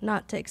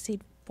not to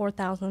exceed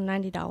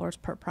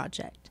 $4,090 per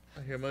project.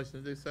 I hear a motion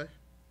to do so.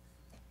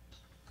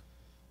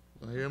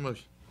 I hear a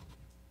motion.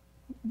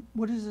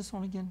 What is this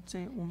one again?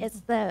 Say it one more.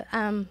 It's the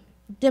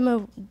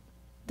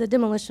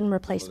demolition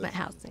replacement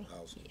housing.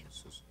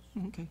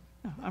 Okay,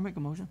 yeah, I make a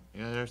motion.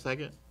 You got there a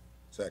second?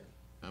 Second.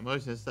 A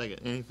motion is second.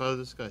 Any further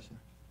discussion?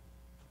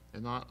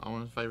 If not, all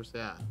in favor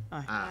say aye.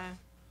 Aye.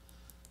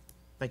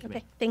 Thank you, Okay,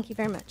 ma'am. thank you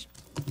very much.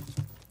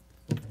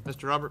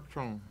 Mr. Robert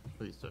Patron,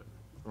 please, sir.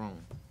 Patron.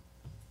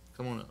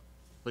 Come on up,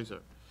 please, sir.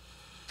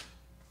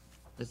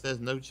 It says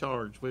no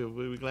charge. We'll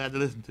be glad to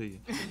listen to you.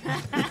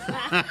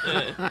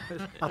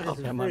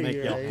 That might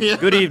make y'all. Yeah.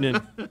 Good evening,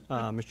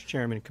 Mr.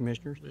 Chairman and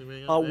Commissioners.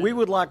 evening, We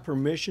would like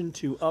permission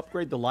to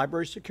upgrade the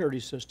library security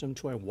system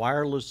to a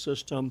wireless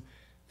system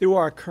through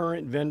our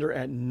current vendor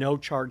at no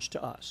charge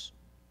to us.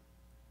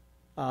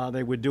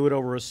 They would do it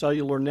over a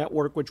cellular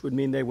network, which would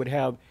mean they would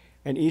have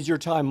an easier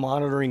time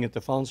monitoring if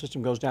the phone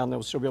system goes down. They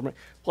would still be able to,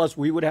 plus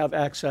we would have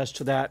access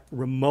to that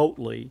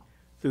remotely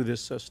through this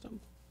system.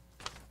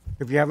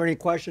 If you have any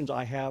questions,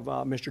 I have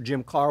Mr.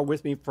 Jim Carr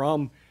with me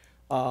from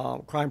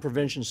Crime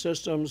Prevention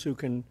Systems who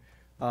can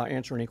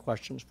answer any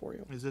questions for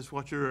you. Is this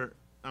what you're,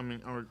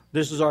 or?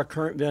 This is our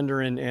current vendor,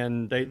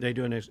 and they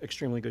do an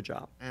extremely good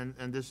job. And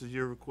this is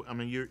your,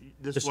 this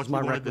This is what is you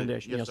my want to do?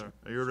 recommendation, yes, sir.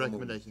 sir. Your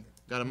recommendation.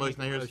 Got a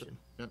motion here? motion.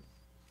 Yep.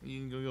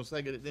 You gonna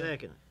second it then?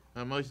 Second.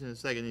 A motion and a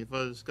second. Any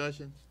further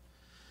discussion?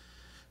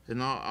 If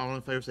not, all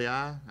in favor say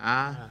aye.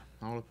 Aye.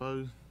 All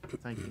opposed?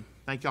 Thank you.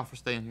 Thank y'all for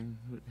staying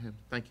here.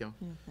 Thank y'all.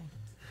 Yeah, thanks.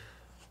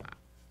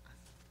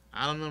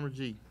 Item number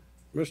G.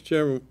 Mr.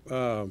 Chairman,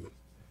 I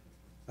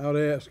would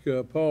ask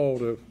Paul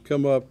to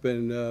come up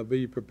and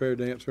be prepared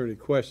to answer any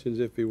questions,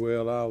 if he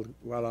will,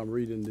 while I'm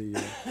reading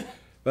the.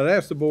 But I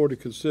ask the board to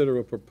consider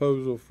a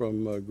proposal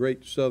from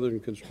Great Southern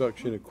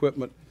Construction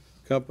Equipment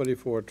Company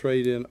for a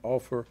trade-in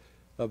offer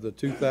of the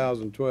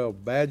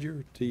 2012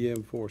 Badger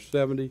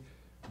TM470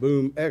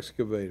 boom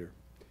excavator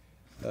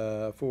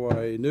for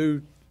a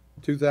new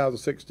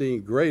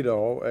 2016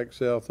 Gradall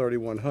XL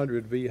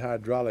 3100 V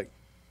hydraulic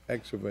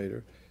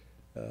excavator.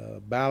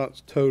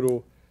 Balance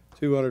total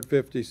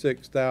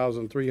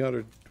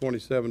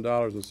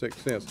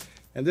 $256,327.06.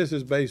 And this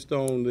is based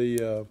on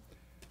the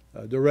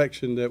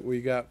direction that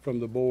we got from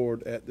the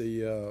board at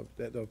the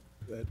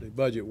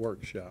budget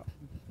workshop.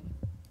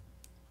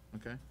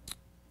 Okay.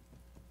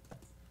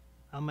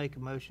 I'll make a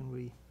motion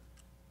we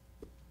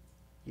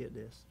get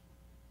this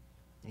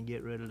and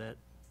get rid of that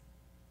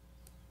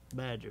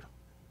Badger.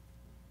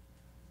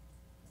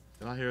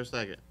 Do I hear a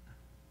second?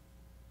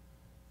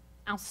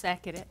 I'll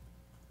second it.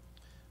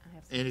 I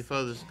have some- Any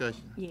further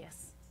discussion?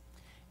 Yes.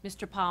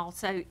 Mr. Paul,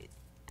 so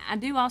I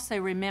do also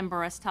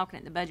remember us talking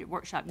at the budget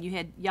workshop,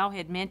 y'all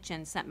had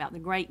mentioned something about the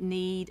great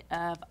need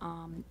of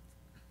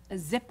a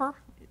zipper.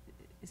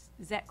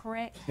 Is that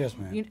correct? Yes,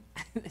 ma'am.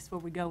 That's where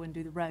we go and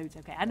do the roads.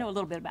 Okay, I know a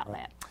little bit about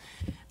that.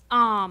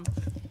 Now,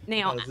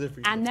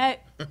 I know,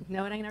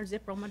 no, it ain't no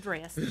zipper on my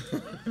dress.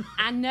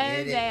 I know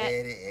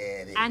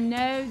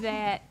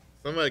that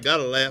Somebody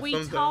gotta laugh we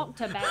sometime.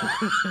 talked about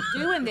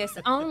doing this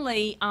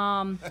only,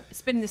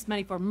 spending this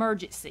money for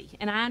emergency.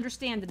 And I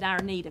understand the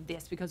dire need of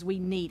this because we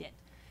need it.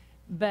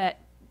 But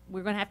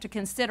we're gonna have to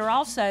consider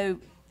also,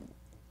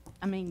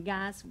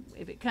 guys,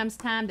 if it comes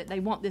time that they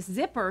want this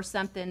zipper or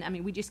something,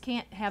 we just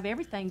can't have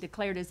everything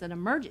declared as an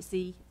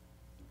emergency.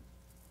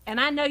 And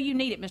I know you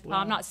need it, Mr. Paul,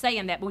 I'm not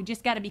saying that, but we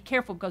just gotta be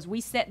careful because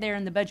we sat there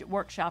in the budget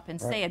workshop and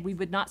said we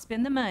would not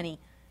spend the money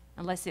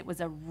unless it was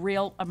a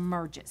real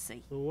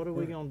emergency. So what are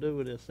we gonna do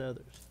with this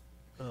others?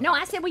 No,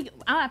 I said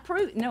I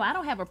approve, no, I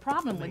don't have a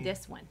problem with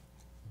this one.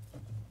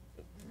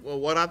 Well,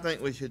 what I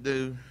think we should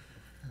do,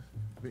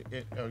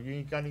 you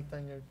ain't got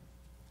anything there,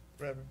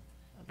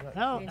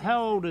 Reverend?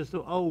 How old is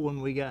the old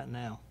one we got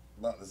now?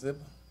 About the zipper?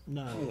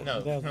 No. No, I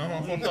don't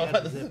want to talk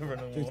about the zipper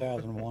no more.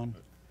 2001.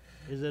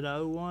 Is it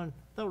a 01?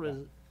 Thought it was.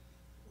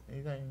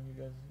 Anything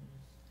you guys?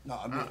 No,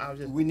 I was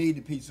just- we need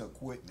the piece of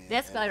equipment.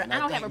 That's And- better. and I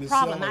don't think have a Ms.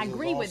 problem. I Summers was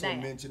agree with also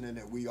that. mentioning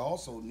that we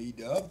also need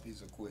the other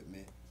piece of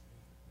equipment,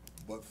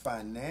 but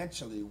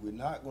financially, we're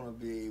not gonna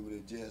be able to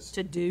just.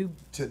 To do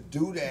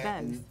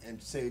that both.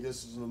 and say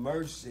this is an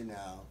emergency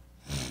now.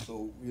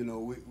 So, we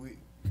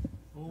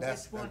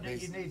that's Which one do you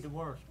basically. need the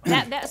worst?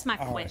 That's my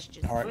All right.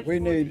 question. All right, Which we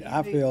one do need, you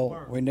I need feel,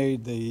 first? we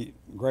need the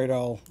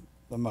Gradall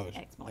the most.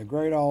 Excellent. The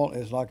Gradall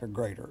is like a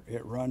grader.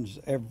 It runs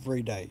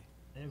every day.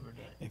 Every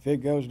day. If it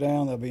goes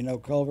down, there'll be no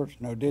culverts,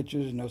 no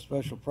ditches, no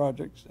special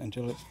projects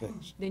until it's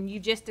fixed. Then you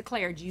just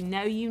declared you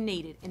know you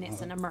need it and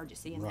it's an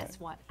emergency and Right. that's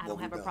what I don't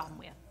have a problem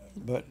with.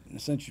 But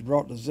since you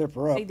brought the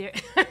zipper up, See there,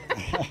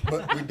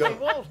 But we done,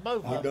 both.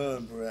 we're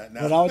done for right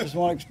now. but I just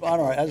want to explain,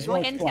 all right, I just go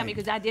want ahead to and tell me explain.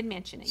 because I did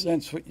mention it.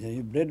 Since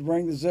you did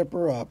bring the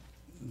zipper up,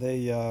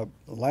 the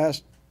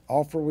last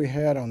offer we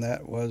had on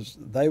that was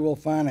they will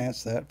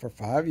finance that for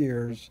 5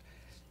 years.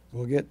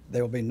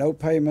 There will be no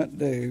payment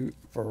due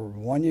for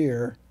 1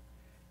 year.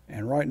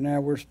 And right now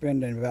we're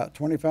spending about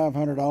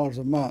 $2,500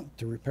 a month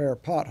to repair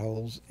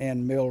potholes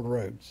and milled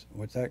roads,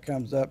 which that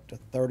comes up to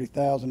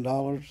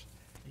 $30,000.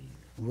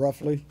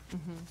 roughly.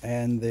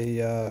 And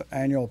the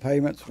annual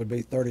payments would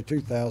be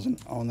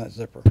 32,000 on that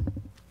zipper.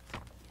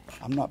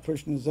 I'm not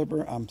pushing the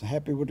zipper. I'm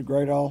happy with the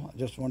great all. I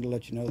just wanted to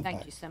let you know the Thank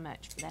fact. you so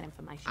much for that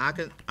information.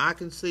 I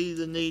can see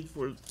the need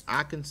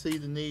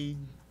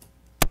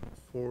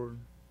for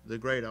the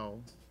great all.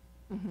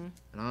 And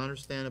I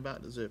understand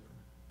about the zipper.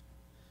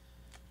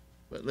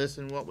 But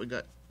listen what we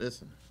got,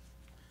 listen.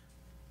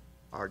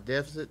 Our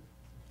deficit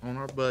on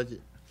our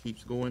budget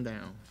keeps going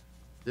down.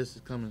 This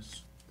is coming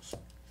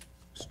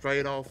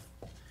straight off.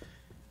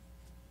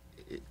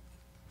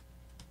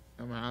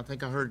 I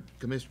think I heard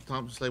Commissioner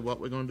Thompson say what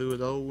we're gonna do with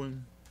the old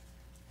one.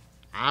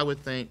 I would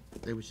think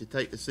that we should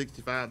take the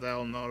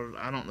 $65,000.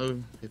 I don't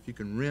know if you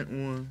can rent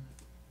one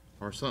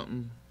or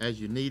something as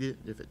you need it,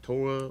 if it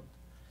tore up,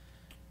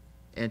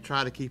 and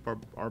try to keep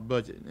our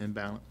budget in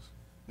balance.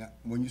 Now,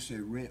 when you say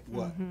rent,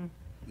 what?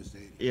 Mr.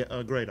 Eddie? Yeah,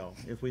 a great all,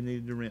 if we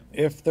needed to rent.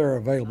 If they're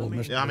available,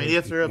 Mr. I mean, Eddie,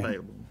 if they're you can.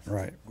 available.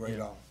 Right. Great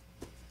all.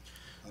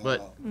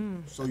 But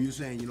So you're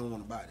saying you don't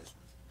wanna buy this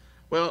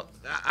one? well,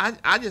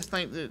 I just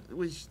think that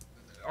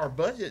our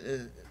budget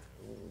is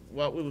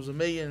what was $1.3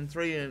 million,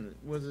 and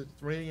was it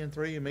 $1.3 million,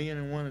 $1.1 million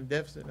in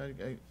deficit?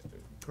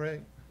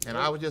 Correct. And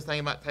I was just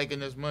thinking about taking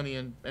this money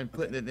and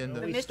putting it in the.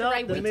 But We Mr. Ray,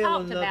 stopped the we milling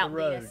talked of the about this,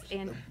 roads.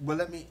 and Well,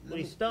 let me.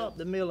 We stopped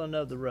the milling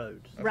of the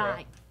roads.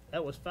 right.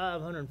 That was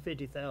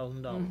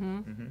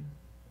 $550,000.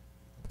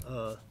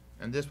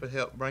 And this would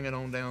help bring it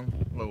on down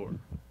lower.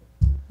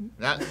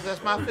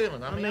 That's my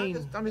feeling. I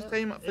mean, I'm just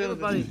telling you my feeling.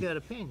 Everybody's got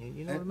opinion,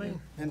 you know what I mean?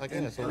 And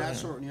I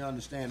certainly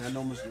understand. I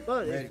know Mr.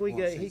 But if Reddick we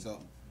wants to get- say he-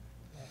 something.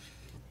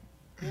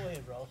 Go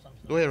ahead, Ross. I'm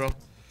sorry. Go ahead, Ron.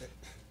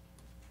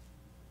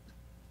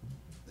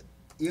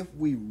 If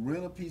we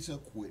rent a piece of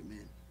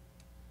equipment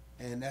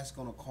and that's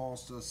gonna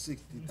cost us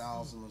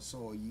 $60,000 or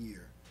so a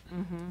year,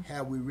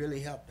 have we really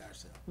helped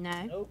ourselves?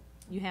 No, Nope.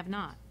 you have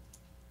not.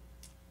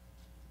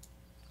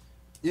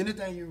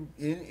 Anything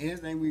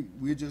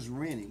we're just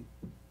renting,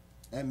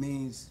 that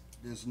means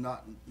there's no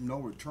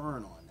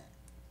return on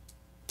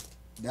that.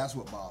 That's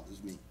what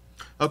bothers me.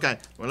 Okay,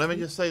 well, let me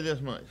just say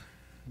this much,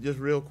 just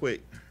real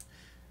quick.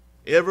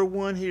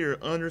 Everyone here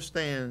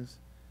understands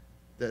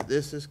that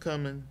this is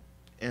coming,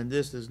 and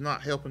this is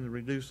not helping to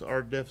reduce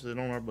our deficit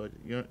on our budget.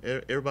 You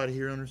know, everybody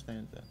here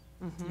understands that.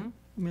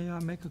 May I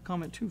make a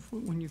comment too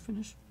when you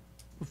finish?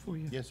 Before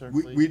you. Yes, sir.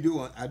 We please. do,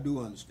 I do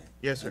understand.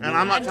 Yes, sir. I And do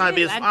I'm not trying to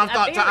be. I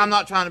I'm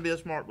not trying to be a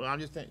smart, but I'm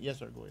just saying. Yes,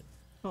 sir. Go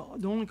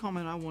ahead. The only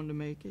comment I wanted to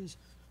make is,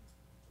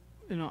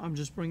 I'm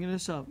just bringing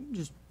this up,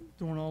 just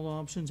throwing all the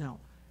options out.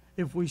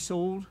 If we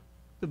sold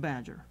the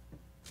Badger,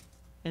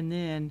 and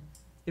then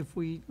if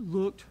we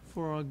looked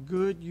for a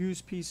good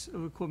used piece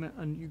of equipment,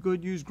 a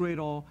good used great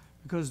all,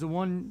 because the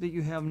one that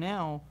you have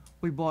now,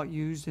 we bought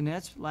used, and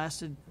that's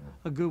lasted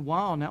a good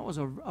while, and that was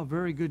a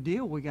very good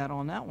deal we got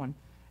on that one.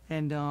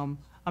 And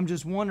I'm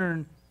just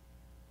wondering,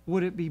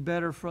 would it be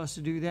better for us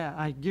to do that?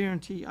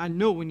 I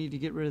know we need to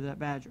get rid of that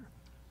Badger.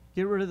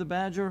 Get rid of the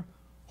Badger,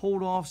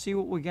 hold off, see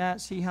what we got,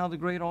 see how the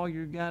great all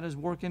you got is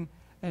working,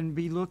 and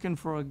be looking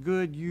for a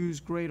good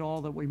used great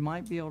all that we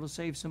might be able to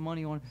save some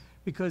money on.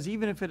 Because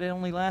even if it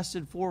only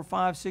lasted 4,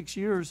 5, 6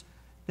 years,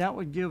 that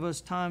would give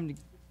us time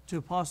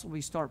to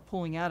possibly start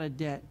pulling out of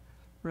debt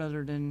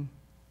rather than,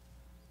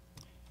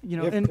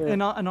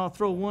 and I'll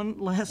throw one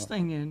last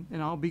thing in,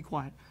 and I'll be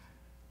quiet.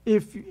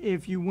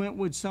 If you went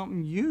with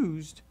something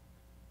used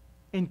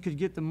and could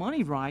get the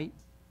money right,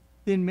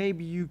 then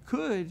maybe you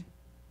could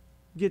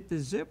get the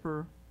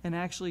zipper and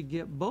actually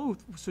get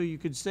both, so you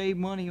could save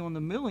money on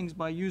the millings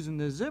by using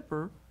the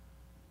zipper,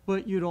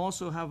 but you'd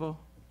also have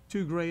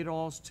two great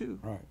alls too.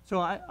 Right. So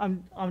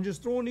I'm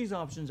just throwing these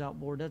options out,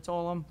 board. That's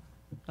all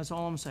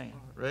I'm saying.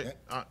 Right.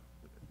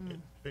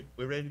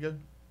 We ready to go?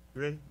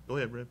 You ready? Go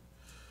ahead, Brett.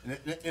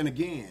 And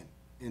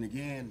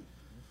again,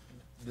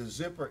 the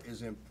zipper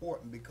is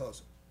important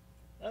because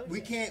we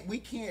can't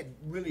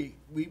really,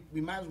 we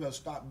might as well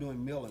stop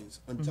doing millings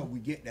until we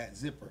get that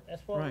zipper.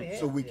 That's what we have.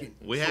 So we can,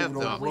 We so have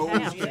those to.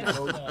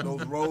 roads,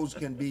 those roads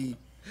can be,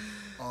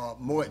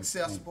 more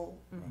accessible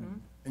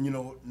and,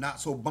 not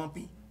so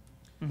bumpy.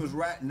 Cause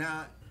right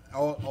now,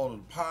 all the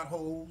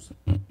potholes,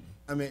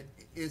 I mean,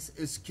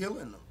 it's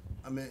killing them.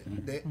 I mean,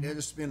 they're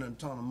just spending a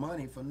ton of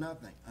money for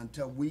nothing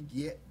until we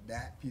get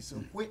that piece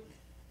of equipment.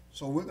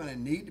 So we're gonna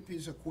need the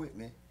piece of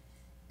equipment.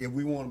 If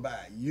we wanna buy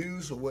it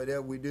used or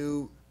whatever we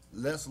do,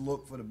 let's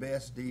look for the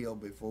best deal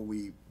before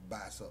we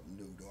buy something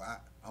new. Though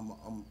I'm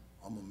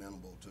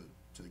amenable to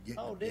getting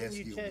the best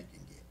deal we can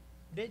get.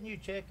 Didn't you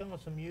check on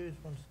some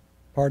used ones?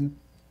 Pardon?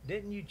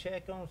 Didn't you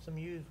check on some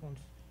used ones?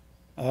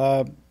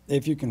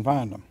 If you can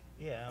find them.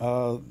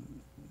 Yeah.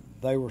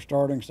 They were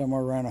starting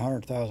somewhere around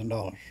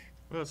 $100,000.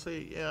 Well,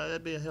 see, yeah,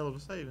 that'd be a hell of a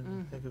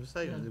saving. Heck of a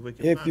saving if we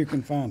can. If you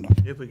can find them.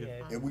 If we can. Yeah.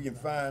 Find And we can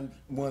find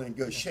one in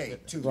good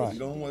shape too. Right. We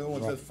don't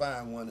want to just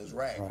find one that's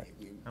raggedy. Right.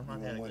 We I'm not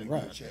want had a one in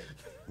good good shape.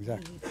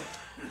 Exactly.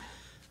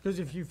 Because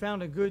if you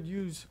found a good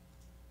used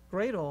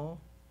great all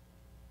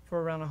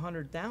for around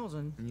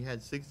 100,000, And you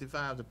had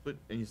 65 to put,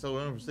 and you sold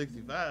them for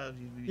 65.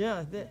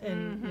 yeah,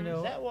 and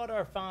Is that what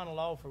our final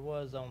offer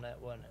was on that,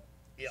 wasn't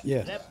it?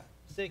 Yes. That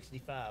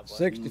 65.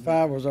 wasn't it?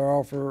 65 was our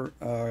offer.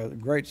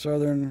 Great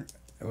Southern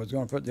was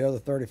gonna put the other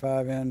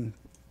 35 in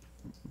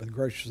with the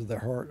gracious of their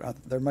heart.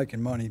 They're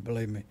making money,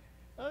 believe me.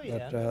 Oh, yeah, I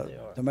But, know they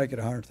are. to make it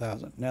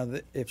 100,000. Now,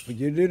 if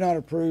you do not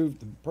approve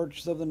the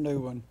purchase of the new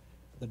one,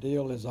 the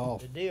deal is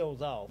off. The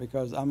deal's off.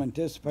 Because I'm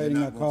anticipating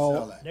They're a not gonna sell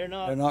call. that. They're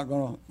not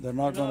They're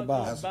not gonna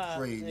buy. That's a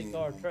trade They in.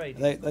 are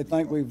trading. They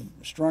think we've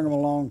strung them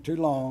along too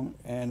long,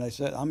 and they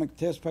said, I'm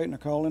anticipating a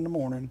call in the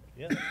morning.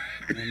 Yep.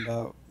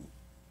 And,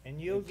 And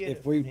you'll get it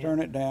if we from turn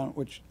him. it down,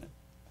 which,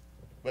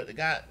 But the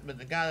guy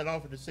that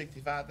offered the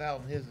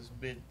 65,000, his is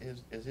bid,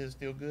 is his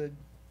still good?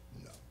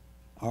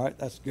 all right,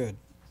 that's good.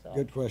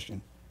 Good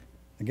question.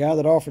 The guy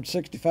that offered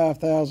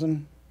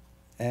 65,000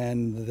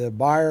 and the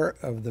buyer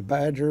of the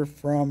Badger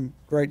from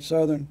Great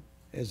Southern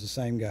is the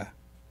same guy.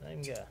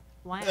 Same guy.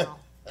 Wow.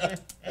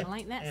 Well,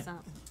 ain't that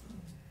something?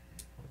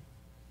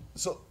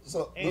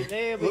 So And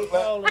they'll be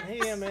calling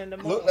him in the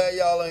morning. look like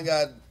y'all ain't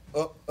got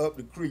up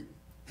the creek.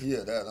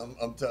 Yeah, that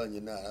I'm telling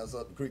you now, that's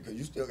up the creek, cause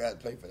you still got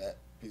to pay for that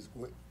piece of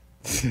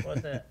equipment.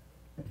 What's that?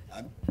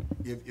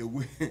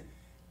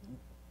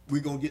 If we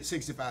gonna get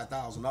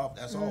 65,000 off,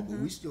 that's all, but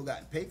we still got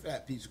to pay for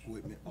that piece of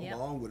equipment Yep.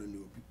 along with a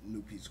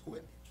new piece of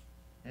equipment.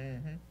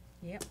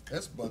 Mm-hmm. Yep.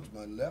 That's a bunch of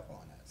money left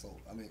on that, so,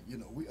 I mean,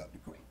 we up the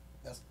creek,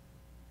 that's,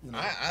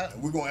 I-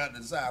 and we're gonna have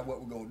to decide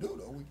what we're gonna do,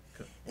 though,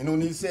 we don't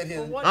need to sit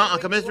here and.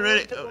 Commissioner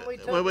Reddick,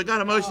 well, we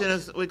got a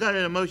motion, we got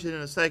a motion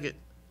in a second,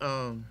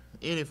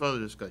 any further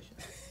discussion?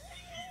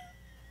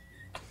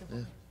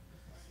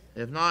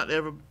 If not,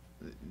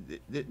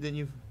 then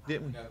you,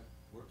 didn't we? No,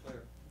 we're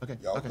clear. Okay.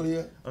 Y'all okay,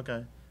 clear?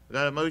 Okay, we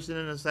got a motion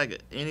in a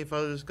second, any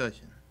further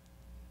discussion?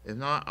 If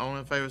not, all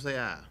in favor say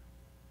aye.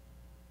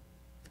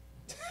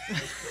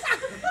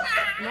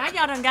 Now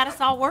y'all done got us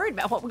all worried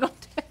about what we're gonna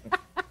do.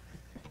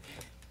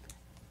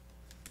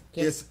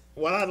 Yes.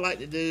 What I'd like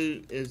to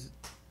do is,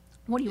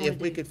 What do you wanna if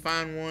we do? could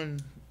find one,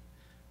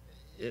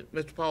 if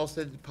Mr. Paul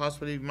said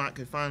possibly Mike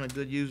could find a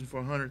good user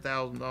for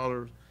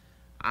 $100,000,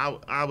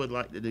 I would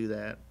like to do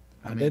that.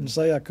 I didn't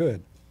say I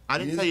could. I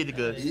didn't say you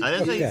could. I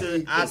didn't say you Okay.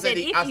 could. I said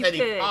he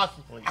could.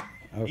 possibly.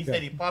 He Okay.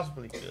 said he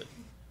possibly could.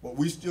 But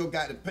we still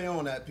got to pay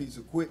on that piece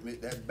of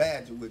equipment, that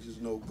Badger, which is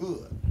no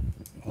good.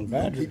 On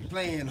Badger. Keep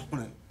playing on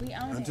it We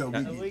own until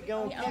it. we We get.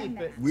 gonna keep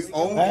it. We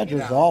own it. Badger's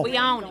now. off. We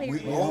own it. We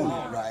own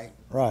it, right?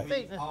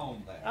 Right.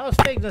 I was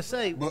thinking to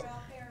say, But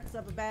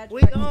Of a badge.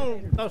 we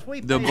own, because we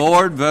The paid-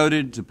 board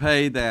voted to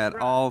pay that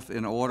Right. off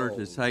in order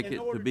to take In it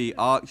order to be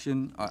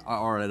auctioned,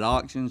 or at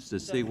auctions to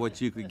see what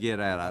you could get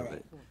out of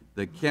it.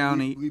 The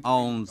county we paid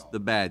owns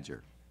the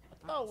Badger.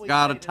 I thought we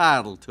Got a paid it.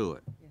 title to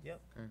it, Yep.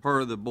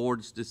 per the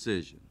board's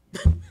decision.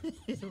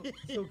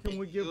 So can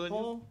we give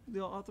Paul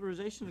the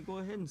authorization to go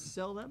ahead and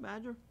sell that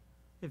Badger?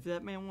 If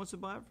that man wants to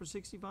buy it for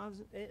 65,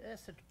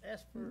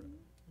 That's for,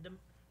 the,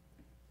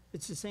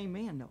 it's the same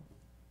man though.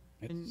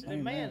 And- the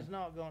man's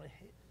not gonna,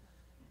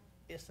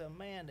 it's a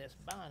man that's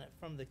buying it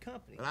from the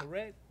company,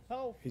 correct,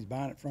 Paul? He's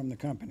buying it from the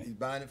company. he's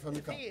buying it from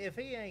the company. If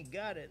he ain't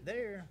got it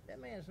there,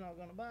 that man's not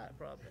gonna buy it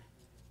probably.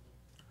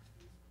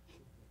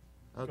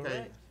 Okay.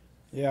 Correct.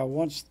 Yeah,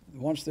 once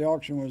the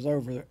auction was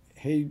over,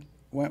 he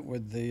went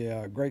with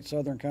the Great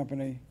Southern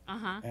Company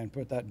Uh-huh. and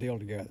put that deal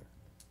together.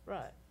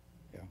 Right.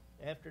 Yeah.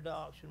 After the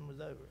auction was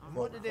over. And For-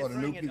 what did for it the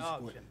new bring at piece the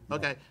of auction?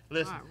 equipment. Okay,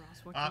 listen. All right,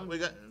 Ross, what All right, you we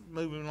got,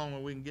 moving along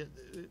where we can get,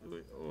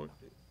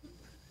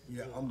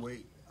 Yeah, I'm way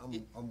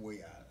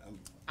out.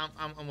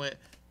 I'm with,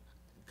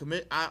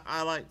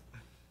 I like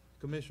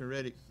Commissioner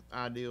Reddick's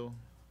ideal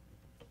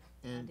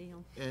and,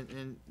 Ideal.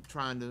 and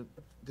trying to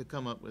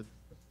come up with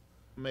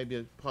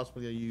maybe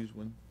possibly a used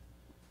one.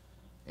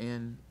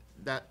 And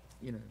that,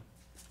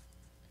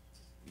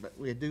 but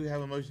we do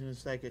have a motion in a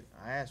second.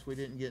 I asked, we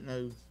didn't get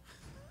no,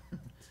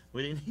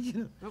 we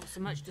didn't, There was so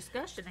much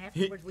discussion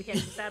afterwards, we had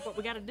to decide what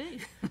we gotta do.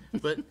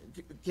 but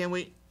can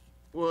we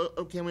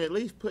at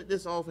least put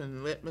this off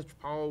and let Mr.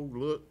 Paul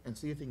look and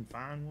see if he can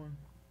find one?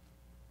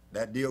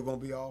 That deal gonna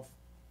be off?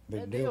 Big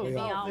That deal deal's be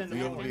off off. in the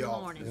Deal will morning. be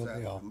off morning. this Deal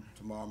be off.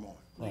 tomorrow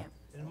morning. Right.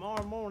 And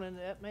tomorrow morning,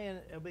 that man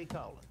will be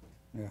calling.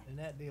 Yeah. And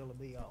that deal will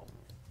be off.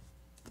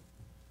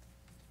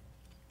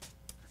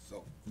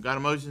 So, Got a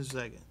motion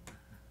second.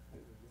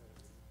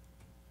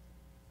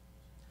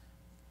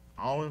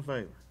 All in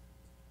favor?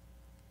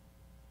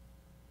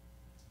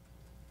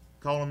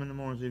 Call him in the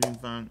morning, see if you can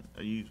find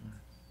a used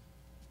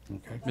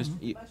one.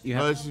 Okay. You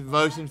have,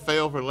 Motion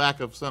failed for lack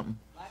of something.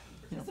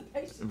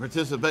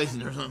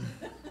 Participation or something.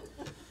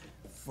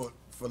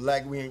 for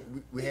like we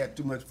had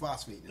too much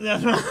phosphate.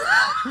 That's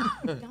right.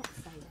 Don't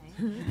say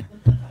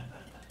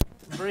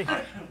that. Breathe,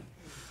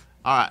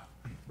 All right.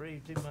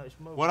 breathe too much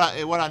smoke. What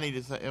I need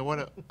to say,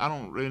 I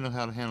don't really know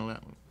how to handle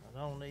that one. I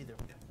don't either.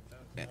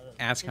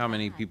 ask how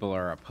many people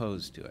are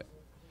opposed to it.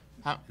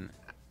 How,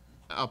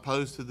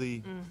 opposed to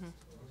the,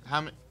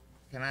 how many,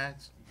 can I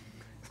ask?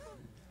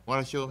 What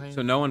a show of hands?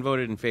 So no one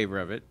voted in favor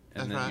of it,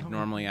 That's and then right. you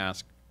normally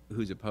ask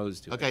who's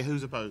opposed to it. Okay,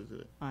 who's opposed to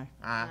it? Aye.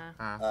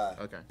 Aye.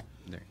 Okay.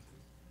 There.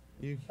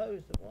 You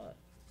Opposed to what?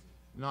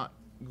 not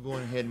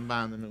going ahead and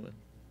buying the new one?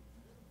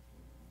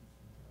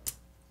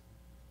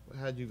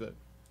 How'd you vote?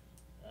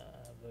 I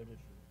voted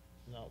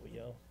Not with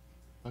y'all.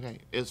 Okay,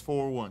 it's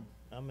 4-1.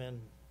 I'm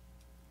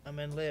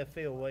in left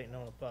field waiting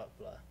on a pop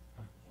fly.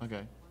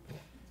 Okay.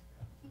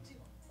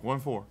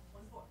 1-4.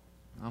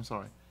 I'm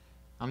sorry.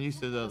 I'm used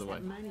to the other way.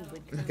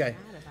 Okay.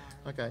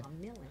 Okay.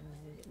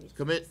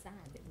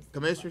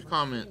 Commissioner's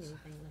comments.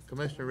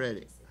 Commissioner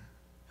Reddick.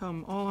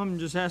 All I'm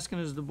just asking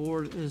is the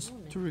board is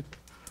to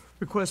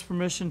request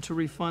permission to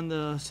refund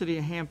the city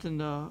of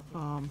Hampton,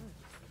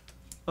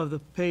 of the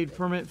paid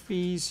permit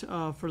fees,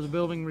 for the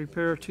building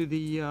repair to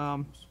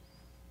the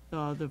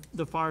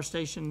fire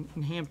station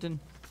in Hampton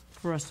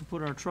for us to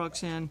put our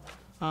trucks in.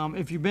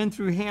 If you've been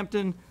through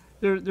Hampton,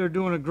 they're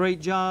doing a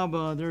great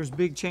job. There's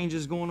big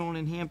changes going on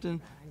in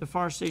Hampton. The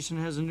fire station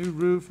has a new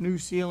roof, new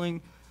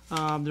ceiling.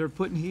 They're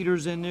putting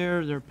heaters in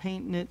there. They're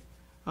painting it.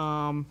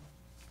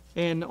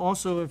 And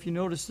also, if you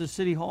notice, the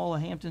City Hall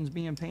of Hampton's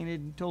being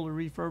painted, totally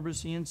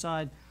refurbished. The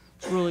inside,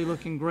 it's really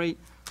looking great.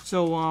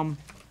 So,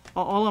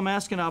 all I'm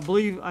asking, I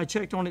believe, I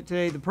checked on it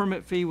today, the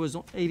permit fee was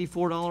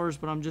 $84,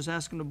 but I'm just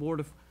asking the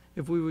board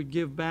if we would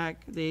give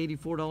back the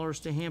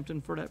 $84 to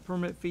Hampton for that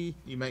permit fee.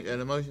 You make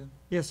that a motion?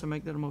 Yes, I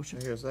make that a motion.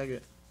 I hear a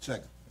second.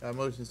 Second. Got a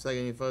motion,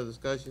 second. Any further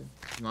discussion?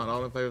 Not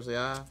all in favor, say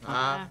aye.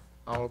 Aye.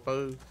 All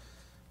opposed?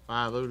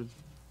 5 voted.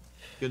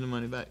 Give the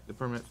money back, the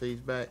permit fees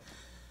back.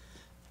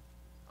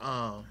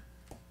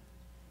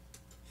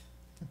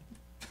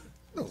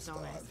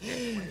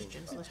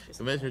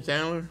 Commissioner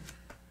Chandler?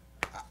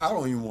 I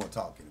don't even want to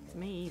talk anymore.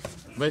 Me either.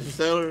 Commissioner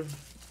Sellers?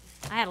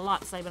 I had a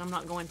lot to say, but I'm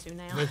not going to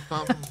now. Commissioner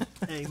Thompson?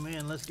 Hey,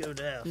 man, let's go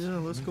to the house. Yeah,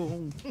 let's go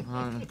home.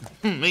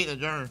 Meeting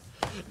adjourned.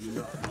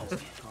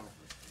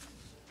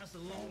 That's the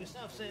longest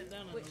I've sat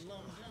down in a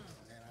long time.